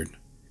record.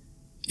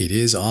 It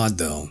is odd,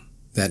 though,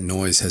 that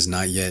Noyes has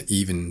not yet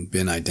even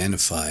been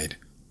identified,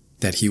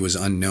 that he was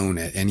unknown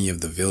at any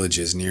of the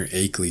villages near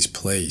Akeley's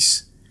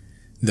place,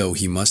 though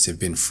he must have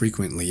been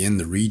frequently in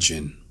the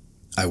region.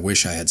 I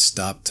wish I had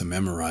stopped to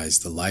memorize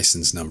the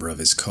license number of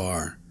his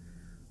car,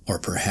 or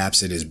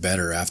perhaps it is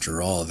better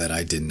after all that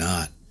I did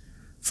not,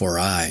 for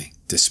I,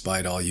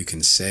 despite all you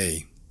can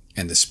say,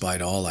 and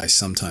despite all I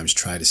sometimes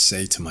try to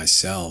say to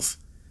myself,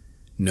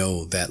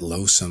 know that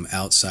loathsome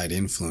outside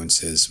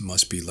influences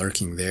must be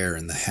lurking there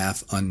in the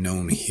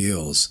half-unknown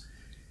hills,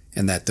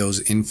 and that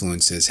those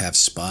influences have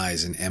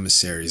spies and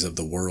emissaries of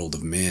the world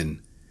of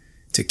men.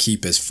 To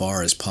keep as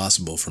far as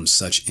possible from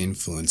such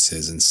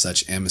influences and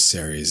such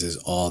emissaries is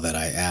all that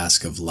I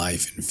ask of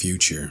life and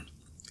future.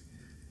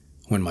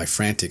 When my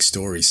frantic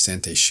story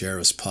sent a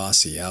sheriff's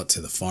posse out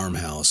to the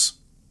farmhouse,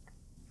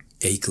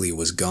 Akeley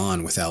was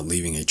gone without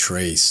leaving a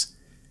trace.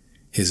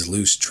 His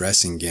loose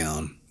dressing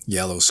gown,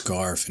 yellow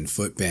scarf, and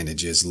foot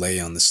bandages lay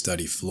on the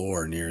study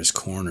floor near his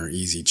corner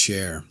easy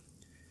chair,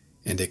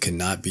 and it could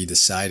not be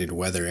decided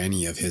whether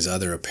any of his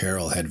other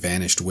apparel had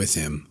vanished with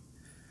him.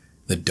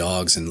 The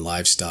dogs and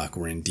livestock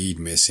were indeed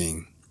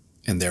missing,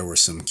 and there were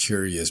some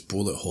curious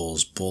bullet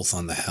holes both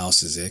on the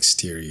house's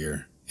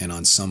exterior and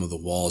on some of the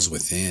walls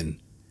within.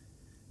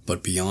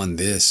 But beyond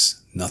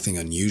this, nothing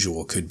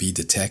unusual could be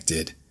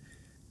detected.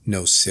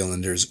 No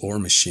cylinders or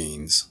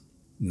machines,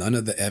 none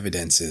of the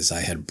evidences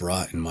I had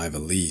brought in my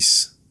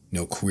valise,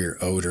 no queer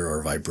odor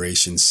or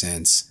vibration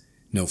sense,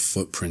 no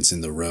footprints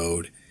in the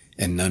road,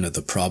 and none of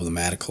the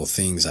problematical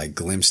things I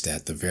glimpsed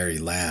at the very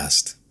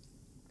last.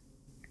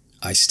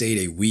 I stayed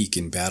a week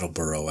in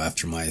Brattleboro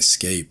after my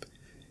escape,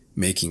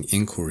 making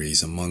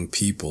inquiries among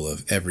people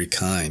of every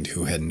kind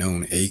who had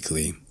known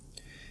Akeley,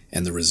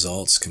 and the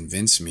results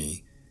convinced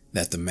me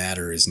that the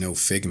matter is no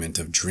figment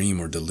of dream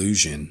or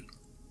delusion.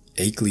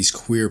 Akeley's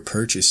queer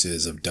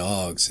purchases of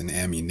dogs and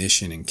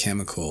ammunition and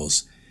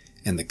chemicals,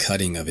 and the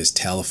cutting of his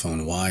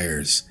telephone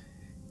wires,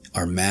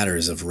 are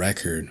matters of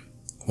record,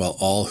 while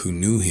all who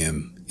knew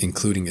him,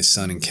 including his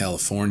son in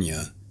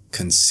California,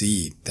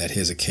 concede that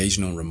his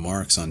occasional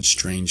remarks on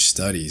strange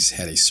studies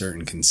had a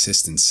certain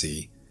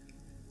consistency.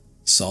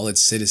 Solid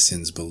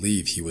citizens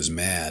believe he was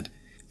mad,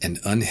 and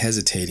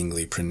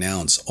unhesitatingly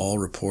pronounce all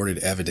reported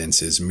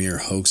evidences mere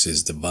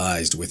hoaxes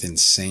devised with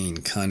insane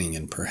cunning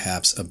and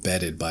perhaps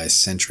abetted by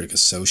eccentric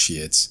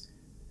associates.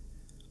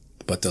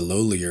 But the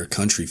lowlier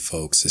country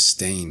folk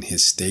sustain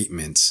his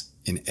statements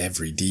in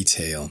every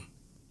detail.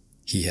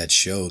 He had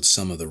showed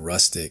some of the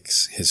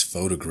rustics his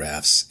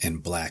photographs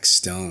and black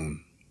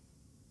stone,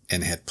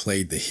 and had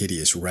played the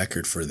hideous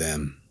record for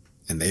them,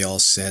 and they all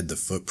said the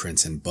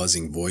footprints and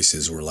buzzing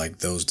voices were like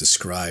those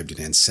described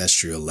in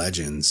ancestral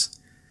legends.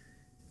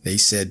 They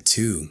said,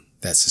 too,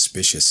 that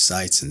suspicious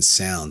sights and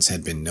sounds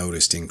had been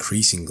noticed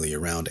increasingly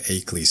around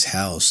Akeley's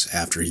house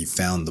after he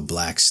found the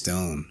black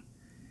stone,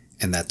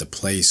 and that the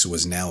place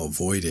was now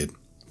avoided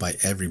by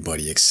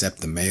everybody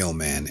except the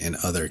mailman and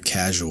other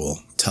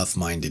casual,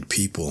 tough-minded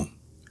people.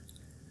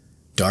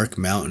 Dark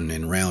Mountain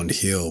and Round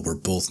Hill were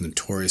both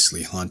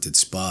notoriously haunted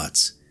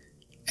spots,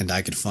 and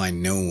I could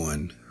find no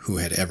one who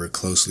had ever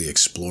closely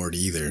explored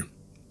either.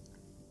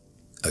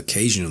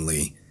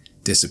 Occasionally,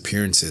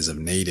 disappearances of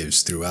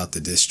natives throughout the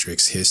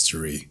district's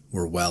history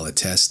were well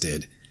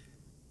attested,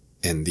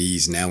 and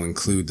these now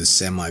include the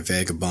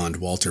semi-vagabond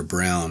Walter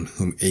Brown,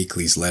 whom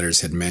Akeley's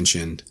letters had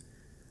mentioned.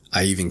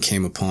 I even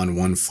came upon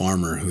one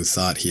farmer who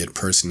thought he had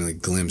personally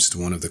glimpsed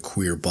one of the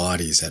queer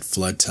bodies at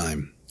flood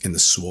time in the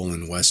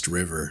swollen West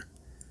River,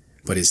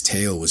 but his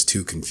tale was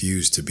too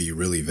confused to be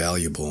really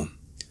valuable.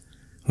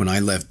 When I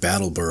left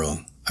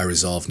Brattleboro, I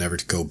resolved never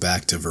to go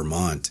back to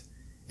Vermont,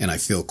 and I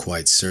feel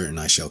quite certain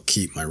I shall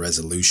keep my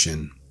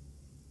resolution.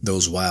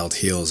 Those wild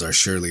hills are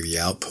surely the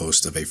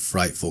outpost of a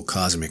frightful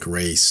cosmic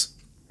race.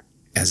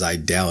 as I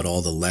doubt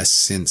all the less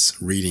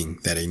since reading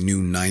that a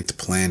new ninth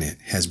planet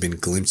has been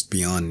glimpsed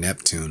beyond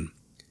Neptune,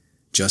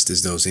 just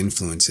as those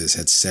influences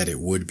had said it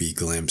would be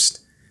glimpsed.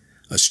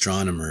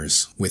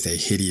 Astronomers, with a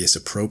hideous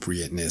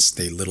appropriateness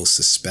they little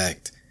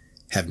suspect,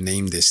 have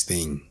named this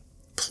thing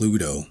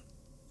Pluto.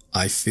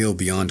 I feel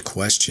beyond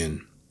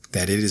question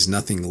that it is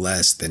nothing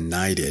less than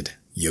Narrated,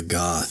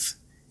 Yuggoth,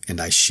 and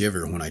I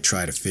shiver when I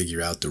try to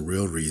figure out the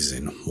real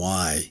reason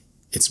why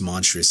its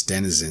monstrous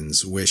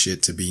denizens wish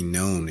it to be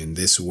known in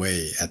this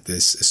way at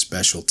this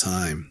especial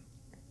time.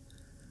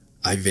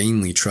 I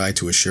vainly try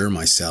to assure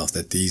myself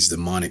that these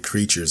demonic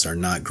creatures are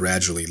not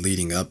gradually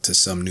leading up to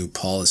some new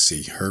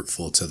policy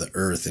hurtful to the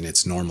earth and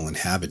its normal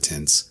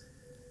inhabitants,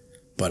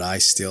 but I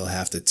still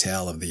have to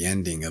tell of the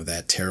ending of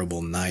that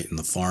terrible night in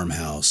the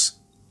farmhouse.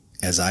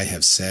 As I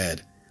have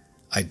said,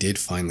 I did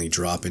finally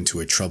drop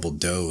into a troubled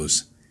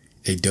doze,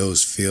 a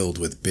doze filled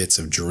with bits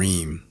of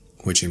dream,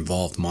 which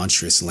involved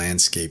monstrous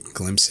landscape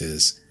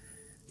glimpses.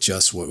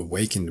 Just what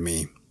awakened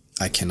me,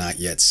 I cannot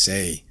yet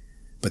say,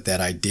 but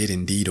that I did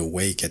indeed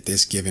awake at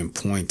this given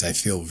point I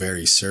feel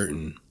very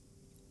certain.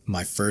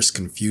 My first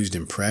confused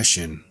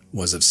impression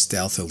was of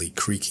stealthily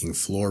creaking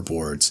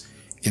floorboards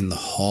in the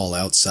hall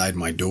outside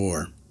my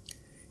door,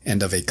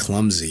 and of a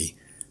clumsy,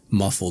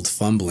 muffled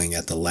fumbling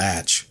at the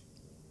latch.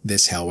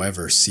 This,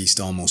 however, ceased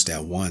almost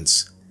at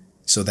once,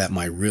 so that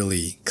my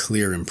really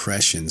clear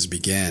impressions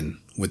began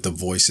with the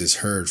voices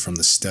heard from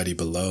the study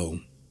below.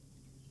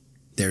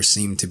 There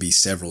seemed to be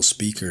several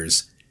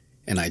speakers,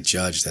 and I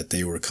judged that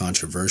they were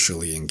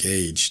controversially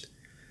engaged.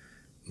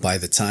 By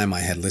the time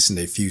I had listened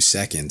a few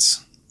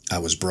seconds, I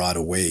was broad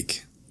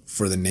awake,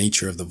 for the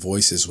nature of the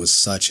voices was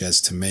such as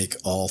to make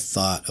all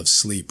thought of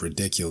sleep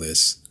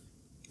ridiculous.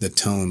 The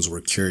tones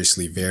were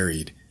curiously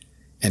varied,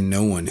 and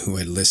no one who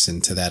had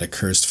listened to that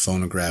accursed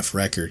phonograph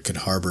record could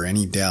harbor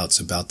any doubts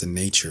about the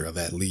nature of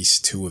at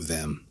least two of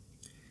them.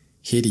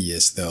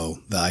 Hideous though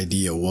the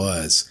idea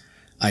was,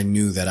 I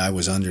knew that I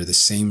was under the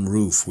same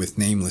roof with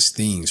nameless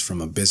things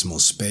from abysmal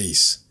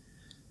space.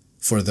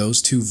 For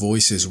those two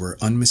voices were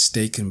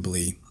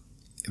unmistakably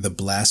the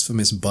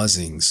blasphemous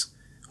buzzings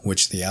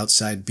which the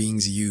outside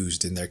beings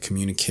used in their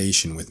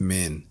communication with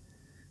men.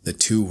 The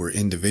two were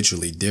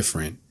individually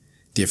different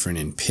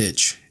in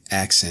pitch,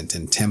 accent,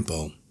 and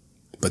tempo,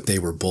 but they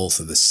were both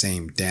of the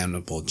same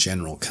damnable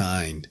general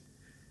kind.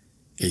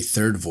 A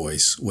third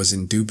voice was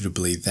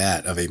indubitably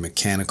that of a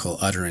mechanical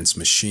utterance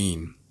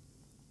machine,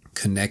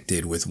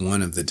 connected with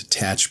one of the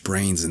detached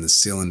brains in the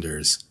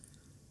cylinders.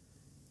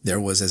 There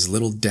was as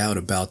little doubt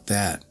about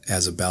that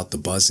as about the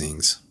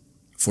buzzings,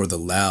 for the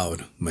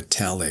loud,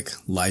 metallic,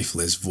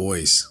 lifeless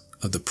voice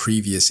of the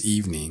previous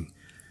evening,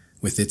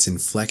 with its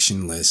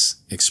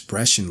inflectionless,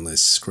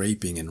 expressionless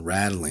scraping and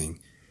rattling,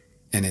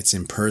 and its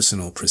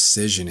impersonal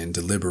precision and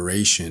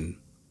deliberation,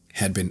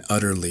 had been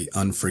utterly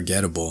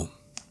unforgettable.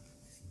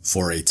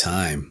 For a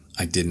time,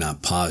 I did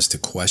not pause to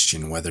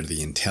question whether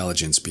the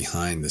intelligence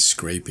behind the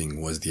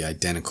scraping was the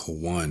identical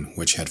one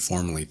which had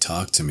formerly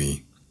talked to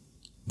me,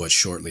 but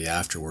shortly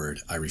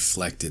afterward I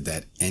reflected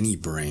that any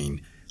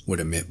brain would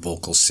emit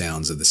vocal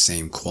sounds of the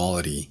same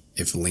quality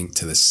if linked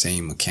to the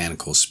same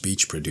mechanical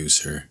speech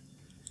producer,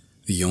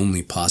 the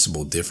only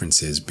possible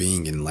differences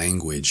being in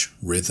language,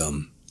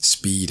 rhythm,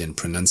 speed, and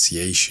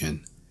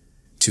pronunciation.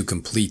 To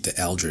complete the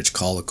eldritch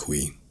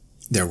colloquy,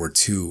 there were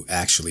two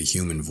actually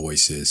human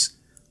voices,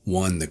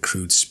 one the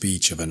crude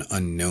speech of an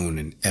unknown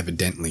and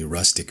evidently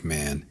rustic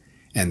man,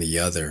 and the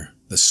other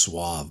the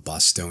suave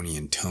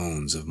Bostonian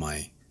tones of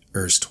my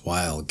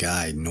erstwhile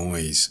guide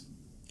Noise.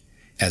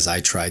 As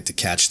I tried to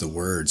catch the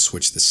words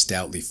which the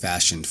stoutly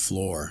fashioned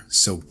floor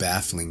so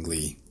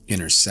bafflingly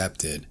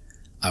intercepted,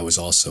 I was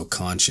also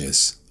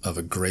conscious of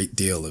a great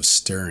deal of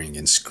stirring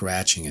and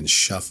scratching and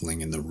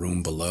shuffling in the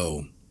room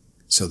below,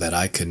 so that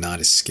I could not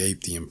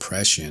escape the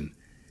impression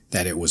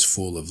that it was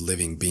full of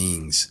living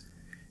beings,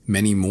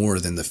 many more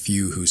than the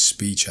few whose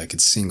speech I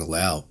could single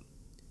out.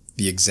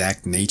 The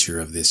exact nature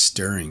of this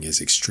stirring is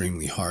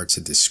extremely hard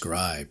to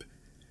describe,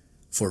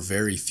 for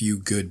very few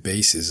good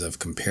bases of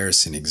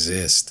comparison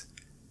exist.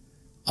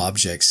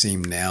 Objects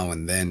seem now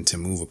and then to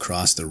move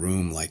across the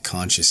room like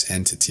conscious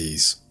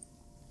entities,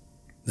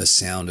 the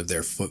sound of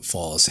their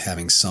footfalls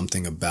having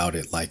something about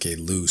it like a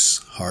loose,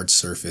 hard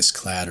surface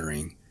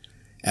clattering,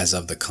 as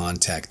of the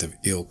contact of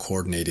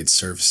ill-coordinated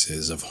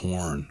surfaces of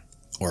horn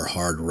or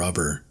hard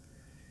rubber.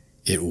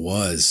 It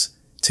was,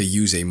 to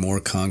use a more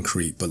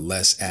concrete but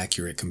less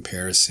accurate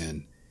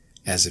comparison,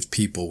 as if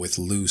people with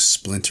loose,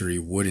 splintery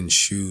wooden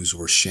shoes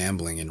were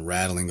shambling and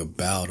rattling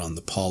about on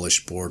the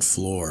polished board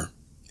floor.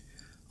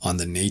 On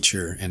the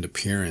nature and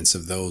appearance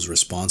of those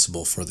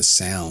responsible for the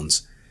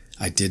sounds,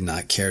 I did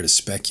not care to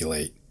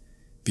speculate.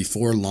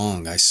 Before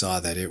long I saw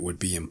that it would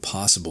be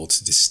impossible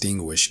to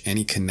distinguish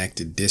any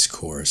connected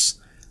discourse.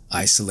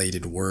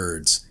 Isolated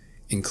words,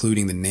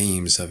 including the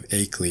names of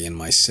Akeley and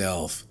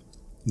myself,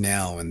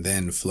 now and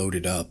then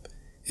floated up,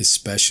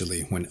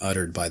 especially when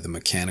uttered by the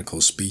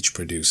mechanical speech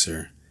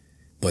producer,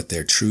 but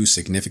their true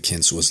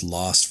significance was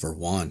lost for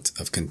want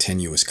of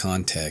continuous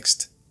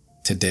context.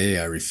 Today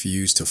I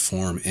refuse to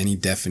form any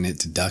definite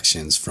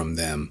deductions from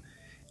them,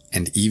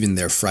 and even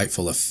their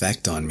frightful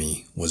effect on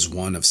me was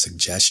one of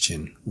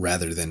suggestion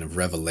rather than of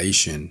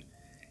revelation.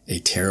 A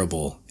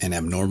terrible and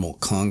abnormal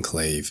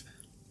conclave,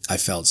 I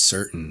felt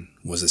certain,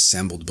 was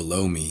assembled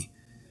below me,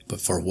 but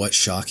for what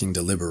shocking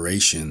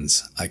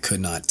deliberations I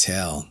could not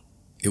tell.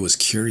 It was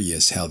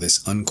curious how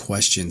this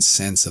unquestioned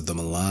sense of the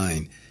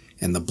malign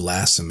and the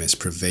blasphemous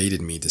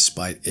pervaded me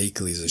despite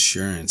Akeley's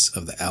assurance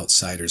of the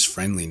outsider's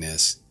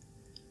friendliness.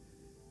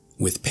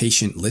 With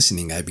patient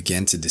listening, I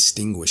began to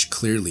distinguish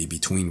clearly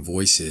between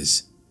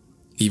voices.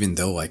 Even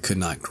though I could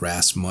not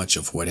grasp much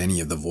of what any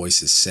of the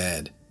voices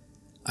said,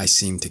 I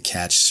seemed to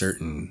catch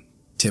certain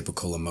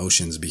typical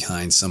emotions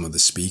behind some of the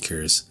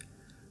speakers.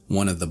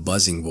 One of the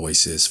buzzing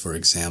voices, for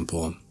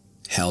example,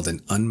 held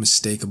an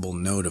unmistakable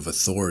note of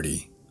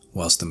authority,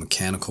 whilst the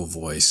mechanical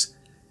voice,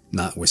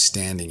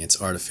 notwithstanding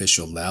its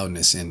artificial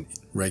loudness and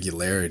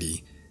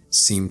regularity,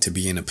 seemed to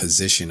be in a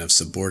position of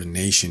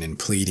subordination and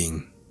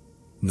pleading.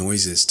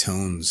 Noises'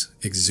 tones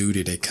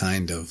exuded a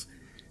kind of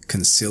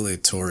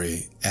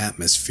conciliatory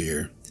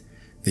atmosphere.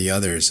 The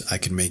others I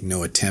could make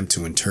no attempt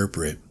to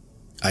interpret.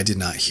 I did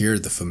not hear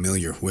the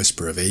familiar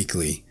whisper of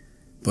Akeley,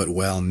 but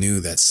well knew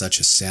that such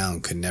a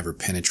sound could never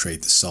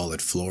penetrate the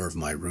solid floor of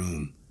my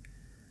room.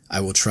 I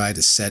will try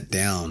to set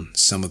down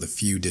some of the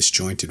few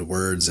disjointed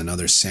words and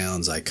other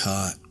sounds I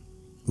caught,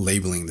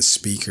 labeling the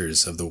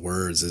speakers of the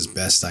words as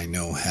best I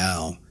know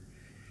how.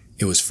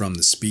 It was from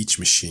the speech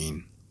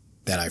machine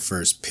that I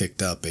first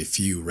picked up a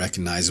few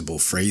recognizable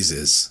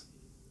phrases.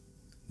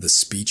 The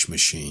speech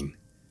machine.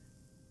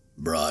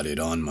 Brought it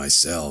on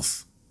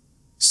myself.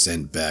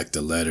 Sent back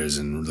the letters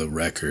and the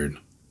record.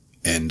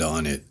 End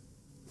on it.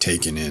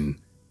 Taken in.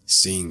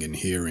 Seeing and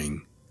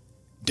hearing.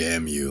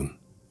 Damn you.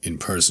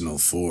 Impersonal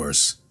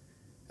force.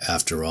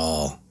 After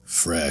all,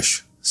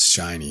 fresh,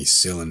 shiny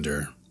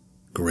cylinder.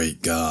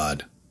 Great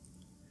God.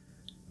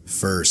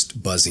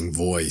 First buzzing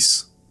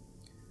voice.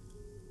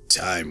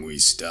 Time we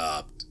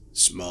stopped.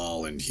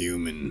 Small and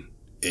human,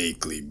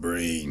 Akeley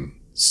brain,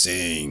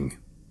 saying.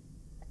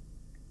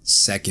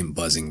 Second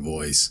buzzing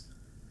voice.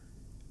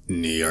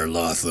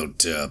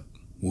 Nyarlathotep,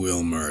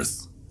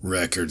 Wilmarth,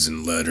 records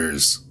and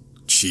letters,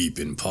 cheap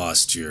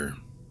imposture.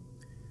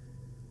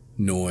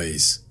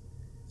 Noise.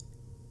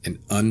 An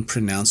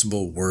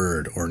unpronounceable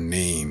word or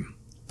name,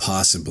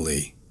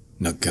 possibly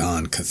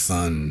Nagan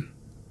Kathun.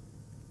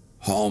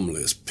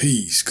 Harmless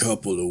piece,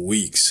 couple of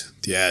weeks,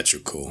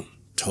 theatrical,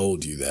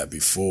 told you that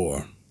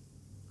before.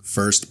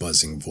 First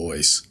buzzing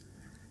voice.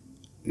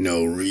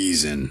 No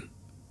reason.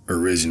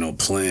 Original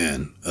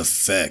plan.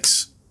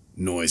 Effects.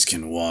 Noise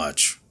can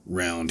watch.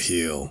 Round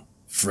hill.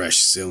 Fresh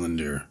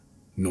cylinder.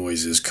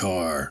 Noises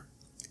car.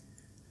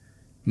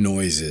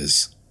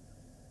 Noises.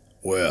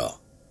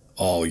 Well,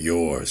 all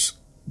yours.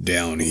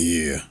 Down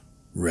here.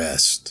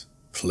 Rest.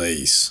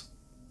 Place.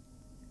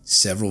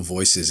 Several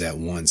voices at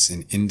once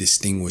in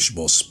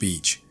indistinguishable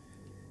speech.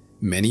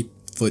 Many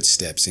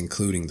footsteps,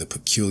 including the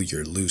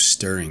peculiar loose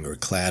stirring or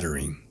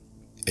clattering.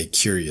 A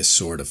curious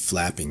sort of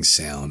flapping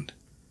sound.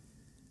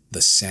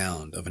 The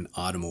sound of an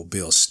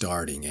automobile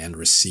starting and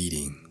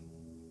receding.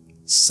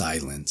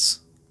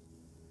 Silence.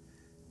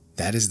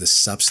 That is the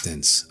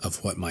substance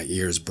of what my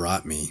ears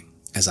brought me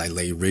as I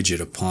lay rigid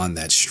upon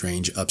that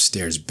strange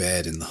upstairs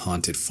bed in the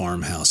haunted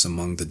farmhouse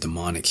among the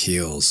demonic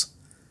hills.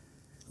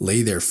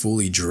 Lay there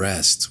fully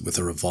dressed, with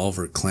a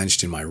revolver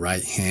clenched in my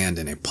right hand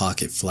and a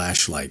pocket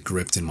flashlight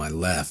gripped in my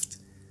left.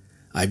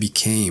 I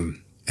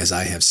became, as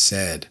I have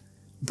said,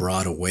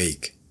 broad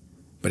awake,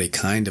 but a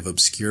kind of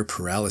obscure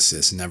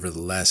paralysis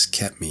nevertheless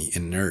kept me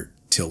inert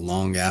till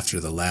long after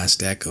the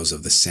last echoes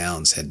of the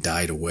sounds had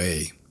died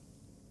away.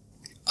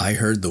 I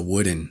heard the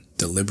wooden,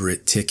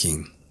 deliberate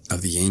ticking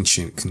of the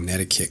ancient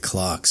Connecticut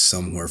clock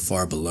somewhere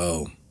far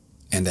below,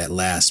 and at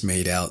last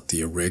made out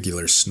the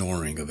irregular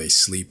snoring of a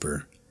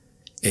sleeper.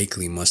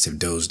 Akeley must have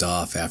dozed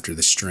off after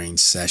the strange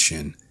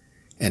session,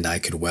 and I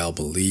could well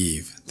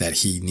believe that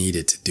he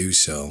needed to do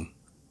so.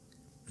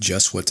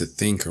 Just what to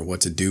think or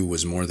what to do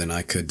was more than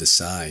I could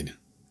decide.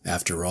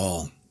 After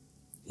all,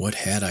 what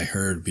had I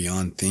heard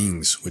beyond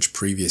things which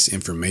previous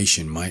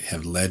information might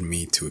have led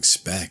me to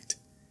expect?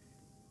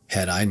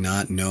 Had I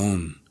not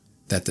known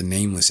that the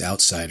nameless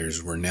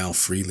outsiders were now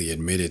freely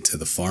admitted to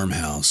the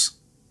farmhouse?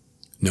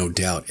 No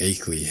doubt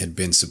Akeley had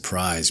been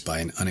surprised by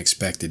an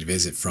unexpected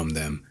visit from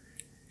them,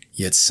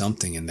 yet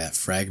something in that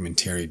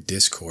fragmentary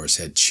discourse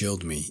had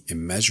chilled me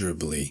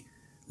immeasurably,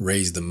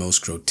 raised the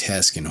most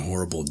grotesque and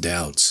horrible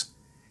doubts,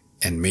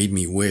 and made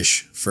me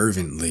wish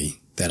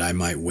fervently that I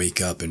might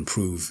wake up and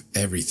prove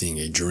everything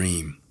a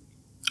dream.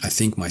 I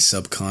think my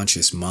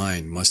subconscious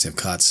mind must have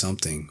caught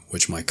something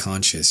which my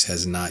conscious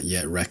has not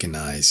yet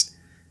recognized.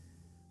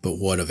 But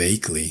what of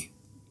Akeley?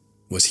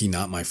 Was he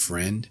not my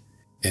friend?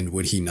 And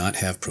would he not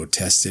have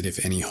protested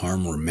if any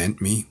harm were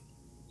meant me?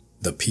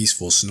 The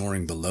peaceful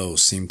snoring below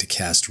seemed to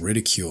cast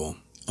ridicule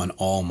on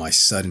all my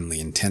suddenly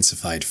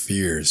intensified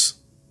fears.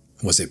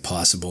 Was it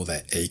possible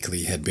that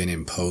Akeley had been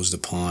imposed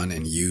upon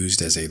and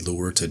used as a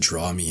lure to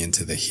draw me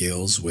into the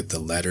hills with the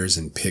letters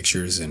and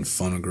pictures and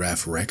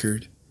phonograph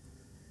record?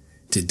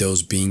 Did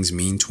those beings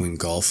mean to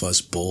engulf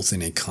us both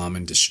in a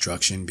common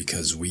destruction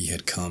because we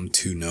had come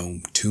to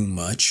know too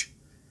much?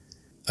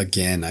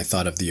 Again, I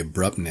thought of the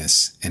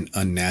abruptness and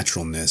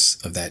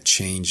unnaturalness of that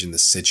change in the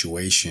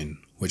situation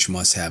which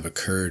must have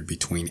occurred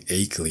between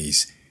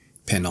Akeley's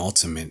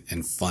penultimate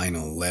and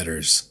final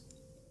letters.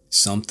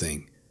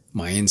 Something,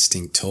 my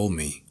instinct told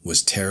me,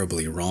 was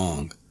terribly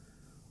wrong.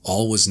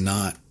 All was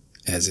not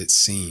as it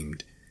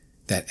seemed.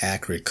 That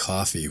acrid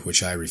coffee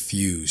which I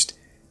refused,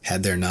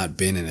 had there not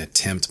been an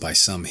attempt by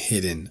some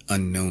hidden,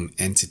 unknown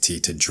entity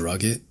to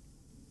drug it?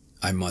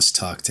 I must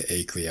talk to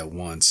Akeley at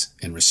once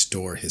and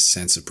restore his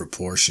sense of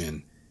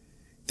proportion.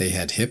 They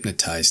had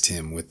hypnotized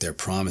him with their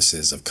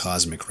promises of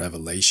cosmic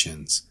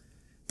revelations,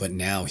 but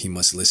now he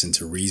must listen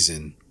to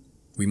reason.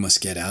 We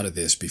must get out of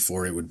this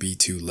before it would be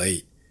too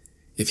late.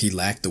 If he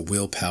lacked the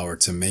willpower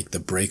to make the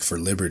break for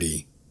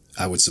liberty,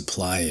 I would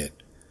supply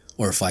it,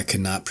 or if I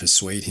could not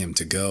persuade him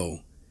to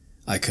go,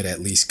 I could at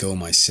least go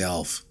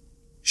myself.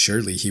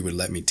 Surely he would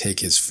let me take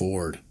his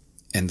Ford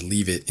and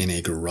leave it in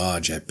a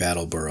garage at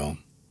Battleboro.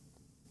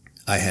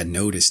 I had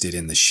noticed it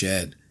in the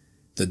shed,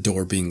 the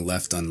door being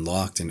left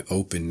unlocked and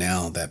open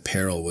now that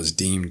peril was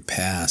deemed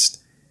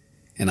past,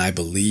 and I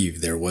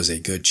believed there was a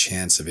good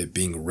chance of it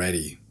being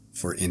ready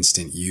for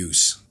instant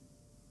use.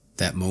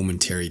 That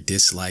momentary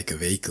dislike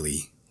of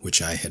Akeley,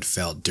 which I had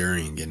felt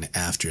during and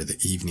after the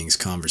evening's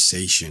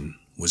conversation,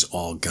 was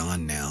all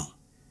gone now.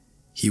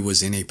 He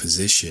was in a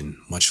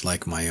position much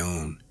like my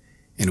own,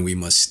 and we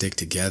must stick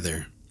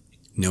together.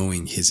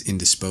 Knowing his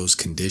indisposed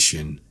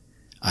condition,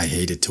 I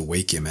hated to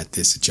wake him at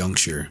this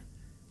juncture,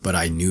 but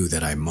I knew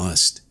that I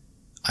must.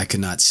 I could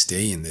not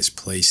stay in this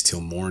place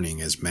till morning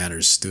as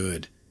matters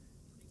stood.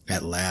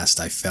 At last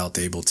I felt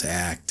able to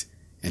act,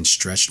 and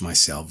stretched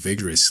myself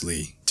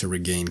vigorously to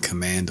regain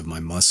command of my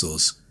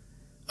muscles.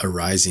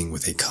 Arising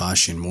with a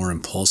caution more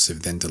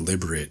impulsive than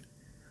deliberate,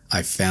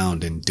 I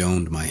found and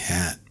donned my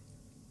hat,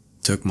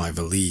 took my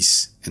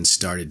valise, and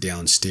started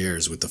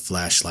downstairs with the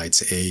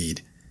flashlight's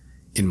aid.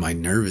 In my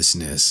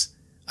nervousness,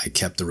 I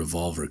kept the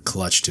revolver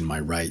clutched in my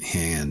right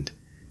hand,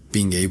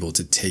 being able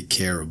to take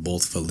care of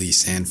both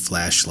valise and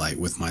flashlight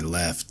with my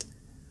left.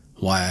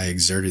 Why I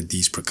exerted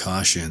these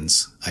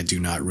precautions, I do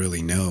not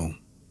really know,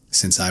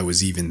 since I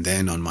was even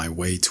then on my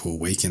way to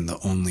awaken the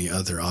only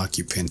other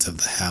occupant of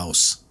the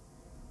house.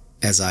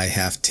 As I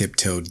half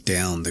tiptoed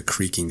down the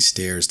creaking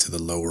stairs to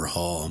the lower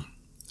hall,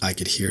 I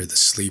could hear the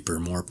sleeper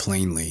more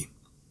plainly,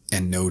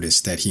 and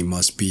noticed that he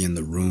must be in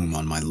the room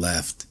on my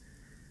left.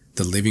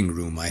 The living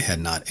room I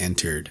had not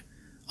entered.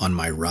 On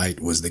my right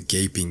was the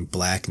gaping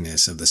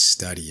blackness of the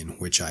study in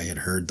which I had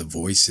heard the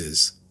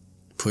voices.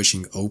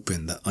 Pushing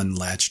open the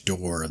unlatched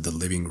door of the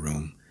living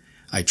room,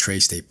 I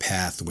traced a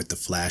path with the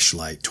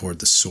flashlight toward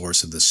the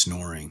source of the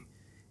snoring,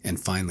 and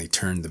finally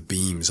turned the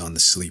beams on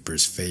the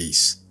sleeper's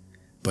face.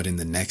 But in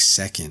the next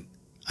second,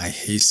 I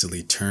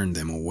hastily turned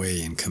them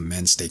away and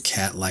commenced a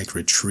cat-like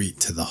retreat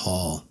to the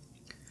hall.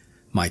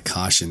 My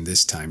caution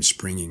this time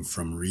springing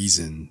from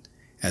reason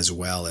as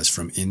well as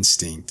from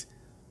instinct,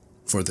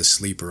 for the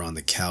sleeper on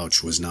the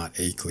couch was not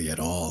Akeley at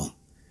all,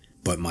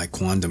 but my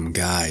quondam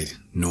guide,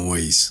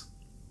 Noise.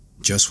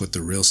 Just what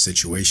the real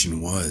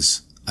situation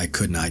was, I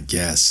could not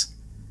guess,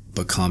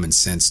 but common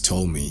sense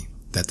told me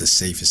that the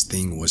safest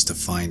thing was to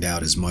find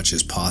out as much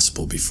as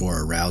possible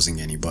before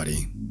arousing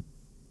anybody.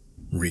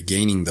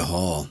 Regaining the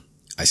hall,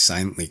 I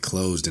silently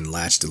closed and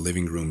latched the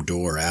living room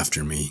door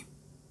after me,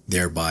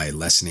 thereby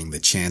lessening the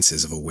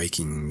chances of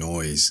awakening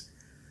Noise.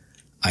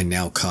 I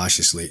now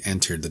cautiously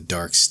entered the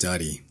dark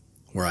study,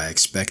 where I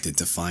expected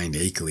to find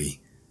Akeley,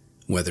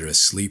 whether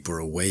asleep or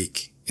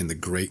awake, in the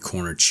great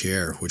corner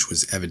chair which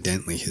was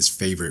evidently his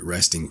favorite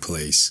resting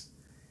place.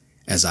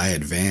 As I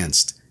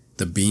advanced,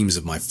 the beams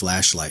of my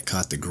flashlight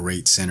caught the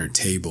great center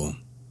table,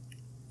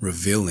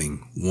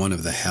 revealing one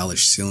of the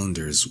hellish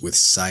cylinders with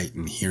sight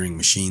and hearing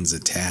machines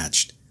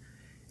attached,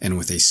 and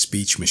with a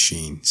speech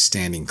machine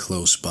standing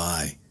close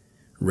by,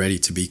 ready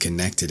to be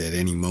connected at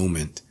any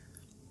moment.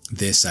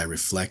 This, I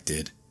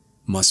reflected,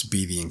 must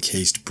be the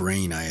encased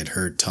brain I had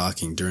heard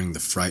talking during the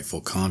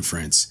frightful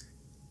conference,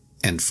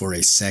 and for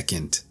a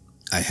second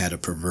I had a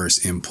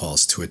perverse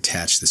impulse to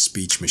attach the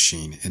speech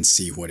machine and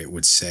see what it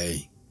would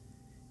say.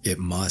 It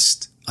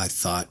must, I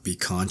thought, be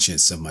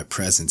conscious of my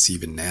presence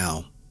even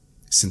now,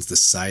 since the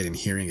sight and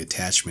hearing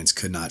attachments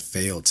could not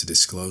fail to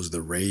disclose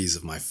the rays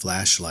of my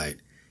flashlight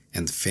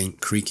and the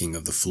faint creaking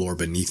of the floor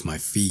beneath my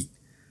feet.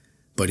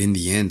 But in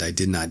the end I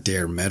did not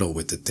dare meddle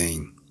with the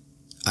thing.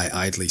 I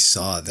idly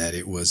saw that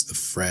it was the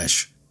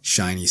fresh,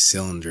 shiny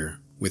cylinder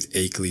with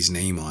Akeley's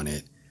name on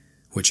it,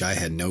 which I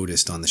had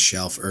noticed on the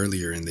shelf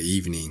earlier in the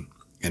evening,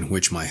 and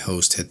which my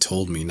host had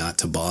told me not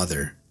to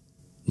bother.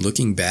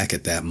 Looking back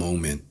at that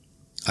moment,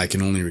 I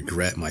can only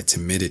regret my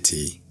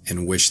timidity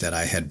and wish that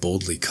I had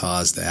boldly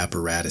caused the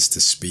apparatus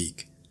to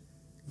speak.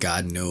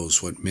 God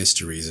knows what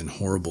mysteries and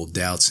horrible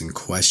doubts and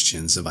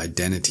questions of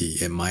identity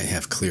it might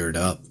have cleared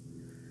up.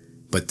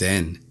 But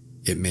then,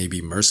 it may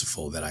be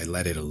merciful that I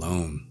let it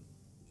alone.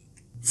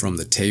 From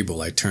the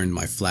table, I turned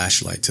my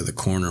flashlight to the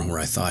corner where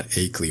I thought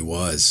Akeley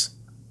was,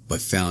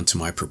 but found to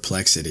my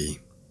perplexity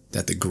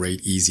that the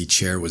great easy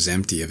chair was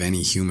empty of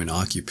any human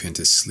occupant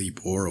asleep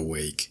or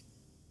awake.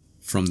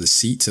 From the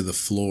seat to the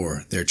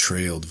floor there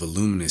trailed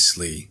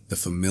voluminously the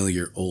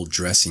familiar old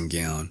dressing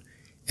gown,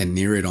 and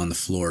near it on the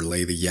floor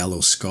lay the yellow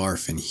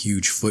scarf and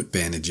huge foot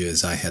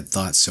bandages I had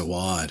thought so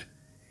odd.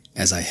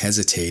 As I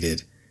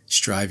hesitated,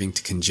 striving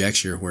to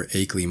conjecture where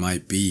Akeley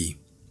might be,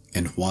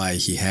 and why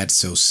he had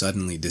so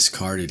suddenly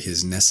discarded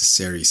his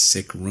necessary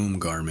sick room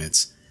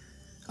garments,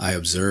 I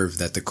observed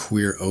that the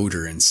queer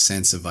odor and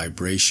sense of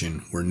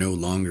vibration were no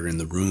longer in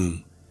the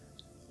room.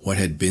 What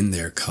had been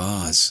their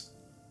cause?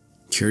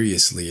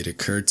 Curiously, it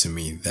occurred to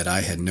me that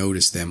I had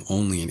noticed them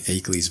only in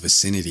Akeley's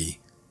vicinity.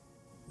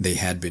 They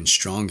had been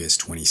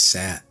strongest when he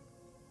sat,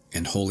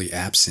 and wholly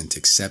absent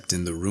except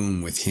in the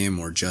room with him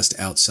or just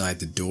outside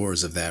the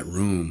doors of that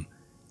room.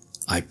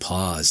 I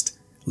paused,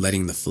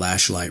 letting the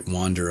flashlight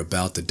wander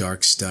about the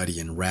dark study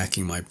and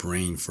racking my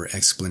brain for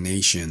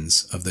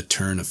explanations of the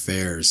turn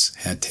affairs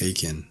had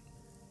taken.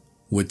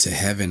 Would to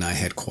heaven I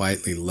had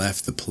quietly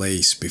left the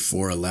place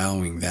before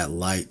allowing that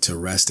light to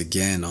rest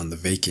again on the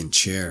vacant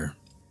chair.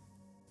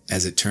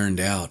 As it turned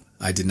out,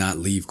 I did not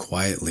leave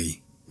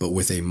quietly, but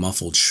with a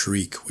muffled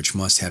shriek which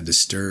must have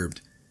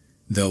disturbed,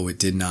 though it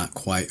did not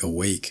quite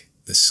awake,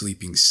 the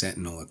sleeping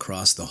sentinel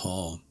across the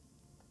hall.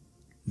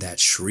 That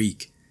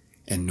shriek,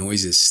 and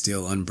Noise's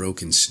still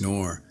unbroken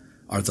snore,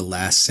 are the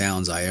last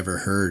sounds I ever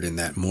heard in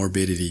that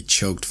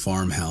morbidity-choked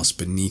farmhouse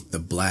beneath the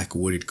black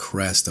wooded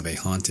crest of a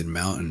haunted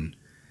mountain,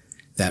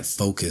 that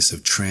focus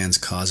of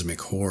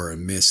transcosmic horror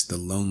amidst the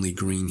lonely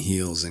green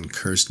hills and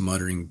cursed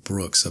muttering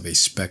brooks of a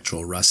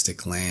spectral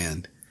rustic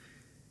land.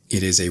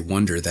 It is a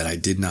wonder that I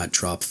did not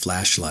drop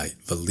flashlight,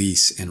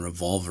 valise, and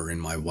revolver in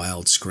my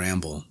wild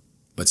scramble,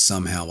 but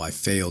somehow I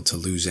failed to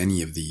lose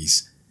any of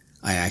these.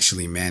 I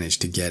actually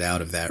managed to get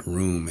out of that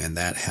room and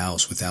that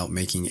house without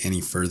making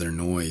any further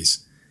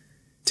noise,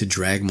 to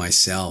drag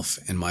myself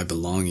and my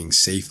belongings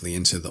safely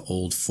into the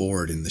old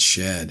Ford in the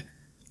shed,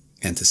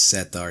 and to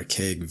set the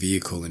archaic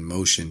vehicle in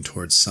motion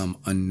towards some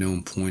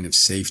unknown point of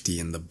safety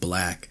in the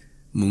black,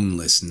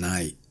 moonless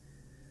night.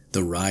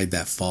 The ride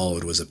that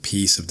followed was a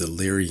piece of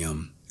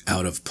delirium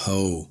out of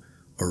Poe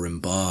or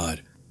Rimbaud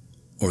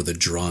or the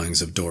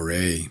drawings of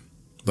Doré,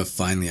 but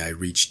finally I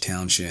reached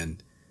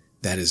Townshend.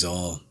 That is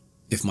all.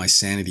 If my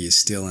sanity is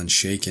still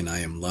unshaken, I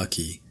am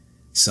lucky.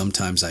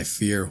 Sometimes I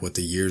fear what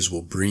the years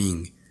will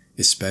bring,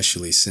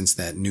 especially since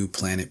that new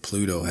planet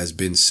Pluto has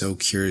been so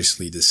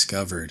curiously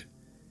discovered.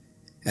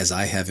 As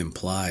I have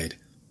implied,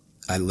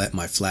 I let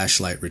my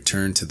flashlight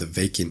return to the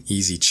vacant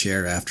easy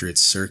chair after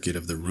its circuit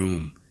of the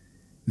room,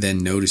 then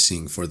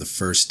noticing for the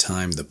first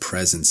time the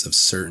presence of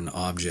certain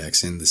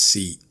objects in the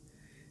seat,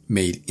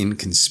 made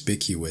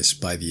inconspicuous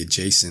by the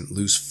adjacent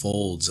loose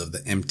folds of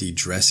the empty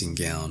dressing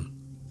gown.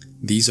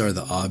 These are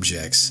the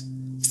objects,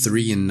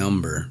 3 in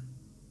number,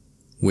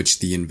 which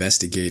the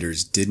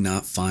investigators did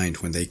not find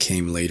when they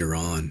came later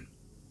on.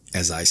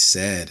 As I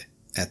said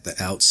at the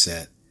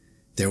outset,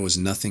 there was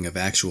nothing of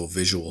actual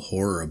visual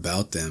horror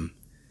about them.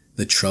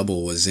 The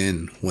trouble was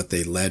in what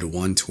they led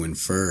one to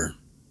infer.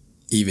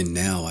 Even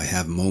now I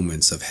have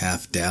moments of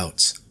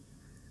half-doubts,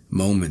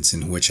 moments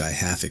in which I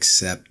half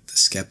accept the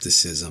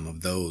skepticism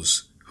of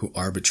those who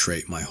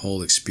arbitrate my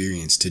whole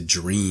experience to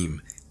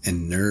dream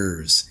and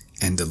nerves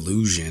and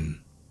delusion.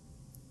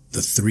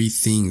 The 3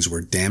 things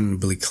were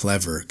damnably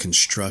clever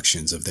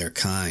constructions of their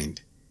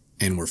kind,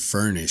 and were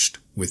furnished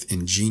with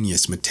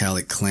ingenious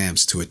metallic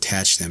clamps to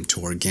attach them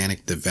to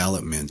organic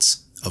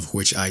developments of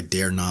which I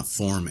dare not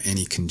form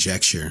any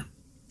conjecture.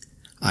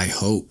 I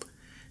hope,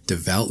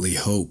 devoutly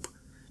hope,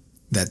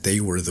 that they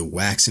were the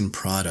waxen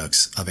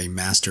products of a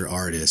master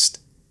artist,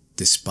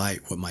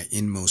 despite what my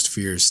inmost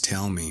fears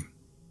tell me.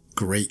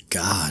 Great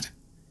God!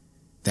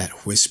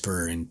 That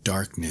whisper in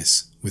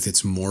darkness, with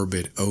its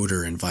morbid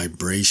odor and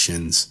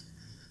vibrations,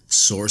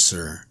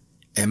 sorcerer,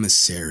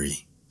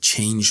 emissary,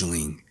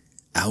 changeling,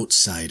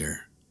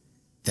 outsider,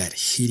 that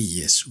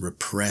hideous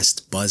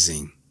repressed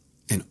buzzing,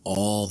 and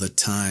all the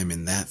time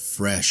in that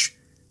fresh,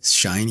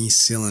 shiny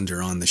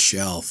cylinder on the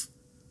shelf.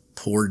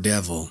 Poor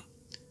devil.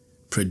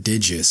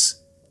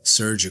 Prodigious,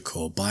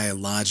 surgical,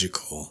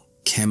 biological,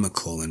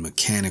 chemical, and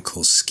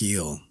mechanical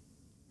skill.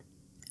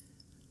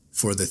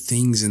 For the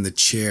things in the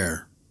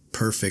chair,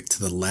 perfect to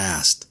the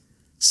last,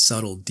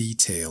 subtle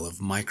detail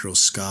of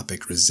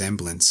microscopic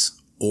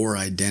resemblance or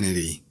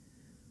identity,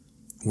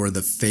 were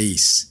the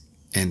face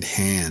and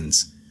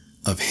hands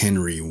of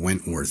Henry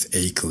Wentworth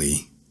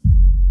Akeley.